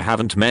people I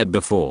haven't met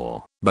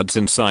before, but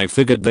since I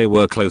figured they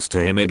were close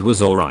to him it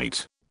was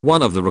alright.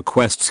 One of the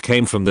requests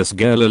came from this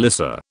girl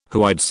Alyssa,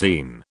 who I'd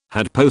seen,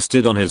 had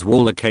posted on his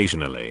wall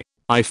occasionally.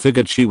 I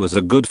figured she was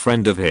a good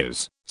friend of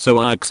his, so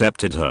I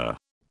accepted her.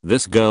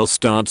 This girl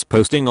starts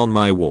posting on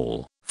my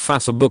wall,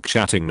 Facebook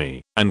chatting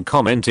me, and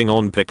commenting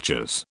on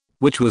pictures.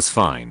 Which was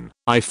fine.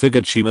 I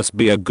figured she must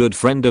be a good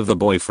friend of the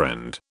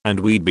boyfriend, and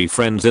we'd be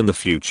friends in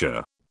the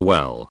future.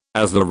 Well,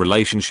 as the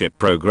relationship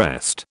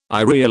progressed,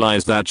 I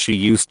realized that she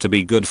used to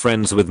be good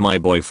friends with my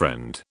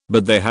boyfriend,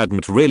 but they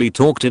hadn't really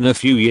talked in a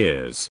few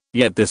years,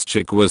 yet this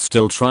chick was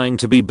still trying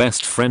to be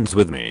best friends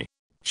with me.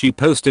 She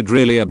posted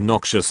really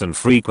obnoxious and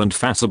frequent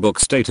Facebook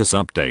status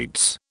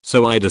updates,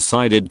 so I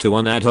decided to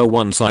unadd her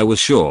once I was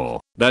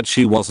sure that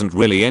she wasn't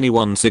really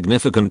anyone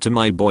significant to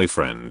my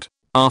boyfriend.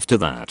 After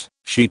that,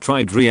 she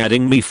tried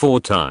re-adding me 4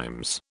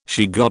 times.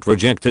 She got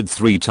rejected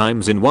 3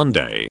 times in one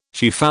day.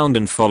 She found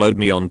and followed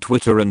me on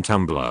Twitter and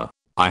Tumblr.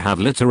 I have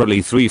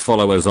literally 3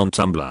 followers on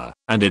Tumblr,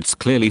 and it's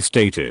clearly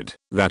stated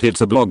that it's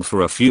a blog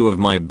for a few of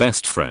my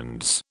best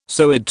friends.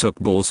 So it took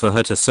balls for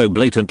her to so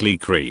blatantly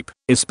creep,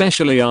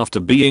 especially after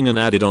being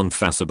added on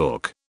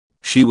Facebook.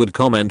 She would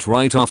comment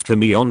right after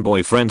me on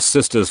boyfriend's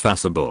sister's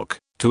Facebook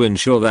to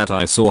ensure that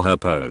I saw her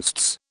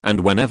posts,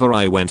 and whenever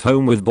I went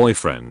home with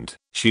boyfriend,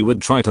 she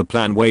would try to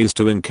plan ways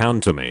to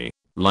encounter me.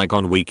 Like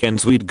on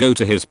weekends we'd go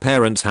to his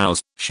parents'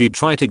 house, she'd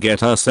try to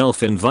get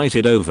herself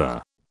invited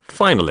over.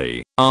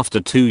 Finally, after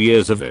 2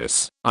 years of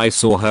this, I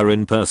saw her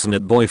in person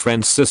at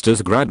boyfriend's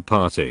sister's grad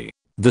party.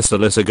 This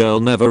Alyssa girl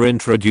never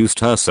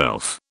introduced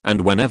herself,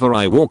 and whenever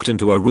I walked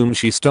into a room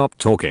she stopped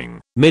talking,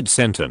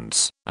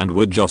 mid-sentence, and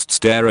would just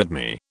stare at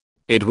me.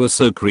 It was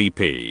so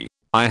creepy.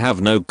 I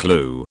have no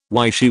clue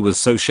why she was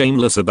so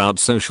shameless about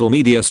social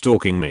media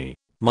stalking me.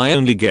 My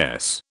only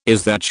guess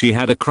is that she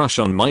had a crush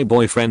on my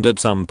boyfriend at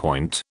some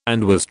point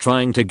and was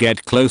trying to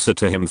get closer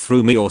to him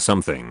through me or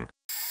something.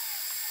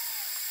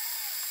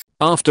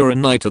 After a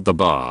night at the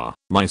bar,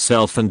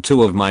 myself and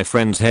 2 of my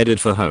friends headed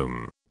for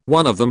home.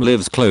 One of them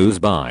lives close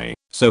by,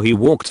 so he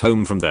walked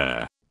home from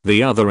there.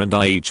 The other and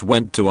I each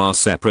went to our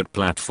separate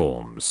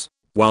platforms.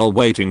 While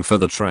waiting for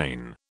the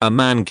train, a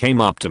man came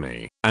up to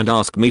me and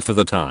asked me for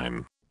the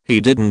time. He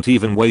didn't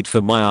even wait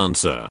for my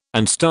answer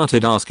and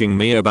started asking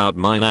me about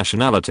my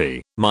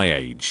nationality, my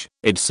age,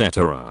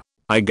 etc.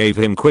 I gave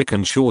him quick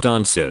and short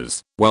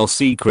answers while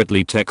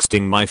secretly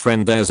texting my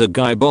friend, "There's a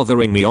guy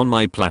bothering me on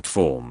my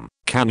platform.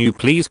 Can you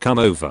please come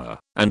over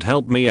and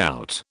help me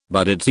out?"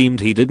 But it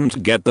seemed he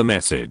didn't get the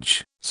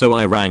message, so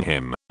I rang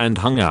him and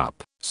hung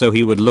up so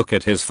he would look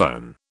at his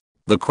phone.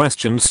 The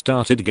questions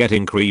started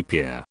getting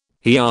creepier.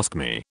 He asked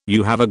me,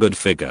 "You have a good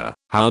figure.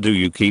 How do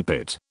you keep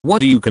it? What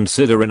do you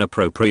consider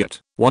inappropriate?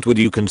 What would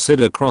you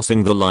consider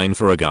crossing the line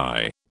for a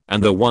guy?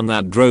 And the one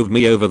that drove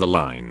me over the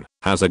line,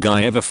 has a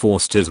guy ever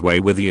forced his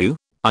way with you?"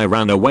 I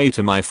ran away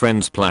to my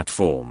friend's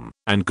platform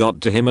and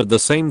got to him at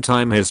the same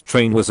time his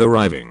train was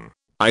arriving.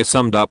 I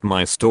summed up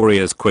my story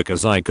as quick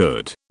as I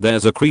could.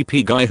 "There's a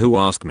creepy guy who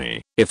asked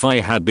me if I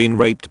had been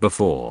raped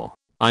before.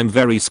 I'm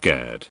very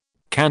scared.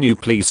 Can you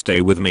please stay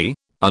with me?"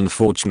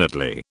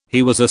 Unfortunately,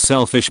 he was a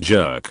selfish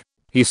jerk.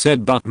 He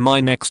said, "But my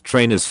next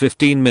train is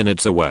 15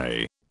 minutes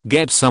away.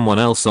 Get someone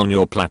else on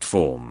your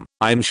platform.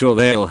 I'm sure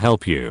they'll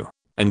help you."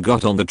 And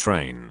got on the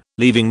train,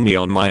 leaving me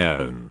on my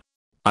own.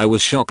 I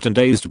was shocked and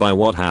dazed by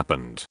what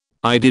happened.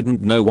 I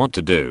didn't know what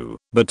to do,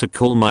 but to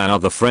call my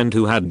other friend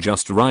who had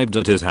just arrived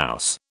at his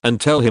house and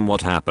tell him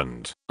what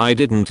happened. I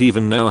didn't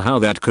even know how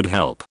that could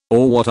help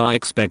or what I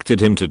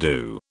expected him to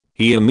do.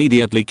 He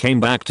immediately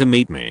came back to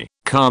meet me,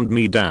 calmed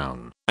me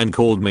down, and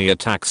called me a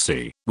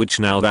taxi, which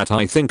now that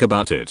I think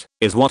about it,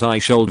 is what I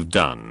should have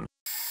done.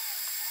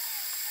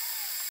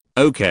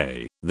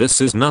 Okay,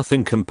 This is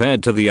nothing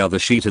compared to the other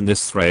sheet in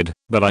this thread,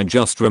 but I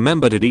just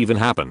remembered it even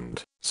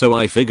happened, so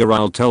I figure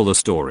I'll tell the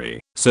story.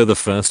 So the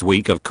first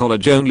week of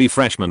college only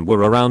freshmen were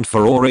around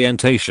for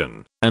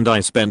orientation, and I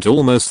spent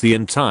almost the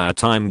entire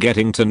time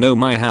getting to know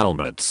my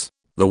helmets.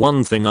 The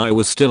one thing I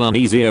was still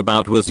uneasy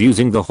about was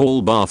using the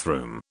hall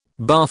bathroom.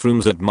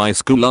 Bathrooms at my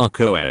school are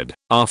co-ed.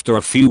 After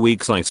a few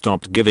weeks I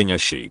stopped giving a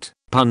shit.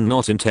 Pun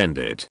not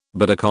intended,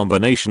 but a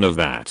combination of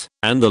that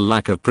and the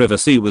lack of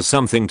privacy was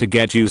something to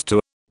get used to.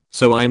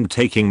 So I'm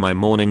taking my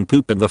morning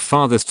poop in the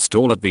farthest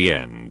stall at the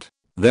end.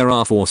 There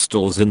are 4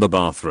 stalls in the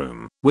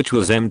bathroom, which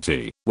was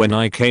empty when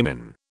I came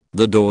in.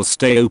 The doors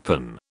stay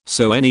open,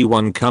 so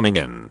anyone coming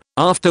in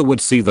after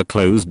would see the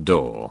closed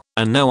door,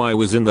 and now I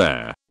was in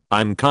there.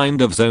 I'm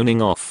kind of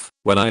zoning off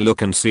when I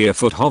look and see a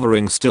foot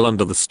hovering still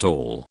under the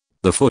stall.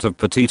 The foot of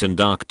petite and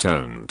dark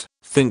toned,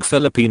 think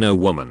Filipino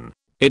woman.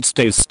 It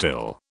stays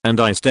still, and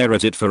I stare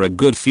at it for a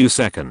good few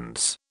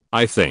seconds.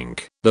 I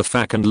think the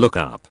fuck and look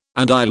up,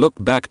 and I look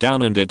back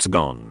down and it's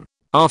gone.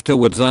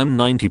 Afterwards I'm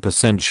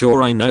 90%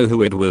 sure I know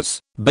who it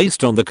was,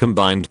 based on the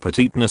combined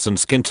petiteness and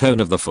skin tone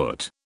of the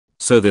foot.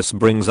 So this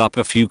brings up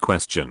a few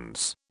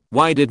questions.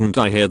 Why didn't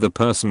I hear the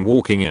person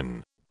walking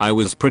in? I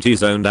was pretty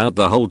zoned out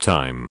the whole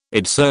time.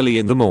 It's early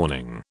in the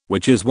morning,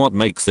 which is what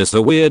makes this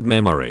a weird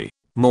memory.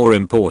 More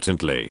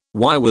importantly,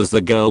 why was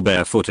the girl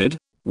barefooted?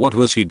 What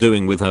was she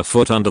doing with her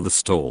foot under the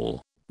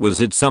stall? Was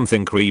it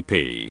something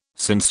creepy,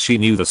 since she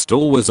knew the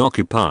stall was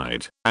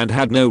occupied and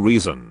had no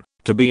reason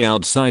to be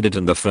outside it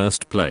in the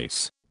first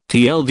place?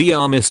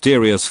 TLDR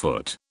mysterious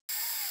foot.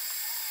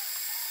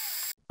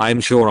 I'm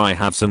sure I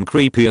have some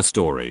creepier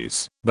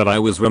stories, but I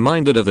was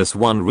reminded of this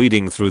one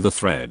reading through the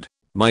thread.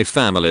 My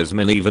family's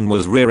minivan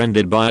was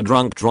rear-ended by a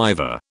drunk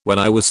driver when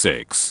I was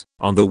 6,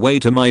 on the way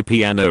to my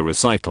piano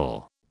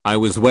recital. I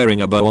was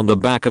wearing a bow on the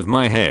back of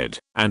my head,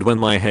 and when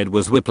my head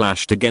was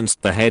whiplashed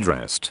against the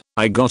headrest,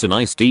 I got a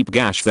nice deep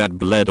gash that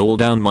bled all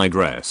down my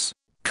dress.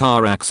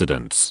 Car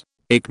accidents.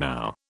 Ick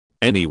now.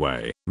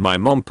 Anyway, my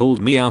mom pulled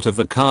me out of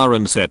the car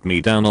and set me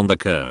down on the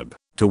curb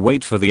to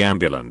wait for the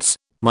ambulance.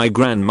 My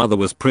grandmother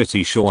was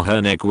pretty sure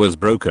her neck was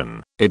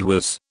broken. It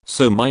was,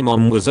 so my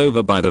mom was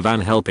over by the van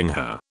helping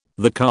her.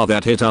 The car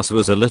that hit us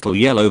was a little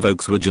yellow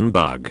Volkswagen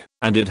Bug,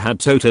 and it had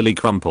totally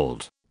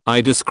crumpled. I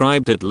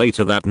described it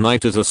later that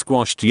night as a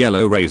squashed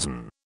yellow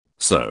raisin.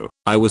 So,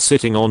 I was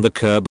sitting on the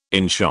curb,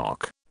 in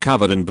shock,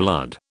 covered in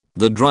blood.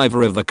 The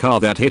driver of the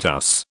car that hit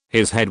us,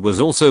 his head was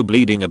also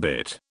bleeding a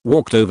bit,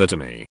 walked over to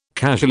me,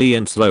 casually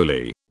and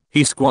slowly.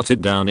 He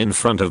squatted down in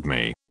front of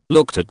me,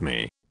 looked at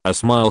me. A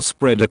smile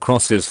spread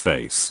across his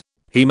face.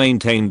 He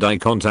maintained eye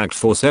contact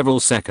for several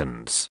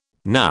seconds.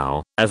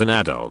 Now, as an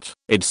adult,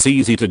 it's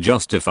easy to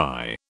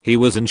justify. He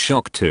was in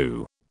shock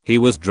too. He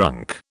was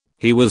drunk.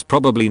 He was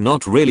probably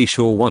not really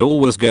sure what all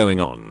was going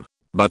on.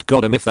 But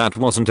goddamn if that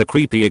wasn't a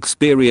creepy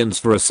experience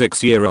for a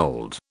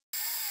 6-year-old.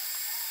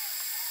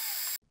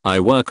 I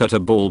work at a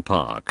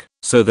ballpark,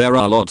 so there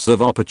are lots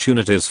of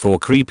opportunities for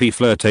creepy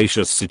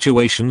flirtatious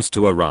situations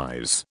to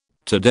arise.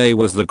 Today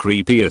was the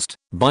creepiest,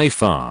 by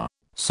far.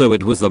 So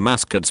it was the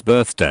mascot's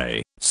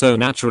birthday, so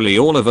naturally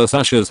all of us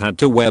ushers had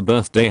to wear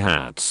birthday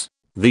hats.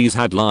 These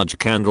had large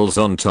candles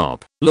on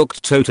top,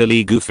 looked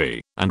totally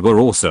goofy, and were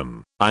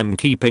awesome. I'm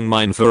keeping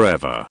mine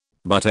forever.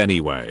 But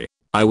anyway,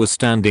 I was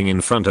standing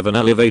in front of an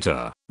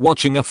elevator,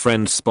 watching a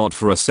friend spot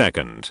for a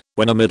second,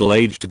 when a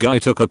middle-aged guy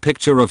took a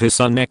picture of his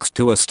son next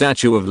to a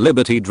Statue of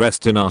Liberty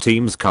dressed in our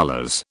team's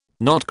colors.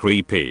 Not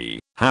creepy,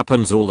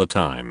 happens all the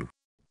time.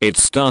 It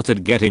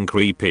started getting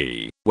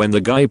creepy when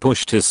the guy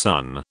pushed his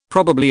son,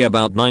 probably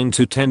about 9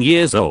 to 10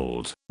 years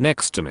old,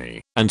 next to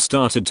me, and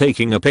started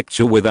taking a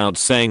picture without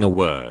saying a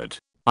word.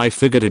 I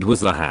figured it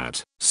was the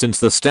hat, since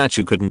the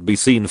statue couldn't be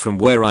seen from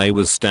where I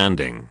was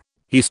standing.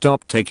 He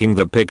stopped taking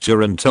the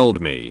picture and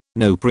told me,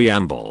 no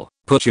preamble,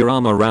 put your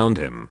arm around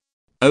him.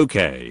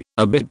 Okay,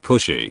 a bit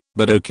pushy,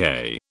 but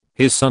okay.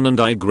 His son and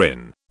I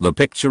grin. The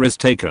picture is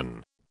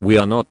taken. We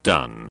are not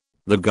done.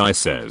 The guy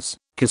says,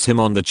 kiss him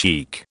on the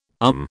cheek.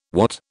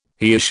 What?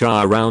 He is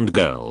shy around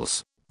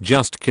girls.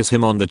 Just kiss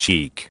him on the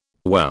cheek.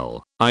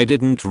 Well, I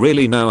didn't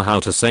really know how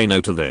to say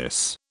no to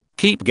this.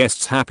 Keep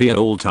guests happy at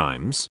all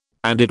times.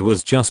 And it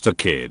was just a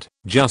kid,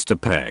 just a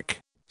peck.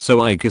 So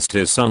I kissed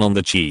his son on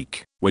the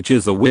cheek, which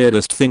is the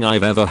weirdest thing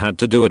I've ever had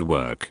to do at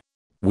work.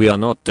 We are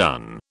not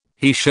done.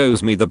 He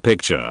shows me the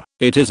picture.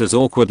 It is as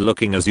awkward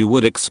looking as you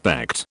would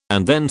expect,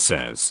 and then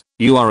says,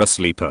 you are a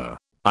sleeper.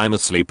 I'm a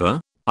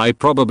sleeper? I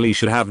probably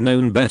should have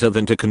known better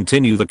than to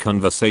continue the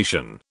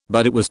conversation,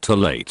 but it was too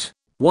late.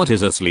 What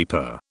is a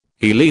sleeper?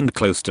 He leaned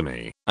close to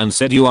me and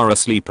said you are a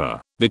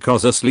sleeper,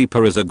 because a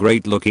sleeper is a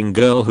great looking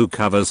girl who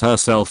covers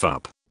herself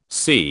up.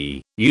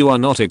 See, you are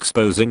not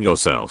exposing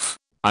yourself.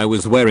 I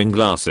was wearing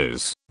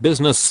glasses,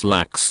 business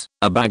slacks,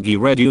 a baggy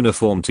red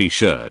uniform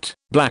t-shirt,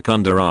 black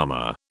Under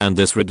Armour, and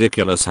this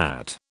ridiculous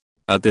hat.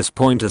 At this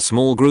point a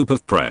small group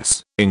of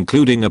press,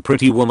 including a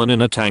pretty woman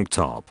in a tank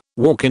top,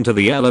 walk into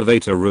the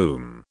elevator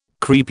room.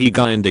 Creepy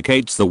guy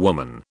indicates the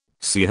woman.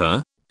 See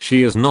her?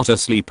 She is not a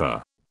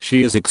sleeper.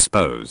 She is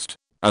exposed.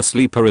 A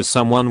sleeper is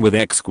someone with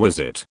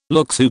exquisite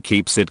looks who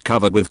keeps it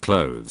covered with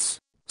clothes.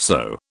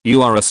 So,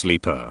 you are a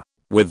sleeper.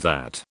 With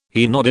that,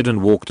 he nodded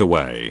and walked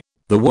away.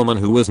 The woman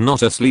who was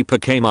not a sleeper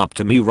came up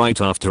to me right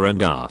after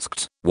and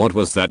asked, "What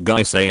was that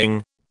guy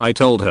saying?" I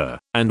told her,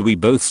 and we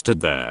both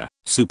stood there,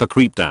 super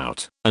creeped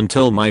out,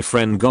 until my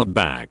friend got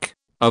back.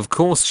 Of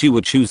course she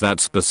would choose that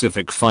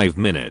specific 5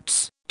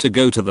 minutes to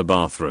go to the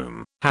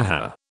bathroom.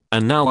 Haha.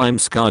 And now I'm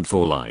scarred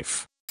for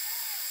life.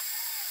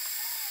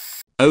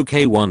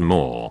 Okay, one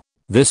more.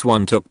 This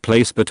one took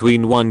place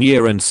between 1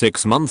 year and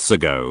 6 months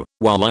ago,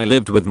 while I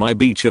lived with my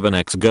beach of an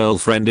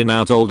ex-girlfriend in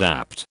out Old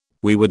Apt.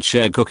 We would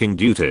share cooking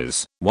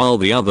duties, while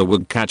the other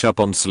would catch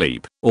up on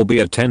sleep, or be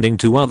attending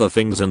to other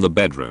things in the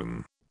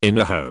bedroom.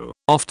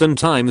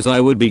 Oftentimes I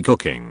would be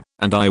cooking,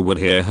 and I would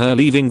hear her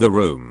leaving the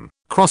room,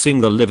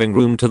 crossing the living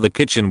room to the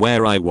kitchen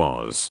where I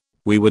was.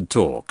 We would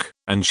talk,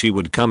 and she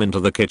would come into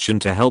the kitchen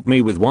to help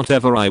me with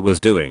whatever I was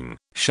doing,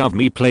 shove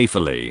me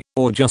playfully,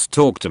 or just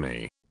talk to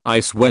me. I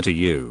swear to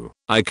you,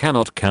 I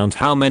cannot count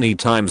how many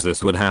times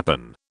this would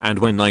happen, and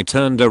when I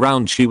turned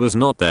around she was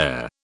not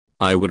there.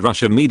 I would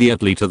rush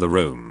immediately to the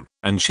room,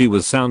 and she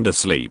was sound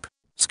asleep.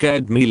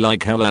 Scared me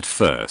like hell at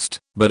first,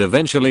 but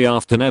eventually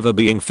after never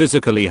being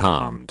physically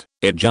harmed,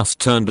 it just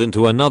turned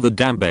into another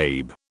damn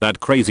babe. That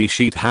crazy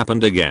shit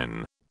happened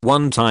again.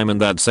 One time in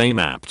that same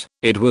apt,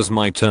 it was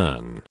my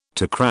turn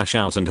to crash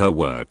out and her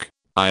work.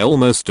 I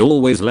almost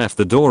always left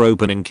the door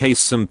open in case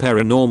some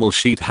paranormal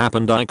shit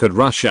happened. I could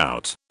rush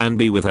out and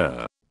be with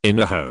her.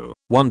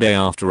 One day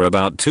after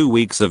about 2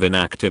 weeks of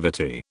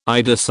inactivity,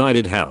 I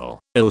decided hell,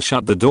 I'll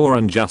shut the door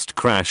and just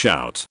crash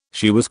out.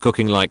 She was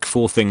cooking like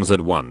 4 things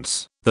at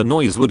once. The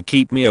noise would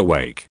keep me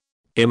awake.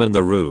 I'm in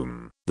the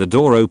room, the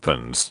door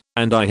opens,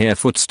 and I hear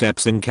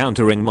footsteps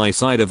encountering my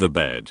side of the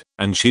bed,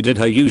 and she did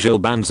her usual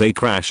banzai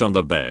crash on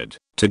the bed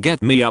to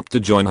get me up to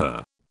join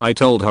her. I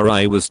told her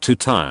I was too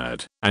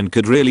tired and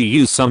could really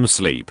use some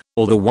sleep,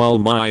 all the while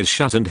my eyes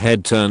shut and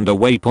head turned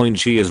away.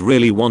 She is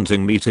really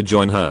wanting me to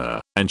join her,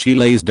 and she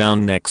lays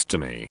down next to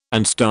me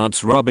and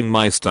starts rubbing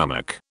my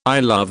stomach. I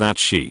love that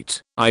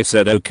sheet. I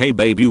said, "Okay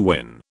babe, you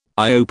win."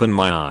 I open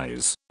my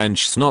eyes, and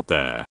she's not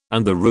there,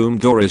 and the room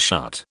door is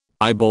shut.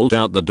 I bolt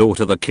out the door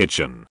to the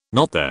kitchen,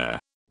 not there.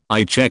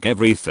 I check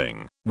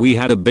everything. We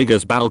had a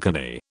biggest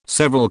balcony,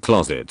 several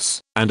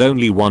closets, and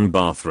only one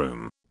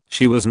bathroom.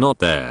 She was not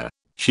there.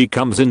 She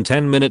comes in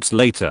 10 minutes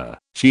later.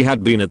 She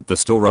had been at the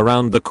store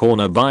around the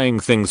corner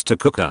buying things to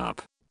cook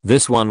up.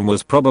 This one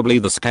was probably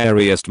the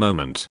scariest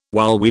moment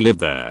while we lived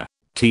there.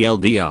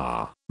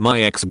 TLDR,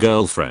 my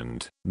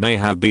ex-girlfriend may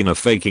have been a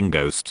faking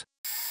ghost.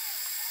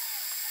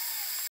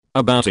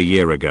 About a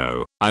year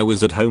ago, I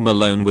was at home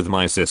alone with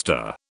my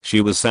sister. She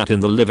was sat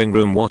in the living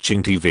room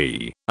watching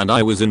TV, and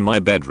I was in my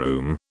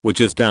bedroom, which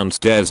is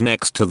downstairs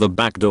next to the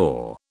back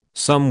door.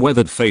 Some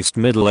weathered-faced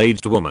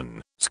middle-aged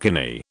woman,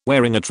 skinny,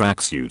 wearing a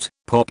tracksuit,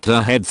 popped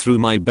her head through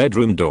my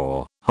bedroom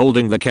door,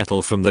 holding the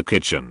kettle from the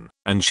kitchen,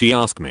 and she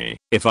asked me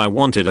if I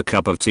wanted a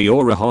cup of tea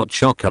or a hot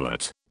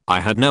chocolate. I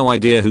had no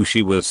idea who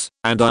she was,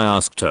 and I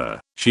asked her.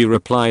 She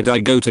replied, "I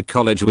go to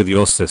college with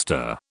your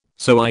sister."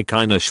 So I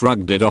kinda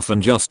shrugged it off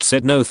and just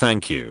said no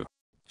thank you.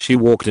 She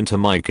walked into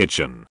my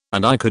kitchen,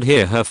 and I could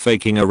hear her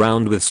faking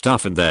around with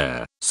stuff in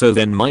there. So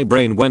then my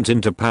brain went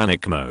into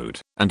panic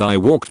mode, and I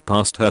walked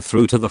past her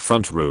through to the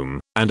front room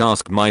and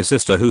asked my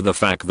sister who the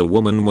fuck the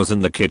woman was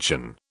in the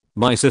kitchen.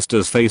 My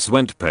sister's face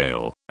went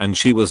pale, and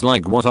she was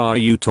like, "What are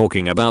you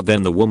talking about?"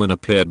 Then the woman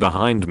appeared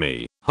behind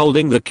me,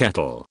 holding the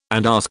kettle,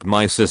 and asked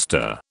my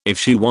sister if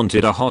she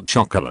wanted a hot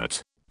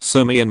chocolate.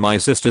 So me and my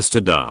sister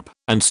stood up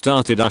and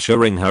started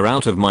ushering her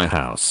out of my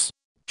house.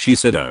 She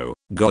said, "Oh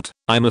God,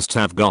 I must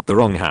have got the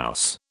wrong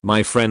house.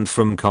 My friend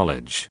from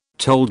college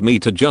told me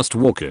to just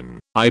walk in.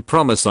 I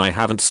promise I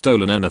haven't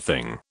stolen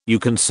anything. You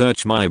can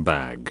search my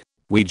bag."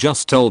 We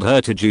just told her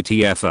to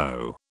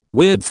GTFO.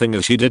 Weird thing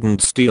is she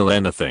didn't steal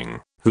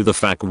anything. Who the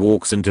fuck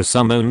walks into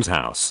someone's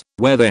house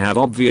where they have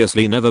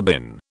obviously never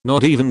been,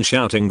 not even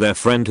shouting their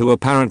friend who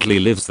apparently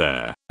lives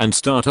there, and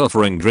start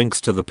offering drinks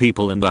to the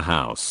people in the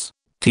house?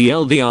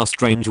 TLDR,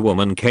 strange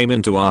woman came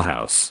into our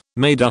house,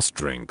 made us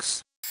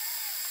drinks.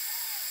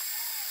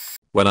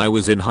 When I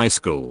was in high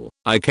school,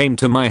 I came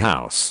to my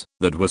house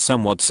that was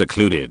somewhat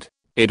secluded.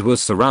 It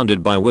was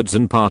surrounded by woods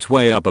and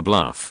partway up a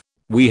bluff.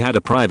 We had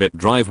a private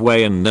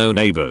driveway and no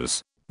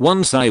neighbors.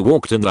 Once I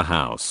walked in the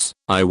house,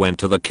 I went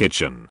to the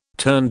kitchen,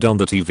 turned on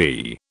the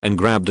TV, and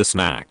grabbed a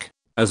snack.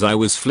 As I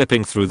was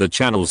flipping through the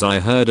channels,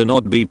 I heard an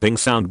odd beeping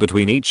sound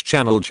between each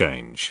channel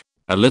change.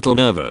 A little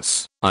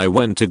nervous, I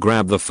went to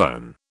grab the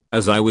phone.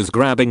 As I was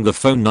grabbing the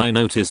phone, I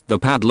noticed the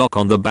padlock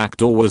on the back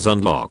door was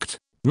unlocked.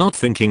 Not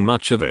thinking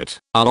much of it,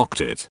 I locked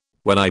it.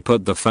 When I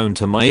put the phone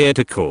to my ear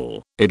to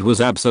call, it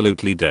was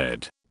absolutely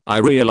dead. I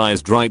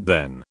realized right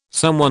then,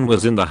 someone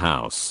was in the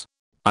house.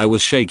 I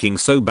was shaking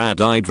so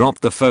bad I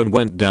dropped the phone,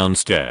 went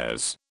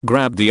downstairs,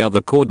 grabbed the other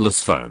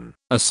cordless phone,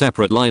 a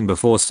separate line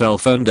before cell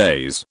phone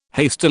days.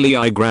 Hastily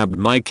I grabbed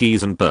my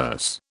keys and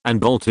purse, and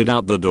bolted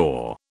out the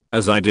door.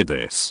 As I did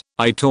this,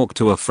 I talked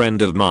to a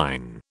friend of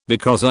mine,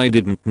 because I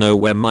didn't know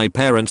where my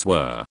parents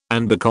were,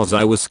 and because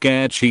I was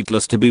scared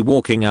shitless to be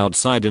walking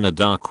outside in a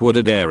dark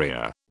wooded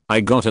area. I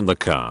got in the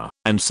car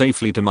and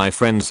safely to my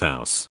friend's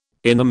house.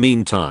 In the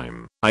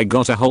meantime, I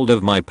got a hold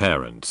of my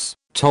parents,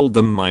 told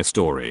them my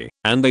story,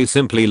 and they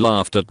simply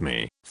laughed at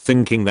me,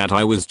 thinking that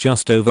I was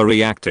just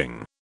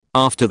overreacting.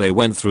 After they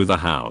went through the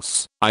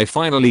house, I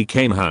finally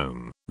came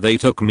home. They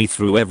took me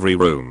through every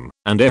room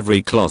and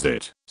every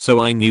closet, so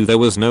I knew there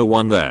was no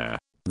one there.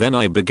 Then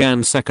I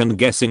began second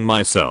guessing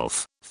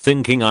myself,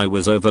 thinking I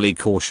was overly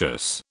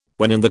cautious.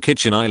 When in the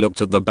kitchen I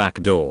looked at the back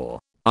door.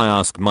 I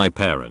asked my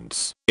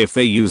parents if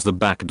they use the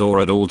back door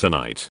at all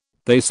tonight.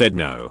 They said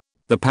no.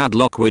 The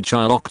padlock which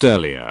I locked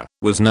earlier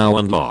was now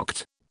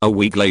unlocked. A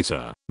week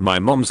later, my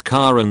mom's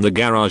car in the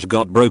garage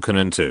got broken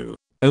into.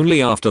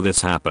 Only after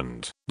this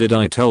happened did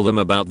I tell them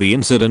about the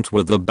incident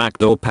with the back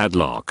door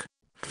padlock.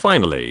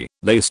 Finally,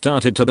 they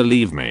started to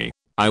believe me.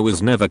 I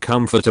was never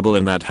comfortable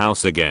in that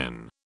house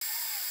again.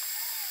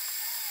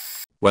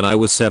 When I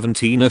was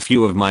 17, a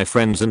few of my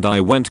friends and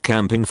I went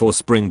camping for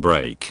spring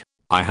break.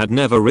 I had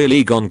never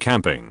really gone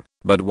camping,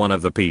 but one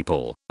of the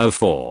people, of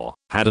 4,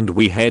 had, and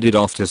we headed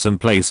off to some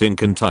place in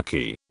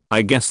Kentucky.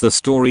 I guess the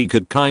story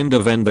could kind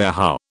of end there.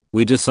 How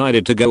we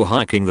decided to go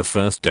hiking the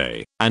first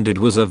day, and it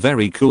was a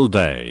very cool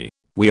day.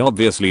 We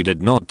obviously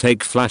did not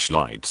take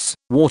flashlights,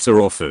 water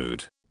or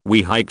food.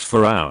 We hiked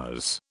for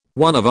hours.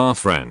 One of our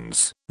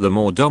friends, the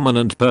more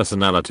dominant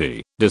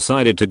personality,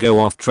 decided to go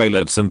off trail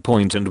at some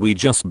point and we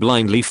just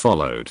blindly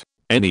followed.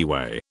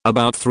 Anyway,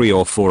 about 3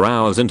 or 4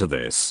 hours into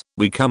this,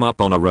 we come up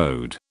on a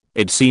road.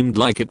 It seemed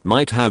like it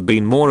might have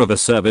been more of a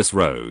service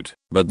road,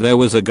 but there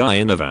was a guy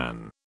in a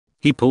van.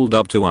 He pulled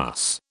up to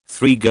us,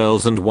 3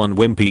 girls and 1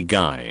 wimpy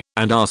guy,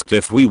 and asked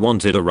if we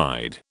wanted a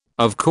ride.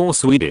 Of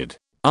course we did.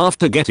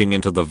 After getting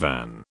into the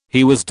van,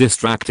 he was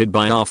distracted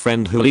by our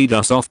friend who led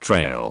us off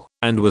trail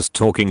and was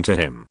talking to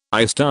him.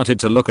 I started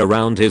to look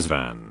around his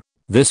van.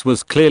 This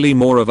was clearly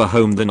more of a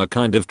home than a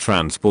kind of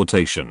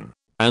transportation.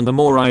 And the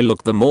more I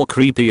looked, the more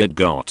creepy it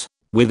got.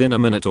 Within a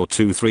minute or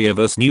two, 3 of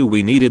us knew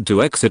we needed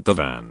to exit the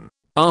van.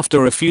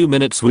 After a few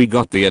minutes we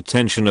got the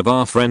attention of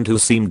our friend who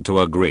seemed to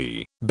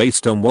agree,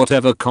 based on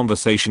whatever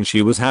conversation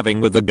she was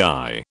having with the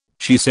guy.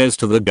 She says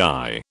to the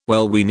guy,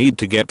 "Well, we need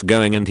to get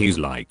going," and he's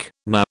like,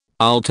 "No,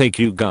 I'll take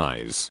you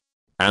guys."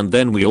 And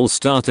then we all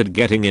started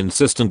getting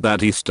insistent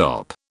that he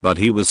stop, but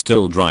he was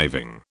still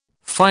driving.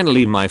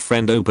 Finally my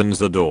friend opens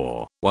the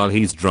door while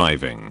he's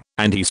driving,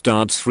 and he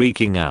starts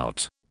freaking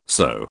out.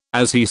 So,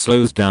 as he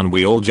slows down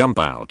we all jump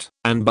out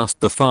and bust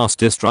the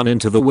fastest run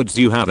into the woods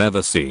you have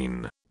ever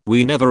seen.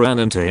 We never ran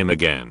into him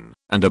again,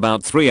 and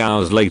about 3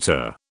 hours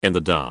later, in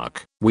the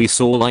dark, we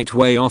saw light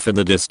way off in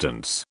the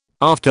distance.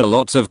 After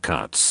lots of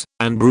cuts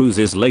and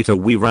bruises later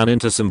we ran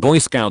into some Boy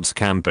Scouts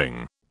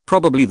camping.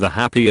 Probably the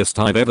happiest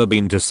I've ever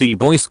been to see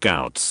Boy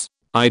Scouts.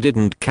 I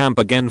didn't camp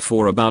again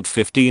for about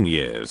 15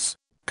 years.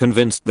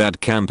 Convinced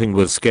that camping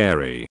was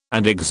scary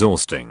and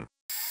exhausting.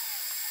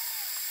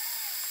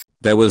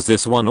 There was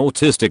this one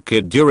autistic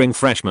kid during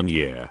freshman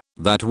year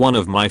that one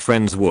of my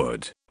friends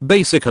would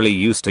basically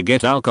used to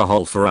get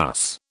alcohol for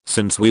us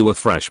since we were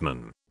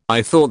freshmen.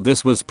 I thought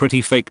this was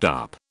pretty faked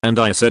up, and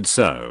I said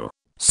so.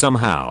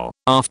 Somehow,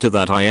 after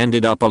that I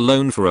ended up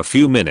alone for a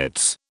few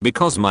minutes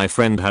because my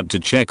friend had to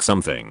check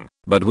something,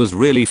 but was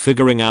really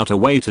figuring out a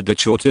way to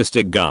ditch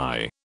autistic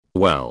guy.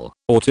 Well,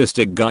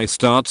 autistic guy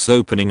starts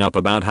opening up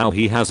about how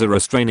he has a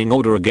restraining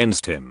order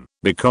against him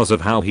because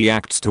of how he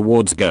acts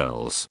towards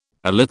girls.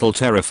 A little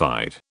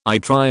terrified, I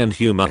try and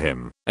humor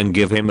him and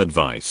give him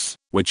advice,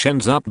 which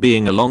ends up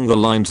being along the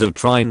lines of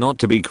try not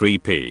to be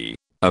creepy.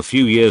 A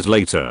few years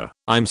later,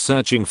 I'm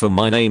searching for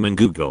my name in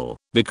Google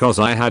because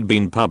I had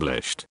been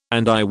published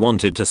and I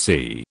wanted to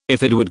see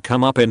if it would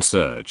come up in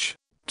search.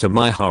 To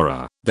my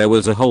horror, there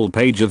was a whole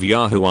page of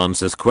Yahoo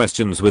Answers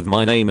questions with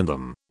my name in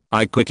them.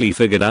 I quickly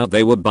figured out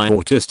they were by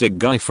autistic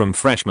guy from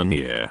freshman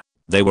year.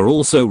 They were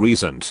also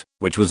recent,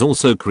 which was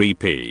also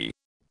creepy.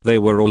 They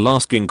were all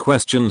asking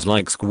questions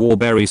like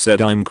Squawberry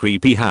said I'm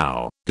creepy,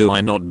 how do I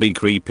not be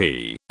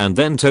creepy? And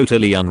then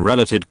totally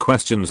unrelated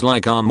questions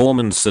like are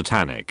Mormons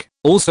satanic?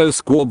 Also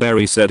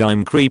Squawberry said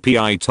I'm creepy,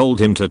 I told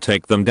him to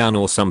take them down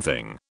or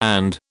something.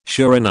 And,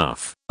 sure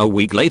enough, a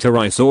week later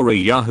I saw a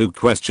Yahoo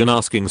question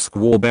asking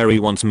Squawberry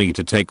wants me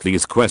to take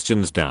these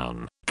questions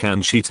down.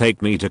 Can she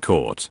take me to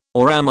court?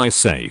 Or am I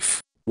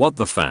safe? What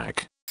the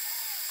fuck?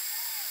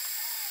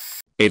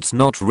 It's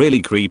not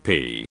really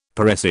creepy,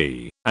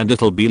 Percy, and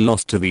it'll be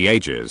lost to the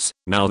ages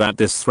now that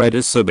this thread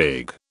is so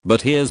big.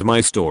 But here's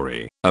my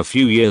story. A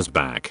few years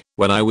back,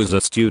 when I was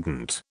a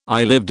student,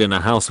 I lived in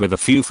a house with a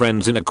few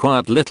friends in a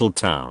quiet little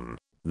town.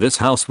 This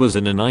house was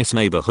in a nice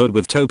neighborhood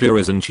with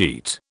topiaries and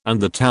cheat,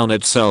 and the town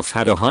itself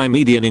had a high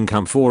median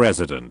income for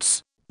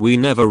residents. We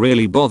never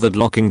really bothered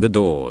locking the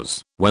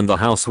doors when the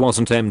house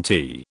wasn't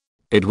empty.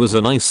 It was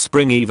a nice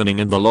spring evening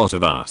and the lot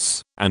of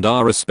us and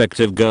our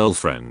respective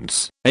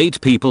girlfriends, 8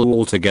 people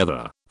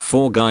altogether,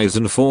 4 guys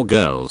and 4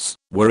 girls,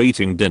 were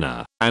eating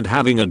dinner and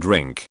having a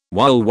drink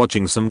while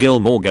watching some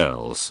Gilmore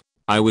Girls.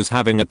 I was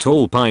having a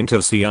tall pint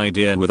of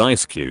cider with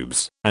ice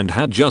cubes and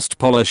had just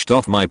polished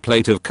off my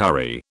plate of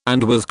curry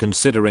and was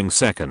considering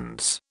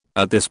seconds.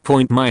 At this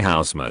point my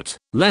housemate,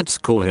 let's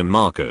call him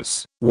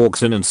Marcus,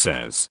 walks in and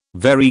says,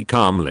 very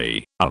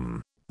calmly,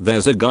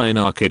 there's a guy in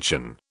our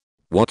kitchen.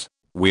 What?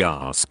 We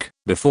ask,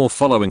 before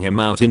following him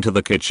out into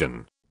the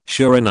kitchen.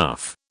 Sure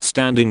enough,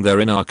 standing there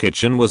in our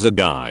kitchen was a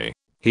guy.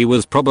 He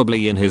was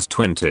probably in his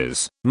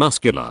 20s,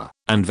 muscular,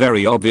 and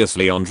very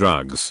obviously on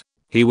drugs.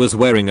 He was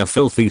wearing a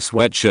filthy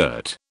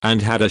sweatshirt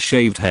and had a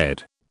shaved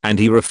head. And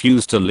he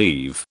refused to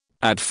leave.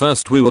 At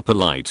first we were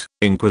polite,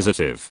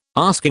 inquisitive,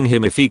 asking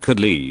him if he could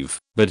leave,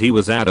 but he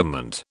was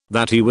adamant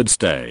that he would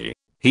stay.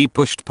 He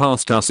pushed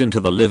past us into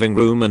the living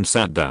room and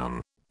sat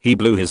down. He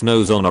blew his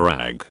nose on a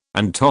rag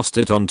and tossed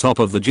it on top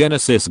of the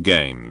Genesis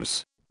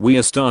games. We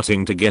are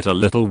starting to get a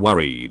little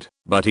worried,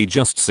 but he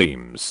just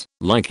seems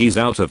like he's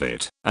out of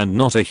it and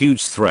not a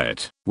huge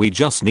threat. We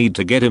just need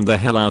to get him the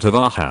hell out of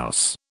our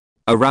house.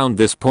 Around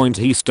this point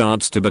he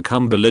starts to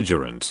become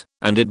belligerent,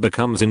 and it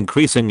becomes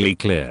increasingly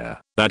clear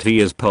that he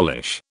is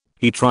Polish.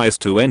 He tries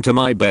to enter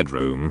my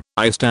bedroom.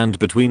 I stand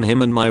between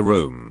him and my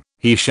room.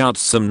 He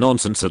shouts some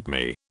nonsense at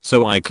me,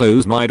 so I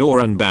close my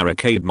door and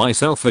barricade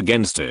myself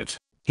against it.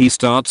 He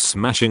starts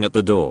smashing at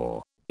the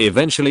door.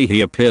 Eventually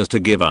he appears to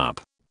give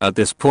up. At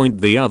this point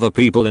the other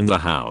people in the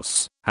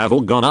house have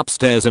all gone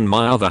upstairs and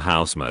my other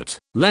housemate,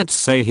 let's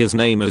say his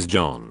name is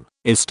John,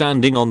 is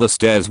standing on the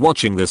stairs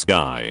watching this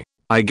guy.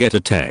 I get a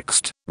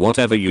text,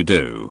 whatever you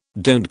do,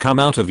 don't come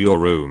out of your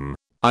room.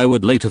 I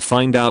would later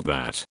find out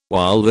that,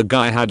 while the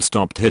guy had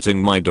stopped hitting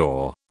my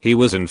door, he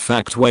was in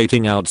fact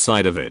waiting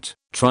outside of it,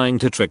 trying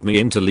to trick me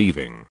into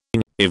leaving.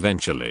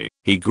 Eventually,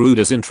 he grew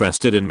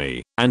disinterested in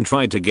me and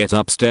tried to get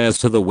upstairs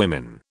to the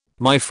women.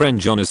 My friend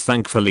John is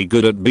thankfully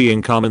good at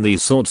being calm in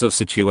these sorts of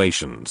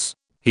situations.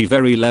 He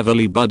very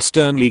levelly but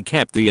sternly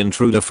kept the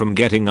intruder from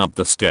getting up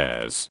the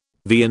stairs.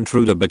 The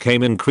intruder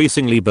became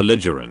increasingly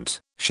belligerent,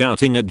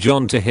 shouting at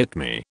John to hit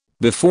me,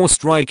 before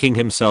striking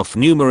himself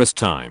numerous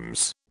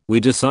times.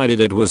 We decided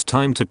it was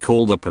time to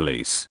call the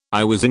police.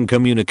 I was in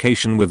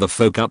communication with the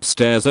folk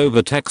upstairs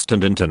over text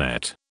and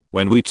internet.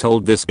 When we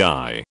told this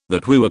guy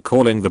that we were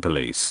calling the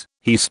police,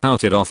 he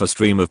spouted off a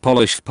stream of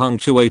Polish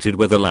punctuated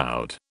with a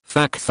loud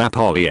 "Fak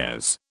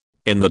polies."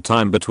 In the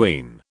time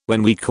between,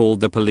 when we called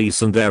the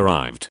police and they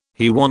arrived,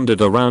 he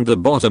wandered around the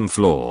bottom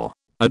floor.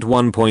 At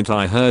one point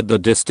I heard the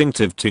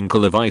distinctive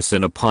tinkle of ice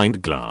in a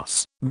pint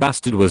glass.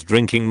 Bastard was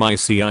drinking my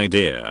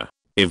cider.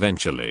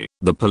 Eventually,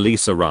 the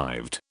police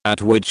arrived,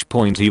 at which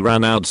point he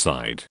ran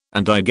outside,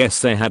 and I guess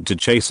they had to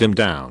chase him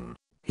down.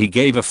 He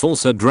gave a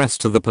false address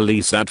to the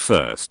police at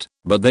first,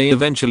 but they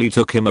eventually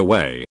took him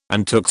away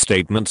and took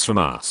statements from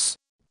us.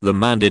 The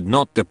man did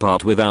not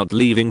depart without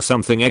leaving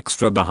something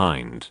extra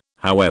behind.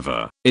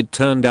 However, it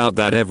turned out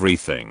that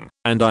everything,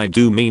 and I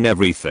do mean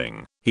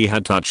everything, he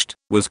had touched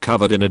was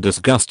covered in a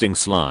disgusting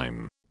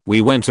slime.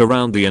 We went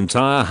around the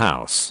entire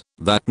house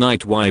that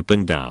night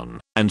wiping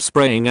down and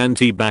spraying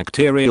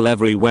antibacterial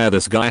everywhere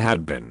this guy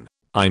had been.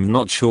 I'm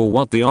not sure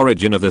what the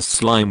origin of this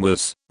slime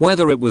was,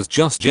 whether it was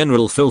just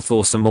general filth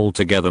or some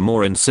altogether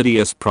more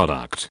insidious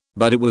product,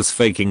 but it was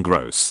fucking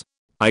gross.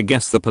 I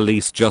guess the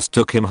police just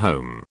took him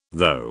home,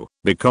 though,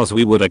 because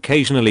we would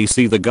occasionally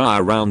see the guy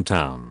around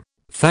town.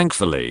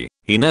 Thankfully,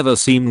 he never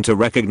seemed to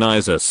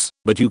recognize us,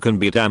 but you can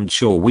be damned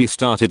sure we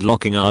started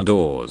locking our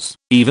doors,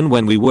 even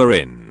when we were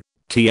in.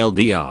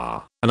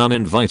 TLDR, an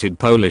uninvited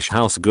Polish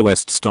house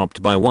guest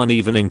stopped by one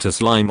evening to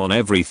slime on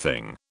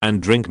everything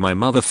and drink my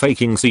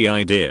motherfucking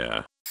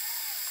cider.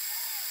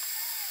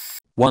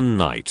 One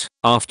night,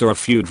 after a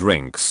few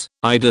drinks,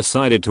 I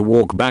decided to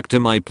walk back to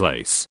my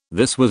place.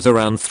 This was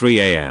around 3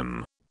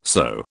 AM.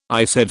 So,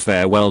 I said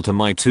farewell to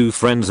my two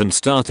friends and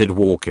started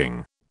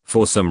walking.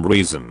 For some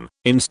reason,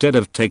 instead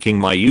of taking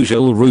my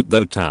usual route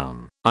through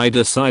town, I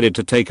decided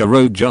to take a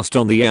road just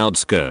on the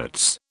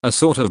outskirts, a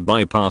sort of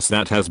bypass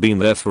that has been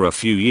there for a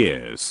few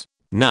years.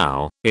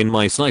 Now, in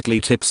my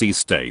slightly tipsy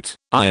state,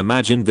 I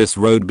imagined this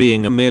road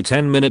being a mere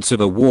 10 minutes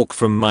of a walk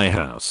from my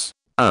house.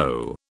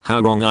 Oh, how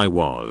wrong I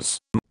was.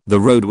 The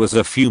road was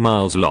a few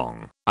miles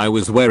long. I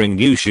was wearing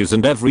new shoes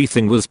and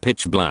everything was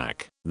pitch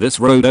black. This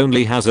road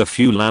only has a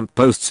few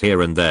lampposts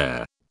here and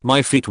there.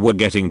 My feet were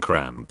getting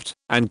cramped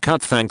and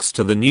cut thanks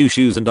to the new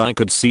shoes and I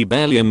could see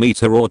barely a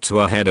meter or two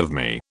ahead of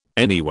me.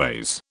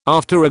 Anyways,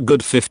 after a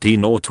good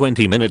 15 or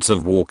 20 minutes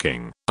of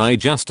walking, I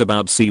just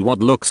about see what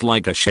looks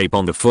like a shape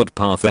on the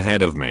footpath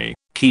ahead of me.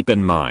 Keep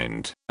in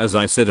mind, as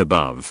I said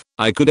above,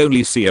 I could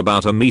only see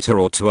about a meter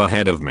or two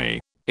ahead of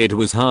me. It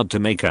was hard to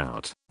make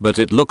out, but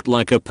it looked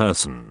like a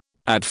person.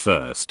 At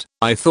first,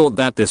 I thought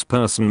that this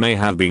person may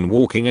have been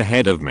walking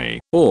ahead of me,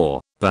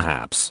 or,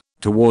 perhaps,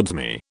 towards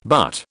me,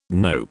 but,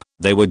 nope,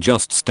 they were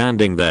just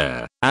standing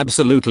there,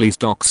 absolutely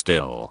stock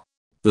still.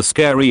 The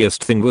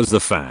scariest thing was the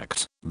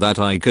fact that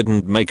I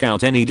couldn't make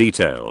out any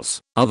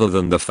details, other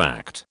than the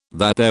fact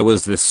that there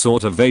was this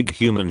sort of vague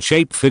human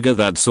shape figure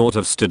that sort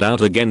of stood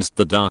out against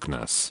the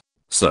darkness.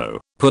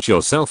 So, put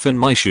yourself in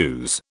my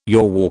shoes.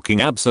 You're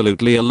walking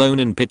absolutely alone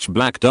in pitch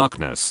black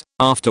darkness.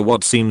 After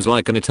what seems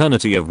like an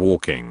eternity of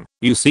walking,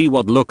 you see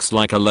what looks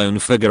like a lone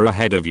figure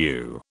ahead of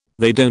you.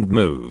 They don't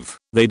move.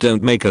 They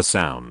don't make a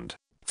sound.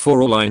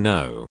 For all I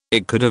know,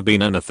 it could have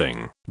been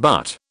anything.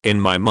 But, in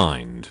my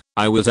mind,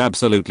 I was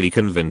absolutely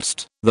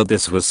convinced that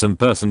this was some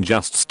person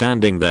just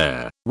standing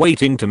there,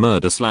 waiting to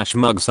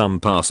murder/mug some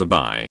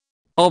passerby.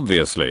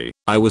 Obviously,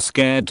 I was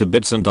scared to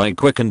bits and I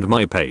quickened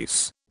my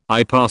pace.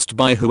 I passed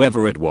by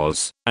whoever it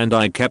was, and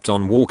I kept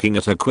on walking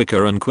at a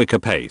quicker and quicker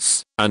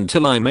pace,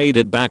 until I made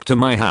it back to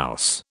my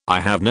house.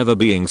 I have never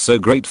been so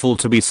grateful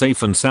to be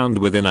safe and sound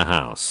within a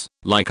house,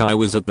 like I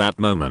was at that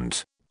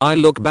moment. I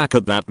look back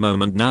at that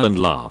moment now and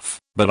laugh,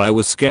 but I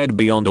was scared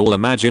beyond all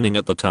imagining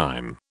at the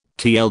time.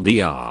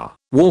 TLDR,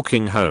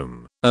 walking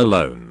home,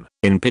 alone,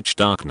 in pitch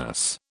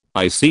darkness.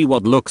 I see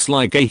what looks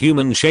like a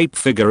human-shaped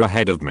figure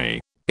ahead of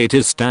me. It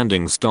is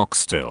standing stock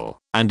still,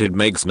 and it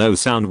makes no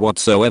sound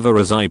whatsoever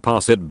as I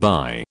pass it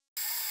by.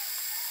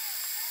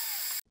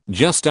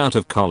 Just out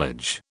of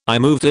college, I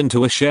moved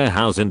into a share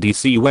house in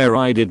DC where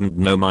I didn't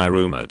know my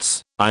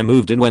roommates. I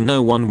moved in when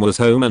no one was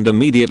home and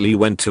immediately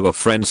went to a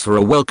friend's for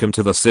a welcome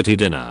to the city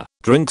dinner,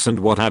 drinks and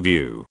what have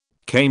you.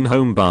 Came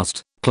home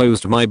buzzed,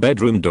 closed my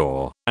bedroom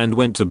door, and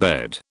went to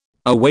bed.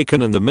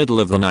 Awaken in the middle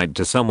of the night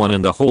to someone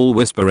in the hall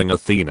whispering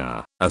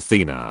Athena,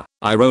 Athena.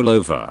 I roll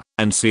over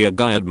and see a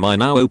guy at my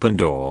now open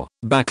door,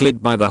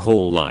 backlit by the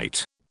hall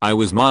light. I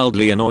was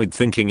mildly annoyed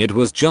thinking it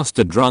was just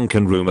a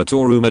drunken roommate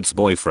or roommate's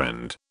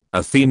boyfriend.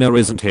 Athena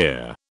isn't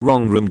here.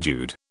 Wrong room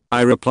dude.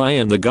 I reply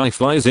and the guy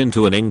flies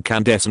into an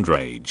incandescent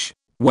rage.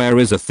 Where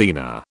is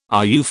Athena?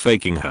 Are you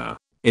faking her?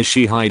 Is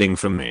she hiding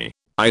from me?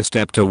 I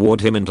step toward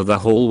him into the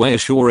hallway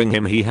assuring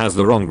him he has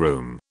the wrong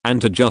room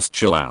and to just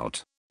chill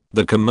out.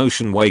 The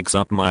commotion wakes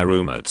up my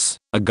roommates,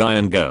 a guy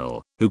and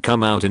girl, who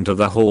come out into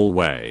the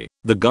hallway.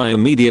 The guy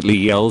immediately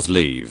yells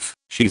leave,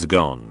 she's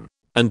gone,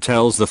 and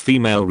tells the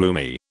female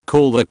roomie,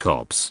 call the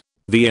cops.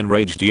 The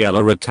enraged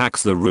yeller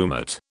attacks the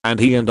roommate, and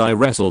he and I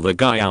wrestle the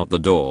guy out the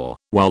door.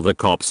 While the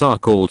cops are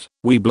called,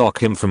 we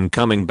block him from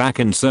coming back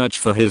in search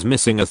for his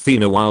missing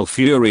Athena while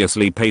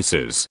furiously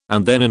paces,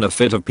 and then in a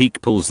fit of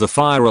pique pulls the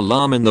fire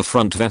alarm in the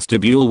front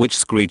vestibule which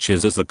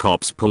screeches as the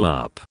cops pull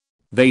up.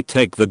 They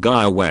take the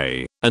guy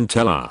away and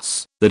tell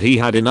us that he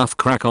had enough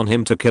crack on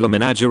him to kill a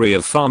menagerie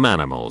of farm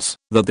animals,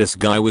 that this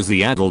guy was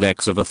the adult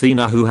ex of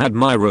Athena who had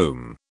my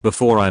room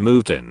before I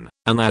moved in,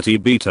 and that he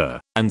beat her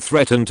and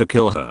threatened to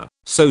kill her,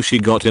 so she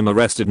got him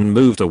arrested and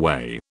moved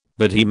away.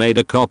 But he made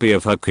a copy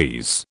of her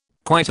keys.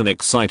 Quite an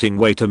exciting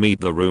way to meet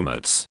the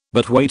roommates.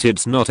 But wait,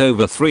 it's not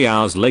over 3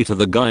 hours later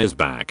the guy is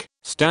back,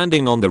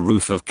 standing on the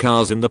roof of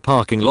cars in the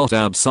parking lot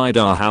outside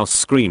our house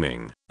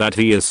screaming that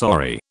he is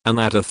sorry and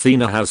that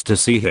Athena has to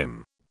see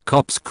him.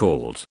 Cops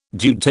called,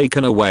 dude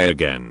taken away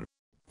again.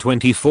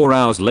 24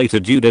 hours later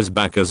dude is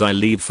back as I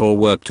leave for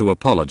work to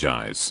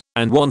apologize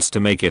and wants to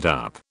make it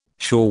up.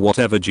 Sure,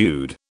 whatever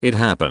dude, it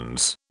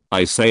happens,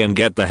 I say and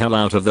get the hell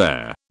out of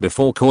there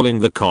before calling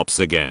the cops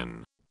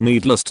again.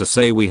 Needless to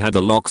say we had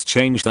the locks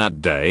changed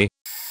that day.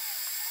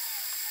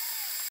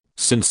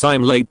 Since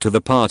I'm late to the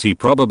party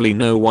probably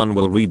no one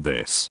will read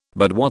this,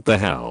 but what the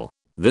hell.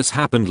 This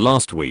happened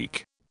last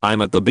week.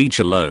 I'm at the beach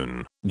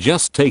alone,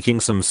 just taking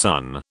some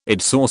sun.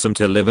 It's awesome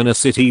to live in a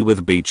city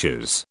with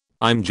beaches.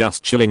 I'm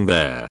just chilling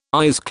there,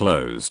 eyes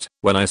closed,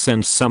 when I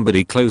sense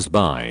somebody close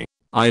by.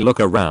 I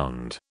look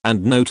around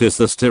and notice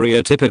the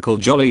stereotypical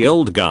jolly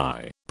old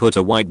guy, put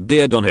a white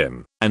beard on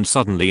him, and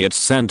suddenly it's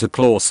Santa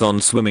Claus on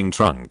swimming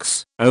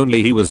trunks,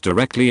 only he was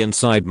directly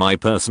inside my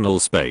personal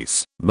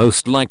space.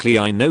 Most likely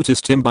I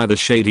noticed him by the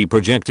shade he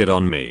projected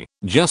on me,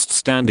 just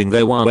standing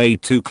there way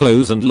too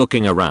close and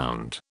looking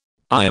around.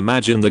 I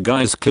imagine the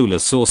guy's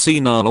clueless or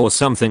senile or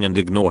something and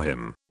ignore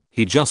him.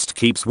 He just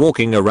keeps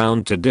walking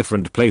around to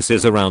different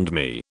places around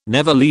me,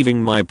 never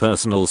leaving my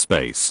personal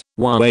space,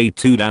 way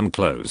too damn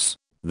close.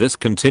 This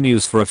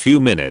continues for a few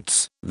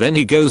minutes, then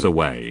he goes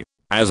away.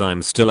 As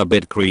I'm still a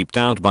bit creeped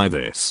out by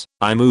this,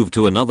 I move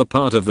to another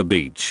part of the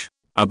beach.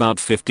 About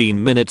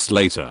 15 minutes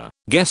later,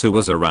 guess who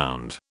was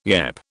around?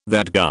 Yep,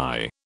 that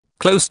guy.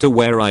 Close to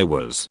where I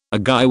was, a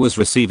guy was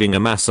receiving a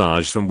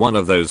massage from one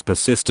of those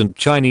persistent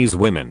Chinese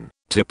women.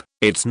 Tip,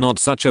 it's not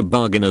such a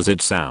bargain as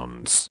it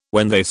sounds.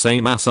 When they say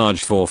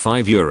massage for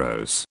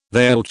 €5,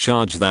 they'll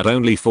charge that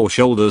only for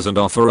shoulders and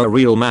offer a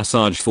real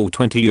massage for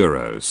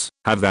 €20.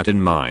 Have that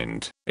in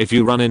mind if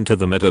you run into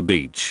them at a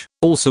beach.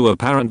 Also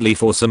apparently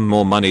for some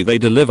more money they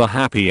deliver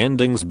happy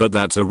endings, but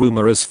that's a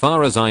rumor as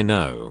far as I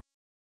know.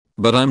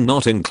 But I'm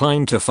not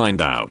inclined to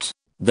find out.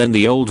 Then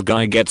the old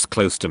guy gets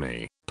close to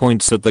me,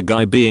 points at the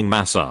guy being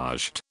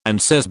massaged, and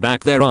says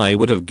back there I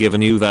would have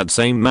given you that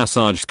same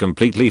massage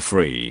completely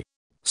free.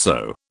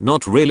 So,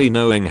 not really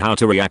knowing how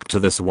to react to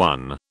this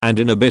one, and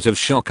in a bit of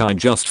shock I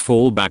just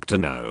fall back to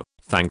no,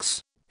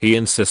 thanks. He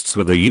insists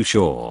with a you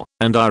sure,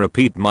 and I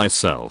repeat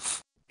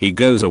myself. He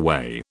goes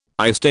away.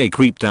 I stay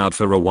creeped out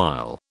for a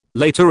while.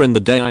 Later in the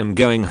day I'm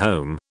going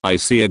home, I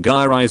see a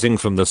guy rising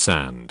from the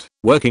sand,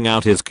 working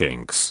out his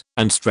kinks,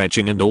 and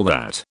stretching and all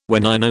that,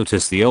 when I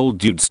notice the old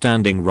dude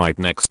standing right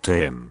next to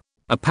him.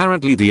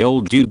 Apparently the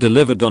old dude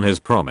delivered on his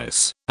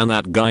promise, and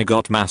that guy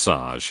got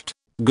massaged.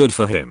 Good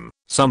for him,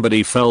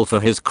 somebody fell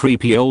for his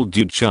creepy old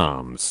dude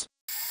charms.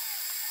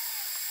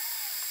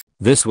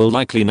 This will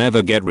likely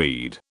never get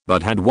read,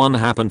 but had one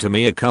happen to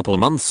me a couple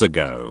months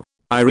ago.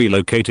 I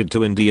relocated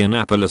to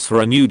Indianapolis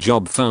for a new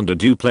job, found a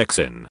duplex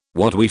in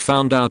what we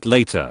found out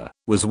later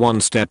was one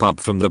step up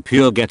from the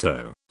pure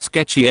ghetto,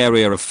 sketchy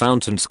area of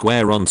Fountain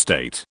Square on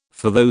State.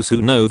 For those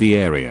who know the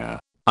area,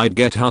 I'd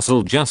get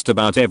hustled just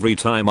about every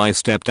time I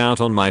stepped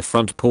out on my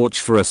front porch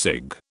for a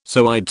cig,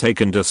 so I'd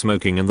taken to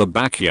smoking in the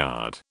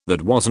backyard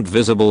that wasn't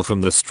visible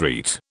from the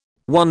street.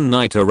 One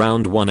night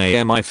around 1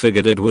 AM I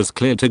figured it was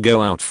clear to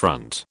go out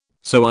front.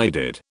 So I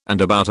did, and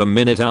about a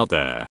minute out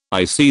there,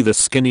 I see the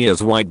skinny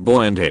as white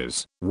boy and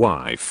his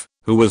wife,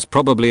 who was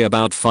probably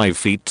about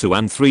 5'2"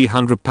 and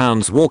 300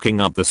 pounds, walking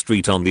up the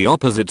street on the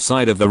opposite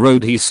side of the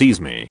road. He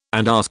sees me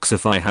and asks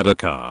if I had a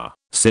car,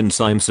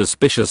 since I'm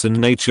suspicious in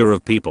nature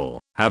of people,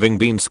 having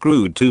been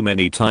screwed too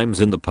many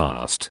times in the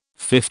past.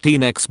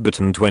 15x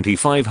bitten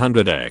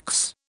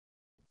 2500x.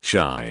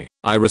 Shy,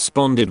 I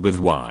responded with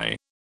why.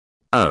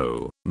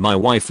 Oh, my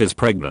wife is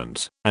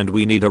pregnant, and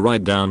we need a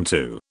ride down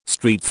to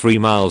street 3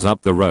 miles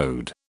up the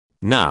road.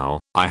 Now,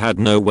 I had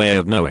no way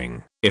of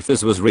knowing if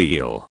this was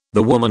real.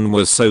 The woman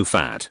was so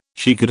fat,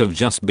 she could have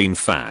just been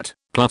fat.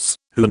 Plus,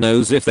 who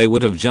knows if they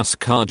would have just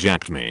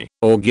carjacked me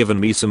or given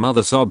me some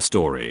other sob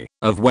story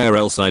of where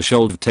else I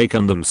should have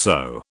taken them.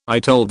 So,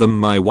 I told them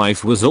my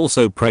wife was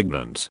also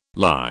pregnant,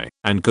 lie,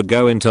 and could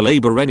go into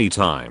labor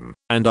anytime,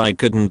 and I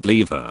couldn't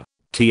leave her.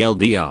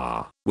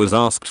 TLDR, was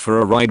asked for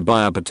a ride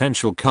by a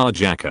potential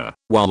carjacker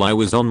while I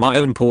was on my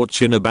own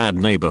porch in a bad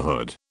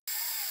neighborhood.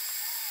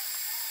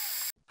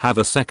 Have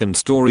a second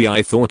story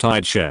I thought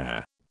I'd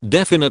share.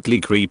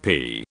 Definitely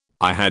creepy.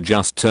 I had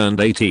just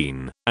turned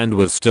 18 and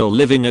was still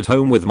living at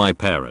home with my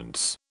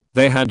parents.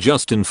 They had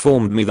just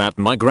informed me that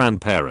my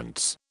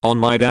grandparents, on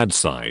my dad's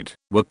side,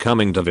 were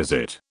coming to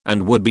visit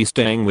and would be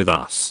staying with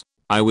us.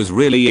 I was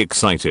really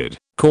excited,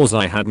 cause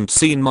I hadn't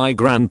seen my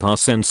grandpa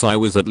since I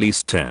was at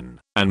least 10,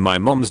 and my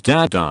mom's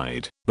dad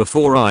died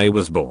before I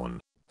was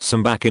born.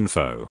 Some back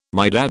info: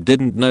 my dad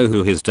didn't know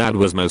who his dad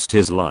was most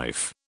his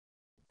life.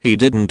 He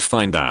didn't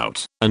find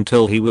out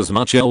until he was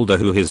much older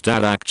who his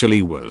dad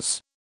actually was.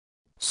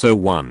 So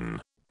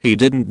 1. He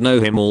didn't know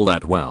him all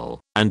that well,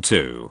 and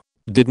 2.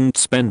 Didn't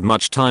spend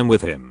much time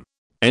with him.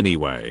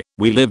 Anyway,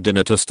 we lived in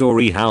a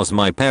two-story house.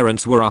 My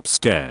parents were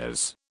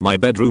upstairs. My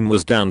bedroom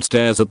was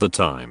downstairs at the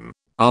time.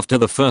 After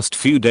the first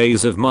few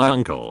days of my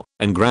uncle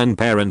and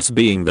grandparents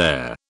being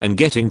there and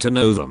getting to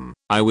know them,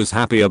 I was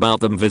happy about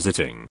them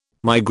visiting.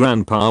 My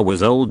grandpa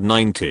was old,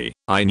 90.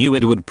 I knew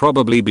it would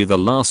probably be the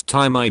last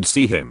time I'd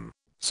see him.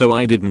 So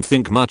I didn't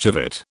think much of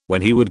it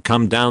when he would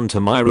come down to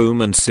my room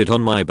and sit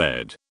on my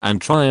bed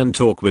and try and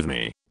talk with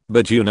me.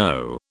 But you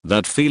know,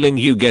 that feeling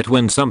you get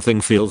when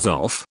something feels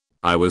off?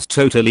 I was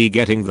totally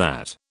getting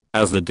that.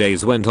 As the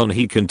days went on,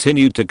 he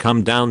continued to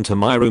come down to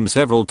my room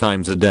several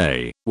times a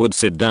day, would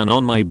sit down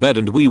on my bed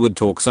and we would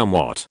talk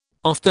somewhat.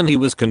 Often he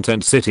was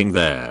content sitting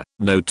there,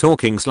 no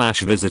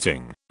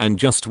talking/visiting, and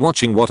just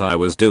watching what I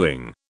was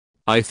doing.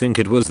 I think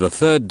it was the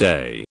third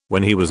day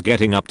when he was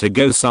getting up to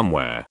go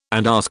somewhere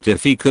and asked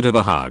if he could have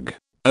a hug.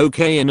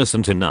 Okay,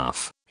 innocent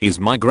enough, he's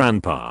my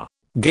grandpa.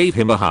 Gave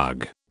him a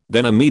hug.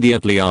 Then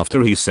immediately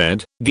after he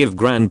said, "Give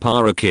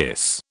grandpa a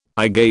kiss."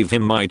 I gave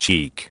him my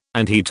cheek,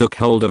 and he took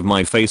hold of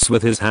my face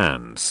with his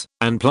hands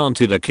and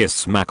planted a kiss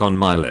smack on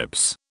my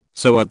lips.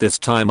 So at this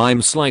time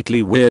I'm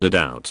slightly weirded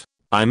out.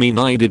 I mean,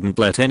 I didn't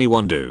let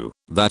anyone do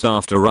that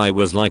after I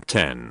was like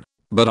 10.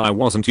 But I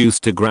wasn't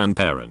used to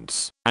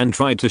grandparents and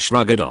tried to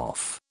shrug it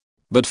off.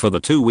 But for the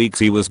 2 weeks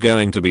he was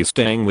going to be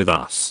staying with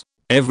us,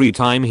 every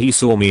time he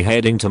saw me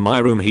heading to my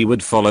room he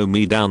would follow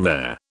me down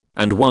there.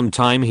 And one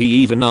time he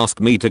even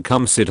asked me to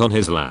come sit on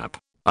his lap.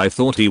 I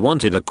thought he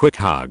wanted a quick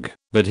hug,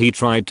 but he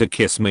tried to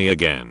kiss me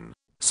again.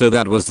 So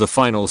that was the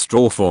final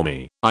straw for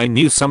me. I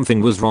knew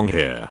something was wrong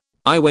here.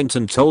 I went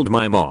and told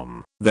my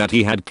mom that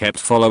he had kept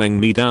following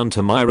me down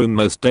to my room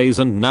most days,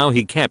 and now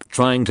he kept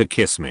trying to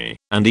kiss me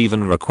and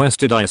even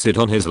requested I sit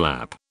on his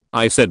lap.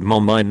 I said,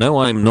 "Mom, I know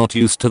I'm not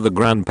used to the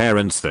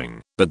grandparents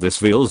thing, but this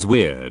feels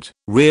weird,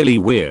 really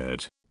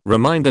weird."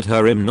 Reminded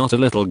her I'm not a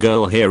little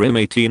girl here, I'm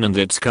 18 and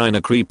it's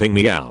kinda creeping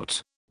me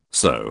out.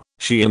 So,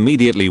 she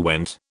immediately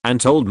went and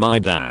told my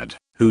dad,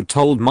 who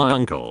told my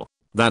uncle.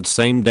 That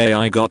same day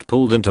I got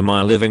pulled into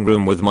my living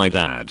room with my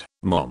dad,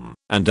 mom,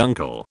 and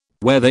uncle,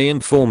 where they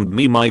informed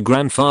me my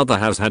grandfather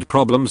has had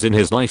problems in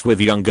his life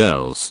with young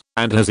girls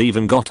and has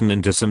even gotten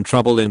into some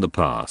trouble in the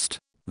past.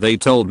 They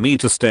told me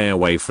to stay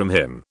away from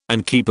him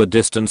and keep a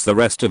distance the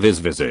rest of his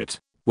visit.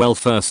 Well,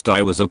 first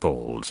I was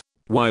appalled.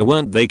 Why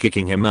weren't they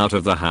kicking him out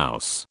of the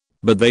house?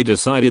 But they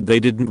decided they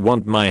didn't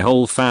want my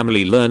whole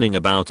family learning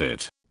about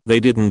it. They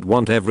didn't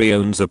want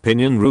everyone's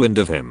opinion ruined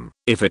of him,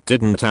 if it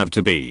didn't have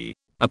to be.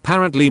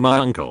 Apparently my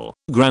uncle,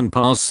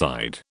 grandpa's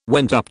side,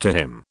 went up to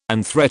him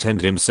and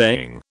threatened him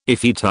saying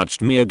if he touched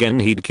me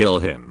again he'd kill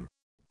him.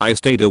 I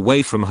stayed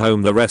away from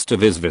home the rest of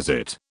his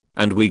visit,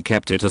 and we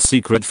kept it a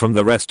secret from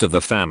the rest of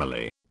the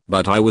family,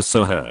 but I was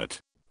so hurt.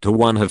 To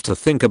one have to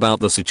think about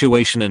the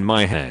situation in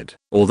my head,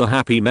 all the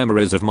happy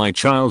memories of my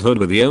childhood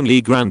with the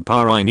only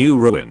grandpa I knew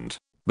ruined,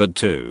 but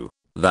two,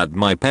 that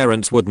my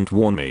parents wouldn't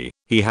warn me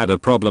he had a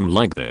problem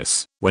like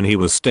this when he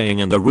was staying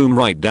in the room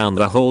right down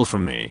the hall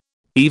from me.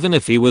 Even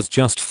if he was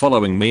just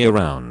following me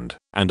around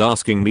and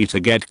asking me to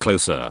get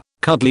closer,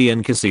 cuddly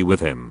and kissy with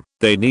him,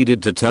 they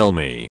needed to tell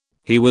me.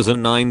 He was a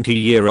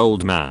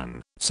 90-year-old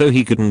man, so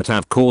he couldn't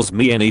have caused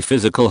me any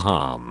physical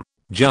harm,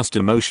 just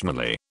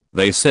emotionally.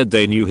 They said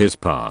they knew his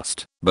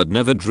past, but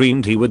never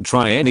dreamed he would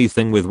try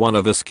anything with one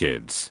of us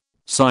kids.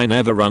 So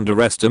never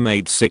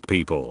underestimate sick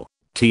people.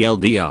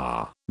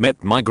 TLDR,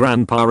 met my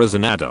grandpa as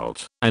an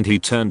adult, and he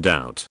turned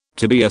out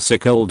to be a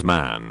sick old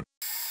man.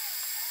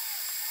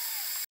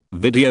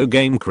 Video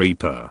game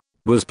creeper.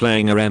 Was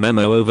playing a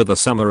MMO over the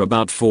summer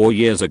about 4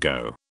 years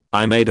ago.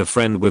 I made a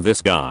friend with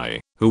this guy,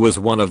 who was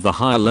one of the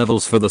higher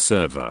levels for the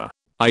server.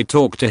 I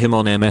talked to him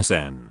on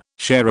MSN,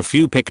 share a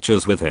few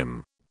pictures with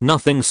him.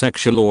 Nothing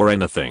sexual or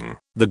anything.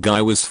 The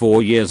guy was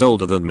 4 years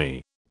older than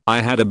me.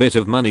 I had a bit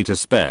of money to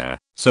spare,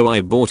 so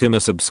I bought him a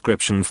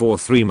subscription for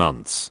 3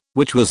 months,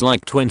 which was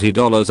like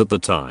 $20 at the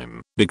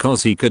time,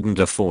 because he couldn't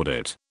afford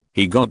it.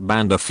 He got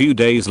banned a few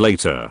days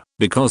later,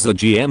 because the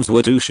GMs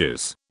were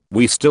douches.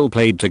 We still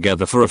played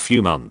together for a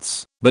few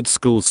months, but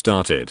school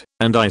started,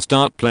 and I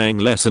start playing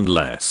less and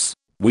less.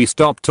 We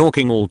stopped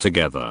talking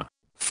altogether.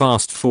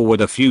 Fast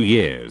forward a few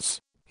years.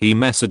 He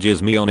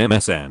messages me on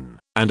MSN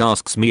and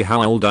asks me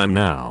how old I'm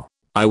now.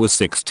 I was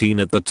 16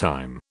 at the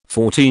time,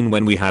 14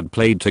 when we had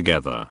played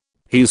together.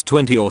 He's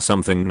 20 or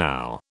something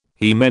now.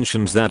 He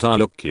mentions that I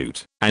look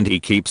cute, and he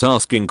keeps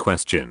asking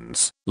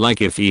questions,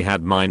 like if he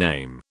had my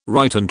name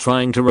right and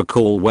trying to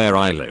recall where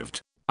I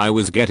lived. I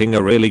was getting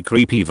a really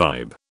creepy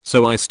vibe,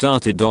 so I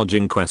started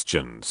dodging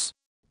questions.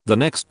 The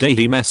next day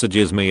he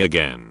messages me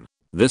again.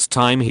 This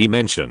time he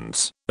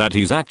mentions that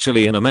he's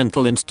actually in a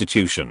mental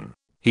institution.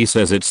 He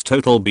says it's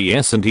total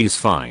BS and he's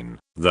fine,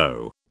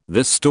 though.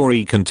 This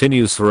story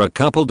continues for a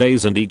couple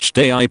days and each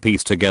day I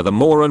piece together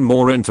more and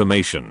more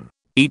information.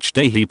 Each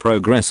day he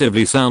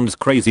progressively sounds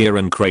crazier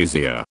and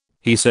crazier.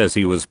 He says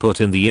he was put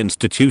in the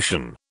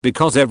institution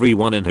because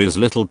everyone in his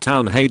little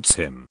town hates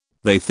him.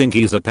 They think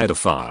he's a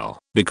pedophile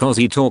because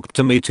he talked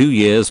to me 2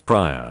 years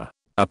prior.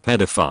 A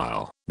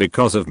pedophile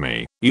because of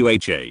me.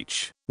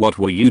 UHH, what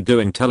were you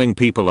doing telling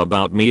people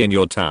about me in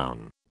your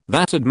town?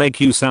 That'd make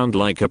you sound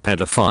like a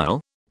pedophile?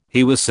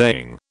 He was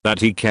saying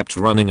that he kept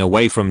running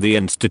away from the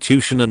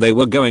institution and they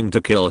were going to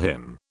kill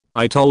him.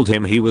 I told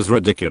him he was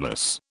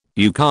ridiculous.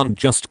 You can't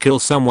just kill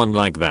someone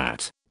like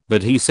that.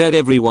 But he said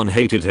everyone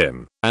hated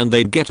him and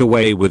they'd get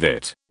away with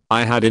it.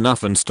 I had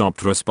enough and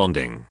stopped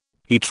responding.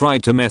 He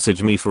tried to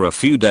message me for a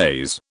few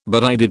days,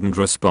 but I didn't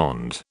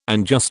respond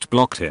and just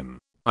blocked him.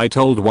 I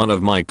told one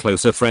of my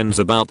closer friends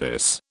about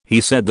this.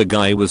 He said the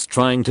guy was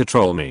trying to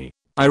troll me.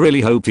 I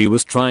really hope he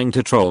was trying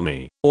to troll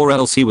me, or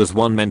else he was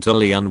one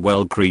mentally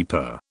unwell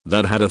creeper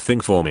that had a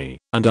thing for me,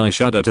 and I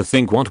shudder to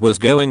think what was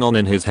going on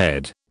in his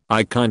head.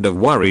 I kind of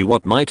worry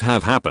what might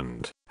have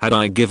happened had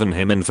I given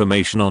him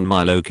information on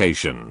my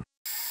location.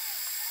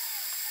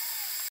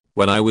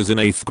 When I was in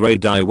 8th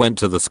grade I went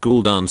to the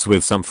school dance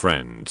with some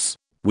friends.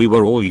 We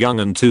were all young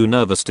and too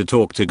nervous to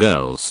talk to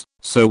girls,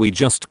 so we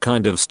just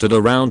kind of stood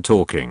around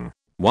talking.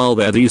 While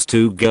there these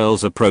 2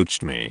 girls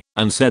approached me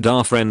and said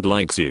our friend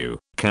likes you,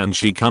 can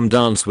she come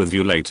dance with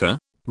you later?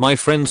 My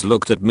friends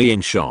looked at me in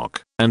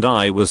shock and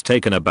I was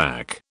taken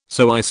aback,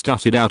 so I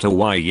stuttered out a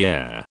why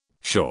yeah,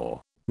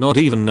 sure, not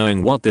even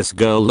knowing what this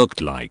girl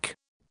looked like.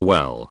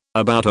 Well,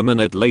 about a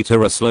minute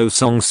later a slow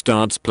song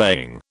starts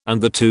playing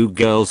and the 2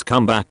 girls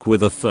come back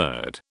with a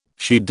third.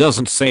 She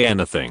doesn't say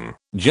anything,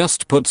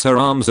 just puts her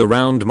arms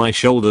around my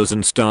shoulders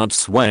and starts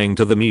swaying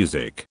to the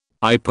music.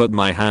 I put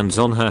my hands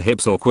on her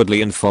hips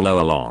awkwardly and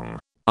follow along.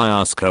 I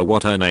ask her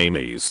what her name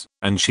is,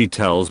 and she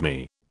tells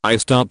me. I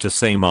start to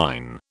say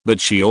mine,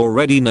 but she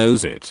already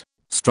knows it.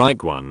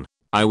 Strike one.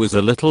 I was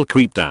a little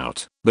creeped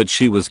out, but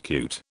she was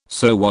cute,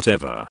 so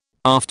whatever.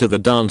 After the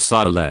dance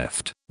I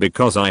left,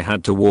 because I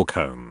had to walk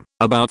home,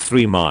 about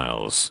 3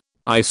 miles.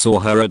 I saw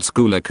her at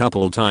school a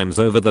couple times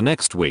over the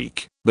next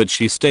week, but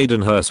she stayed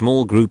in her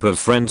small group of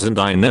friends and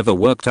I never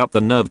worked up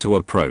the nerve to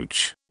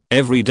approach.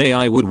 Every day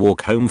I would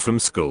walk home from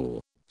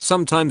school.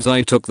 Sometimes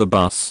I took the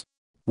bus.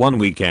 One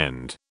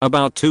weekend,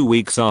 about 2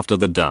 weeks after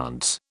the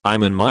dance,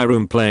 I'm in my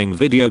room playing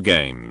video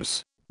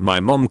games. My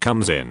mom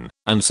comes in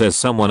and says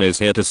someone is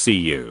here to see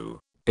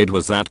you. It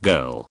was that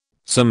girl.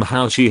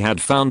 Somehow she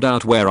had found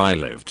out where I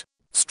lived.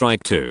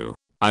 Strike 2.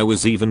 I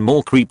was even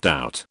more creeped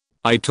out.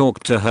 I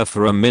talked to her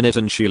for a minute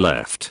and she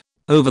left.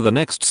 Over the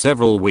next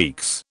several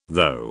weeks,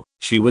 though,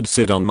 she would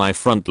sit on my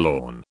front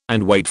lawn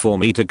and wait for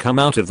me to come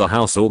out of the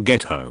house or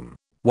get home.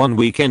 One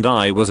weekend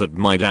I was at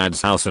my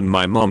dad's house and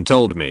my mom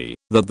told me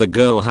that the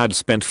girl had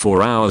spent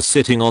 4 hours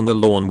sitting on the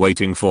lawn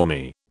waiting for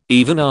me.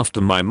 even after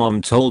my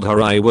mom told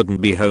her I wouldn't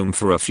be home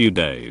for a few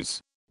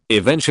days.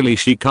 Eventually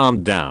she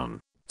calmed down,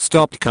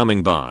 stopped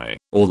coming by,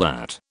 all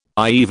that.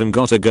 I even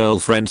got a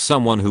girlfriend,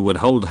 someone who would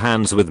hold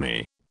hands with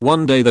me.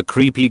 One day the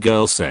creepy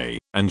girl say,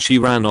 and she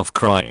ran off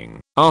crying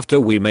after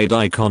we made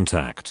eye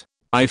contact.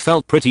 I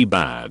felt pretty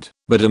bad,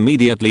 but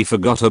immediately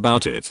forgot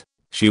about it.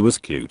 She was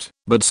cute,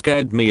 but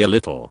scared me a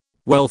little.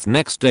 Well,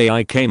 next day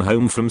I came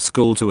home from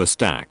school to a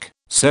stack,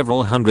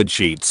 several hundred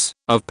sheets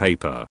of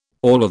paper.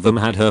 All of them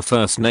had her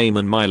first name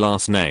and my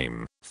last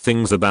name,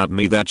 things about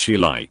me that she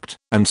liked,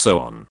 and so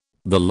on.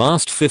 The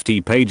last 50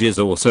 pages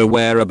or so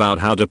were about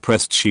how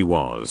depressed she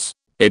was.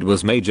 It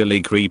was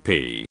majorly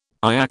creepy.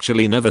 I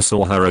actually never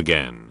saw her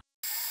again.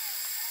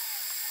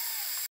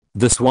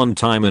 This one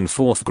time in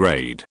 4th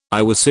grade,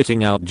 I was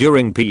sitting out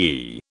during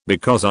PE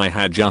because I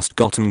had just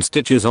gotten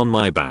stitches on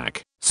my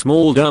back,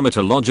 small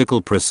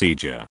dermatological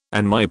procedure,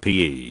 and my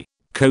PE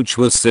coach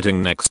was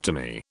sitting next to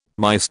me.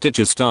 My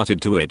stitches started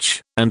to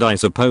itch, and I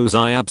suppose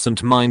I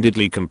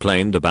absent-mindedly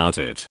complained about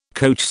it.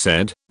 Coach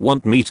said,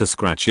 "Want me to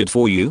scratch it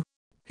for you?"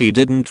 He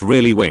didn't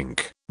really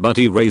wink, but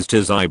he raised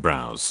his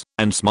eyebrows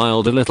and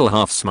smiled a little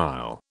half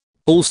smile.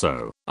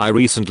 Also, I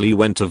recently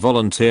went to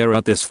volunteer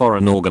at this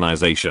foreign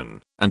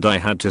organization, and I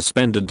had to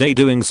spend a day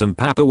doing some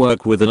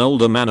paperwork with an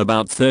older man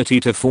about 30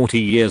 to 40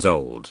 years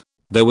old.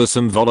 There was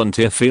some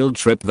volunteer field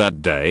trip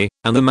that day,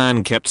 and the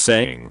man kept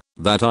saying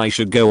that I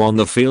should go on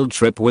the field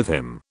trip with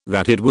him,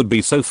 that it would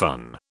be so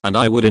fun, and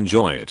I would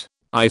enjoy it.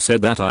 I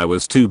said that I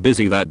was too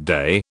busy that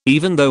day,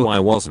 even though I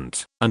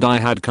wasn't, and I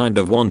had kind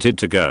of wanted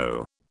to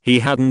go. He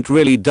hadn't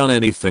really done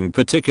anything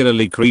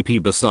particularly creepy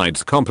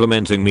besides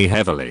complimenting me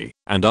heavily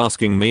and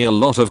asking me a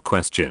lot of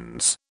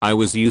questions. I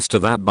was used to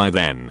that by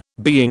then,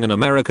 being an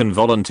American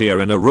volunteer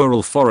in a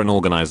rural foreign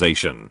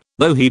organization,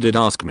 though he did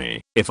ask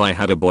me if I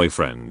had a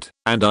boyfriend,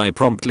 and I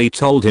promptly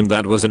told him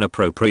that was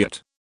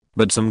inappropriate.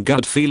 But some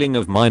gut feeling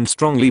of mine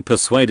strongly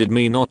persuaded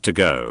me not to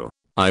go.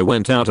 I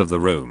went out of the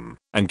room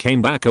and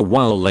came back a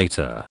while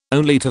later,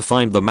 only to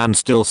find the man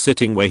still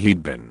sitting where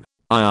he'd been.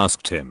 I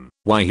asked him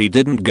why he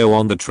didn't go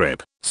on the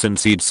trip,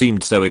 since he'd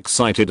seemed so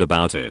excited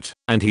about it,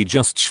 and he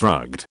just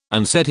shrugged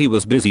and said he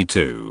was busy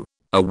too.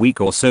 A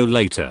week or so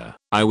later,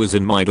 I was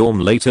in my dorm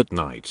late at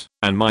night,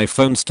 and my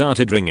phone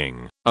started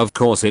ringing. Of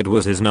course it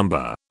was his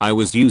number. I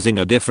was using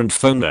a different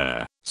phone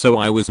there, so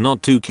I was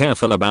not too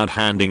careful about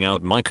handing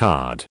out my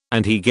card,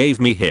 and he gave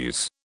me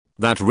his.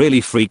 That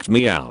really freaked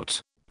me out.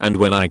 And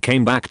when I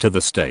came back to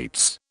the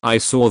States, I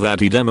saw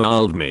that he'd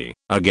emailed me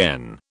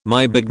again.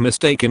 My big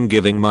mistake in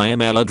giving my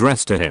email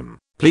address to him,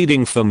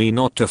 pleading for me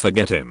not to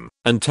forget him,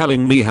 and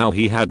telling me how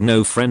he had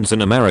no friends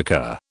in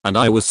America, and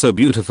I was so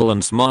beautiful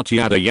and smart,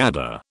 yada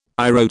yada.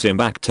 I wrote him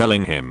back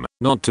telling him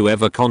not to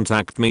ever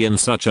contact me in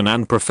such an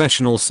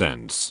unprofessional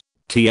sense.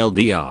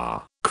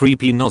 TLDR,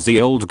 creepy nosy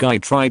old guy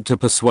tried to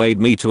persuade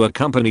me to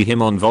accompany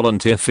him on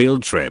volunteer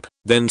field trip,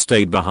 then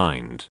stayed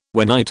behind.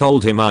 When I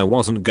told him I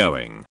wasn't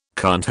going,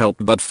 can't help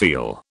but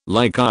feel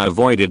like I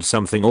avoided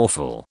something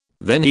awful.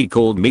 Then he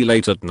called me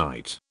late at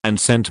night and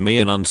sent me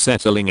an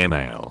unsettling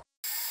email.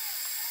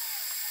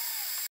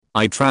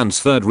 I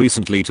transferred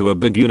recently to a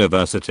big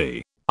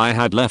university. I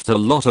had left a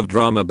lot of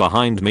drama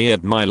behind me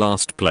at my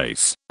last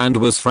place and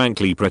was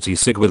frankly pretty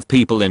sick with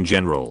people in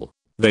general.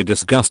 They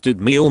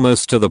disgusted me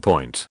almost to the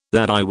point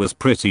that I was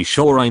pretty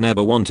sure I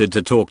never wanted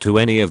to talk to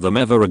any of them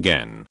ever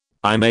again.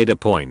 I made a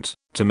point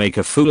to make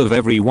a fool of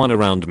everyone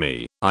around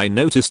me. I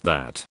noticed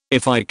that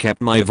if I kept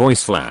my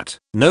voice flat,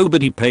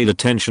 nobody paid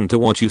attention to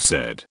what you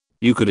said.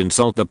 You could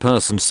insult the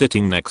person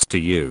sitting next to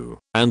you,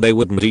 and they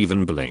wouldn't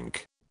even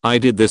blink. I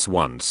did this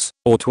once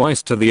or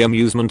twice to the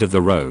amusement of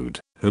the road,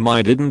 whom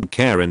I didn't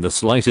care in the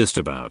slightest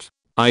about.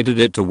 I did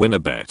it to win a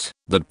bet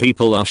that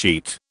people are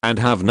shit and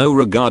have no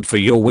regard for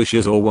your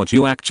wishes or what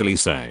you actually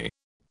say.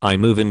 I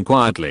move in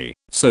quietly,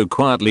 so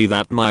quietly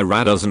that my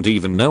rad doesn't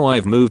even know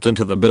I've moved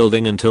into the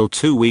building until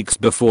 2 weeks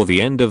before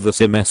the end of the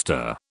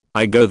semester.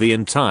 I go the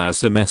entire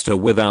semester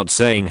without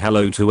saying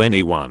hello to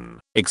anyone,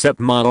 except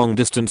my long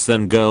distance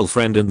then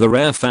girlfriend and the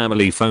rare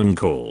family phone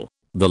call.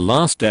 The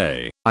last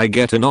day, I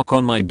get a knock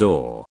on my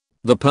door.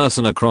 The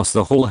person across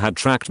the hall had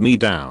tracked me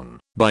down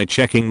by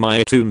checking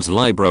my iTunes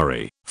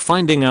library,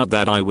 finding out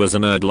that I was a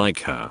nerd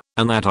like her,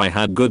 and that I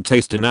had good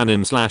taste in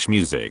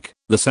anime/music,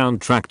 the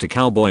soundtrack to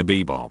Cowboy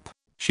Bebop.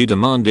 She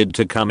demanded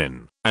to come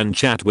in and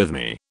chat with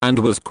me and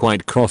was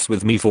quite cross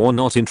with me for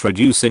not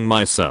introducing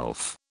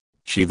myself.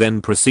 She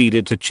then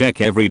proceeded to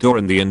check every door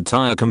in the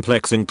entire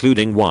complex,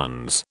 including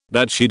ones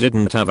that she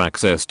didn't have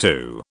access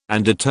to,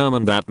 and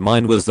determined that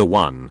mine was the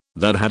one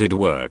that had it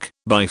work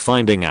by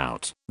finding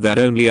out that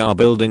only our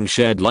building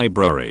shared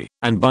library,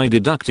 and by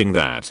deducting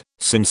that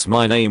since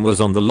my name was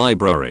on the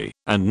library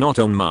and not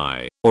on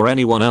my or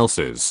anyone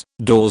else's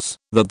doors,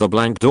 that the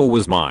blank door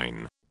was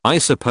mine. I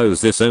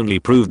suppose this only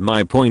proved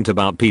my point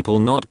about people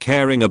not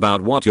caring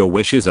about what your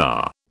wishes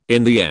are.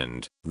 In the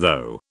end,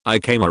 though, I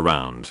came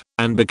around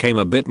and became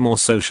a bit more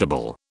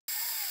sociable.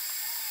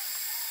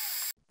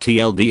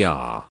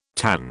 TLDR,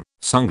 Tan,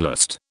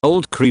 Sunglist,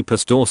 old creeper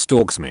store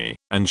stalks me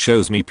and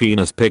shows me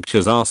penis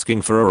pictures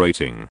asking for a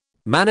rating.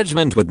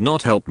 Management would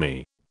not help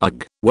me.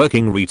 Ugh.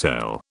 Working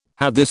retail.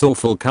 Had this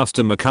awful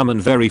customer come in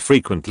very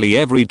frequently.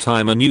 Every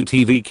time a new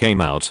TV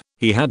came out,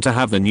 he had to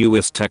have the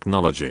newest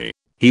technology.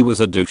 He was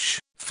a douche.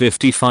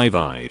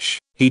 55ish.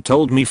 He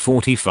told me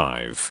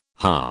 45.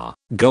 Ha.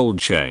 Gold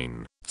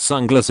chain.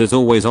 Sunglasses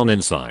always on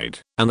inside.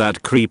 And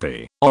that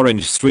creepy,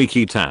 orange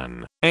streaky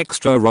tan.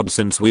 Extra rod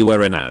since we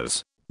were in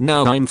as.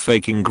 Now I'm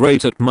faking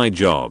great at my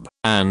job,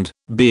 and,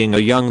 being a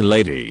young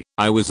lady,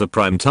 I was a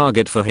prime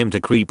target for him to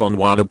creep on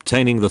while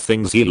obtaining the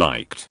things he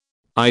liked.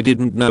 I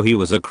didn't know he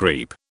was a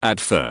creep at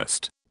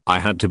first. I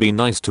had to be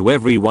nice to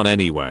everyone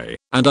anyway,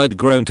 and I'd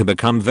grown to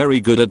become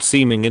very good at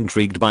seeming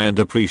intrigued by and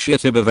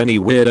appreciative of any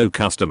weirdo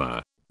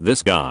customer.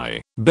 This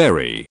guy,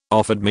 Barry,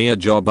 offered me a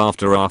job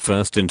after our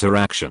first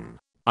interaction.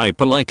 I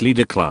politely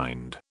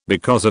declined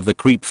because of the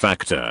creep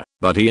factor,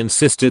 but he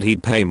insisted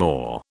he'd pay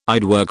more,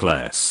 I'd work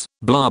less,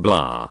 blah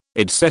blah,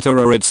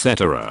 etc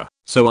etc.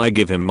 So I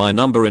give him my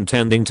number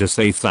intending to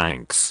say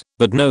thanks,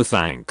 but no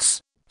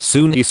thanks.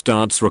 Soon he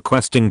starts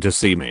requesting to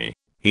see me.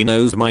 He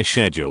knows my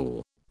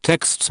schedule.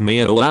 Texts me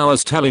at all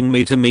hours telling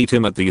me to meet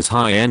him at these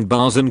high-end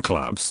bars and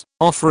clubs,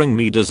 offering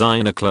me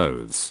designer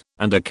clothes,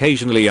 and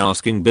occasionally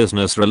asking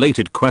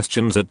business-related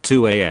questions at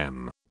 2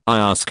 AM. I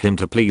ask him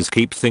to please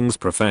keep things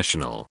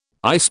professional.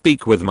 I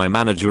speak with my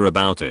manager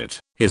about it.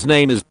 His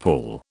name is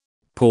Paul.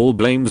 Paul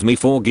blames me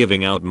for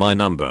giving out my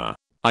number.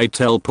 I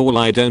tell Paul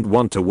I don't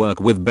want to work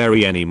with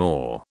Barry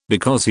anymore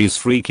because he's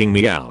freaking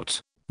me out.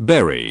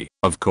 Barry,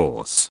 of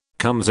course,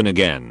 comes in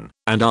again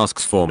and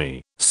asks for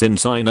me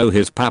since I know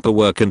his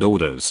paperwork and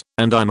orders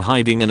and I'm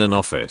hiding in an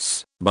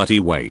office, but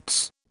he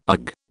waits.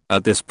 Ugh.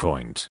 At this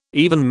point,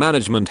 even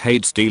management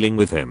hates dealing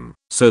with him,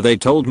 so they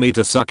told me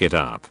to suck it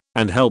up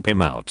and help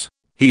him out.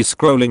 He's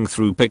scrolling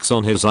through pics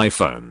on his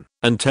iPhone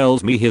and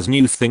tells me his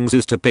new things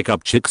is to pick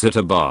up chicks at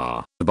a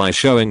bar by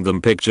showing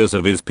them pictures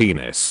of his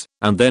penis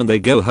and then they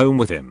go home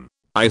with him.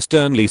 I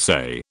sternly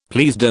say,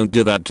 please don't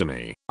do that to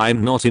me,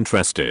 I'm not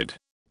interested.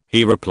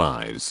 He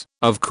replies,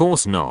 of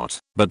course not,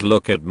 but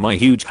look at my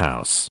huge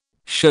house.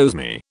 Shows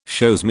me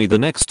the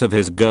next of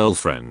his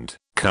girlfriend,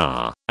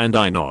 car, and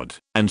I nod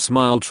and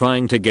smile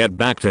trying to get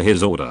back to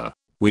his order.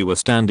 We were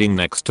standing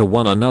next to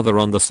one another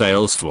on the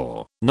sales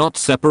floor, not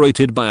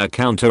separated by a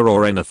counter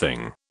or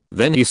anything.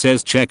 Then he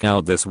says check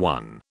out this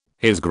one.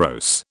 His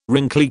gross,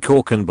 wrinkly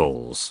cork and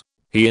balls.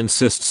 He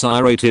insists I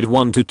rated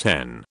 1 to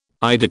 10.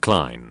 I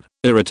decline,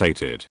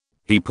 irritated.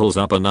 He pulls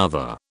up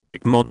another.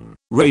 Come on,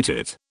 rate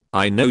it.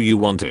 I know you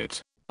want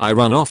it. I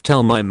run off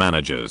tell my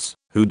managers,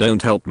 who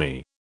don't help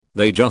me.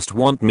 They just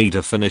want me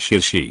to finish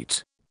his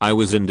sheet. I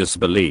was in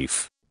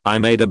disbelief. I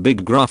made a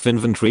big gruff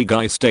inventory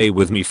guy stay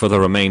with me for the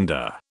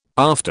remainder.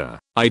 After,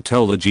 I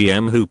tell the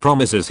GM who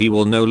promises he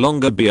will no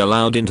longer be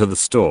allowed into the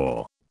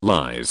store.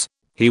 Lies.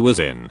 He was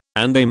in,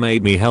 and they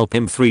made me help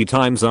him 3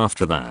 times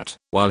after that,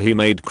 while he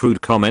made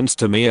crude comments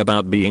to me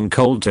about being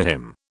cold to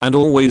him, and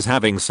always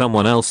having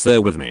someone else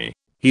there with me.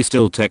 He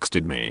still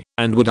texted me,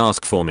 and would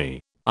ask for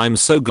me. I'm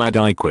so glad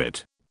I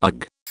quit.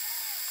 Ugh.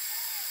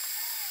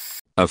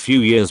 A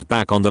few years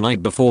back on the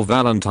night before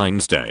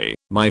Valentine's Day,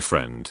 my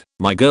friend,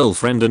 my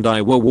girlfriend and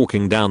I were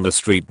walking down the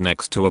street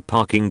next to a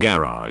parking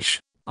garage.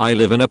 I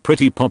live in a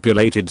pretty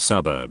populated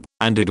suburb,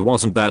 and it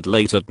wasn't that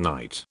late at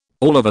night.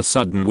 All of a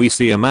sudden we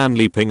see a man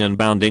leaping and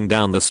bounding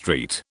down the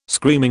street,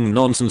 screaming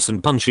nonsense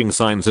and punching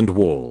signs and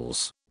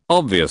walls.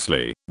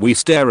 Obviously, we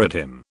stare at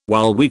him,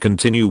 while we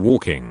continue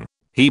walking.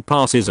 He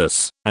passes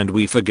us, and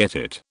we forget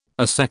it.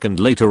 A second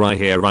later I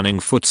hear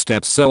running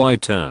footsteps so I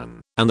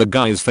turn, and the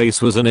guy's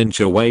face was an inch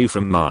away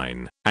from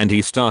mine, and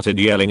he started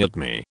yelling at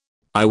me.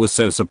 I was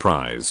so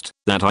surprised,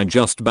 that I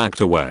just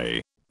backed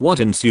away. What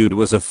ensued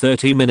was a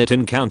 30-minute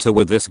encounter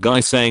with this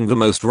guy saying the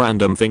most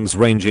random things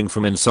ranging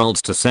from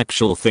insults to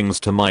sexual things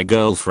to my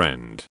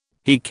girlfriend.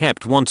 He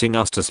kept wanting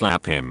us to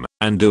slap him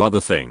and do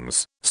other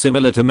things,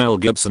 similar to Mel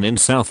Gibson in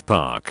South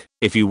Park,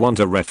 if you want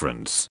a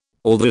reference.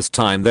 All this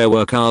time there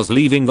were cars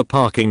leaving the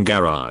parking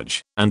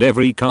garage, and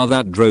every car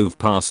that drove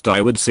past I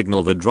would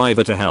signal the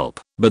driver to help,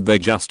 but they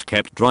just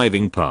kept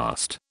driving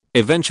past.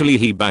 Eventually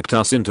he backed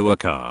us into a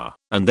car,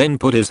 and then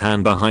put his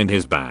hand behind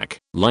his back,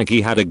 like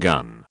he had a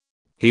gun.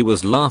 He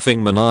was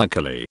laughing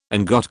maniacally,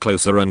 and got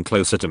closer and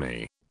closer to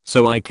me,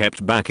 so I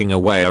kept backing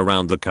away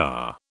around the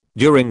car.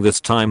 During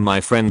this time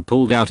my friend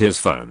pulled out his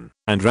phone,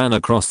 and ran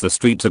across the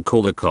street to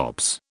call the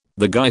cops.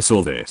 The guy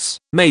saw this,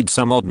 made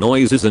some odd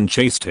noises and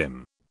chased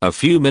him. A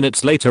few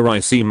minutes later I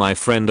see my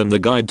friend and the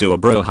guy do a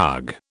bro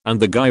hug, and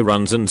the guy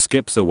runs and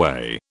skips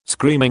away,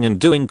 screaming and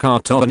doing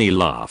cartoony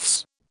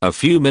laughs. A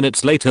few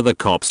minutes later the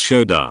cops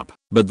showed up,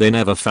 but they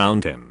never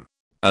found him.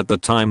 At the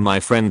time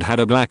my friend had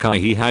a black eye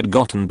he had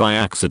gotten by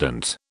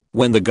accident.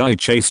 When the guy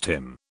chased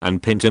him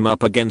and pinned him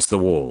up against the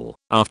wall,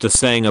 after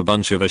saying a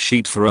bunch of a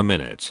shit for a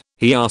minute,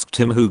 he asked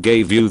him who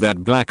gave you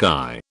that black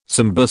eye,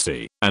 some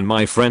pussy, and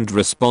my friend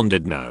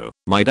responded no.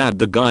 My dad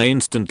the guy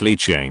instantly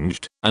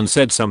changed and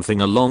said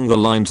something along the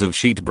lines of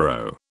shit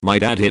bro. My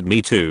dad hit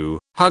me too,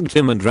 hugged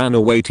him and ran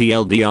away.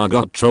 TLDR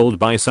got trolled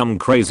by some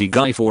crazy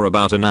guy for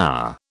about an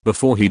hour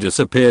before he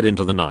disappeared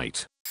into the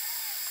night.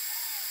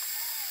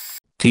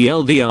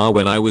 TLDR,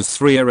 when I was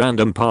 3, a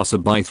random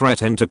passerby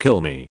threatened to kill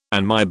me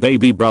and my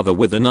baby brother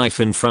with a knife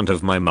in front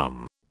of my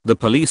mum. The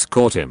police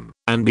caught him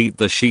and beat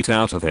the shit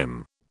out of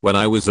him. When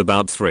I was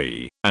about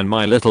 3 and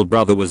my little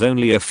brother was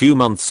only a few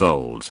months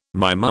old,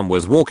 my mum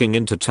was walking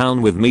into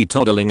town with me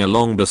toddling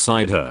along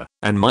beside her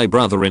and my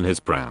brother in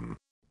his pram.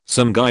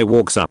 Some guy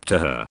walks up to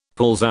her,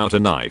 pulls out a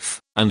knife,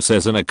 and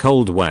says in a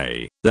cold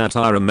way that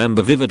I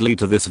remember vividly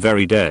to this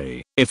very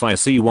day, "If I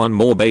see one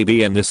more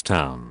baby in this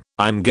town,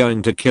 I'm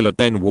going to kill it,"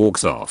 then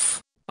walks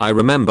off. I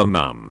remember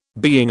mum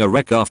being a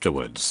wreck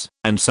afterwards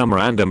and some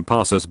random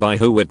passersby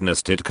who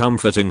witnessed it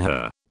comforting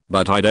her,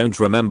 but I don't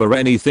remember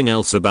anything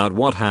else about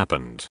what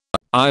happened.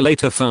 I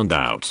later found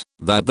out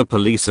that the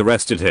police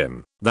arrested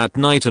him that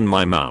night and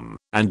my mum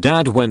and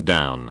dad went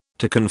down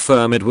to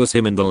confirm it was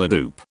him in the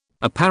loop.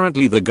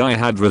 Apparently the guy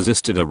had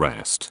resisted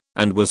arrest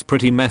and was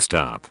pretty messed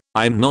up.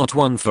 I'm not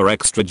one for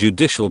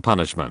extrajudicial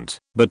punishment,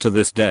 but to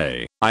this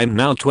day, I'm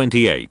now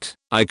 28,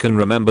 I can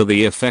remember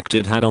the effect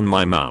it had on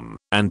my mum,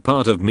 and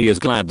part of me is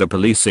glad the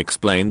police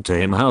explained to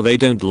him how they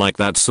don't like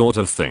that sort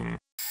of thing.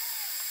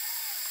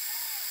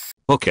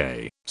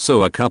 Okay,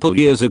 so a couple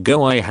years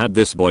ago I had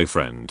this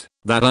boyfriend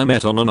that I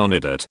met on an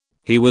Onidit.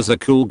 He was a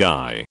cool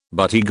guy,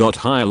 but he got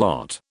high a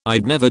lot.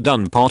 I'd never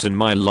done pot in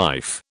my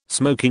life.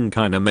 Smoking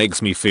kinda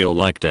makes me feel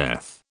like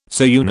death.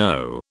 So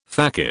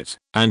fuck it,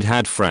 and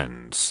had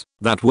friends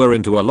that were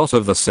into a lot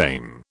of the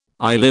same.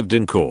 I lived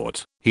in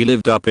Court, he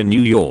lived up in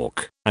New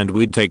York, and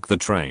we'd take the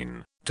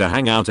train to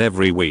hang out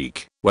every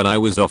week when I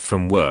was off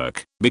from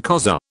work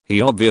because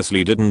he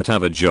obviously didn't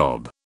have a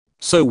job.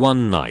 So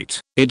one night,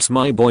 it's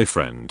my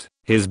boyfriend,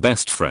 his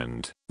best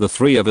friend, the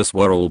 3 of us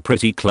were all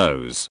pretty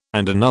close,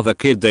 and another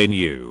kid they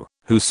knew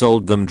who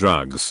sold them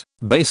drugs,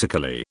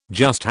 basically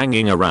just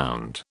hanging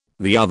around.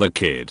 The other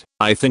kid,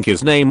 I think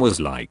his name was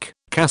like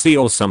Cassie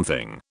or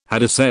something,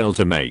 had a sale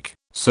to make,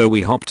 so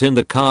we hopped in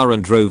the car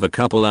and drove a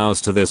couple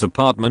hours to this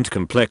apartment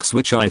complex,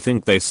 which I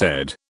think they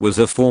said was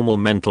a formal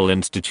mental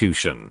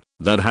institution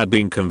that had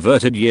been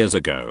converted years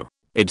ago.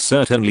 It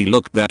certainly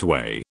looked that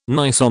way,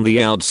 nice on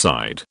the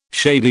outside,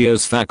 shady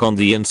as fuck on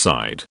the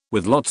inside,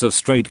 with lots of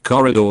straight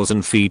corridors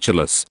and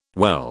featureless,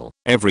 well,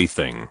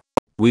 everything.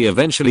 We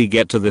eventually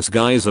get to this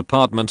guy's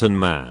apartment and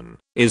man,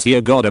 is he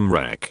a goddamn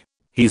wreck.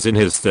 He's in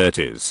his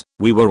 30s,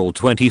 we were all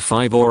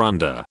 25 or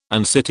under,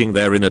 and sitting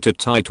there in a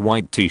tight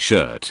white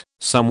t-shirt,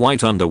 some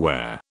white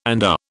underwear,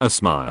 and a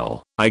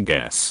smile, I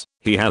guess.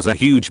 He has a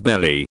huge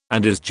belly,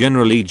 and is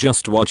generally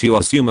just what you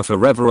assume a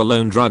forever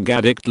alone drug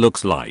addict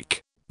looks like.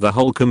 The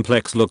whole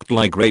complex looked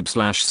like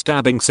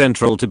rape/stabbing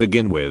central to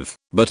begin with,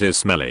 but his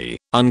smelly,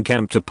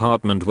 unkempt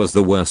apartment was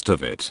the worst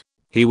of it.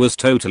 He was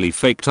totally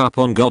faked up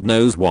on God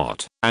knows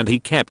what, and he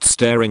kept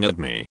staring at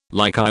me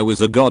like I was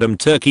a goddamn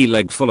turkey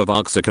leg full of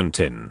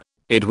oxycontin.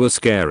 It was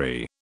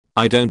scary.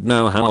 I don't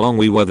know how long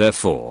we were there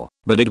for,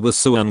 but it was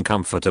so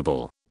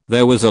uncomfortable.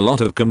 There was a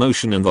lot of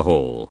commotion in the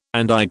hall,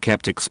 and I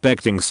kept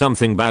expecting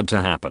something bad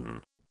to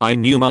happen. I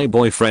knew my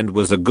boyfriend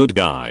was a good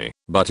guy,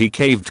 but he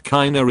caved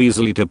kinda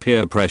easily to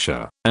peer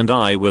pressure, and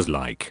I was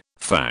like,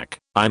 fuck,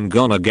 I'm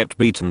gonna get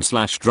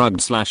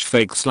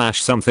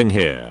beaten/drugged/fake/something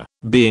here,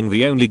 being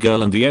the only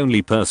girl and the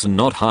only person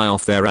not high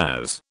off their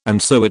ass,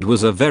 and so it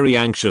was a very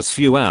anxious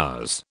few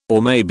hours,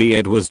 or maybe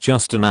it was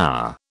just an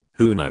hour.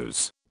 Who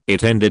knows?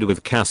 It ended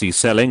with Cassie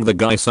selling the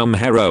guy some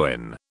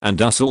heroin,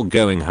 and us all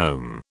going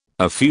home.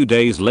 A few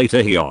days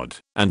later he odd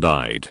and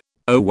died.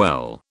 Oh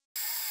well.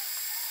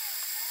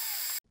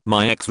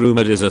 My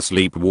ex-roommate is a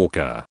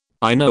sleepwalker.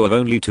 I know of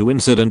only 2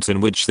 incidents in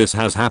which this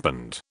has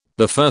happened.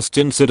 The first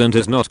incident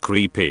is not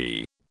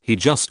creepy. He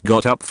just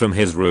got up from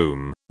his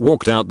room,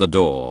 walked out the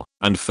door,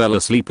 and fell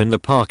asleep in the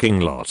parking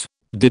lot.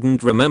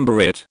 Didn't remember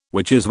it,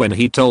 which is when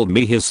he told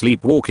me his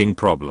sleepwalking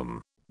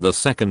problem. The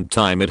second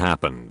time it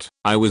happened,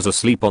 I was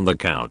asleep on the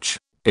couch.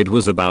 It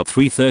was about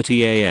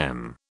 3:30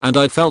 AM, and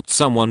I felt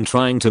someone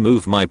trying to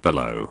move my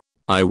pillow.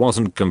 I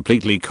wasn't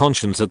completely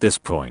conscious at this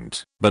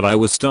point, but I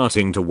was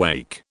starting to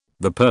wake.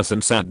 The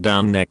person sat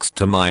down next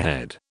to my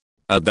head.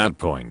 At that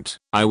point,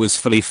 I was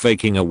fully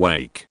faking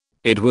awake.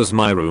 It was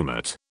my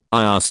roommate.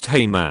 I asked,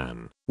 "Hey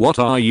man, what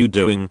are you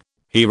doing?"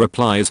 He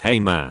replies, "Hey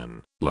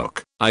man,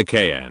 look,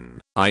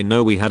 I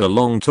know we had a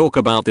long talk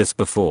about this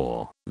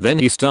before." Then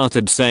he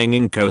started saying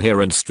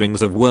incoherent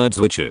strings of words,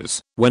 which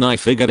is when I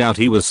figured out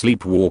he was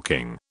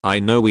sleepwalking. "I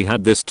know we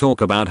had this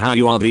talk about how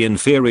you are the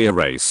inferior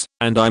race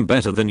and I'm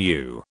better than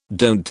you.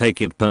 Don't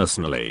take it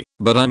personally,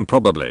 but I'm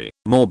probably,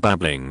 more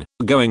babbling,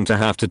 going to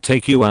have to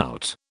take you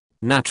out."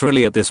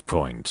 Naturally at this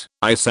point,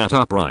 I sat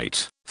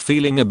upright,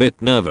 feeling a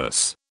bit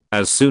nervous.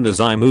 As soon as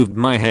I moved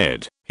my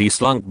head, he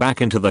slunk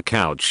back into the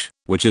couch,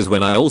 which is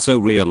when I also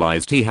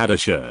realized he had a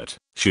shirt,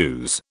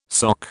 shoes,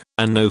 sock,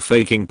 and no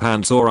faking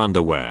pants or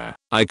underwear.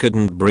 I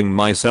couldn't bring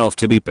myself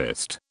to be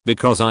pissed,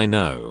 because I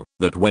know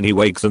that when he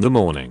wakes in the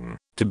morning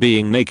to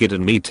being naked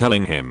and me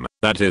telling him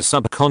that his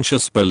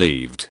subconscious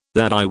believed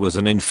that I was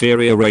an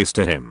inferior race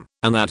to him,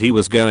 and that he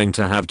was going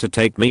to have to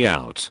take me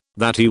out,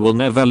 that he will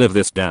never live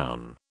this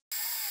down.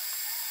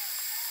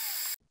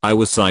 I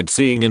was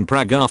sightseeing in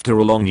Prague after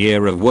a long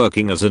year of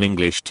working as an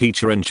English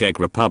teacher in Czech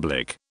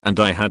Republic, and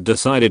I had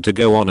decided to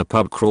go on a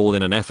pub crawl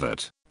in an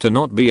effort to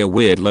not be a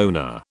weird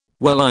loner.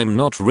 Well, I'm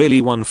not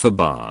really one for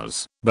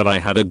bars, but I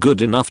had a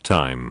good enough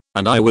time,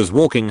 and I was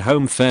walking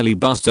home fairly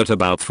buzzed at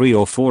about 3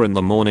 or 4 in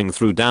the morning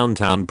through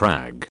downtown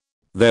Prague.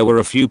 There were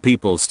a few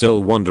people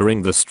still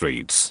wandering the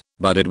streets,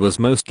 but it was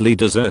mostly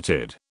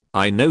deserted.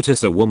 I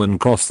notice a woman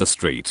cross the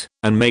street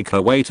and make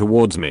her way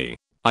towards me.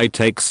 I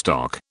take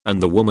stock,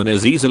 and the woman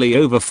is easily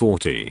over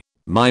 40.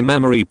 My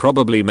memory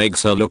probably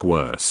makes her look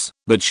worse,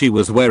 but she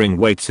was wearing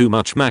way too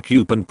much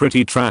makeup and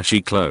pretty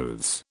trashy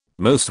clothes.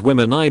 Most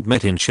women I'd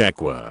met in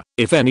Czech were,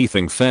 if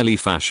anything, fairly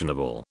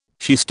fashionable.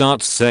 She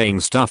starts saying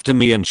stuff to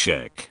me in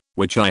Czech,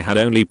 which I had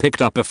only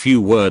picked up a few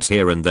words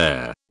here and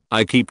there.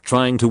 I keep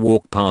trying to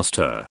walk past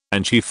her,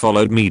 and she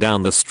followed me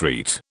down the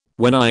street.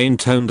 When I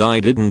intoned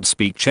I didn't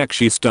speak Czech,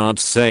 she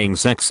starts saying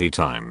sexy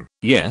time,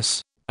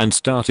 yes, and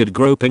started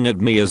groping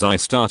at me as I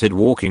started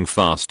walking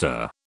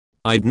faster.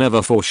 I'd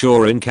never for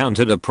sure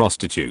encountered a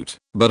prostitute,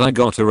 but I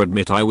gotta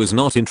admit I was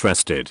not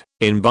interested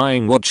in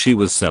buying what she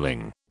was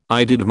selling.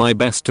 I did my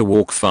best to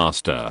walk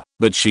faster,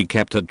 but she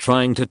kept at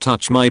trying to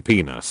touch my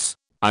penis.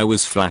 I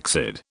was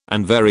flaccid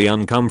and very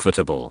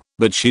uncomfortable,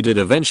 but she did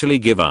eventually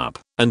give up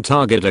and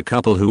target a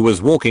couple who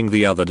was walking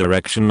the other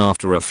direction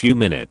after a few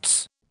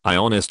minutes. I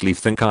honestly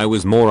think I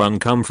was more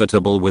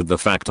uncomfortable with the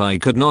fact I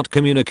could not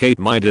communicate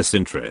my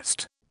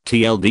disinterest.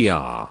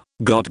 TLDR,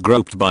 got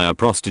groped by a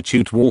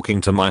prostitute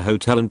walking to my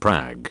hotel in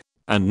Prague.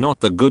 And not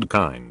the good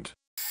kind.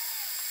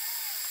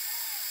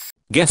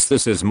 Guess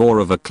this is more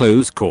of a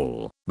close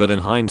call, but in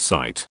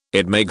hindsight,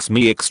 it makes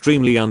me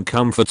extremely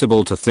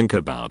uncomfortable to think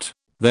about.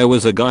 There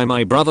was a guy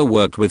my brother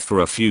worked with for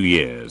a few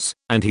years,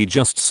 and he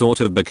just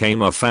sort of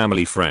became a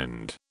family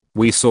friend.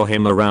 We saw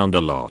him around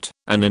a lot,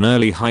 and in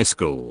early high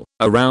school,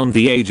 around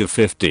the age of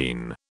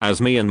 15,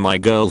 as me and my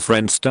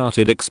girlfriend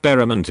started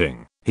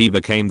experimenting, he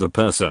became the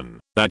person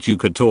that you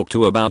could talk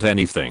to about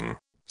anything.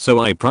 So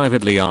I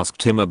privately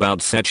asked him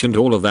about sex and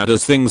all of that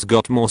as things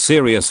got more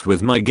serious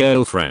with my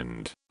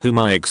girlfriend, whom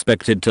I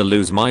expected to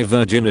lose my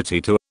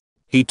virginity to.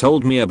 He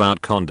told me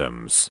about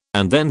condoms,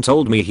 and then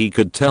told me he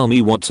could tell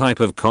me what type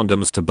of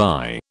condoms to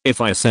buy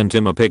if I sent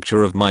him a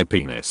picture of my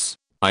penis.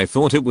 I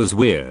thought it was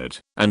weird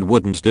and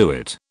wouldn't do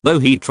it, though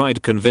he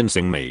tried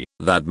convincing me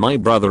that my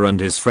brother and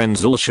his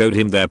friends all showed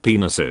him their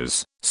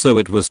penises, so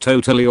it was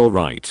totally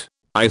alright.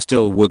 I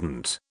still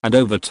wouldn't, and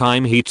over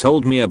time he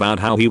told me about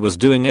how he was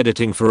doing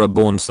editing for a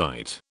porn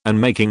site and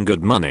making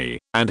good money,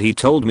 and he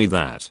told me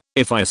that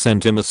if I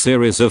sent him a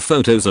series of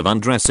photos of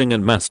undressing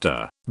and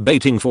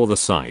masturbating for the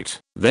site,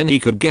 then he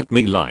could get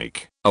me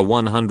like a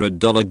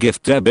 $100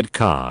 gift debit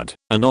card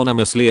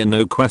anonymously and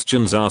no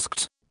questions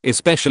asked,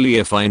 especially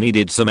if I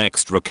needed some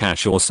extra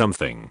cash or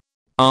something.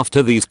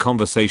 After these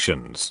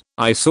conversations,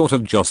 I sort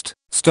of just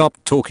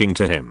stopped talking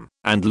to him,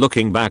 and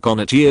looking back on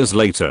it years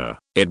later,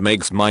 it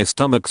makes my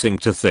stomach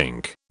sink to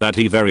think that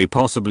he very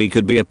possibly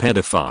could be a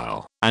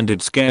pedophile, and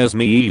it scares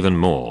me even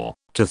more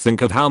to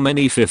think of how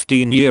many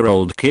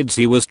 15-year-old kids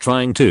he was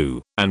trying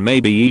to, and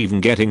maybe even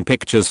getting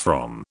pictures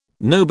from.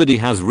 Nobody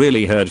has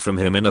really heard from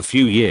him in a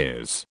few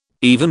years.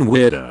 Even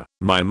weirder,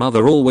 my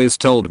mother always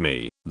told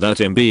me that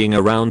him being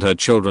around her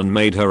children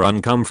made her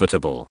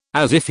uncomfortable,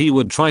 as if he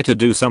would try to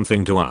do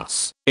something to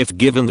us if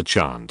given the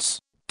chance.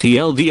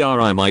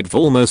 TLDR, I might've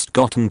almost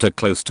gotten too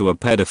close to a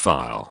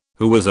pedophile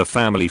who was a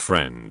family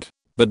friend,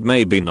 but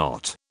maybe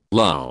not.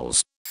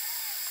 Lols.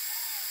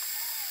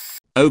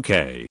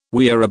 Okay,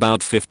 we are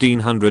about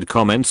 1500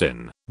 comments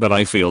in, but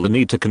I feel the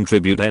need to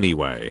contribute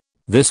anyway.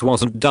 This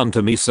wasn't done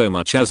to me so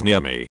much as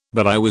near me,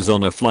 but I was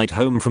on a flight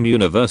home from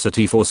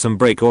university for some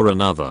break or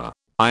another.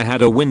 I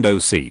had a window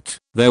seat.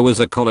 There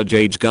was a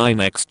college-age guy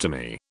next to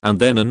me, and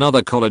then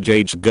another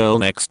college-age girl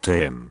next to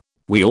him.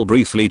 We all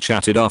briefly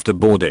chatted after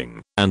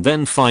boarding, and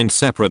then find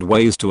separate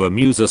ways to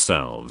amuse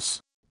ourselves.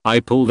 I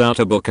pulled out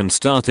a book and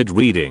started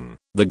reading.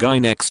 The guy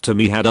next to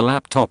me had a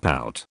laptop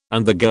out,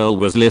 and the girl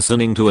was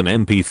listening to an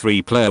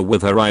MP3 player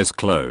with her eyes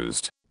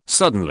closed.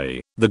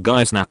 Suddenly, the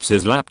guy snaps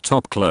his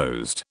laptop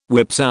closed,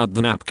 whips out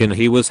the napkin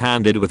he was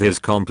handed with his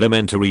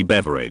complimentary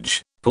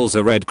beverage, pulls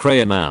a red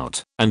crayon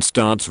out, and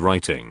starts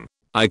writing.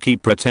 I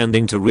keep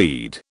pretending to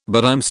read,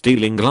 but I'm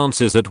stealing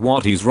glances at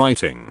what he's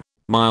writing.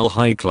 Mile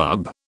High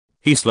Club.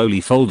 He slowly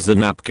folds the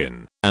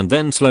napkin, and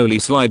then slowly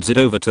slides it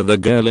over to the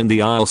girl in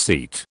the aisle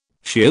seat.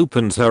 She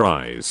opens her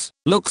eyes,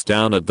 looks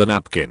down at the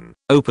napkin,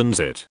 opens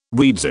it,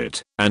 reads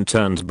it, and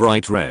turns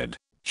bright red.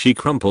 She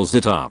crumples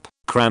it up,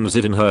 crams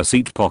it in her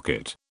seat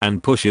pocket,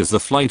 and pushes the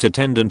flight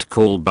attendant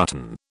call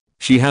button.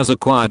 She has a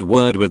quiet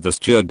word with the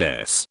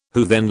stewardess,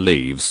 who then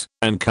leaves,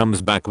 and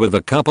comes back with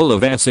a couple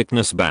of air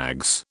sickness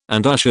bags,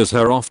 and ushers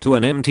her off to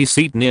an empty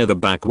seat near the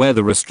back where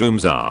the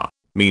restrooms are.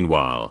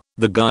 Meanwhile,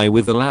 the guy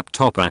with the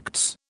laptop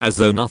acts as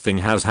though nothing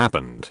has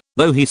happened,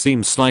 though he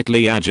seems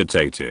slightly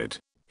agitated.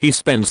 He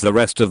spends the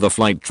rest of the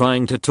flight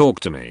trying to talk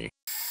to me.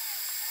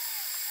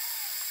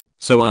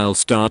 So I'll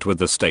start with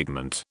the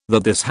statement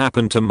that this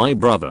happened to my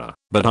brother,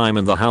 but I'm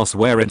in the house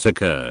where it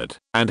occurred,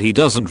 and he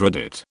doesn't read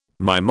it.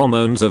 My mom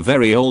owns a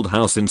very old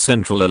house in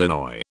central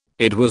Illinois.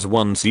 It was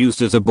once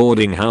used as a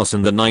boarding house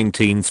in the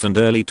 19th and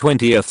early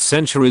 20th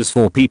centuries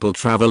for people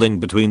traveling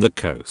between the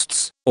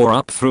coasts or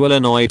up through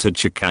Illinois to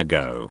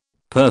Chicago.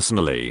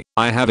 Personally,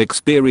 I have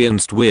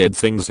experienced weird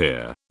things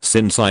here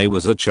since I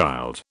was a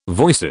child.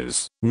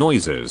 Voices,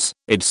 noises,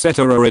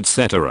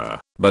 etc.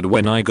 But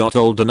when I got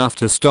old enough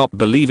to stop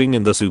believing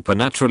in the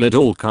supernatural, it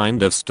all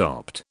kind of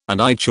stopped, and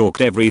I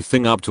chalked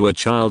everything up to a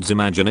child's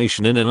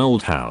imagination in an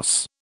old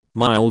house.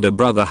 My older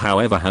brother,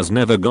 however, has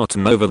never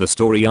gotten over the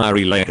story I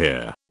relay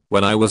here.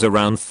 When I was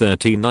around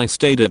 13, I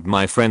stayed at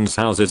my friends'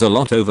 houses a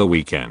lot over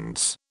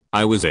weekends.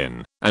 I was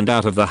in and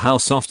out of the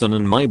house often,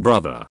 and my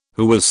brother,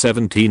 who was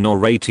 17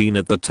 or 18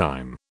 at the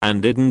time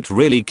and didn't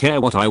really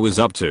care what I was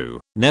up to,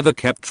 never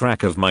kept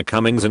track of my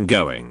comings and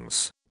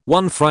goings.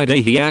 One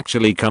Friday he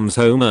actually comes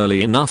home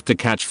early enough to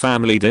catch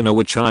family dinner,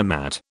 which I'm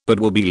at, but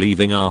will be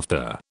leaving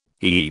after.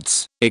 He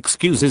eats,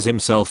 excuses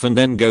himself, and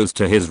then goes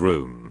to his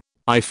room.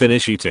 I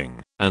finish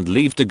eating and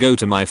leave to go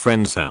to my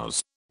friend's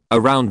house.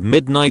 Around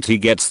midnight he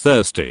gets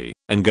thirsty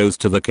and goes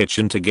to the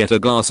kitchen to get a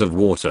glass of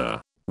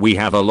water. We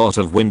have a lot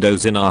of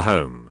windows in our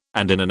home,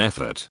 and in an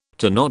effort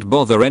to not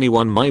bother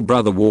anyone, my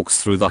brother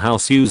walks through the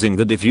house using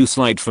the diffuse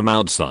light from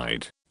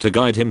outside to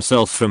guide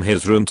himself from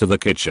his room to the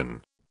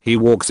kitchen. He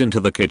walks into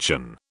the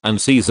kitchen and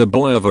sees a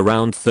boy of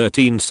around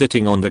 13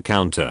 sitting on the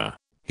counter.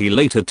 He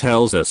later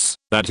tells us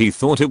that he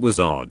thought it was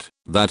odd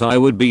that I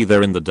would be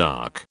there in the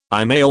dark.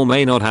 I may or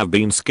may not have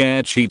been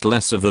scared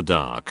shitless of the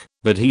dark,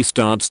 but he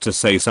starts to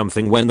say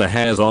something when the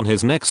hairs on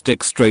his neck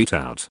stick straight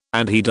out,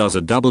 and he does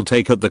a double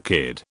take at the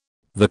kid.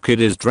 The kid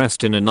is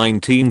dressed in a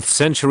 19th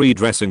century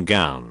dressing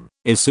gown,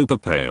 is super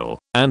pale,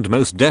 and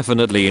most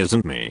definitely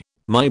isn't me.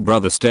 My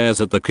brother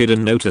stares at the kid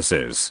and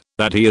notices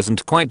that he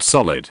isn't quite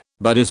solid,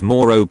 but is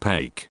more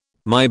opaque.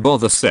 My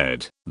brother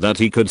said that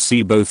he could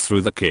see both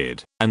through the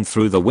kid and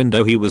through the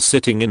window he was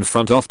sitting in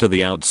front of to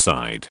the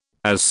outside.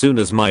 As soon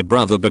as my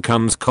brother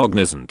becomes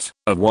cognizant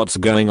of what's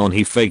going on,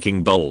 he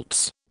faking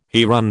bolts.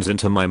 He runs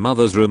into my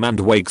mother's room and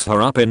wakes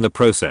her up in the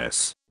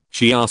process.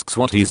 She asks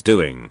what he's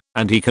doing,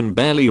 and he can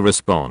barely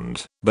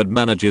respond, but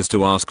manages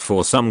to ask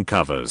for some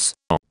covers.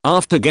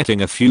 After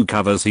getting a few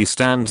covers, he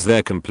stands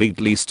there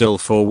completely still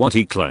for what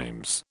he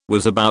claims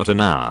was about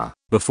an hour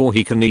before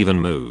he can even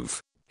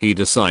move. He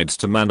decides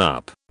to man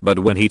up, but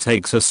when he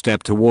takes a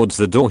step towards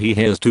the door, he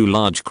hears two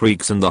large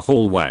creaks in the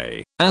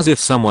hallway, as if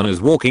someone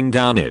is walking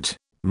down it.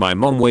 My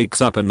mom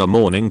wakes up in the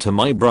morning to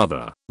my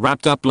brother,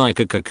 wrapped up like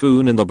a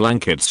cocoon in the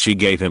blankets she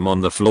gave him, on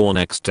the floor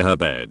next to her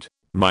bed.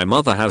 My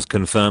mother has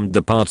confirmed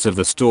the parts of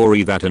the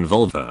story that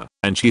involve her,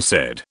 and she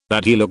said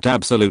that he looked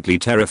absolutely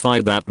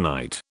terrified that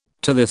night.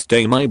 To this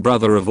day my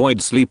brother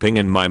avoids sleeping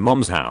in my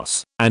mom's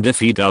house, and if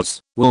he does,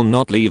 will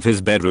not leave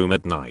his bedroom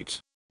at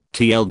night.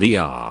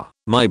 TLDR,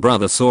 my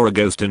brother saw a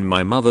ghost in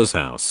my mother's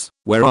house,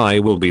 where I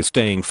will be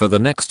staying for the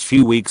next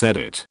few weeks.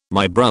 Edit.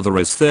 My brother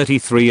is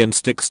 33 and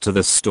sticks to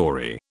this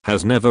story,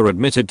 has never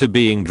admitted to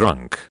being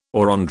drunk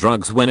or on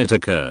drugs when it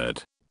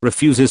occurred,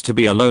 refuses to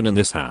be alone in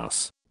this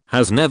house,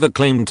 has never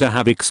claimed to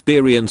have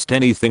experienced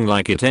anything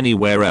like it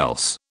anywhere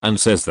else, and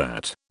says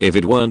that if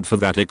it weren't for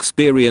that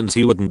experience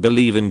he wouldn't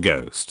believe in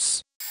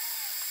ghosts.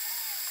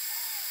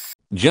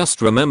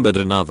 Just remembered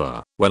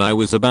another. When I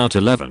was about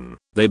 11,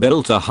 they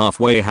built a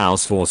halfway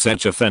house for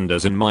such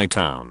offenders in my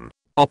town,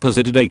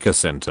 opposite a daycare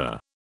center.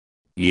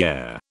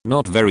 Yeah,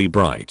 not very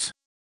bright.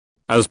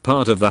 As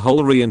part of the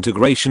whole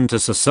reintegration to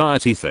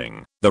society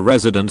thing, the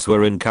residents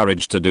were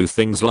encouraged to do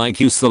things like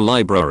use the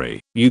library.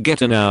 You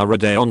get an hour a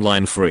day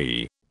online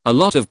free. A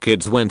lot of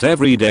kids went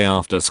every day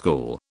after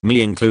school,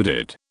 me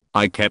included.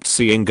 I kept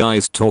seeing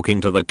guys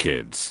talking to the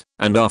kids,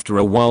 and after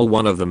a while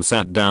one of them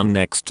sat down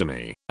next to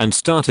me and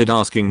started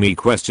asking me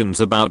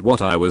questions about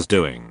what I was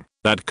doing,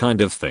 that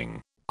kind of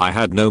thing. I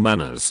had no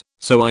manners,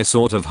 so I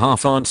sort of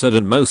half answered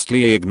and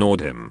mostly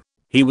ignored him.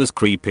 He was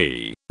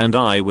creepy, and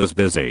I was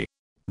busy.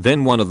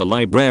 Then one of the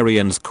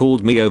librarians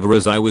called me over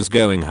as I was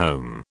going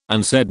home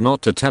and said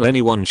not to tell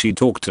anyone she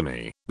talked to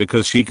me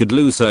because she could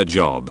lose her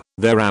job.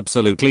 They're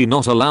absolutely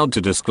not allowed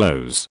to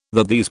disclose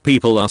that these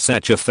people are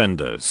such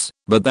offenders,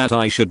 but that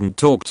I shouldn't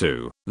talk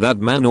to that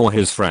man or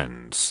his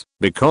friends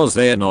because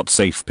they're not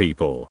safe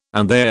people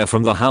and they're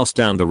from the house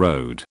down the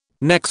road.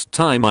 Next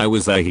time I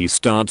was there, he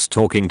starts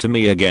talking to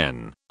me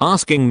again,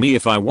 asking me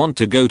if I want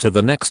to go to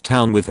the next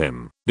town with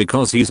him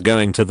because he's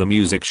going to the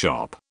music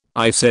shop.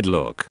 I said,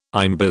 look,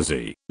 I'm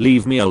busy,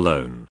 leave me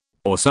alone,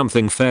 or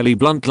something fairly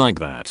blunt like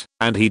that,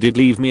 and he did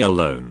leave me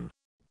alone.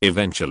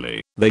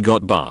 Eventually, they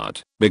got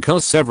barred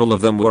because several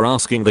of them were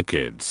asking the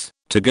kids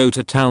to go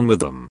to town with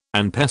them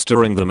and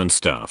pestering them and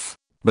stuff.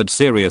 But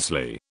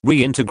seriously,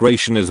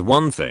 reintegration is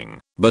one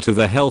thing, but who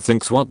the hell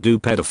thinks what do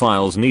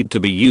pedophiles need to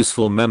be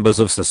useful members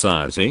of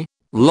society?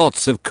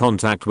 Lots of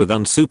contact with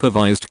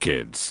unsupervised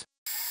kids.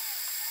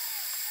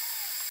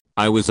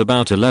 I was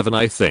about 11,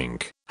 I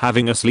think,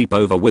 having a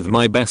sleepover with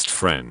my best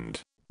friend.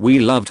 We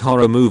loved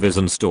horror movies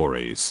and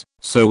stories,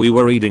 so we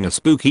were reading a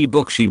spooky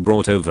book she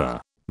brought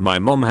over. My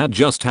mom had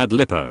just had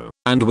lipo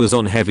and was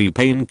on heavy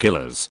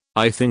painkillers.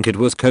 I think it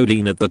was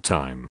codeine at the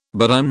time,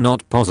 but I'm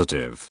not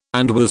positive,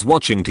 and was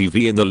watching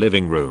TV in the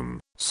living room,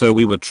 so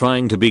we were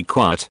trying to be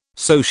quiet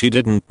so she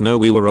didn't know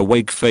we were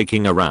awake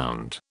faking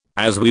around.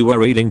 As we were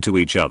reading to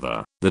each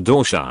other, the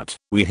door shut,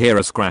 we hear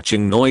a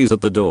scratching noise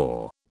at the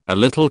door. A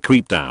little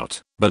creeped out,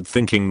 but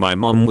thinking my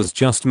mom was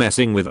just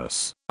messing with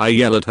us, I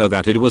yell at her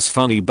that it was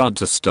funny but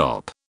to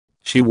stop.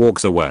 She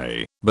walks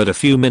away, but a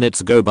few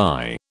minutes go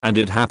by, and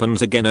it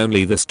happens again,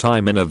 only this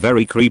time in a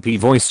very creepy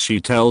voice.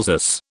 She tells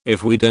us,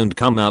 if we don't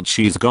come out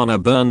she's gonna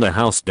burn the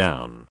house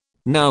down.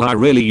 Now I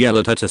really yell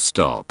at her to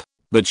stop,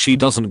 but she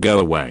doesn't go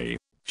away.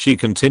 She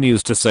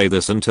continues to say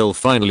this until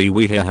finally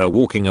we hear her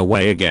walking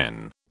away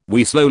again.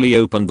 We slowly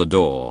open the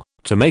door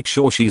to make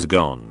sure she's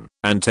gone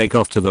and take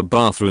off to the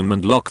bathroom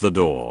and lock the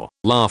door,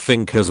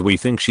 laughing cause we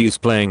think she's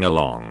playing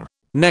along.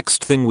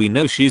 Next thing we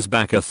know she's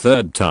back a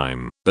third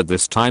time, but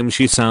this time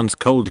she sounds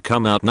cold.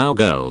 Come out now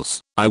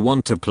girls, I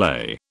want to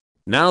play.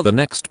 Now the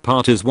next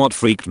part is what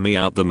freaked me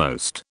out the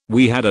most.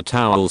 We had a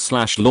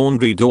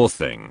towel/laundry door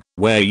thing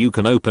where you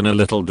can open a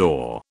little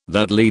door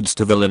that leads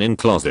to the linen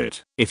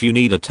closet if you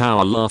need a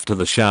towel after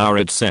the shower,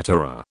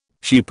 etc.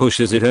 She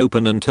pushes it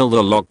open until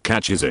the lock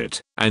catches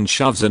it and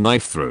shoves a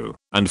knife through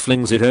and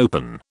flings it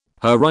open.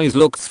 Her eyes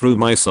looked through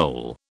my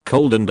soul,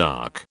 cold and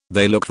dark.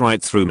 They looked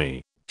right through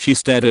me. She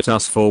stared at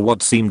us for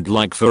what seemed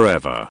like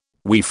forever.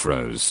 We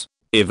froze.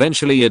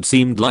 Eventually it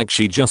seemed like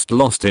she just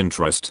lost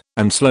interest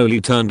and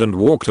slowly turned and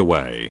walked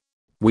away.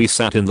 We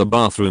sat in the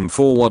bathroom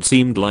for what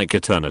seemed like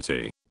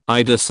eternity.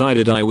 I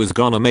decided I was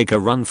gonna make a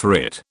run for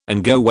it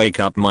and go wake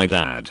up my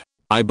dad.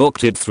 I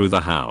booked it through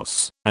the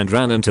house and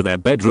ran into their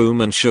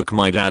bedroom and shook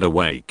my dad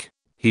awake.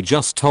 He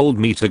just told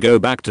me to go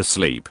back to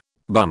sleep.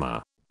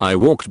 Bummer. I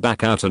walked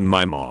back out and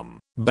my mom,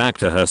 back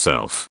to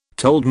herself,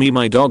 told me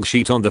my dog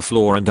sheet on the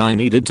floor and I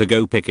needed to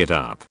go pick it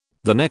up.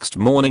 The next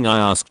morning I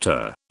asked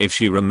her if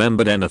she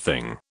remembered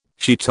anything.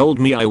 She told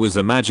me I was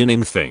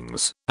imagining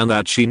things and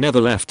that she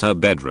never left her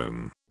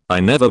bedroom. I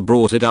never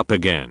brought it up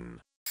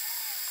again.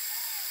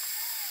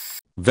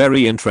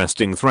 Very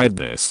interesting thread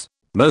this.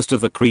 Most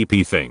of the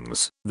creepy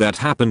things that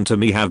happened to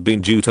me have been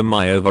due to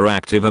my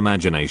overactive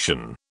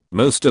imagination.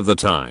 Most of the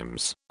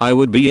times, I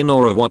would be in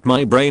awe of what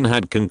my brain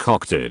had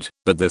concocted,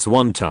 but this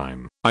one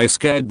time, I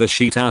scared the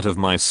shit out of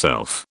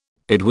myself.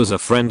 It was a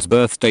friend's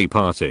birthday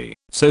party,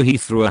 so he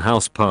threw a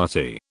house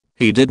party.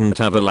 He didn't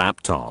have a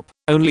laptop,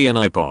 only an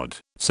iPod,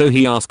 so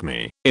he asked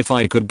me if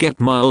I could get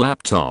my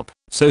laptop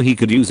so he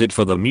could use it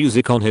for the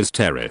music on his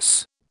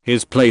terrace.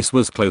 His place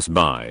was close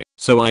by,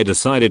 so I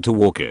decided to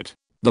walk it.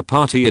 The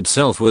party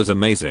itself was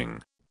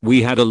amazing.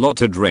 We had a lot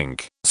to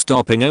drink,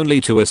 stopping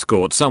only to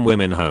escort some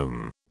women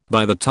home.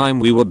 By the time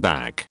we were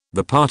back,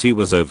 the party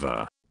was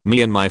over.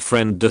 Me and my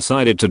friend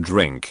decided to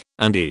drink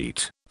and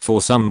eat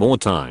for some more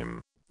time.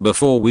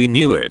 Before we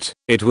knew it,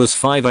 it was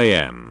 5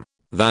 AM.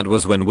 That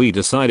was when we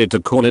decided to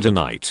call it a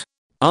night.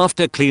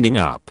 After cleaning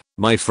up,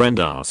 my friend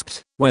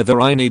asked whether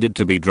I needed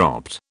to be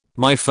dropped.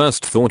 My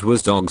first thought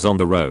was dogs on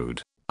the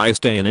road. I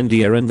stay in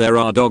India and there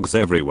are dogs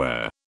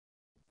everywhere.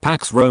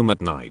 Packs roam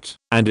at night,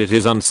 and it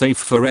is unsafe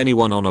for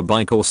anyone on a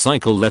bike or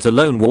cycle, let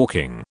alone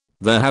walking.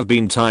 There have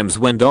been times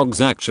when dogs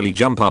actually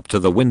jump up to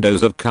the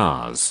windows of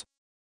cars.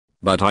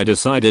 But I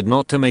decided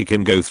not to make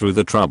him go through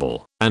the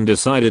trouble and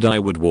decided I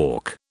would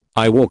walk.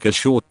 I walk a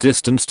short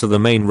distance to the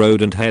main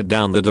road and head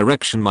down the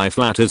direction my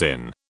flat is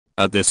in.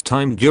 At this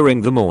time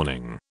during the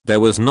morning, there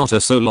was not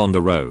a soul on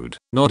the road,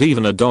 not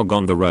even a dog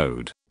on the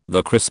road.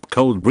 The crisp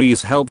cold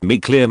breeze helped me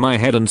clear my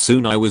head and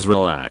soon I was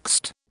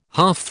relaxed.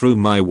 Half through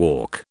my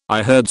walk,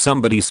 I heard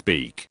somebody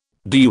speak.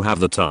 "Do you have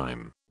the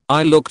time?"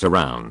 I looked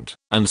around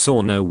and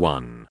saw no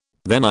one.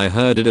 Then I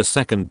heard it a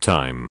second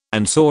time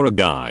and saw a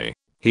guy.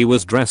 He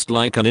was dressed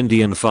like an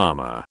Indian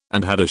farmer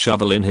and had a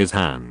shovel in his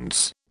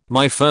hands.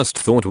 My first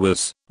thought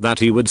was that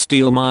he would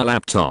steal my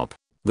laptop.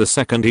 The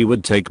second he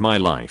would take my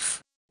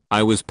life.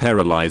 I was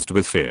paralyzed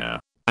with fear,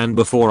 and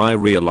before I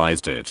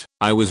realized it,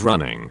 I was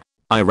running.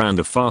 I ran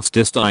the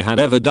fastest I had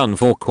ever done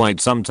for quite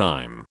some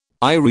time.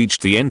 I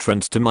reached the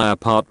entrance to my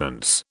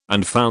apartments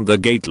and found the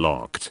gate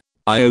locked.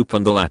 I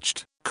opened the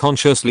latch,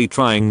 consciously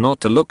trying not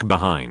to look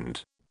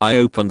behind. I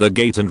opened the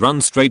gate and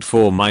ran straight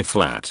for my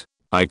flat.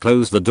 I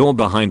closed the door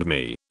behind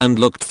me and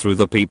looked through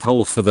the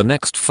peephole for the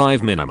next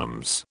 5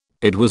 minimums.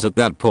 It was at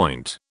that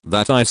point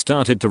that I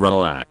started to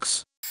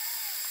relax.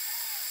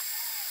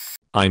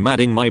 I'm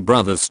adding my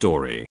brother's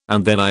story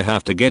and then I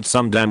have to get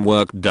some damn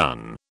work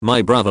done.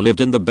 My brother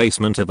lived in the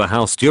basement of a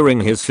house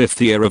during his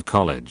 5th year of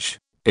college.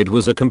 It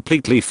was a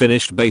completely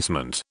finished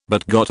basement,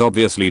 but got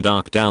obviously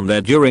dark down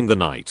there during the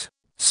night.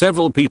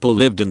 Several people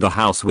lived in the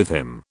house with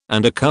him,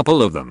 and a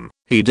couple of them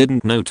he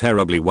didn't know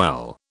terribly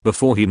well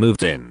before he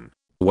moved in.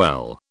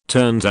 Well,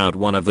 turns out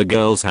one of the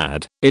girls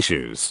had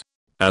issues.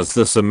 As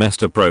the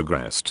semester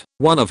progressed,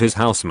 one of his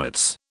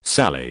housemates,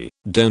 Sally,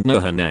 don't know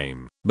her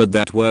name, but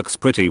that works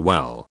pretty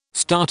well,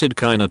 started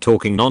kinda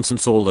talking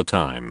nonsense all the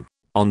time.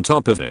 On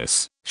top of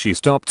this, she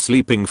stopped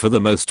sleeping for the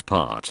most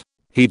part.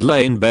 He'd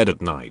lay in bed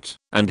at night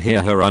and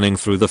hear her running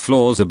through the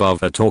floors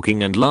above her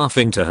talking and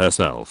laughing to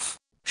herself.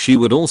 She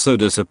would also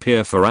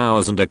disappear for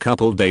hours and a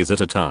couple days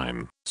at a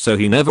time, so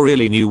he never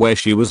really knew where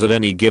she was at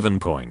any given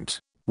point.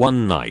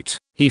 One night,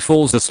 he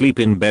falls asleep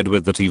in bed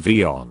with the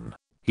TV on.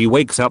 He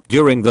wakes up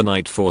during the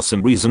night for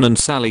some reason and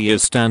Sally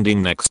is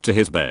standing next to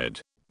his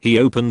bed. He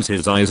opens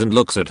his eyes and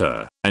looks at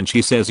her, and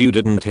she says, "You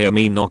didn't hear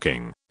me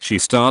knocking." She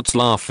starts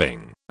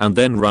laughing, and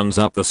then runs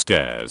up the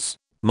stairs.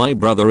 My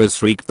brother is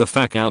freaked the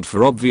fuck out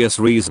for obvious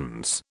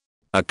reasons.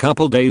 A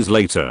couple days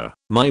later,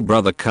 my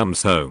brother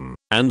comes home,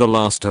 and the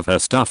last of her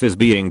stuff is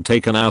being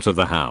taken out of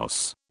the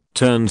house.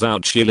 Turns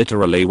out she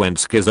literally went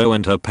schizo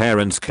and her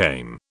parents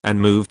came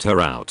and moved her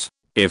out.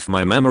 If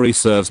my memory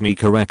serves me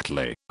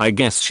correctly, I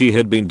guess she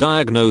had been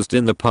diagnosed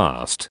in the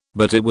past,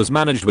 but it was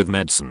managed with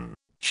medicine.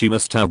 She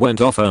must have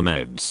went off her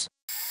meds.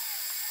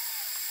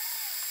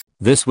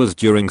 This was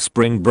during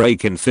spring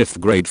break in 5th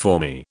grade for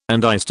me,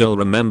 and I still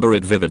remember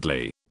it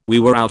vividly. We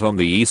were out on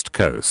the East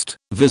Coast,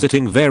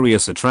 visiting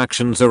various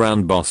attractions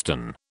around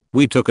Boston.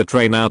 We took a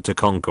train out to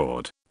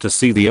Concord to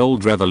see the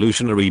old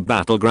Revolutionary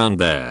battleground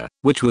there,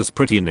 which was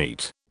pretty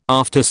neat.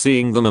 After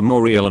seeing the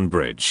memorial and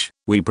bridge,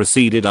 we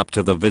proceeded up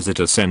to the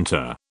visitor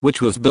center,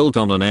 which was built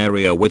on an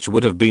area which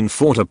would have been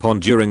fought upon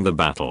during the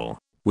battle.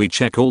 We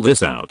check all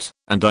this out,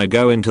 and I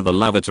go into the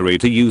lavatory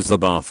to use the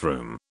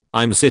bathroom.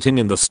 I'm sitting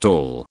in the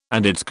stall,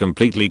 and it's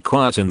completely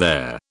quiet in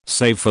there,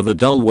 save for the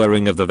dull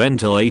whirring of the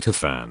ventilator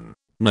fan.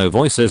 No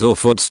voices or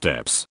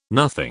footsteps,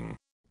 nothing.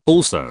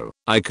 Also,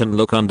 I can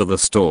look under the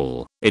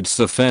stall. It's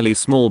a fairly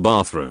small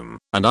bathroom,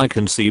 and I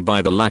can see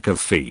by the lack of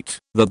feet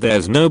that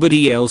there's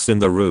nobody else in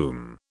the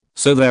room.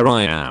 So there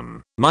I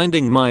am,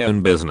 minding my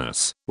own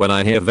business, when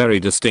I hear very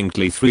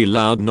distinctly 3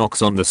 loud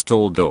knocks on the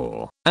stall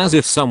door, as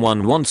if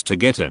someone wants to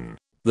get in.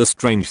 The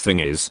strange thing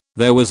is,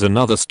 there was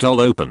another stall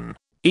open.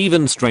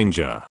 Even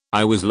stranger,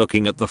 I was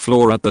looking at the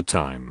floor at the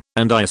time,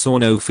 and I saw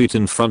no feet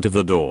in front of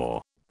the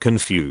door.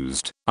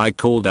 Confused, I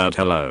called out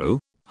hello,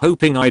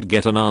 hoping I'd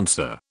get an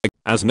answer.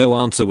 As no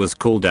answer was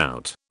called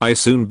out, I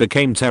soon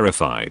became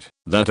terrified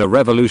that a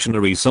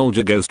Revolutionary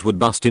soldier ghost would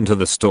bust into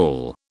the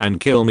stall and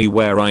kill me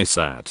where I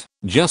sat,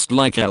 just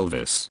like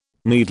Elvis.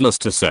 Needless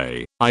to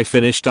say, I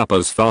finished up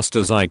as fast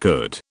as I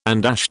could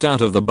and dashed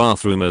out of the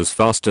bathroom as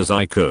fast as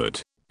I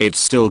could. It's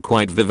still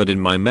quite vivid in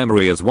my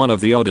memory as one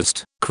of the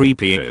oddest,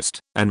 creepiest,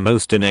 and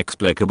most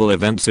inexplicable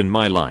events in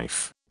my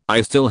life.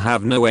 I still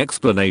have no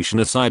explanation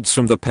aside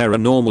from the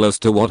paranormal as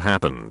to what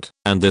happened,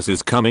 and this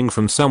is coming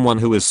from someone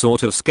who is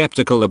sort of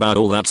skeptical about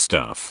all that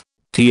stuff.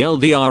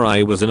 TLDR,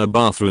 I was in a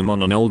bathroom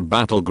on an old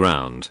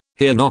battleground,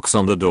 hear knocks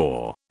on the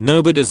door,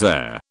 nobody's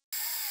there.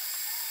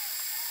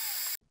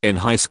 In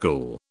high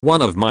school,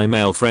 one of my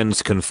male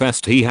friends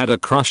confessed he had a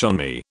crush on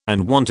me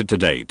and wanted to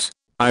date.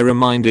 I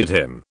reminded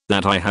him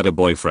that I had a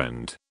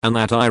boyfriend and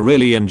that I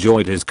really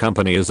enjoyed his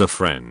company as a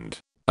friend.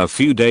 A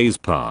few days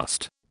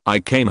passed. I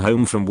came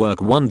home from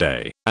work one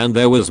day and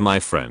there was my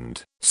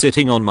friend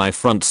sitting on my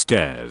front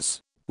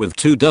stairs with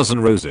 24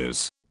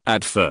 roses.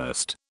 At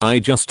first, I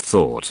just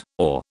thought,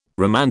 oh,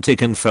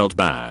 romantic, and felt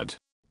bad.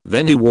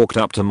 Then he walked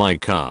up to my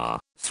car,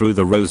 threw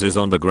the roses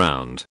on the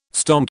ground,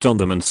 stomped on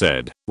them and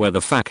said, "Where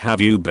the fuck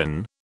have you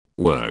been?"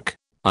 Work.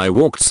 I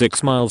walked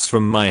 6 miles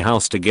from my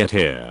house to get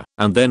here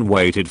and then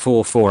waited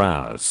for 4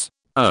 hours.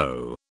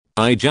 Oh.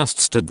 I just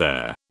stood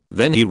there.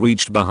 Then he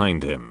reached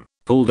behind him,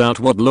 pulled out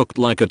what looked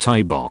like a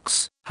tie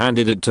box,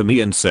 handed it to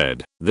me and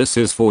said, "This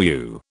is for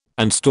you,"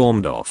 and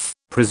stormed off,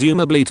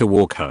 presumably to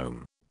walk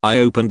home. I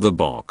opened the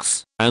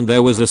box, and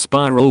there was a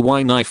spiral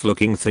Y knife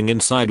looking thing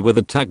inside with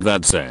a tag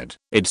that said,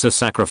 "It's a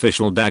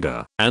sacrificial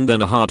dagger," and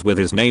then a heart with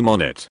his name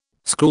on it.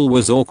 School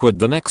was awkward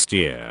the next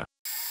year.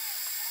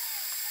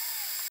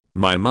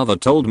 My mother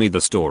told me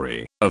the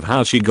story of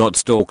how she got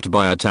stalked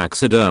by a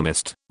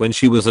taxidermist when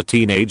she was a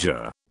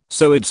teenager.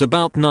 So it's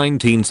about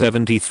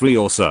 1973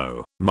 or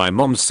so. My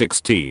mom's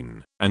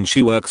 16 and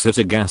she works at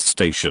a gas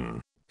station.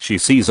 She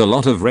sees a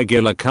lot of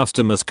regular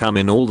customers come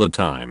in all the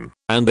time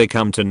and they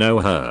come to know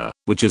her,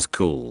 which is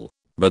cool.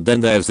 But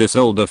then there's this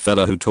older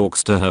fella who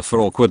talks to her for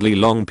awkwardly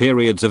long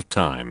periods of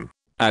time.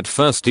 At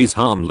first he's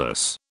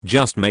harmless,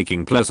 just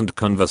making pleasant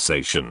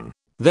conversation.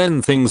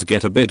 Then things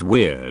get a bit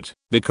weird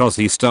because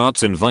he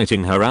starts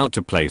inviting her out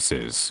to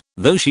places,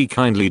 though she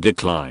kindly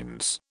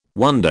declines.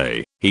 One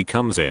day, he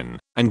comes in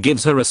and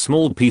gives her a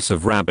small piece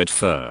of rabbit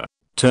fur.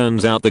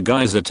 Turns out the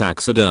guy's a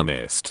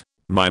taxidermist.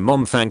 My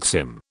mom thanks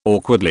him,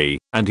 awkwardly,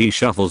 and he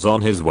shuffles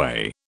on his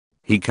way.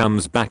 He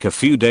comes back a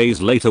few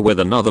days later with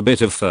another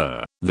bit of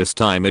fur. This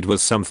time it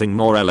was something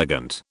more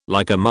elegant,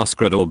 like a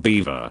muskrat or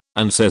beaver,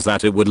 and says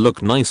that it would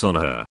look nice on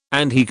her,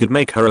 and he could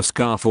make her a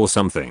scarf or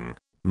something.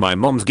 My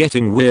mom's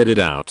getting weirded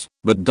out,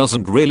 but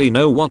doesn't really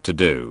know what to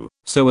do,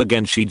 so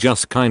again she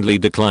just kindly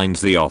declines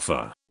the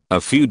offer.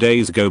 A few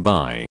days go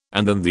by,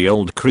 and then the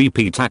old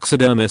creepy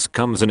taxidermist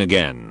comes in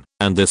again,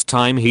 and this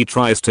time he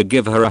tries to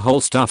give her a whole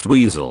stuffed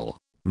weasel.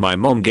 My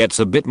mom gets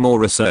a bit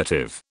more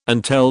assertive,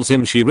 and tells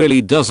him she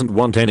really doesn't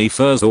want any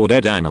furs or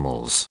dead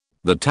animals.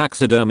 The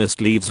taxidermist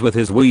leaves with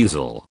his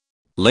weasel.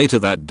 Later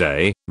that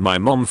day, my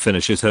mom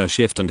finishes her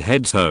shift and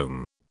heads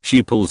home.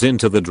 She pulls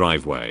into the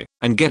driveway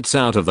and gets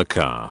out of the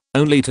car,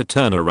 only to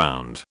turn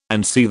around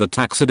and see the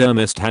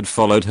taxidermist had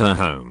followed her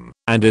home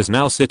and is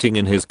now sitting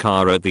in his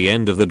car at the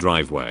end of the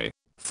driveway.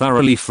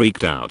 Thoroughly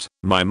freaked out,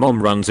 my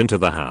mom runs into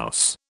the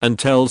house and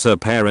tells her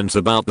parents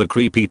about the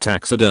creepy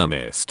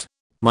taxidermist.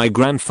 My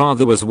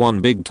grandfather was one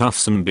big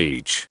tuftsome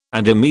beach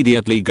and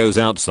immediately goes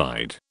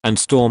outside and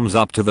storms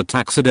up to the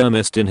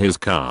taxidermist in his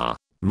car.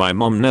 My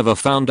mom never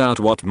found out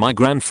what my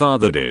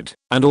grandfather did,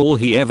 and all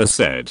he ever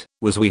said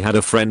was we had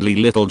a friendly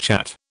little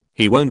chat.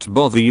 He won't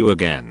bother you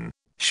again.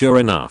 Sure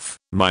enough,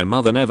 my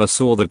mother never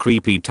saw the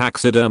creepy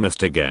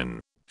taxidermist again.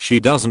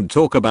 She doesn't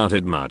talk about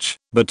it much,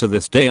 but to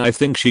this day I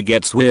think she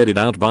gets weirded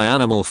out by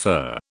animal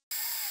fur.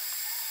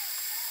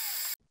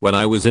 When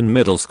I was in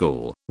middle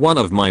school, one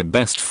of my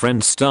best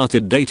friends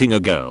started dating a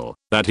girl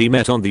that he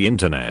met on the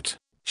internet.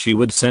 She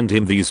would send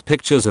him these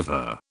pictures of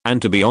her,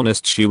 and to be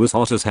honest she was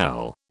hot as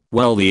hell.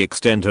 Well, the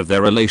extent of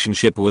their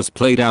relationship was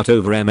played out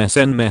over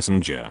MSN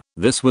Messenger.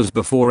 This was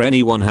before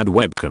anyone had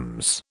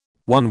webcams.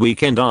 One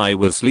weekend I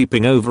was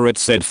sleeping over at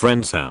said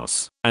friend's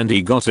house, and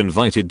he got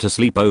invited to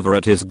sleep over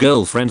at his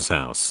girlfriend's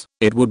house.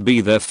 It would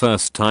be their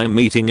first time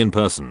meeting in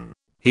person.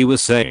 He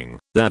was saying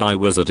that I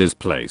was at his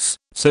place,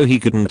 so he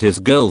couldn't. His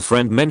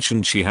girlfriend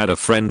mentioned she had a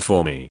friend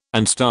for me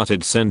and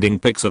started sending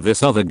pics of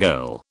this other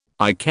girl.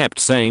 I kept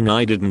saying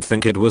I didn't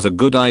think it was a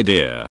good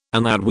idea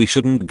and that we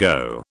shouldn't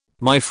go.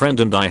 My friend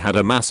and I had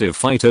a massive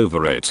fight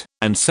over it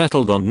and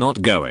settled on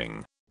not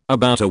going.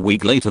 About a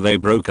week later they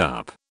broke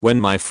up when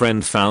my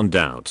friend found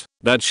out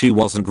that she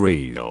wasn't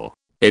real.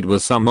 It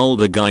was some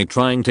older guy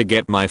trying to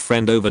get my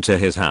friend over to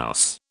his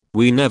house.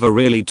 We never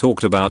really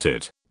talked about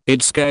it.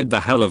 It scared the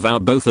hell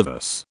out both of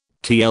us.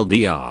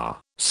 TLDR,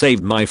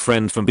 saved my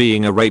friend from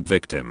being a rape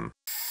victim.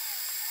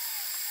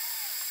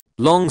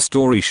 Long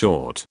story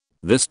short,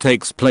 this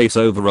takes place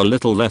over a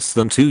little less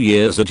than 2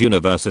 years at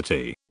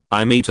university.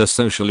 I meet a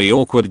socially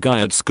awkward guy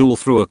at school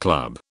through a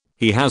club.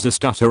 He has a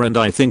stutter and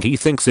I think he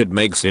thinks it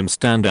makes him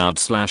stand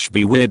out /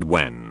 be weird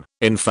when,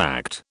 in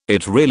fact,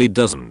 it really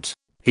doesn't.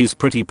 He's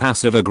pretty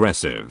passive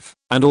aggressive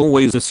and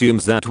always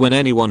assumes that when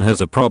anyone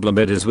has a problem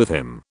it is with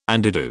him,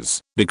 and it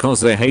is because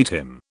they hate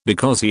him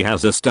because he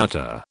has a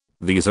stutter.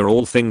 These are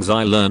all things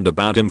I learned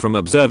about him from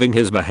observing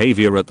his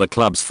behavior at the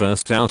club's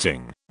first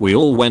outing. We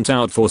all went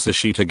out for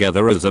sushi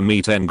together as a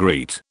meet and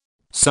greet.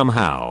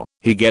 Somehow,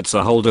 he gets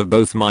a hold of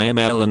both my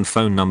email and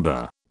phone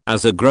number.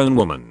 As a grown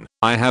woman,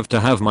 I have to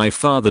have my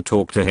father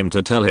talk to him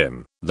to tell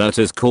him that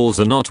his calls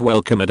are not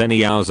welcome at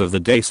any hours of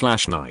the day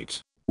 /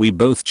 night. We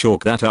both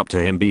chalk that up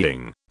to him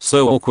being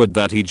so awkward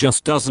that he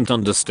just doesn't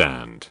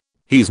understand.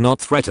 He's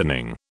not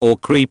threatening or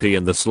creepy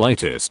in the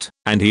slightest,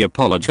 and he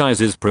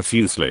apologizes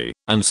profusely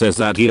and says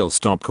that he'll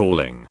stop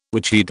calling,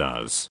 which he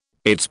does.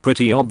 It's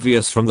pretty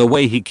obvious from the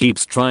way he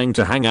keeps trying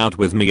to hang out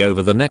with me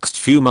over the next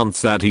few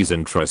months that he's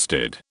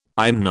interested.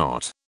 I'm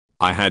not.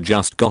 I had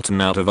just gotten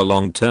out of a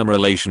long-term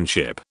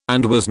relationship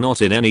and was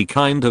not in any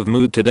kind of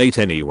mood to date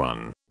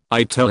anyone.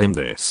 I tell him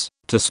this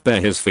to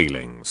spare his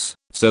feelings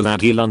so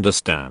that he'll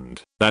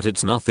understand that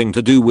it's nothing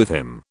to do with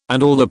him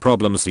and all the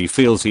problems he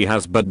feels he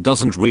has but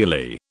doesn't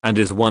really, and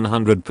is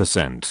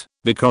 100%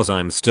 because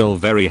I'm still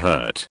very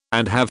hurt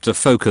and have to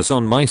focus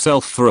on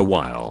myself for a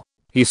while.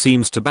 He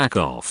seems to back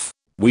off.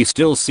 We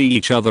still see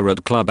each other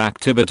at club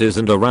activities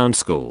and around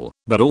school,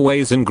 but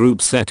always in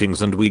group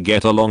settings and we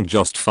get along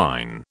just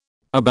fine.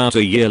 About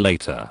a year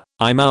later,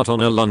 I'm out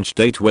on a lunch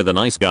date with a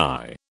nice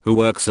guy who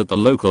works at the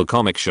local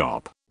comic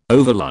shop.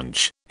 Over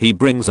lunch, he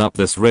brings up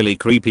this really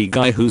creepy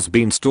guy who's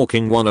been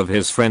stalking one of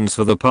his friends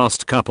for the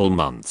past couple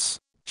months.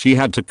 She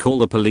had to call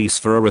the police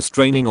for a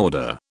restraining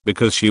order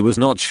because she was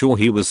not sure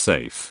he was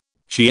safe.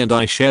 She and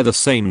I share the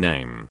same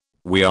name.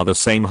 We are the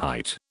same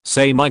height,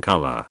 same eye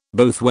color,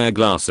 both wear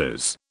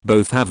glasses,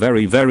 both have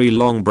very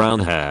long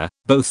brown hair,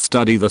 both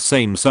study the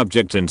same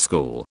subject in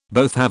school,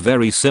 both have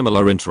very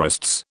similar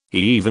interests. He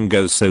even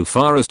goes so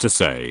far as to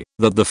say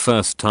that the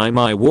first time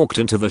I walked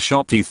into the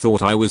shop he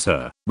thought I was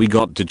her. We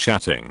got to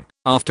chatting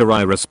after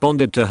I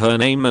responded to her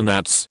name, and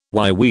that's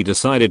why we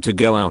decided to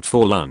go out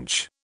for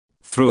lunch.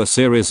 Through a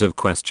series of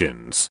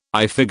questions,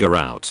 I figure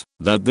out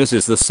that this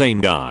is the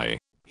same guy.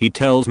 He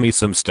tells me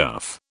some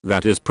stuff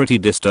that is pretty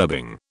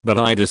disturbing, but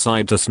I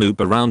decide to snoop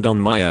around on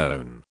my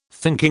own,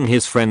 thinking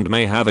his friend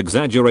may have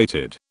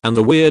exaggerated and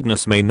the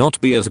weirdness may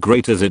not be as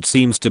great as it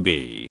seems to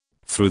be.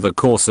 Through the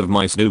course of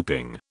my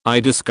snooping, I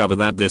discover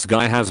that this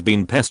guy has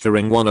been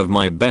pestering one of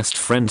my best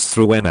friends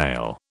through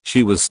email.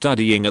 She was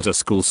studying at a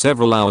school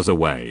several hours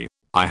away.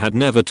 I had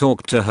never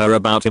talked to her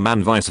about him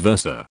and vice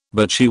versa,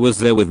 but she was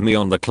there with me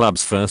on the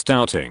club's first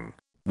outing.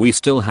 We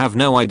still have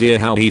no idea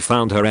how he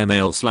found her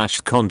email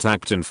 /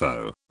 contact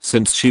info,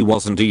 since she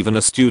wasn't even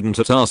a student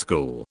at our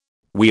school.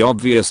 We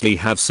obviously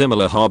have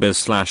similar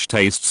hobbies /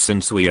 tastes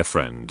since we are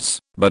friends,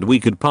 but we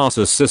could pass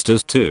as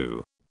sisters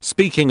too.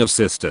 Speaking of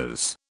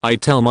sisters, I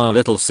tell my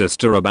little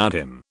sister about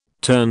him.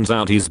 Turns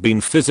out he's been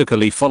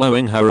physically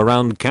following her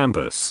around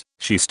campus.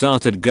 She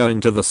started going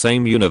to the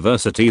same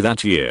university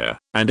that year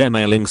and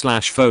emailing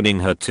 / phoning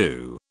her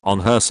too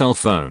on her cell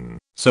phone.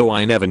 so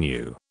I never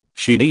knew.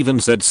 She'd even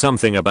said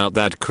something about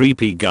that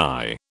creepy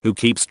guy who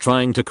keeps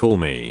trying to call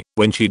me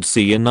when she'd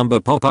see a number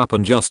pop up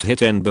and just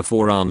hit end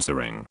before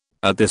answering.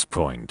 At this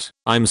point,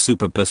 I'm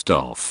super pissed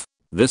off.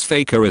 This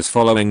faker is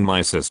following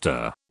my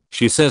sister.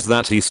 She says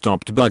that he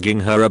stopped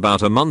bugging her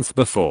about a month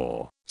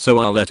before, so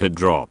I'll let it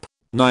drop.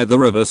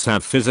 Neither of us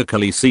have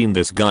physically seen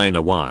this guy in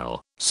a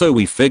while, so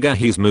we figure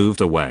he's moved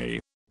away.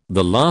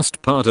 The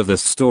last part of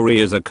this story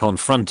is a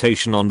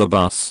confrontation on the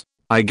bus.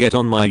 I get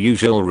on my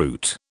usual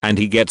route, and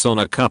he gets on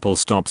a couple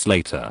stops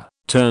later.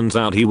 Turns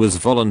out he was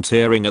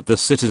volunteering at the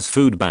city's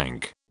food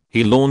bank.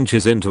 He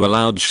launches into a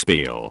loud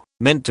spiel,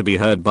 meant to be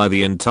heard by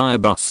the entire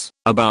bus,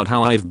 about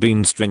how I've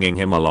been stringing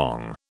him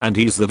along, and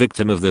he's the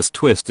victim of this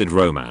twisted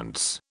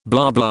romance.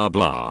 Blah blah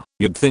blah.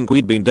 You'd think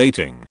we'd been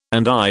dating,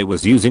 and I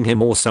was using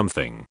him or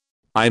something.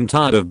 I'm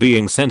tired of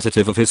being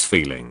sensitive of his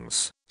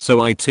feelings,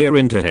 so I tear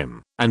into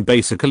him, and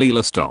basically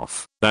list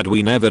off that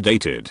we never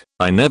dated.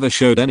 I never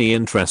showed any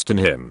interest in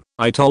him.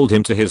 I told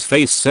him to his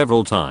face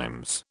several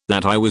times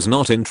that I was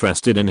not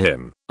interested in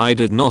him. I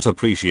did not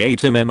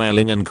appreciate him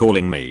emailing and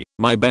calling me,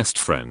 my best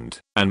friend,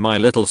 and my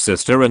little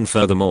sister, and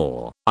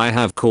furthermore, I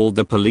have called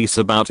the police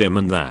about him,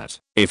 and that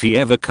if he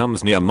ever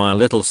comes near my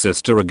little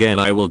sister again,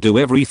 I will do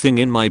everything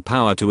in my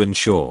power to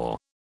ensure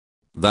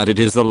that it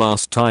is the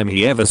last time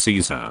he ever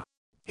sees her.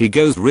 He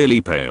goes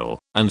really pale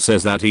and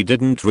says that he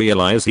didn't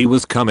realize he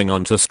was coming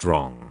on too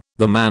strong.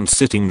 The man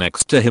sitting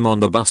next to him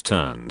on the bus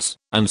turns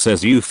and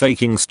says, "You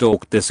faking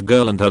stalked this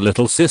girl and her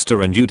little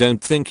sister, and you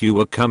don't think you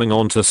were coming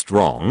on too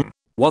strong?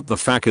 What the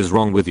fuck is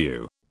wrong with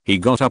you?" He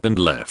got up and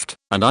left,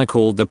 and I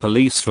called the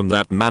police from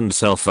that man's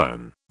cell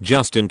phone,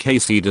 just in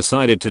case he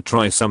decided to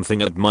try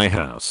something at my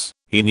house.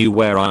 He knew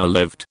where I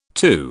lived,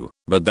 too,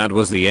 but that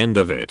was the end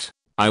of it.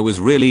 I was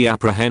really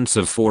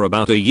apprehensive for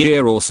about a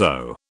year or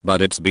so,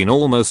 but it's been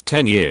almost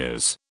 10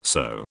 years,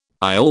 so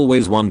I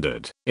always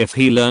wondered if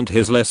he learned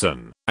his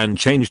lesson and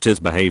changed his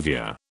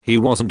behavior. He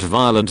wasn't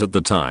violent at the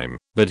time,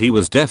 but he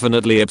was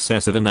definitely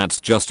obsessive, and that's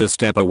just a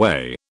step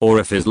away, or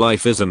if his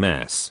life is a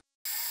mess.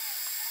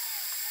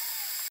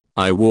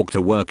 I walk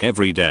to work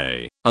every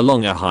day,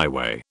 along a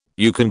highway.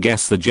 You can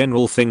guess the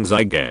general things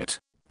I get.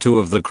 2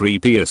 of the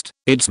creepiest.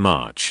 It's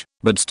March,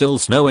 but still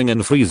snowing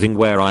and freezing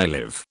where I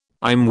live.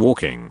 I'm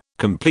walking,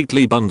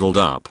 completely bundled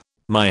up.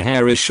 My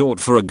hair is short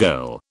for a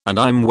girl, and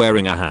I'm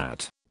wearing a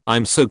hat.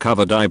 I'm so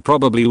covered I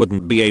probably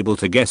wouldn't be able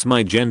to guess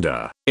my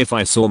gender if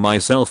I saw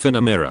myself in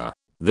a mirror.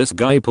 This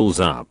guy pulls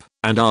up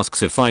and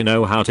asks if I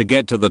know how to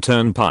get to the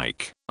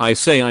turnpike. I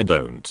say I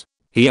don't.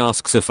 He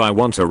asks if I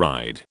want a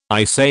ride.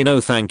 I say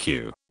no thank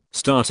you.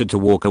 Started to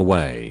walk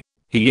away.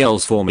 He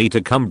yells for me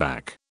to come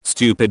back.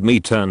 Stupid me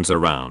turns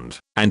around,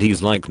 and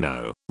he's like,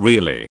 "No,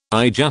 really,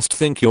 I just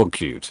think you're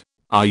cute.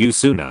 Are you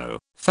Suno?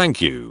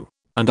 Thank you."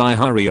 And I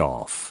hurry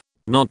off.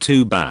 Not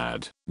too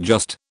bad,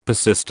 just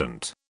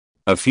persistent.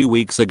 A few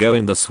weeks ago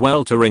in the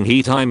sweltering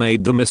heat, I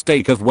made the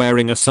mistake of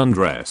wearing a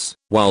sundress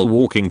while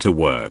walking to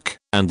work,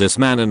 and this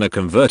man in a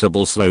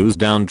convertible slows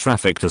down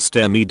traffic to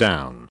stare me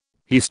down.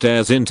 He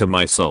stares into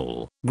my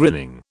soul,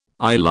 grinning.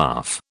 I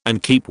laugh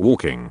and keep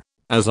walking.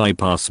 As I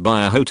pass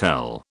by a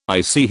hotel,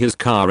 I see his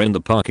car in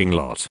the parking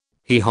lot.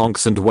 He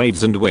honks and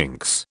waves and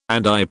winks,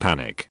 and I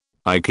panic.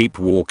 I keep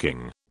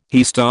walking.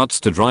 He starts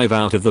to drive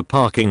out of the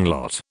parking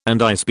lot, and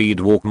I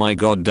speed walk my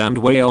goddamned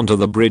way onto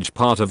the bridge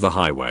part of the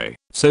highway,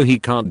 so he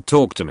can't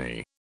talk to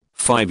me.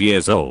 5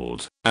 years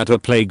old, at a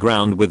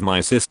playground with my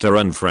sister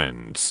and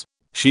friends.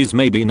 She's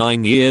maybe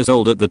 9 years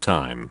old at the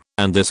time,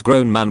 and this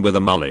grown man with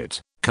a mullet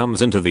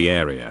comes into the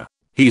area.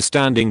 He's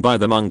standing by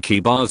the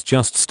monkey bars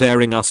just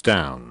staring us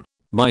down.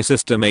 My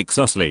sister makes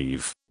us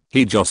leave.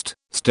 He just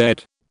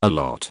stared a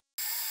lot.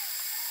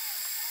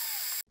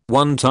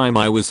 One time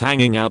I was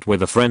hanging out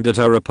with a friend at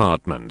her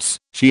apartments.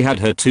 She had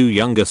her 2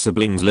 younger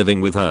siblings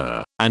living with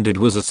her, and it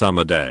was a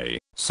summer day,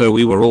 so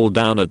we were all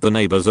down at the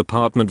neighbor's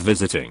apartment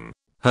visiting.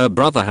 Her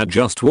brother had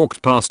just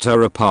walked past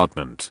her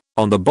apartment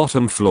on the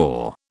bottom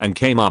floor and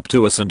came up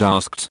to us and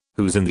asked,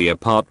 "Who's in the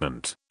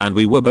apartment?" And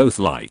we were both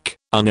like,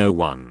 "No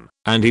one."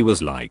 And he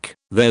was like,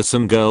 "There's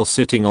some girl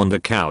sitting on the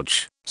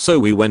couch." So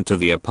we went to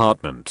the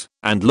apartment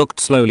and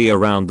looked slowly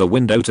around the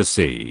window to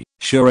see.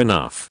 Sure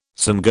enough,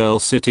 some girl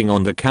sitting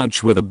on the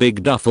couch with a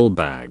big duffel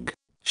bag.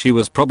 She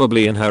was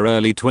probably in her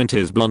early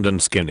 20s, blonde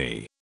and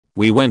skinny.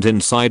 We went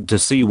inside to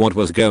see what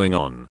was going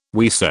on.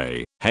 We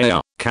say, "Hey,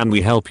 can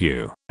we help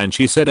you?" And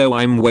she said, "Oh,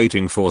 I'm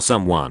waiting for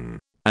someone."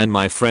 And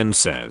my friend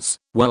says,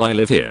 "Well, I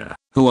live here.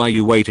 Who are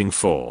you waiting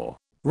for?"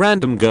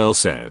 Random girl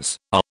says,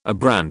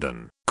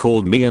 Brandon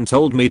called me and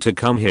told me to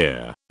come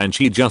here, and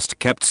she just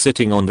kept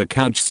sitting on the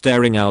couch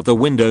staring out the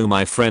window."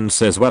 My friend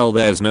says, "Well,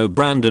 there's no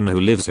Brandon who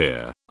lives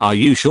here. Are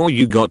you sure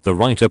you got the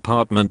right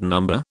apartment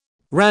number?"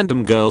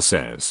 Random girl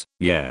says,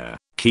 "Yeah."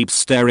 Keeps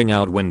staring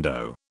out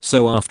window.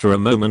 So after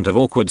a moment of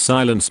awkward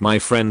silence, my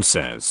friend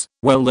says,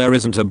 "Well, there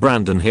isn't a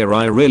Brandon here.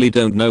 I really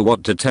don't know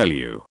what to tell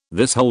you.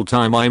 This whole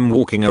time I'm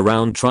walking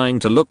around trying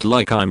to look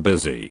like I'm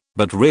busy,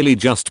 but really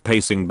just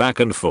pacing back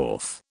and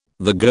forth."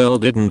 The girl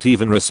didn't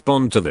even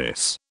respond to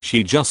this.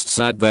 She just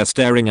sat there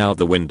staring out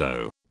the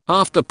window.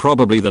 After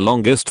probably the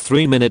longest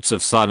 3 minutes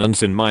of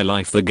silence in my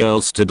life, the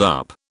girl stood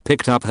up,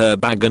 picked up her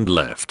bag and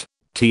left.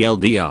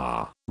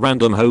 TLDR,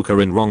 random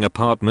hoker in wrong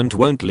apartment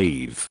won't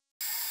leave.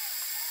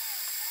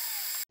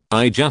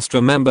 I just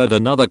remembered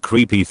another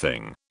creepy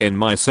thing. In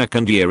my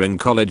second year in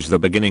college, the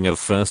beginning of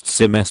first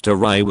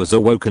semester, I was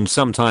awoken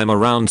sometime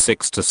around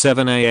 6 to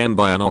 7 am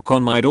by a knock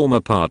on my dorm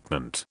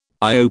apartment.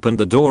 I opened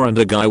the door and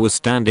a guy was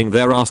standing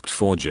there, asked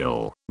for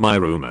Jill, my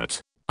roommate.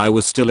 I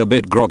was still a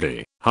bit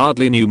groggy,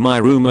 hardly knew my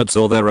roommates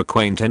or their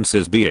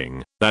acquaintances,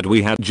 being that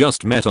we had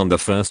just met on the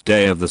first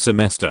day of the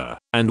semester,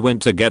 and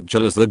went to get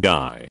Jill as the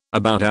guy,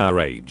 about our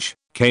age,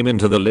 came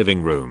into the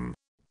living room.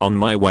 On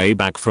my way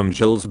back from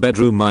Jill's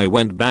bedroom, I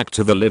went back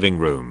to the living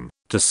room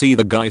to see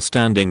the guy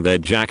standing there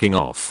jacking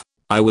off.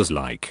 I was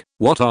like,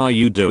 "What are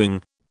you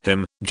doing?"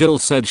 Him, "Jill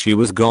said she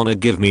was gonna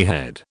give me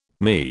head."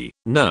 Me,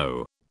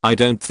 "No, I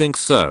don't think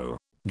so."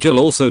 Jill,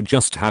 also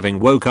just having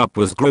woke up,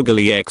 was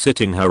groggily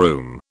exiting her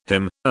room.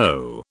 Him,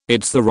 "Oh,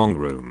 it's the wrong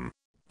room."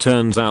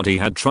 Turns out he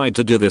had tried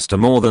to do this to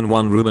more than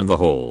one room in the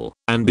hall,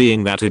 and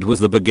being that it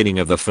was the beginning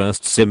of the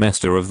first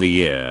semester of the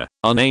year,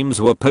 our names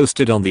were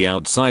posted on the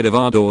outside of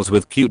our doors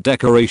with cute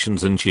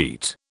decorations and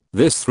cheat.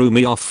 This threw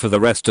me off for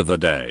the rest of the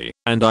day,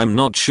 and I'm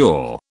not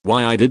sure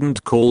why I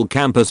didn't call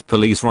campus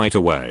police right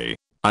away.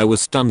 I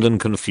was stunned and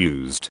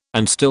confused,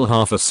 and still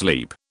half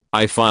asleep.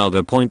 I filed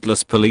a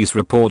pointless police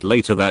report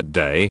later that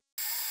day.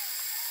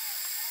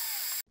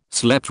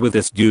 Slept with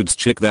this dude's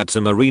chick that's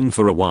a Marine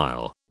for a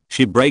while.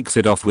 She breaks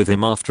it off with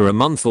him after a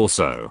month or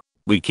so.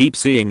 We keep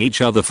seeing each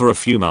other for a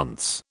few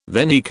months.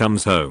 Then he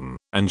comes home,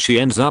 and she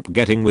ends up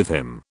getting with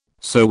him.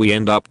 So we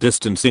end up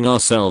distancing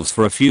ourselves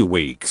for a few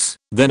weeks,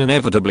 then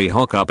inevitably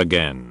hook up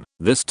again.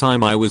 This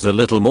time I was a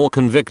little more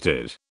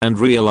convicted, and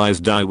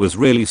realized I was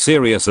really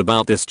serious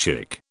about this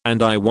chick,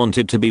 and I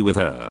wanted to be with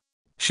her.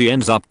 She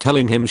ends up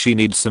telling him she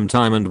needs some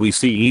time, and we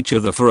see each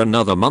other for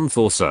another month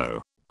or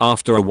so.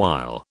 After a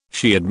while,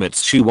 she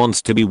admits she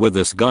wants to be with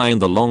this guy in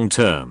the long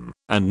term,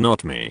 and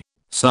not me.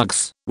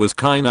 Sucks, was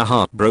kinda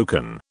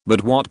heartbroken,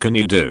 but what can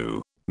you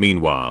do?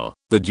 Meanwhile,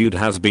 the dude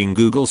has been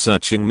Google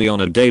searching me on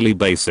a daily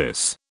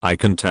basis. I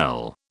can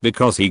tell,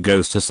 because he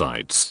goes to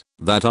sites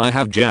that I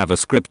have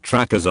JavaScript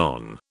trackers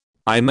on.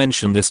 I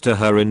mention this to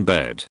her in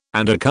bed,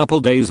 and a couple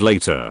days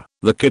later,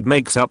 the kid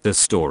makes up this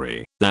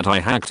story that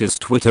I hacked his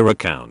Twitter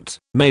account,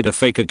 made a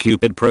fake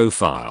Cupid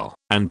profile,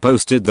 and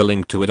posted the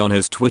link to it on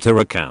his Twitter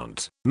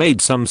account,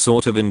 made some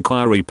sort of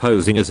inquiry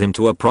posing as him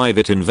to a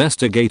private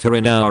investigator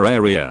in our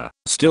area.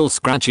 Still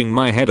scratching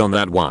my head on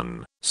that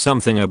one.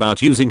 Something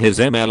about using his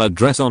email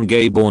address on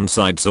gay porn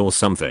sites or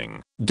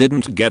something.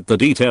 Didn't get the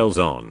details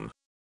on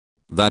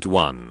that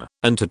one,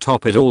 and to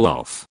top it all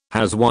off,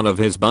 has one of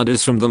his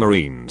buddies from the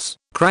Marines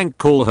crank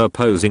call her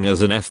posing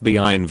as an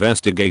FBI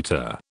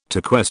investigator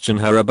to question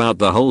her about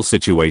the whole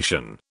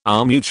situation.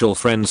 Our mutual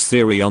friend's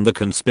theory on the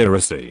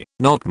conspiracy,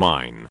 not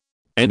mine.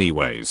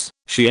 Anyways,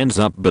 she ends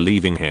up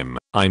believing him.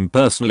 I'm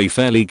personally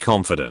fairly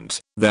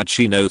confident that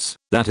she knows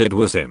that it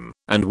was him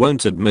and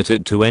won't admit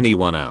it to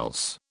anyone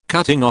else,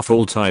 cutting off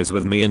all ties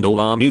with me and all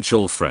our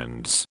mutual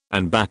friends,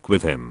 and back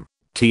with him.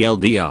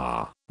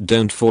 TLDR,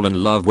 don't fall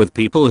in love with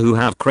people who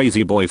have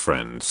crazy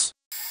boyfriends.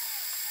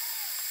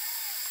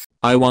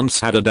 I once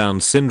had a Down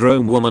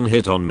syndrome woman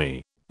hit on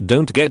me.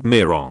 Don't get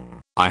me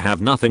wrong, I have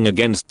nothing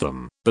against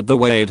them, but the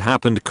way it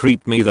happened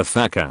creeped me the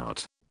fuck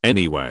out.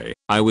 Anyway,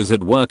 I was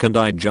at work and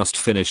I'd just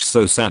finished,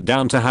 so sat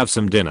down to have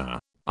some dinner.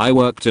 I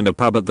worked in a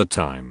pub at the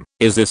time.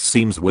 This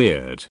seems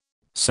weird.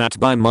 Sat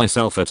by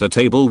myself at a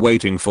table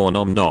waiting for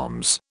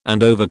nom-noms,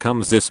 and over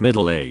comes this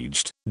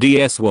middle-aged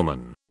DS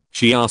woman.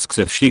 She asks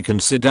if she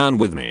can sit down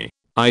with me.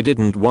 I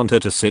didn't want her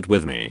to sit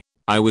with me.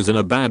 I was in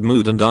a bad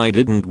mood and I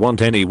didn't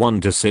want anyone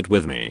to sit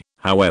with me.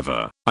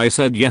 However, I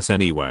said yes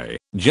anyway,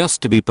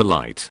 just to be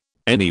polite.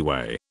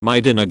 Anyway, my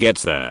dinner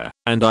gets there,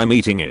 and I'm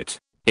eating it.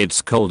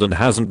 It's cold and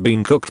hasn't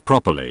been cooked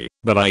properly,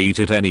 but I eat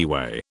it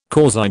anyway,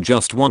 cause I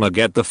just wanna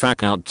get the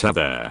fuck out to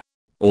there.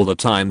 All the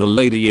time the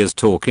lady is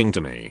talking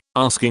to me,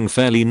 asking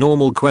fairly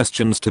normal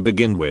questions to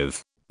begin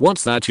with.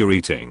 What's that you're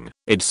eating,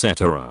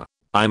 etc.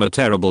 I'm a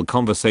terrible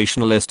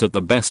conversationalist at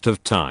the best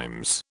of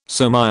times,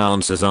 so my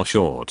answers are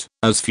short,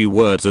 as few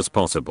words as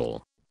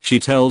possible. She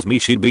tells me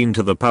she'd been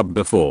to the pub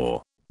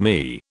before.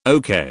 Me,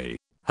 okay.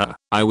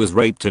 I was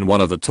raped in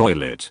one of the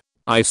toilet.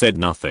 I said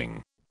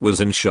nothing.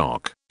 Was in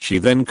shock. She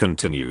then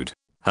continued.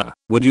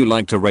 Would you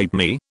like to rape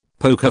me?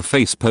 Poker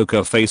face,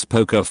 poker face,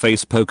 poker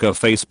face, poker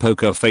face,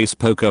 poker face,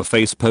 poker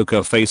face,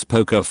 poker face,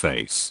 poker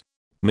face.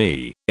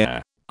 Me,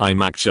 yeah.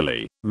 I'm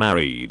actually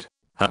married.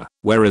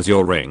 Where is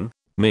your ring?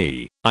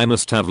 Me, I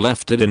must have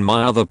left it in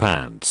my other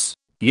pants.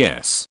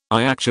 Yes,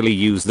 I actually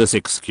use this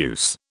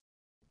excuse.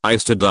 I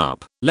stood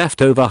up,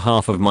 left over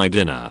half of my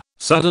dinner.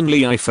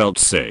 Suddenly I felt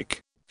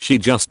sick. She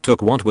just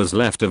took what was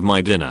left of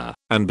my dinner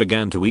and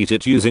began to eat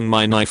it using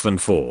my knife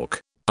and fork.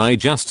 I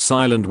just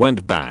silent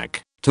went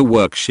back to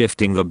work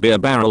shifting the beer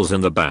barrels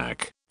in the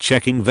back,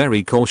 checking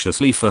very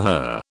cautiously for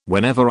her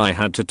whenever I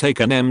had to take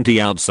an empty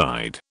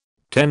outside.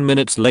 10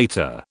 minutes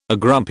later, a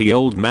grumpy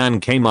old man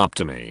came up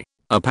to me.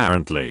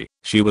 Apparently,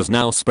 she was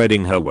now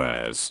spreading her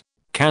wares.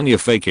 Can you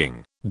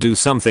faking? Do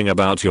something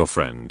about your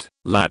friend,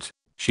 lat.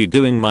 She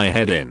doing my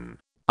head in.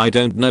 I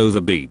don't know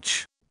the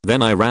beach.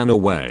 Then I ran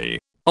away.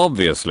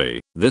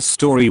 Obviously, this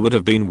story would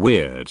have been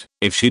weird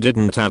if she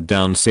didn't have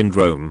Down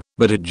syndrome,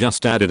 but it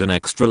just added an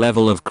extra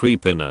level of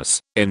creepiness,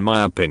 in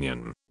my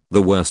opinion.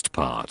 The worst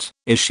part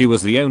is she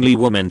was the only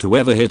woman to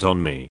ever hit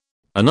on me.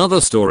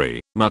 Another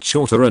story, much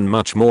shorter and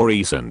much more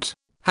recent,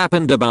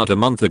 happened about a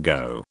month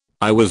ago.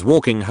 I was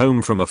walking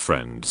home from a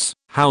friend's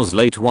house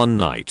late one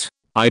night.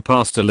 I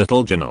passed a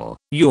little ginnel,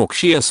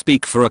 Yorkshire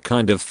speak for a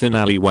kind of thin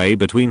alleyway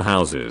between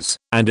houses,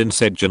 and in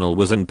said ginnel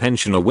was an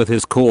pensioner with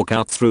his cork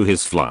out through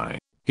his fly.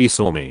 He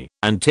saw me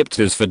and tipped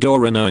his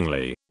fedora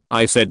knowingly.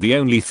 I said the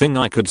only thing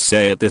I could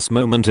say at this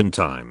moment in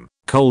time,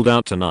 cold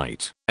out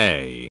tonight,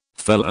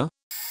 fella?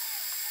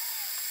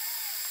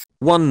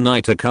 One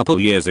night a couple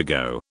years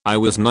ago, I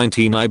was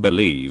 19 I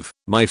believe,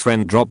 my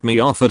friend dropped me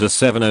off at a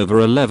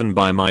 7/11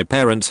 by my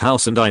parents'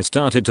 house and I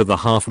started to the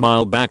half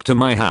mile back to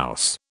my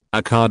house.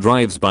 A car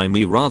drives by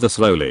me rather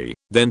slowly,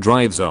 then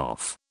drives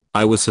off.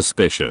 I was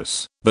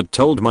suspicious, but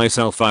told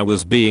myself I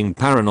was being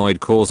paranoid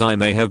cause I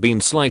may have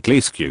been slightly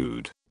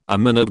skewed. A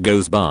minute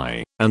goes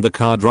by, and the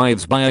car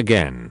drives by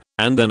again,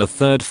 and then a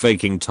third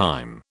faking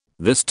time.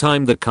 This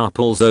time the car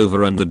pulls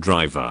over and the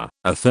driver,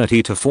 a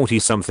 30 to 40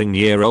 something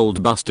year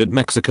old busted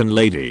Mexican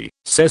lady,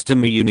 says to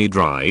me you need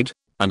ride?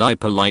 And I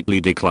politely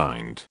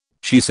declined.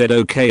 She said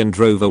okay and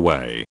drove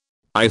away.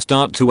 I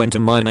start to enter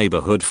my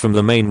neighborhood from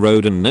the main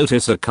road and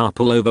notice a car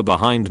pull over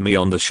behind me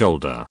on the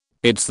shoulder.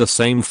 It's the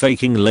same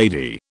faking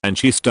lady, and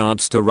she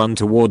starts to run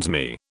towards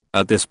me.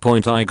 At this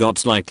point I got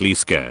slightly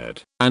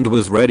scared, and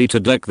was ready to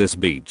deck this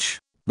beach.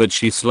 But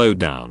she slowed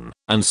down,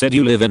 and said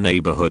you live in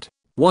neighborhood?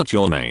 What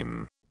your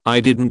name? I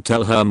didn't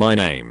tell her my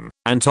name,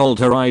 and told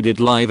her I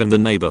did live in the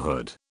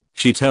neighborhood.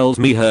 She tells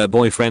me her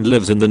boyfriend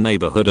lives in the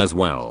neighborhood as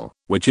well,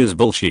 which is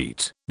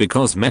bullshit,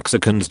 because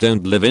Mexicans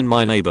don't live in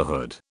my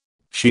neighborhood.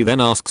 She then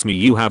asks me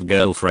you have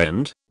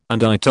girlfriend?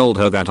 And I told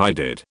her that I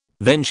did.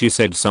 Then she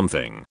said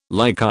something,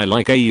 like I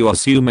like you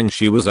assuming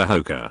she was a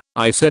hooker.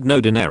 I said no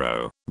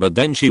dinero, but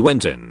then she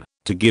went in,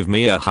 to give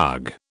me a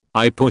hug.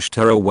 I pushed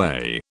her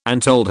away,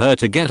 and told her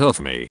to get off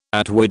me,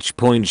 at which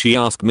point she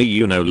asked me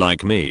you know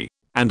like me.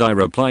 And I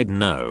replied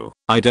no,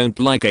 I don't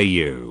like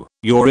you.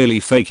 You're really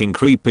faking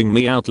creeping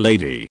me out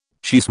lady.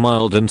 She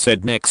smiled and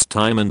said next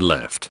time and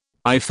left.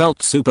 I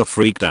felt super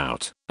freaked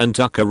out, and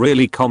took a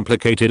really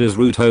complicated as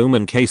route home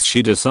in case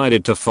she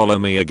decided to follow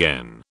me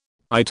again.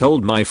 I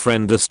told my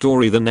friend the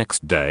story the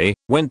next day,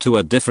 went to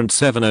a different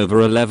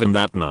 7/11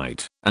 that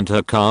night, and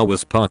her car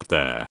was parked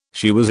there.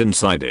 She was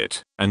inside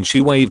it, and she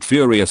waved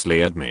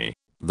furiously at me.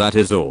 That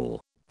is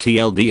all.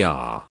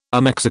 TLDR,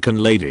 a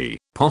Mexican lady,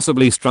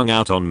 possibly strung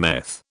out on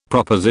meth,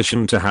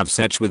 propositioned to have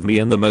sex with me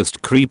in the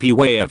most creepy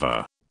way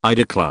ever. I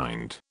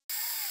declined.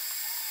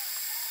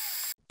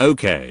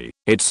 Okay,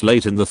 it's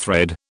late in the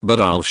thread, but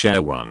I'll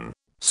share one.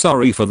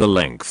 Sorry for the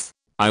length.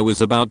 I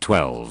was about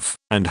 12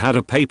 and had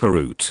a paper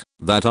route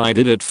that I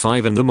did at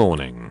 5 in the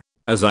morning.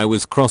 As I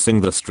was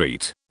crossing the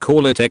street,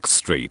 call it X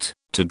Street,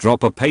 to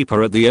drop a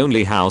paper at the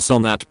only house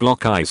on that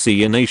block I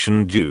see an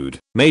Asian dude,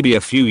 maybe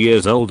a few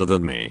years older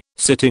than me,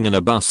 sitting in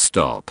a bus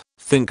stop.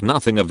 Think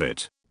nothing of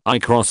it. I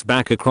cross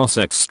back across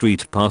X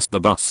Street past the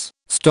bus,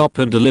 stop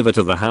and deliver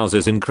to the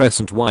houses in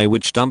Crescent Y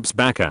which dumps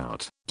back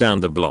out, down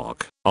the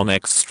block, on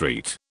X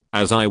Street.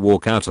 As I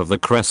walk out of the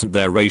Crescent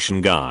there Asian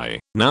guy,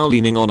 now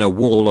leaning on a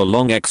wall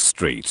along X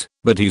Street,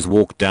 but he's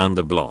walked down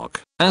the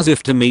block, as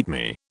if to meet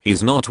me.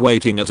 He's not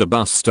waiting at a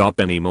bus stop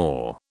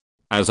anymore.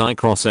 As I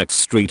cross X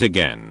Street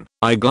again,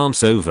 I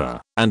glance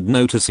over, and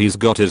notice he's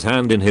got his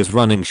hand in his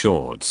running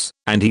shorts,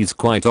 and he's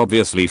quite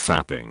obviously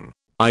fapping.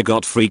 I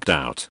got freaked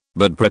out,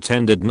 but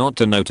pretended not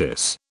to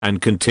notice, and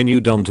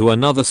continued on to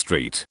another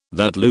street,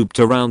 that looped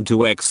around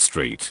to X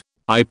Street.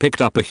 I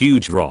picked up a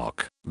huge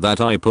rock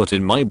that I put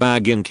in my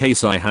bag in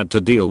case I had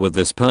to deal with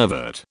this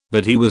pervert,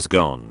 but he was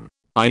gone.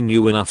 I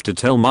knew enough to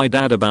tell my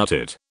dad about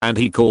it, and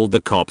he called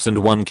the cops and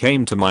one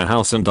came to my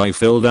house and I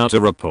filled out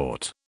a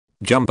report.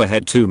 Jump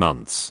ahead 2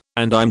 months,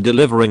 and I'm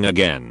delivering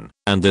again,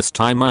 and this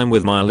time I'm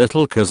with my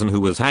little cousin who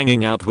was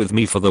hanging out with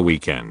me for the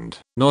weekend.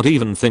 Not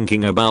even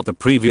thinking about the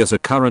previous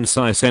occurrence,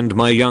 I send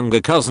my younger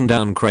cousin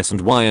down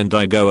Crescent Y and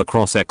I go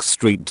across X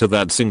Street to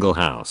that single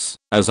house.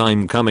 As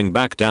I'm coming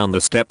back down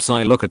the steps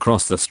I look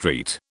across the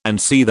street,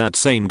 and see that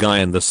same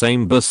guy in the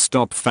same bus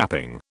stop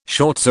fapping,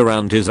 shorts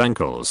around his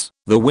ankles.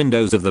 The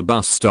windows of the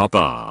bus stop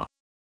are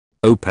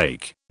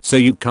opaque, so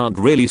you can't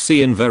really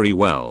see in very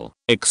well,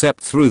 except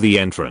through the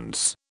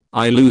entrance.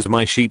 I lose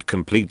my sheet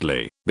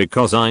completely,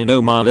 because I know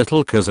my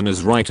little cousin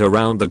is right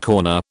around the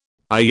corner.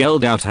 I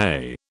yelled out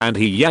hey, and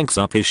he yanks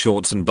up his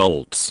shorts and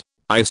bolts.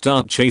 I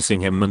start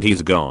chasing him and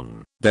he's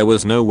gone. There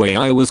was no way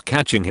I was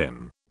catching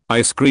him.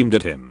 I screamed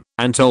at him,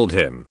 and told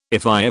him,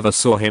 if I ever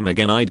saw him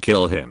again I'd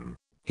kill him.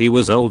 He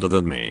was older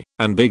than me,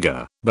 and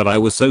bigger, but I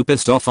was so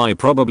pissed off I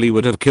probably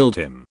would have killed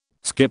him.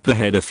 Skip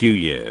ahead a few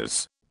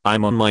years.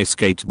 I'm on my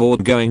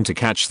skateboard going to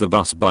catch the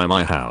bus by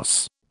my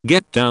house.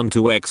 Get down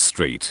to X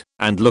Street,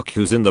 and look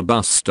who's in the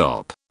bus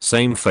stop.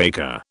 Same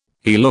faker.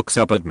 He looks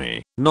up at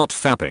me, not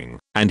fapping,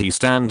 and he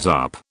stands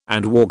up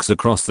and walks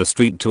across the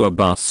street to a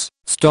bus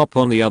stop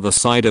on the other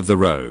side of the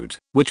road,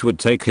 which would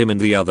take him in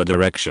the other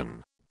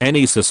direction.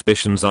 Any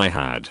suspicions I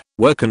had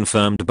were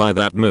confirmed by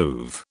that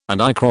move,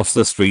 and I cross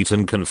the street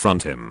and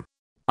confront him.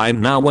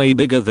 I'm now way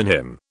bigger than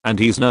him, and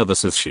he's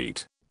nervous as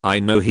shit. I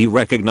know he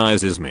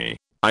recognizes me.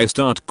 I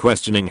start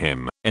questioning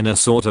him, in a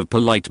sort of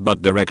polite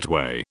but direct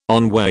way,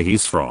 on where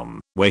he's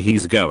from, where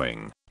he's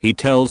going. He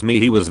tells me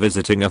he was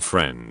visiting a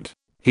friend.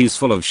 He's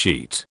full of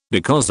shit,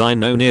 because I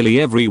know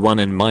nearly everyone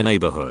in my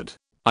neighborhood.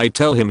 I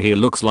tell him he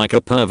looks like a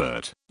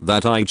pervert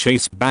that I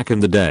chased back in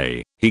the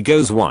day. He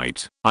goes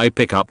white. I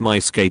pick up my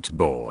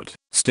skateboard,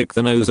 stick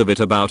the nose of it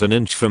about an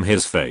inch from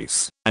his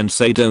face, and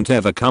say don't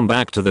ever come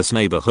back to this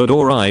neighborhood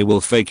or I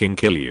will faking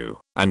kill you,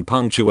 and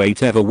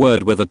punctuate every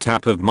word with a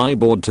tap of my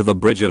board to the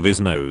bridge of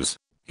his nose.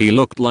 He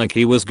looked like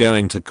he was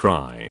going to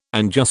cry,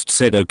 and just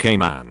said okay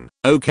man,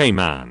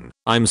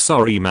 I'm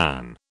sorry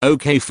man,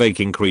 okay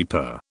faking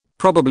creeper.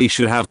 Probably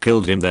should have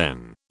killed him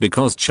then,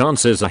 because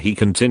chances are he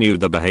continued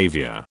the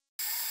behavior.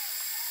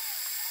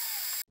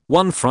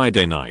 One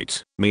Friday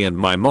night, me and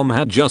my mom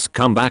had just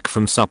come back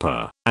from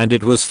supper, and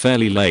it was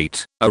fairly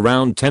late,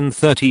 around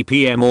 10:30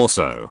 p.m. or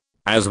so.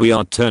 As we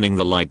are turning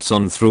the lights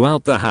on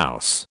throughout the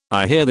house,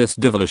 I hear this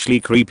devilishly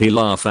creepy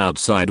laugh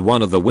outside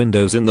one of the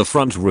windows in the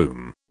front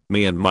room.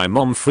 Me and my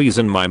mom freeze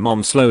and my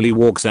mom slowly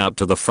walks out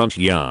to the front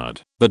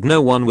yard, but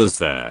no one was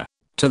there.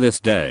 To this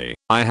day,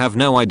 I have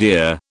no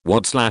idea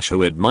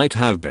what/who it might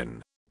have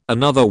been.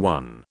 Another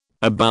one.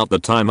 About the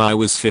time I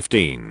was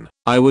 15,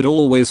 I would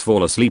always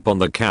fall asleep on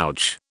the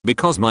couch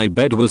because my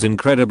bed was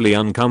incredibly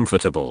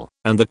uncomfortable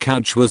and the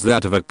couch was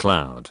that of a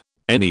cloud.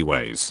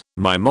 Anyways,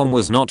 my mom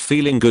was not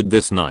feeling good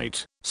this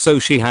night, so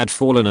she had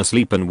fallen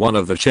asleep in one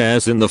of the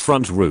chairs in the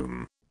front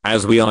room.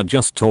 As we are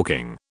just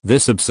talking,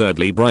 this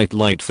absurdly bright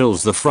light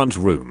fills the front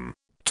room.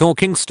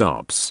 Talking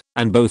stops,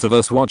 and both of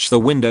us watch the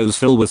windows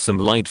fill with some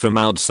light from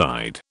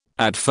outside.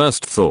 At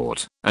first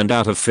thought, and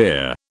out of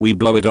fear, we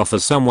blow it off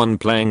as someone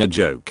playing a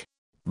joke.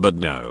 But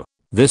no.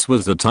 This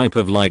was the type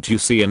of light you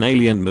see in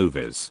alien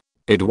movies.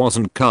 It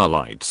wasn't car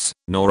lights,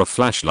 nor a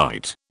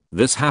flashlight.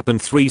 This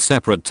happened 3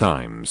 separate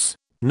times.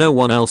 No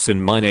one else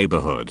in my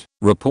neighborhood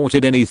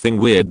reported anything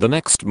weird the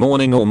next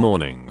morning or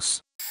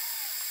mornings.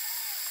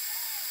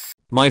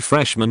 My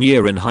freshman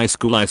year in high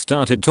school I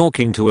started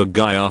talking to a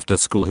guy after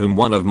school whom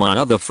one of my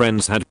other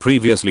friends had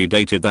previously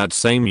dated that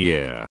same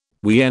year.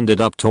 We ended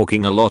up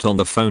talking a lot on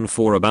the phone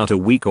for about a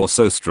week or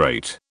so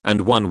straight,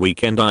 and one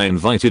weekend I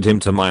invited him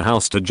to my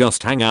house to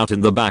just hang out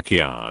in the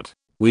backyard.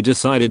 We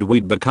decided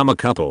we'd become a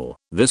couple,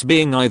 this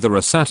being either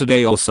a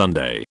Saturday or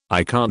Sunday,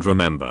 I can't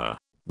remember.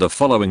 The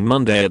following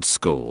Monday at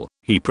school,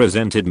 he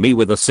presented me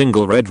with a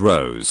single red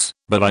rose,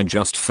 but I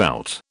just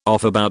felt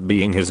off about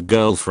being his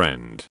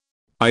girlfriend.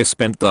 I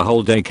spent the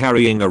whole day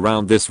carrying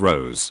around this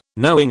rose,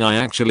 knowing I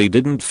actually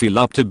didn't feel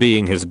up to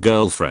being his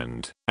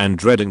girlfriend, and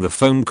dreading the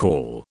phone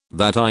call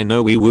that I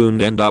know we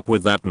won't end up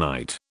with that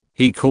night.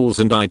 He calls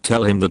and I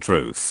tell him the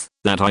truth,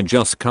 that I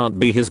just can't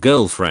be his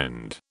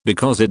girlfriend,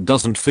 because it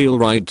doesn't feel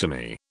right to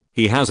me.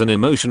 He has an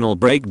emotional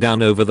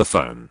breakdown over the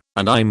phone,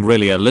 and I'm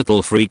really a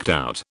little freaked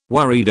out,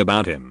 worried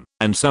about him,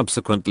 and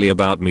subsequently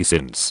about me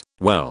since,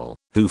 well,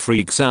 who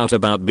freaks out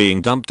about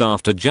being dumped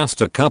after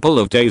just a couple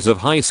of days of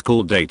high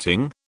school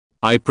dating?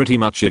 I pretty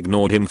much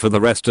ignored him for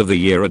the rest of the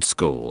year at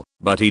school,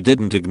 but he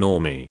didn't ignore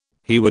me.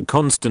 He would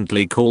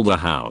constantly call the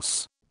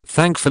house.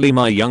 Thankfully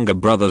my younger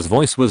brother's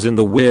voice was in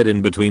the weird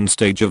in-between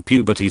stage of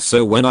puberty,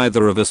 so when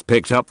either of us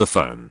picked up the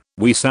phone,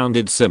 we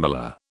sounded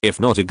similar, if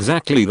not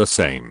exactly the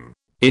same.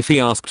 If he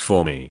asked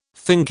for me,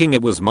 thinking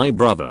it was my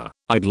brother,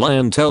 I'd lie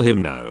and tell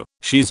him no,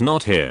 she's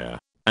not here,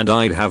 and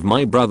I'd have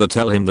my brother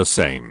tell him the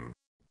same.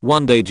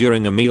 One day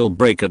during a meal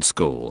break at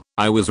school,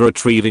 I was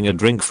retrieving a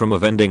drink from a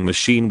vending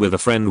machine with a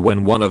friend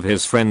when one of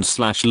his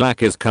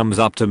friends/lackeys comes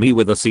up to me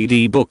with a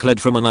CD booklet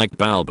from an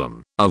Ike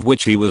album, of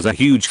which he was a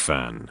huge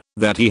fan,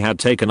 that he had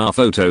taken our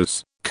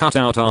photos, cut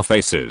out our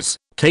faces,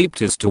 taped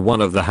his to one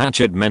of the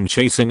hatchet men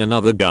chasing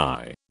another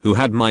guy, who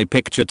had my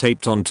picture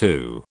taped on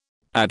too.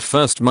 At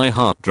first my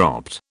heart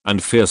dropped,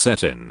 and fear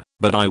set in,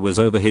 but I was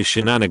over his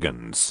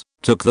shenanigans,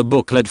 took the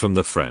booklet from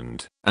the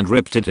friend, and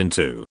ripped it in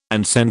two,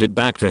 and sent it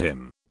back to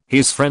him.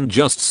 His friend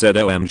just said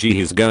OMG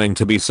he's going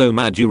to be so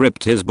mad you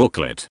ripped his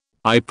booklet.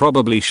 I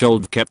probably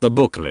should kept the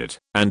booklet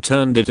and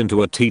turned it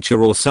into a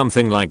teacher or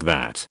something like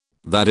that.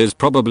 That is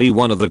probably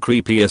one of the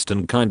creepiest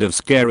and kind of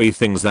scary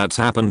things that's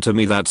happened to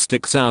me that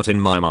sticks out in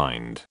my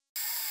mind.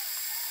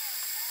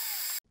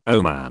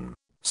 Oh man.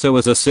 So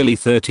as a silly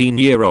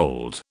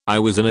 13-year-old, I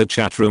was in a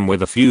chat room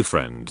with a few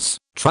friends,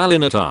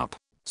 trolling it up.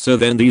 So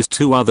then these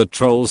 2 other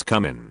trolls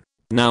come in.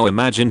 Now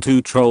imagine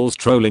 2 trolls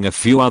trolling a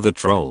few other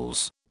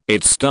trolls.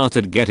 It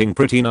started getting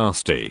pretty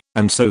nasty,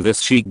 and so this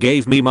sheik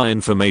gave me my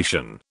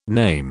information,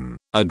 name,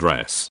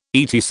 address,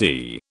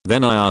 etc.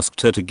 Then I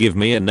asked her to give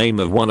me a name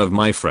of one of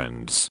my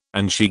friends,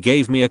 and she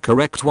gave me a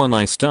correct one.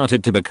 I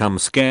started to become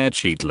scared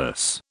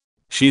shitless.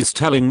 She's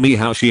telling me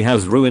how she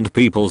has ruined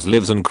people's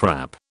lives and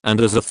crap, and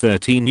as a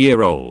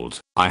 13-year-old,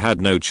 I had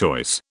no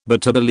choice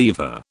but to believe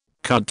her.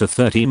 Cut to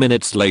 30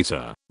 minutes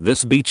later,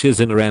 this bitch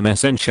is in her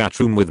MSN chat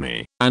room with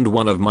me and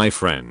one of my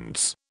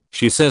friends.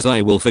 She says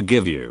I will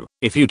forgive you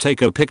if you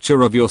take a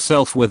picture of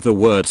yourself with the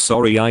word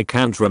sorry. I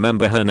can't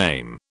remember her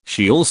name.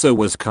 She also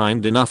was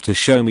kind enough to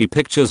show me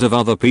pictures of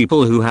other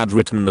people who had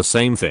written the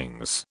same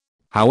things.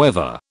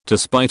 However, to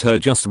spite her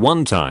just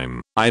one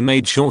time, I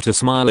made sure to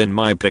smile in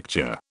my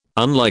picture.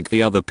 Unlike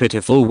the other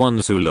pitiful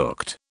ones who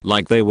looked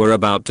like they were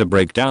about to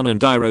break down,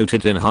 and I wrote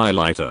it in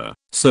highlighter,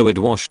 so it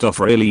washed off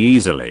really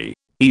easily.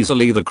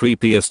 Easily the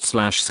creepiest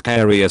 /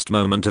 scariest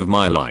moment of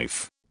my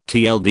life.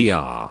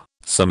 TLDR.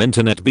 Some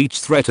internet beach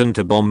threatened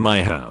to bomb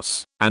my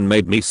house and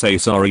made me say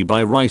sorry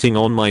by writing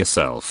on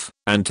myself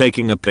and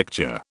taking a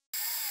picture.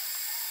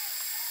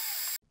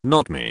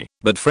 Not me,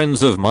 but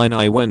friends of mine.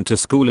 I went to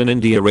school in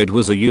India. It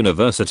was a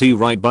university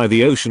right by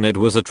the ocean. It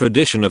was a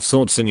tradition of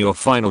sorts in your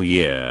final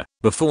year,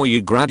 before you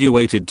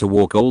graduated, to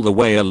walk all the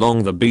way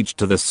along the beach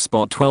to this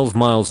spot 12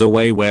 miles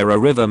away where a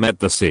river met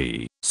the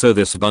sea. So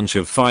this bunch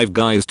of 5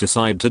 guys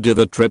decide to do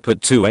the trip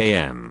at 2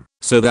 AM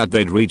so that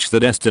they'd reach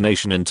the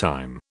destination in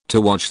time to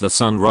watch the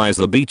sunrise.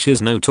 The beach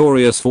is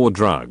notorious for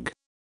drug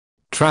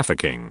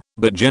trafficking,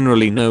 but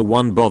generally no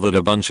one bothered.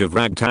 A bunch of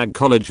ragtag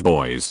college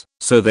boys,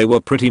 so they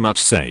were pretty much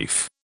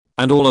safe.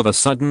 And all of a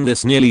sudden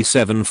this nearly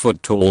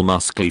 7-foot tall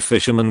muscly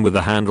fisherman with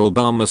a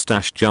handlebar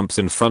mustache jumps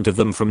in front of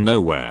them from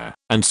nowhere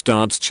and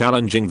starts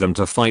challenging them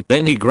to fight.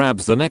 Then he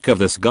grabs the neck of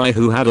this guy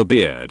who had a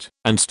beard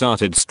and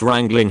started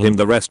strangling him.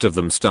 The rest of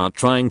them start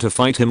trying to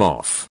fight him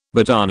off,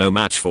 but are no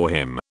match for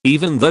him,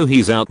 even though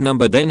he's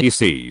outnumbered. Then he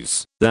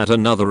sees that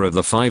another of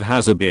the 5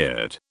 has a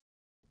beard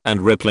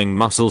and rippling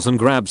muscles and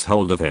grabs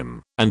hold of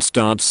him and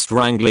starts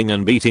strangling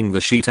and beating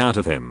the shit out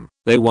of him.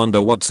 They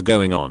wonder what's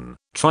going on,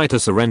 try to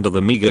surrender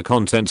the meager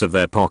contents of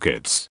their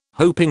pockets,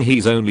 hoping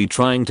he's only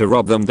trying to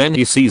rob them. Then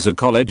he sees a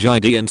college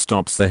ID and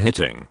stops the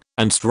hitting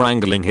and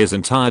strangling. His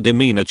entire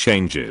demeanor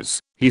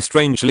changes. He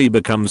strangely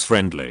becomes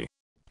friendly.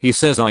 He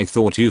says, I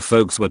thought you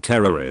folks were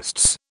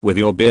terrorists with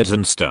your beards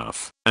and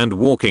stuff and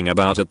walking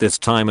about at this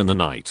time in the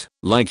night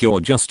like you're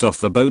just off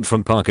the boat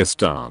from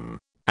Pakistan.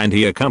 And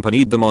he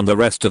accompanied them on the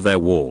rest of their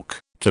walk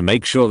to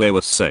make sure they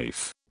were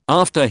safe.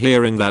 After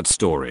hearing that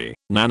story,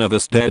 none of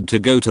us dared to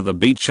go to the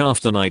beach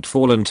after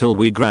nightfall until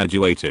we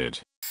graduated.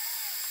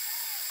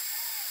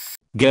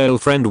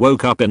 Girlfriend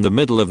woke up in the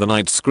middle of the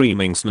night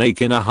screaming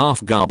snake in a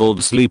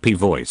half-garbled sleepy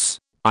voice.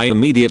 I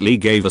immediately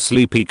gave a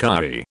sleepy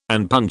curry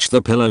and punched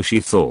the pillow she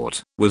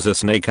thought was a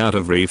snake out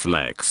of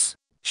reflex.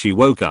 She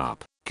woke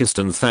up, kissed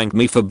and thanked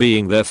me for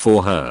being there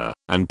for her,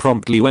 and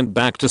promptly went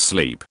back to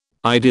sleep.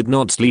 I did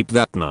not sleep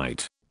that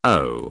night.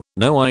 Oh,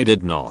 no, I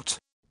did not.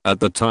 At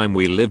the time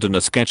we lived in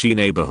a sketchy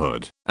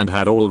neighborhood and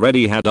had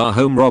already had our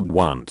home robbed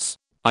once.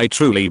 I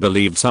truly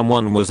believed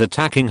someone was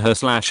attacking her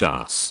 /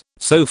 us.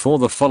 So for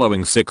the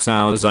following 6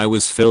 hours I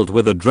was filled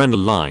with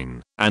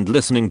adrenaline and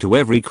listening to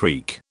every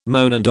creak,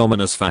 moan and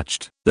ominous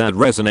fatcht that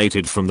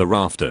resonated from the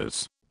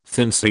rafters.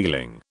 Thin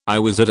ceiling. I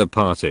was at a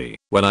party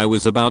when I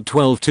was about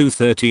 12 to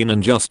 13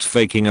 and just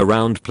faking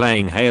around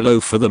playing Halo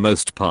for the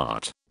most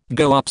part.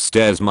 Go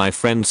upstairs, my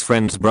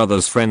friend's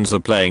brother's friends are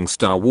playing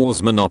Star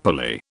Wars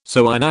Monopoly,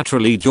 so I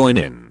naturally join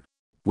in.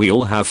 We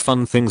all have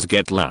fun, things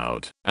get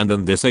loud, and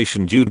then this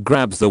Asian dude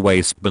grabs the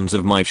waistbands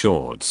of my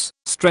shorts,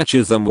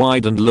 stretches them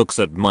wide and looks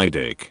at my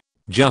dick.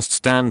 Just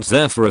stands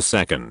there for a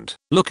second,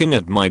 looking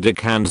at my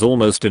dick, hands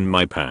almost in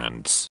my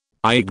pants.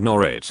 I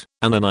ignore it,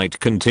 and the night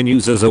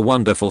continues as a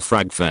wonderful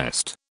frag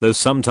fest, though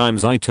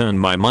sometimes I turn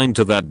my mind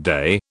to that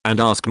day and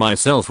ask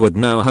myself, would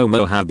no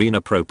homo have been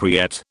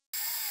appropriate?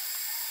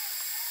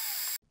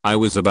 I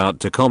was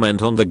about to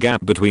comment on the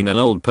gap between an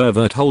old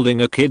pervert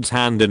holding a kid's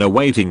hand in a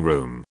waiting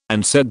room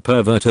and said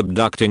pervert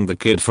abducting the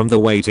kid from the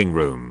waiting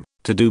room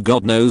to do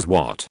God knows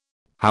what.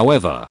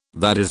 However,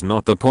 that is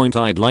not the point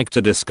I'd like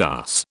to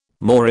discuss.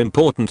 More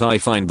important, I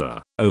find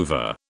the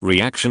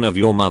overreaction of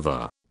your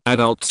mother.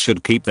 Adults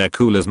should keep their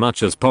cool as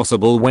much as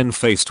possible when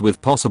faced with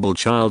possible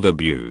child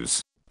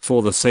abuse.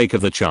 For the sake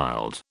of the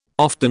child.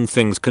 Often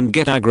things can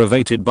get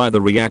aggravated by the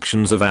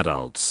reactions of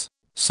adults.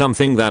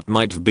 Something that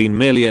might have been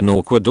merely an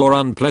awkward or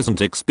unpleasant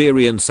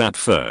experience at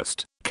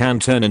first can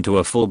turn into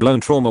a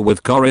full-blown trauma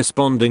with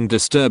corresponding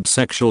disturbed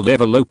sexual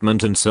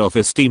development and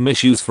self-esteem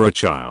issues for a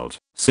child,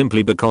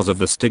 simply because of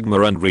the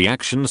stigma and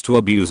reactions to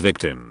abuse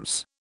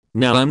victims.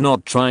 Now, I'm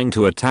not trying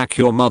to attack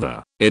your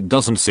mother. It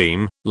doesn't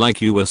seem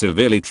like you were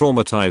severely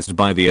traumatized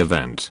by the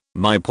event.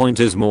 My point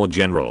is more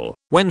general.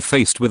 When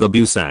faced with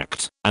abuse,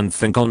 act and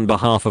think on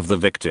behalf of the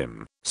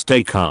victim.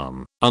 Stay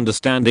calm,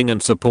 understanding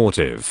and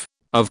supportive.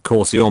 Of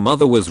course your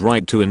mother was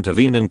right to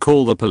intervene and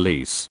call the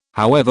police.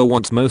 However,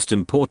 what's most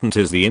important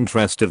is the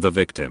interest of the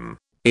victim.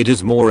 It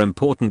is more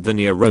important than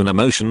your own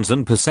emotions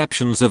and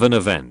perceptions of an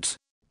event.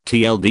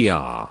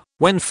 TLDR.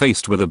 When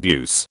faced with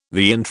abuse,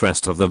 the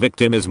interest of the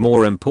victim is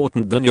more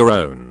important than your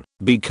own.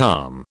 Be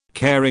calm,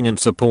 caring and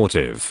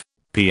supportive.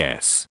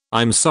 P.S.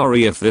 I'm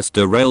sorry if this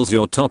derails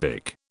your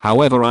topic.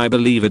 However, I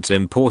believe it's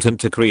important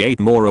to create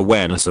more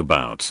awareness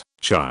about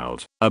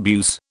child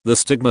abuse, the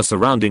stigma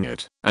surrounding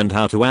it, and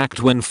how to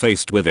act when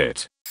faced with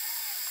it.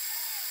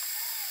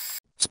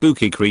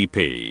 Spooky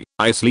creepy.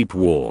 I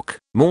sleepwalk,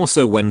 more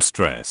so when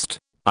stressed.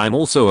 I'm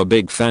also a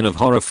big fan of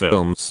horror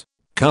films.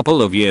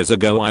 Couple of years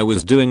ago I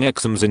was doing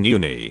exams in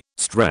uni,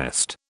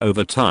 stressed,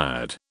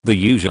 overtired, the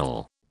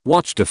usual.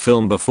 Watched a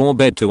film before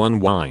bed to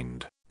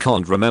unwind.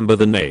 Can't remember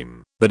the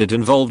name, but it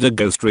involved a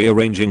ghost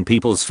rearranging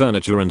people's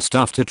furniture and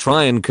stuff to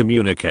try and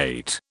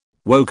communicate.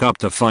 Woke up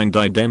to find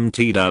I'd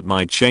emptied out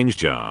my change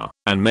jar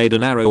and made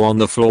an arrow on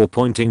the floor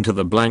pointing to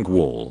the blank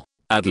wall.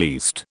 At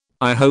least,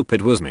 I hope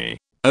it was me.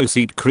 Oh,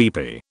 seat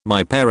creepy.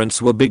 My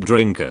parents were big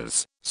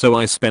drinkers, so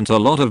I spent a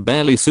lot of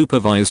barely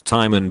supervised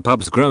time in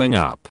pubs growing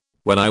up.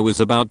 When I was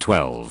about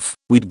 12,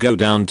 we'd go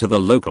down to the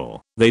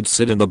local, they'd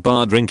sit in the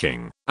bar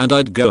drinking, and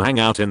I'd go hang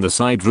out in the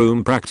side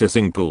room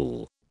practicing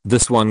pool.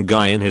 This one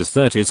guy in his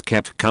 30s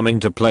kept coming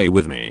to play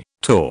with me,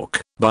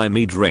 talk, buy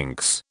me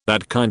drinks,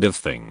 that kind of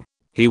thing.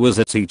 He was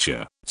a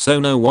teacher,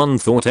 so no one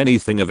thought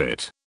anything of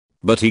it.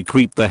 But he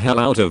creeped the hell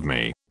out of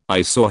me.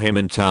 I saw him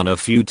in town a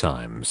few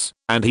times,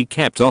 and he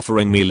kept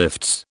offering me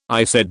lifts.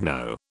 I said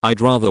no,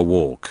 I'd rather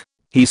walk.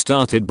 He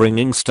started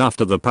bringing stuff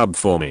to the pub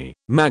for me,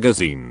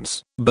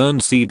 magazines,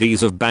 burned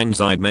CDs of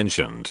bands I'd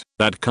mentioned,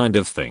 that kind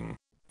of thing.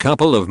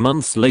 Couple of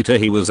months later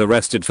he was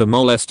arrested for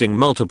molesting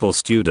multiple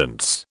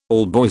students,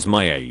 all boys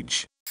my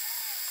age.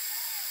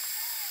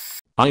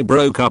 I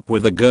broke up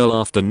with a girl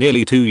after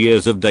nearly 2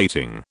 years of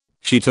dating.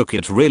 She took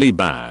it really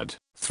bad,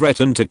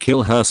 threatened to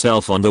kill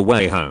herself on the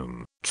way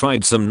home,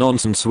 tried some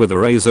nonsense with a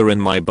razor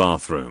in my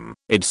bathroom,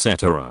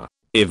 etc.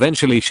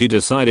 Eventually she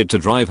decided to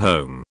drive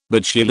home,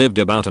 but she lived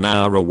about an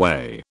hour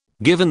away.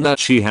 Given that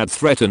she had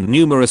threatened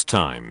numerous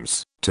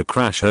times to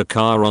crash her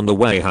car on the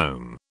way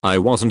home, I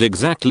wasn't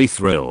exactly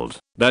thrilled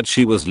that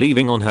she was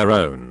leaving on her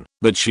own,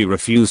 but she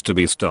refused to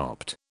be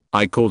stopped.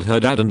 I called her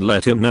dad and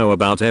let him know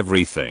about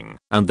everything,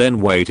 and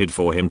then waited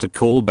for him to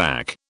call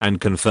back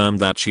and confirm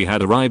that she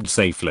had arrived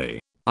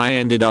safely. I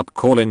ended up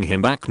calling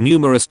him back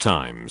numerous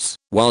times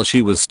while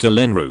she was still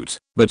en route,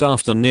 but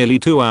after nearly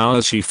 2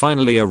 hours she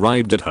finally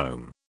arrived at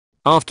home.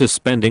 After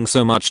spending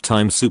so much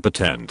time super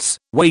tense,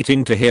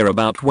 waiting to hear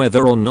about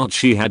whether or not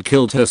she had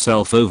killed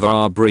herself over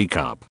our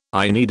breakup,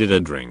 I needed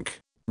a drink.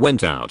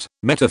 Went out,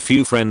 met a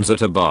few friends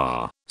at a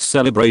bar,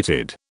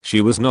 celebrated.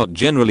 She was not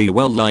generally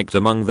well liked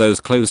among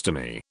those close to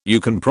me. You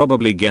can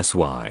probably guess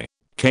why.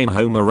 Came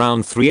home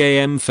around 3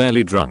 AM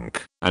fairly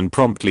drunk, and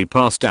promptly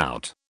passed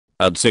out.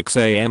 At 6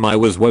 AM I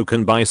was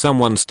woken by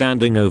someone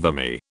standing over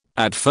me.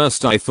 At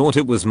first I thought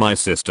it was my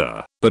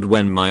sister, but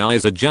when my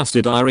eyes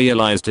adjusted I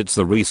realized it's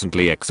the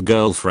recently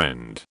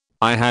ex-girlfriend.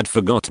 I had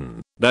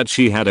forgotten that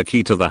she had a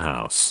key to the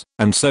house,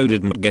 and so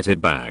didn't get it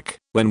back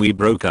when we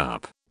broke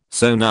up.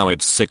 So now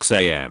it's 6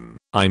 AM,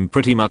 I'm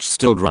pretty much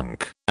still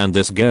drunk, and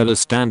this girl is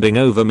standing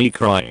over me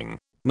crying.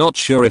 Not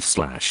sure if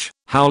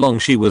 / how long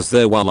she was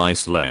there while I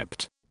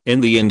slept. In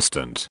the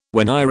instant,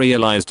 when I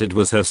realized it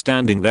was her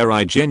standing there,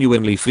 I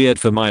genuinely feared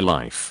for my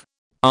life.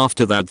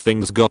 After that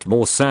things got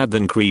more sad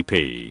than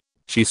creepy.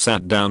 She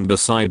sat down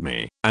beside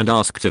me and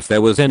asked if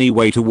there was any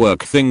way to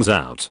work things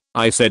out.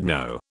 I said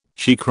no.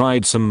 She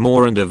cried some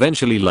more and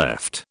eventually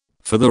left.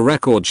 For the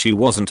record, she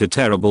wasn't a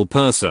terrible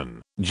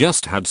person,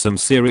 just had some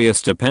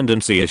serious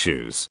dependency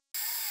issues.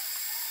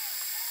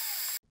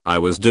 I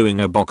was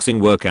doing a boxing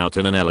workout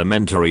in an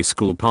elementary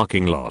school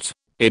parking lot.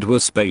 It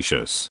was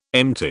spacious,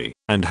 empty,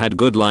 and had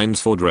good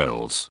lines for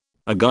drills.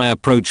 A guy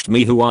approached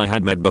me who I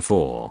had met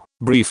before,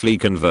 briefly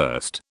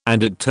conversed,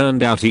 and it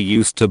turned out he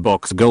used to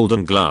box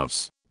Golden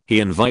Gloves. He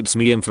invites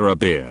me in for a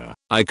beer.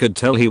 I could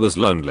tell he was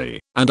lonely,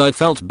 and I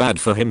felt bad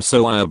for him,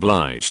 so I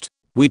obliged.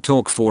 We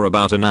talked for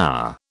about an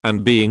hour,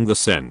 and being the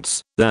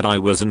sense that I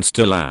was and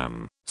still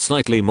am,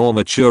 slightly more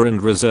mature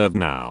and reserved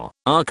now,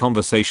 our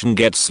conversation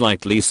gets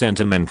slightly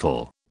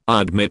sentimental.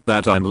 I admit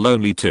that I'm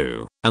lonely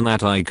too, and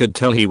that I could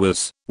tell he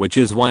was, which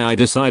is why I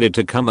decided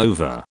to come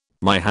over.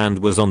 My hand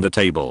was on the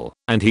table,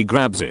 and he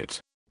grabs it.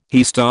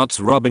 He starts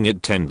rubbing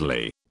it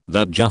tenderly.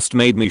 That just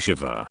made me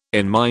shiver.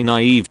 In my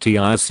naivety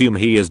I assume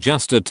he is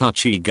just a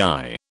touchy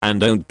guy, and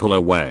don't pull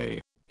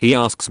away. He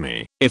asks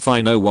me if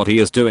I know what he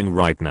is doing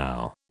right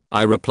now.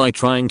 I reply,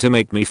 trying to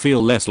make me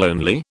feel less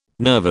lonely,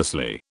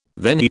 nervously.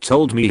 Then he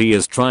told me he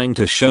is trying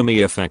to show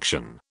me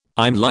affection.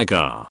 I'm like,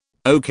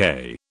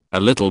 okay. A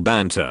little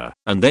banter,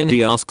 and then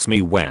he asks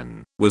me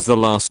when was the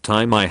last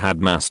time I had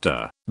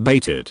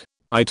masturbated.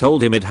 I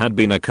told him it had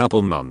been a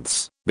couple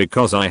months,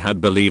 because I had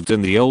believed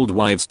in the old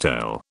wives'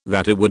 tale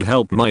that it would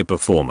help my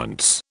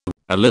performance.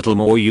 A little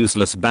more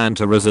useless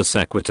banter as a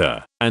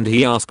sequitur, and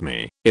he asked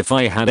me if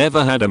I had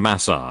ever had a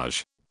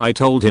massage. I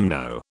told him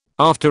no.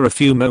 After a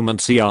few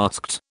moments he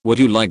asked, would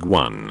you like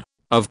one?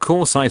 Of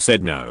course I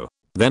said no.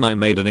 Then I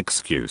made an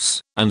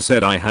excuse and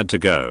said I had to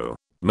go.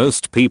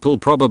 Most people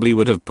probably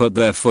would have put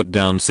their foot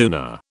down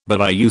sooner,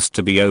 but I used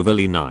to be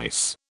overly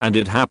nice, and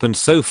it happened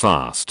so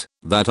fast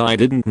that I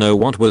didn't know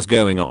what was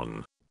going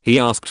on. He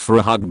asked for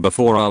a hug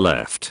before I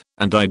left,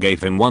 and I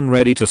gave him one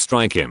ready to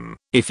strike him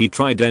if he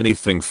tried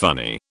anything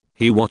funny.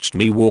 He watched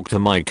me walk to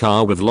my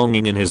car with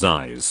longing in his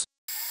eyes.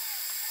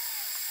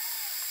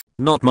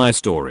 Not my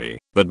story,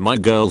 but my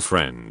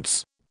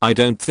girlfriend's. I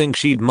don't think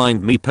she'd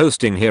mind me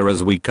posting here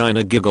as we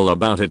kinda giggle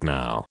about it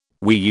now.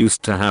 We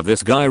used to have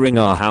this guy ring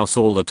our house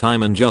all the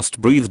time and just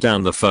breathe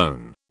down the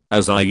phone.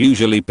 As I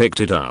usually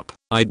picked it up,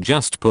 I'd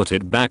just put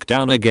it back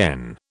down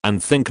again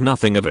and think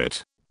nothing of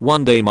it.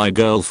 One day my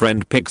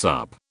girlfriend picks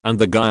up and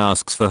the guy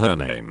asks for her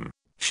name.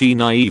 She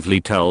naively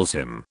tells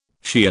him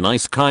she a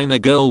nice kinda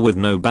girl with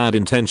no bad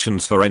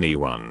intentions for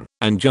anyone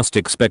and just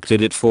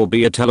expected it for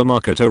be a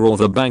telemarketer or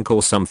the bank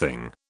or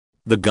something.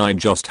 The guy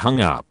just hung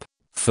up.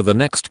 For the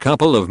next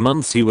couple of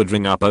months he would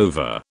ring up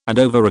over and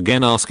over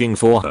again asking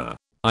for her.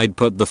 I'd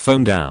put the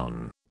phone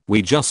down.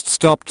 We just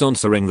stopped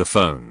answering the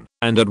phone,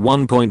 and at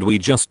one point we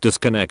just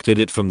disconnected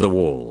it from the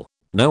wall.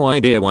 No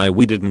idea why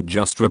we didn't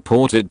just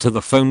report it to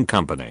the phone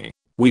company.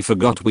 We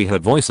forgot we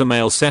had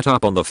voicemail set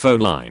up on the phone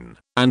line,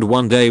 and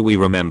one day we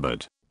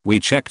remembered. We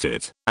checked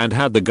it, and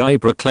had the guy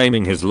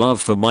proclaiming his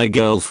love for my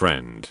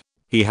girlfriend.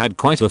 He had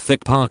quite a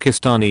thick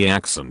Pakistani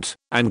accent,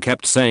 and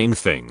kept saying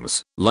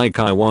things like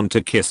I want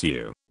to kiss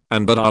you,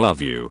 and but I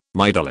love you,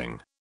 my darling.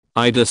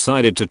 I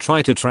decided to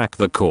try to track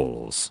the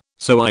calls.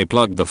 So I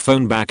plugged the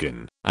phone back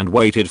in and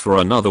waited for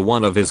another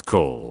one of his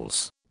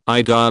calls.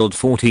 I dialed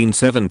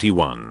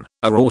 1471,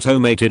 a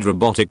automated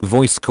robotic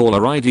voice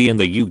caller ID in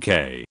the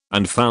UK,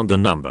 and found the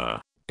number.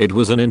 It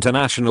was an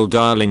international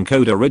dialing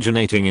code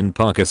originating in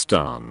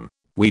Pakistan.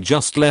 We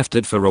just left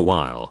it for a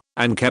while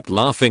and kept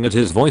laughing at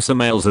his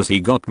voicemails as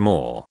he got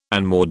more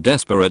and more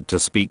desperate to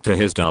speak to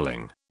his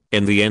darling.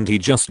 In the end he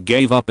just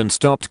gave up and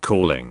stopped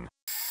calling.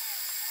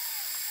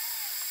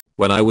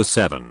 When I was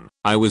 7,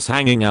 I was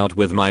hanging out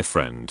with my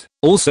friend,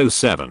 also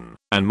 7,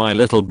 and my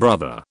little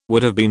brother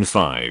would have been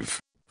 5.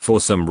 For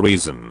some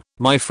reason,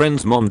 my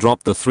friend's mom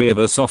dropped the 3 of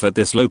us off at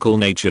this local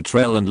nature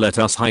trail and let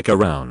us hike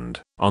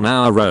around on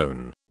our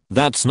own.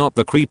 That's not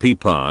the creepy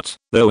part,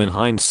 though in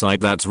hindsight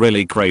that's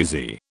really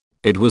crazy.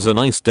 It was a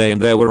nice day and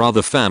there were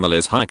other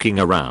families hiking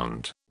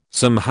around.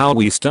 Somehow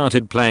we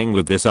started playing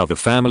with this other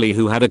family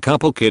who had a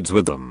couple kids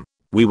with them.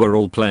 We were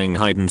all playing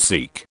hide and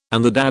seek,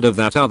 and the dad of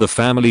that other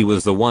family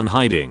was the one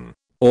hiding.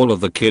 All of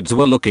the kids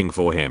were looking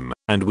for him,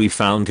 and we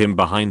found him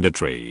behind a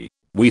tree.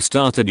 We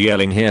started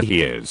yelling, "Here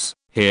he is,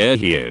 here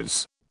he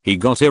is." He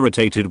got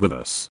irritated with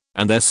us,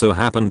 and there so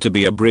happened to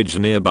be a bridge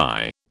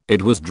nearby.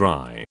 It was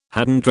dry,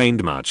 hadn't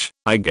rained much,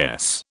 I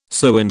guess,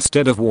 so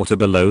instead of water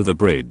below the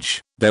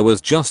bridge, there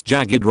was just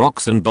jagged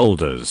rocks and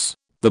boulders.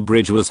 The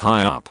bridge was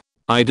high up.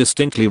 I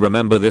distinctly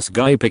remember this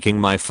guy picking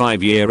my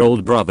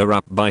 5-year-old brother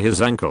up by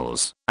his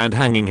ankles and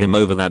hanging him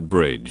over that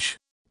bridge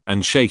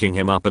and shaking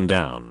him up and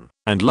down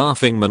and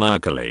laughing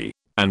maniacally,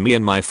 and me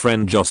and my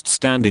friend just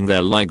standing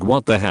there like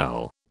what the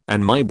hell,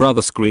 and my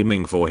brother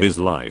screaming for his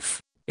life.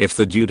 If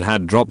the dude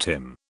had dropped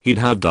him, he'd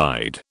have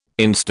died.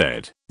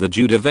 Instead, the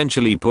dude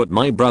eventually put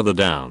my brother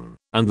down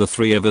and the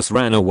 3 of us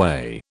ran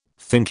away.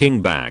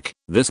 Thinking back,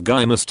 this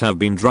guy must have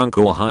been drunk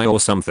or high or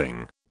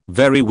something.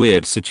 Very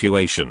weird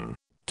situation.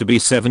 To be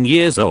 7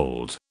 years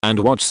old and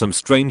watch some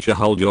stranger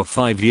hold your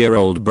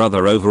 5-year-old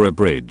brother over a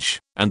bridge,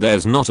 and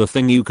there's not a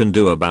thing you can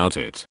do about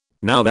it.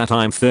 Now that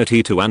I'm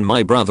 32 and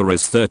my brother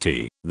is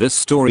 30, this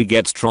story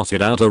gets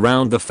trotted out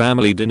around the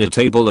family dinner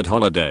table at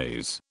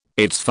holidays.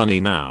 It's funny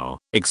now,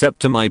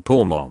 except to my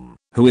poor mom,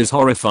 who is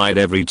horrified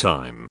every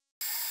time.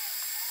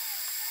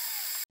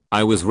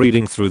 I was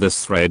reading through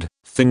this thread,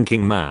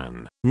 thinking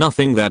man,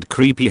 nothing that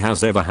creepy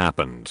has ever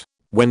happened,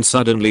 when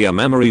suddenly a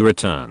memory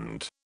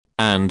returned.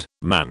 And,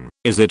 man,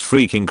 is it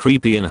freaking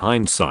creepy in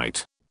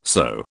hindsight.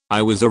 So,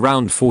 I was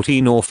around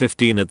 14 or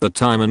 15 at the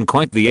time and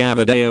quite the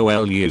avid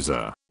AOL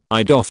user.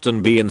 I'd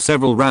often be in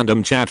several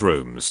random chat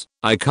rooms.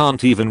 I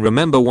can't even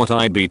remember what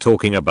I'd be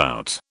talking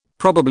about.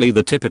 Probably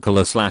the typical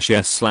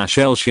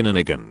A/S/L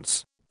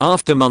shenanigans.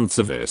 After months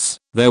of this,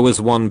 there was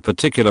one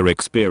particular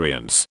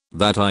experience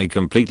that I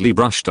completely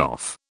brushed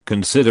off,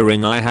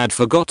 considering I had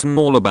forgotten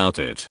all about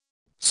it.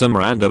 Some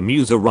random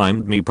user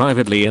rhymed me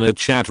privately in a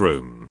chat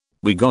room.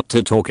 We got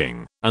to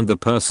talking, and the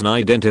person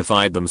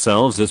identified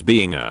themselves as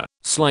being a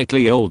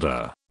slightly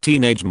older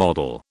teenage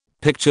model.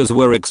 Pictures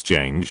were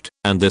exchanged,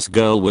 and this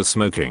girl was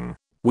smoking.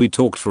 We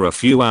talked for a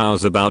few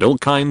hours about all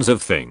kinds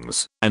of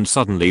things, and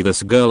suddenly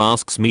this girl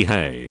asks me,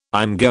 "Hey,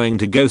 I'm going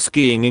to go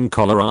skiing in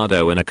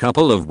Colorado in a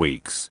couple of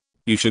weeks.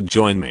 You should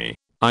join me."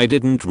 I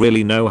didn't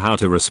really know how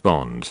to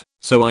respond,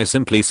 so I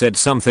simply said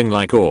something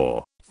like,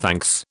 "Oh,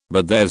 thanks,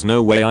 but there's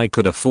no way I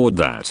could afford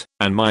that,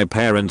 and my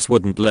parents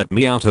wouldn't let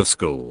me out of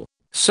school.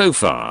 So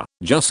far,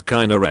 just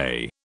kinda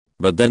a."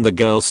 But then the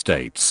girl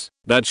states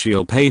that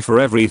she'll pay for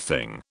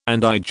everything,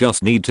 and I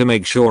just need to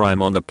make sure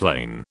I'm on the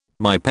plane.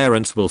 My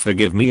parents will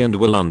forgive me and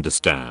will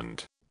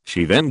understand.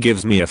 She then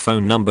gives me a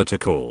phone number to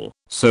call,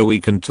 so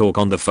we can talk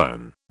on the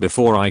phone.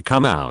 Before I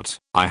come out,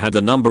 I had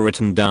the number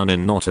written down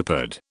in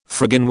Notepad.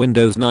 Friggin'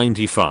 Windows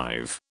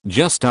 95,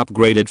 just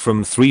upgraded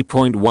from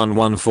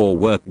 3.11 for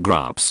work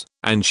grubs,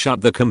 and shut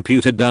the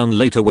computer down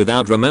later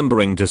without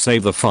remembering to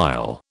save the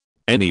file.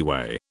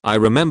 Anyway, I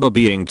remember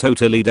being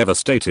totally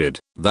devastated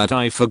that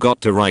I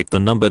forgot to write the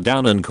number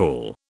down and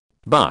call.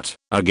 But,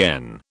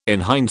 again,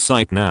 in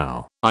hindsight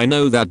now, I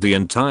know that the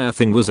entire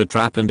thing was a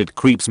trap and it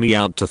creeps me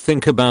out to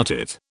think about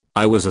it.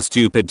 I was a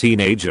stupid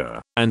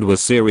teenager and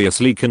was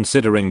seriously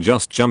considering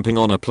just jumping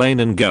on a plane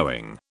and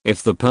going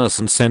if the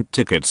person sent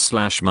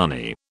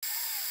tickets/money.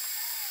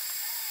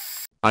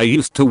 I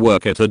used to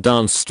work at a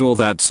dance store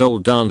that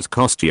sold dance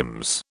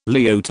costumes,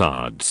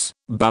 leotards,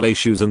 ballet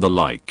shoes and the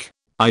like.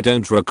 I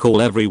don't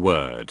recall every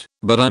word,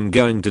 but I'm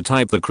going to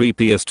type the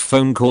creepiest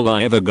phone call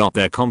I ever got,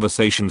 their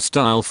conversation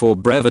style for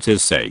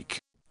brevity's sake.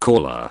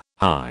 Caller: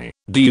 hi,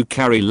 do you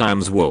carry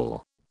lamb's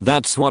wool?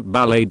 That's what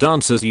ballet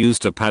dancers use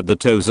to pad the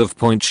toes of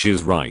pointe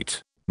shoes,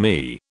 right?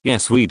 Me: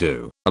 yes we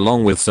do,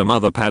 along with some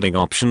other padding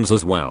options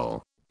as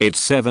well. It's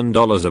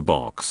 $7 a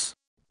box.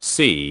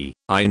 C: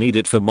 I need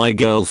it for my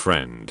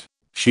girlfriend.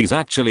 She's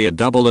actually a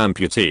double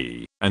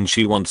amputee, and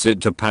she wants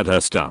it to pad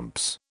her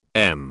stumps.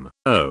 M: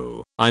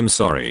 oh, I'm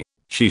sorry.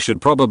 She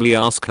should probably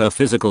ask her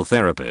physical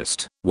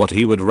therapist what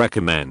he would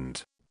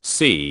recommend.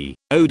 C: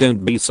 oh,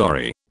 don't be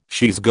sorry.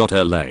 She's got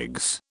her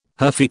legs.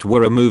 Her feet were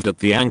removed at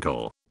the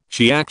ankle.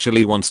 She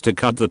actually wants to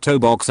cut the toe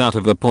box out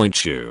of a pointe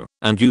shoe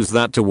and use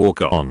that to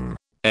walk on.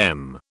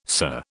 M: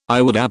 sir,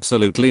 I would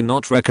absolutely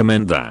not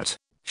recommend that.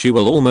 She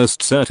will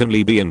almost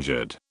certainly be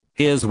injured.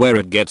 Here's where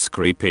it gets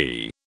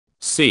creepy.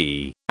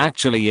 C: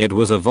 actually it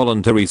was a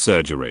voluntary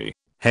surgery.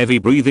 Heavy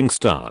breathing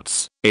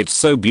starts. It's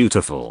so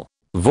beautiful.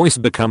 Voice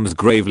becomes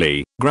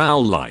gravely,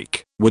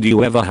 growl-like. Would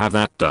you ever have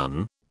that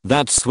done?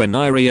 That's when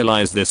I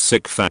realized this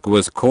sick fuck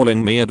was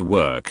calling me at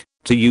work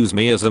to use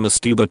me as a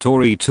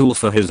masturbatory tool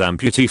for his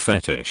amputee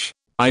fetish.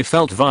 I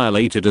felt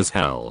violated as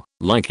hell,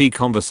 like he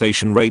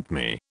conversation raped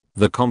me.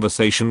 The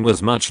conversation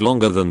was much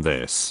longer than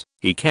this.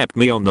 He kept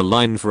me on the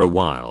line for a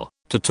while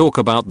to talk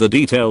about the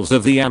details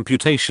of the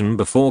amputation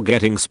before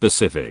getting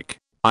specific.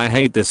 I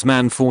hate this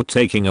man for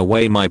taking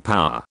away my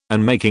power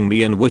and making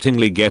me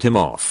unwittingly get him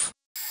off.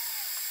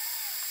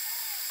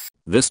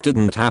 This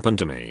didn't happen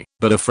to me,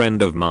 but a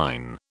friend of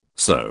mine.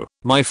 So,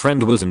 my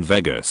friend was in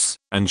Vegas,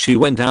 and she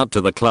went out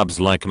to the clubs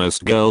like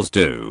most girls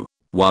do.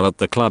 While at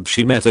the club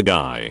she met a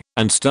guy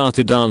and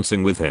started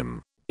dancing with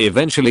him.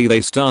 Eventually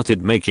they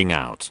started making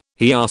out.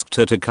 He asked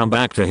her to come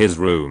back to his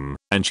room,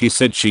 and she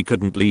said she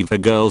couldn't leave her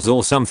girls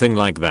or something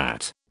like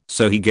that.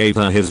 So he gave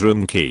her his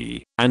room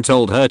key and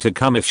told her to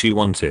come if she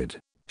wanted.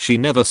 She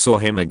never saw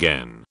him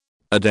again.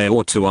 A day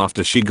or two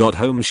after she got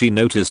home she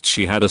noticed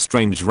she had a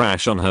strange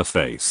rash on her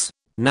face.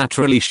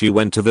 Naturally she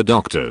went to the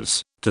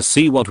doctors to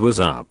see what was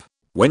up.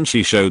 When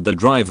she showed the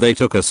drive they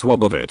took a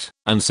swab of it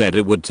and said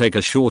it would take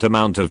a short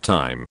amount of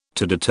time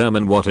to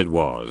determine what it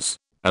was.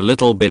 A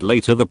little bit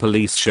later the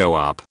police show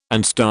up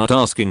and start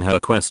asking her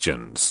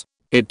questions.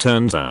 It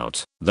turns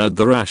out that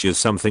the rash is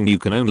something you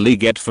can only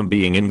get from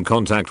being in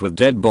contact with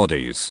dead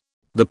bodies.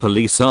 The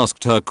police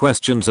asked her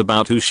questions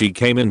about who she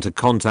came into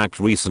contact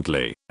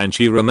recently, and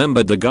she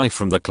remembered the guy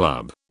from the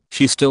club.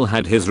 She still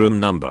had his room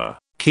number,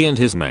 key and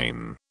his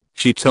name.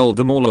 She told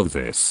them all of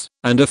this,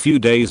 and a few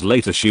days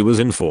later she was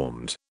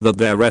informed that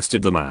they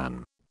arrested the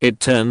man. It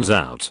turns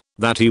out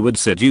that he would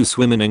seduce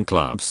women in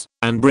clubs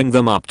and bring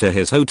them up to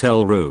his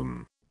hotel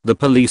room. The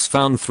police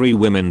found 3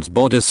 women's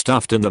bodies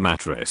stuffed in the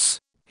mattress.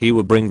 He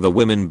would bring the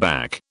women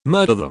back,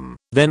 murder them,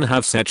 then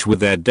have sex with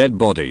their dead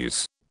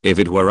bodies. If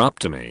it were up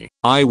to me,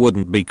 I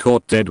wouldn't be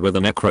caught dead with a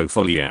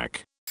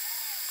necrophiliac.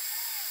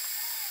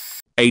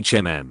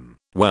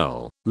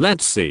 Well,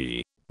 let's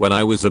see. When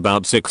I was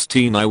about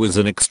 16 I was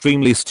an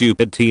extremely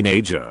stupid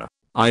teenager.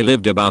 I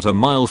lived about a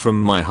mile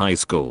from my high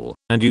school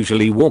and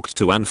usually walked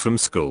to and from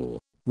school.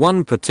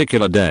 One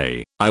particular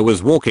day, I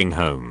was walking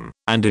home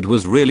and it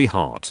was really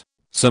hot.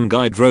 Some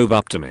guy drove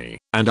up to me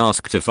and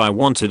asked if I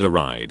wanted a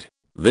ride.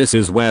 This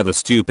is where the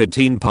stupid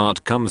teen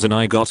part comes in.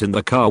 I got in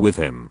the car with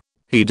him.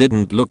 He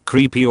didn't look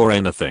creepy or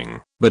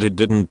anything, but it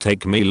didn't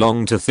take me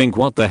long to think,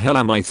 what the hell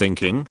am I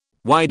thinking?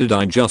 Why did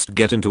I just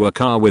get into a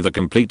car with a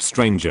complete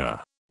stranger?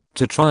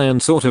 To try and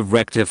sort of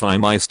rectify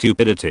my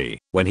stupidity,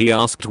 when he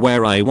asked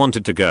where I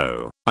wanted to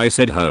go, I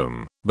said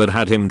home, but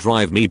had him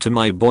drive me to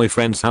my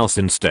boyfriend's house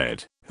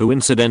instead, who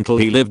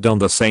incidentally lived on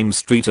the same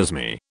street as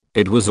me.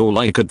 It was all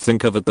I could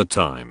think of at the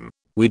time.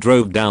 We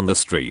drove down the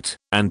street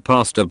and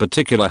past a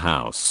particular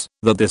house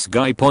that this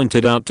guy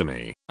pointed out to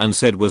me and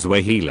said was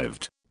where he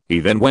lived. He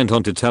then went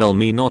on to tell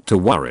me not to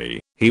worry.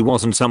 He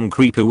wasn't some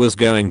creep who was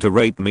going to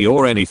rape me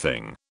or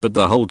anything, but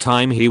the whole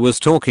time he was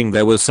talking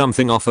there was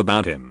something off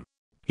about him.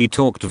 He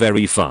talked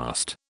very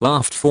fast,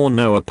 laughed for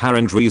no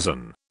apparent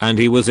reason, and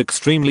he was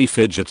extremely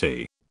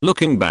fidgety.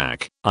 Looking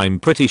back, I'm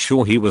pretty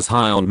sure he was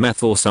high on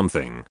meth or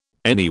something.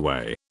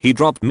 Anyway, he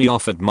dropped me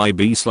off at my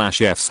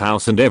B/F's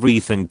house and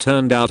everything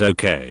turned out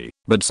okay,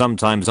 but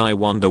sometimes I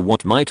wonder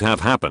what might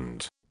have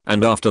happened.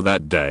 And after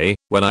that day,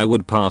 when I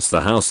would pass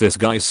the house this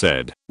guy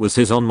said was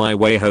his on my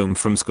way home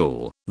from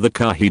school, the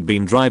car he'd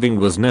been driving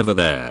was never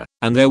there,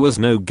 and there was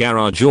no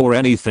garage or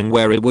anything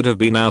where it would have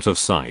been out of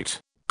sight.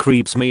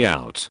 Creeps me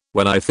out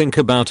when I think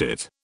about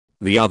it.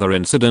 The other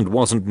incident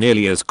wasn't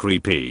nearly as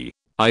creepy.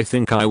 I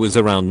think I was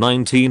around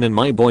 19 and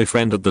my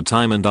boyfriend at the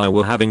time and I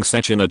were having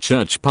sex in a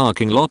church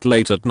parking lot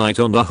late at night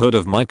on the hood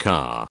of my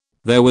car.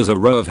 There was a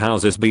row of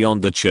houses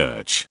beyond the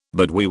church,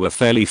 but we were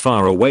fairly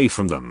far away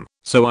from them,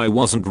 so I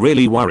wasn't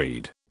really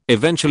worried.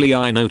 Eventually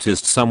I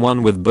noticed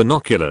someone with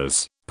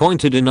binoculars,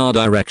 pointed in our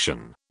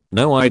direction.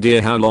 No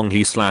idea how long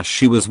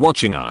he/she was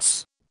watching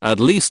us. At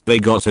least they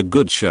got a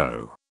good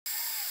show.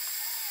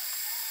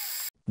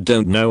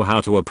 Don't know how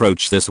to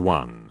approach this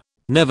one.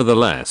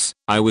 Nevertheless,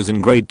 I was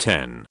in grade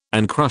 10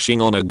 and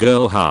crushing on a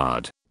girl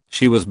hard.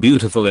 She was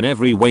beautiful in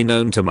every way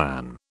known to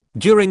man.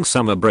 During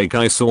summer break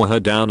I saw her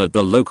down at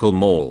the local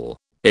mall.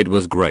 It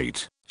was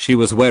great. She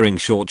was wearing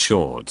short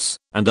shorts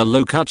and a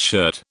low-cut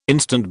shirt,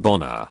 instant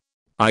boner.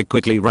 I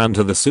quickly ran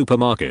to the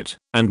supermarket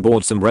and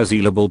bought some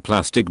resealable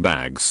plastic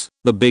bags,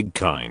 the big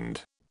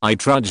kind. I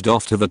trudged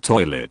off to the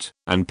toilet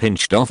and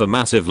pinched off a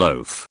massive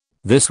loaf.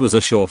 This was a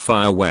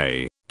surefire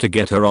way to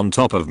get her on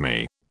top of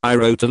me. I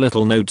wrote a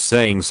little note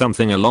saying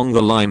something along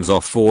the lines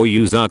of "for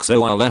you Zuck,"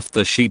 so I left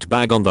the sheet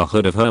bag on the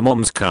hood of her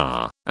mom's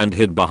car and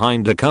hid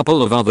behind a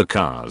couple of other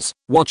cars,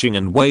 watching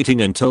and waiting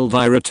until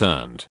they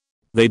returned.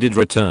 They did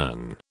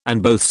return,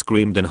 and both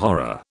screamed in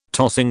horror,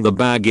 tossing the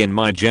bag in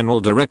my general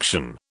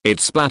direction.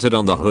 It splattered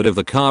on the hood of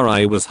the car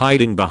I was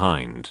hiding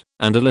behind,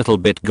 and a little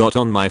bit got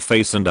on my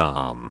face and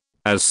arm.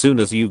 As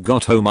soon as you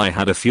got home I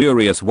had a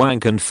furious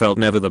wank and felt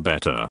never the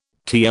better.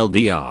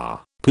 TLDR,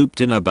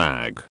 pooped in a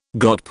bag,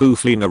 got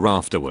pooflinger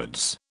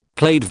afterwards,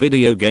 played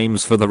video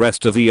games for the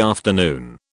rest of the afternoon.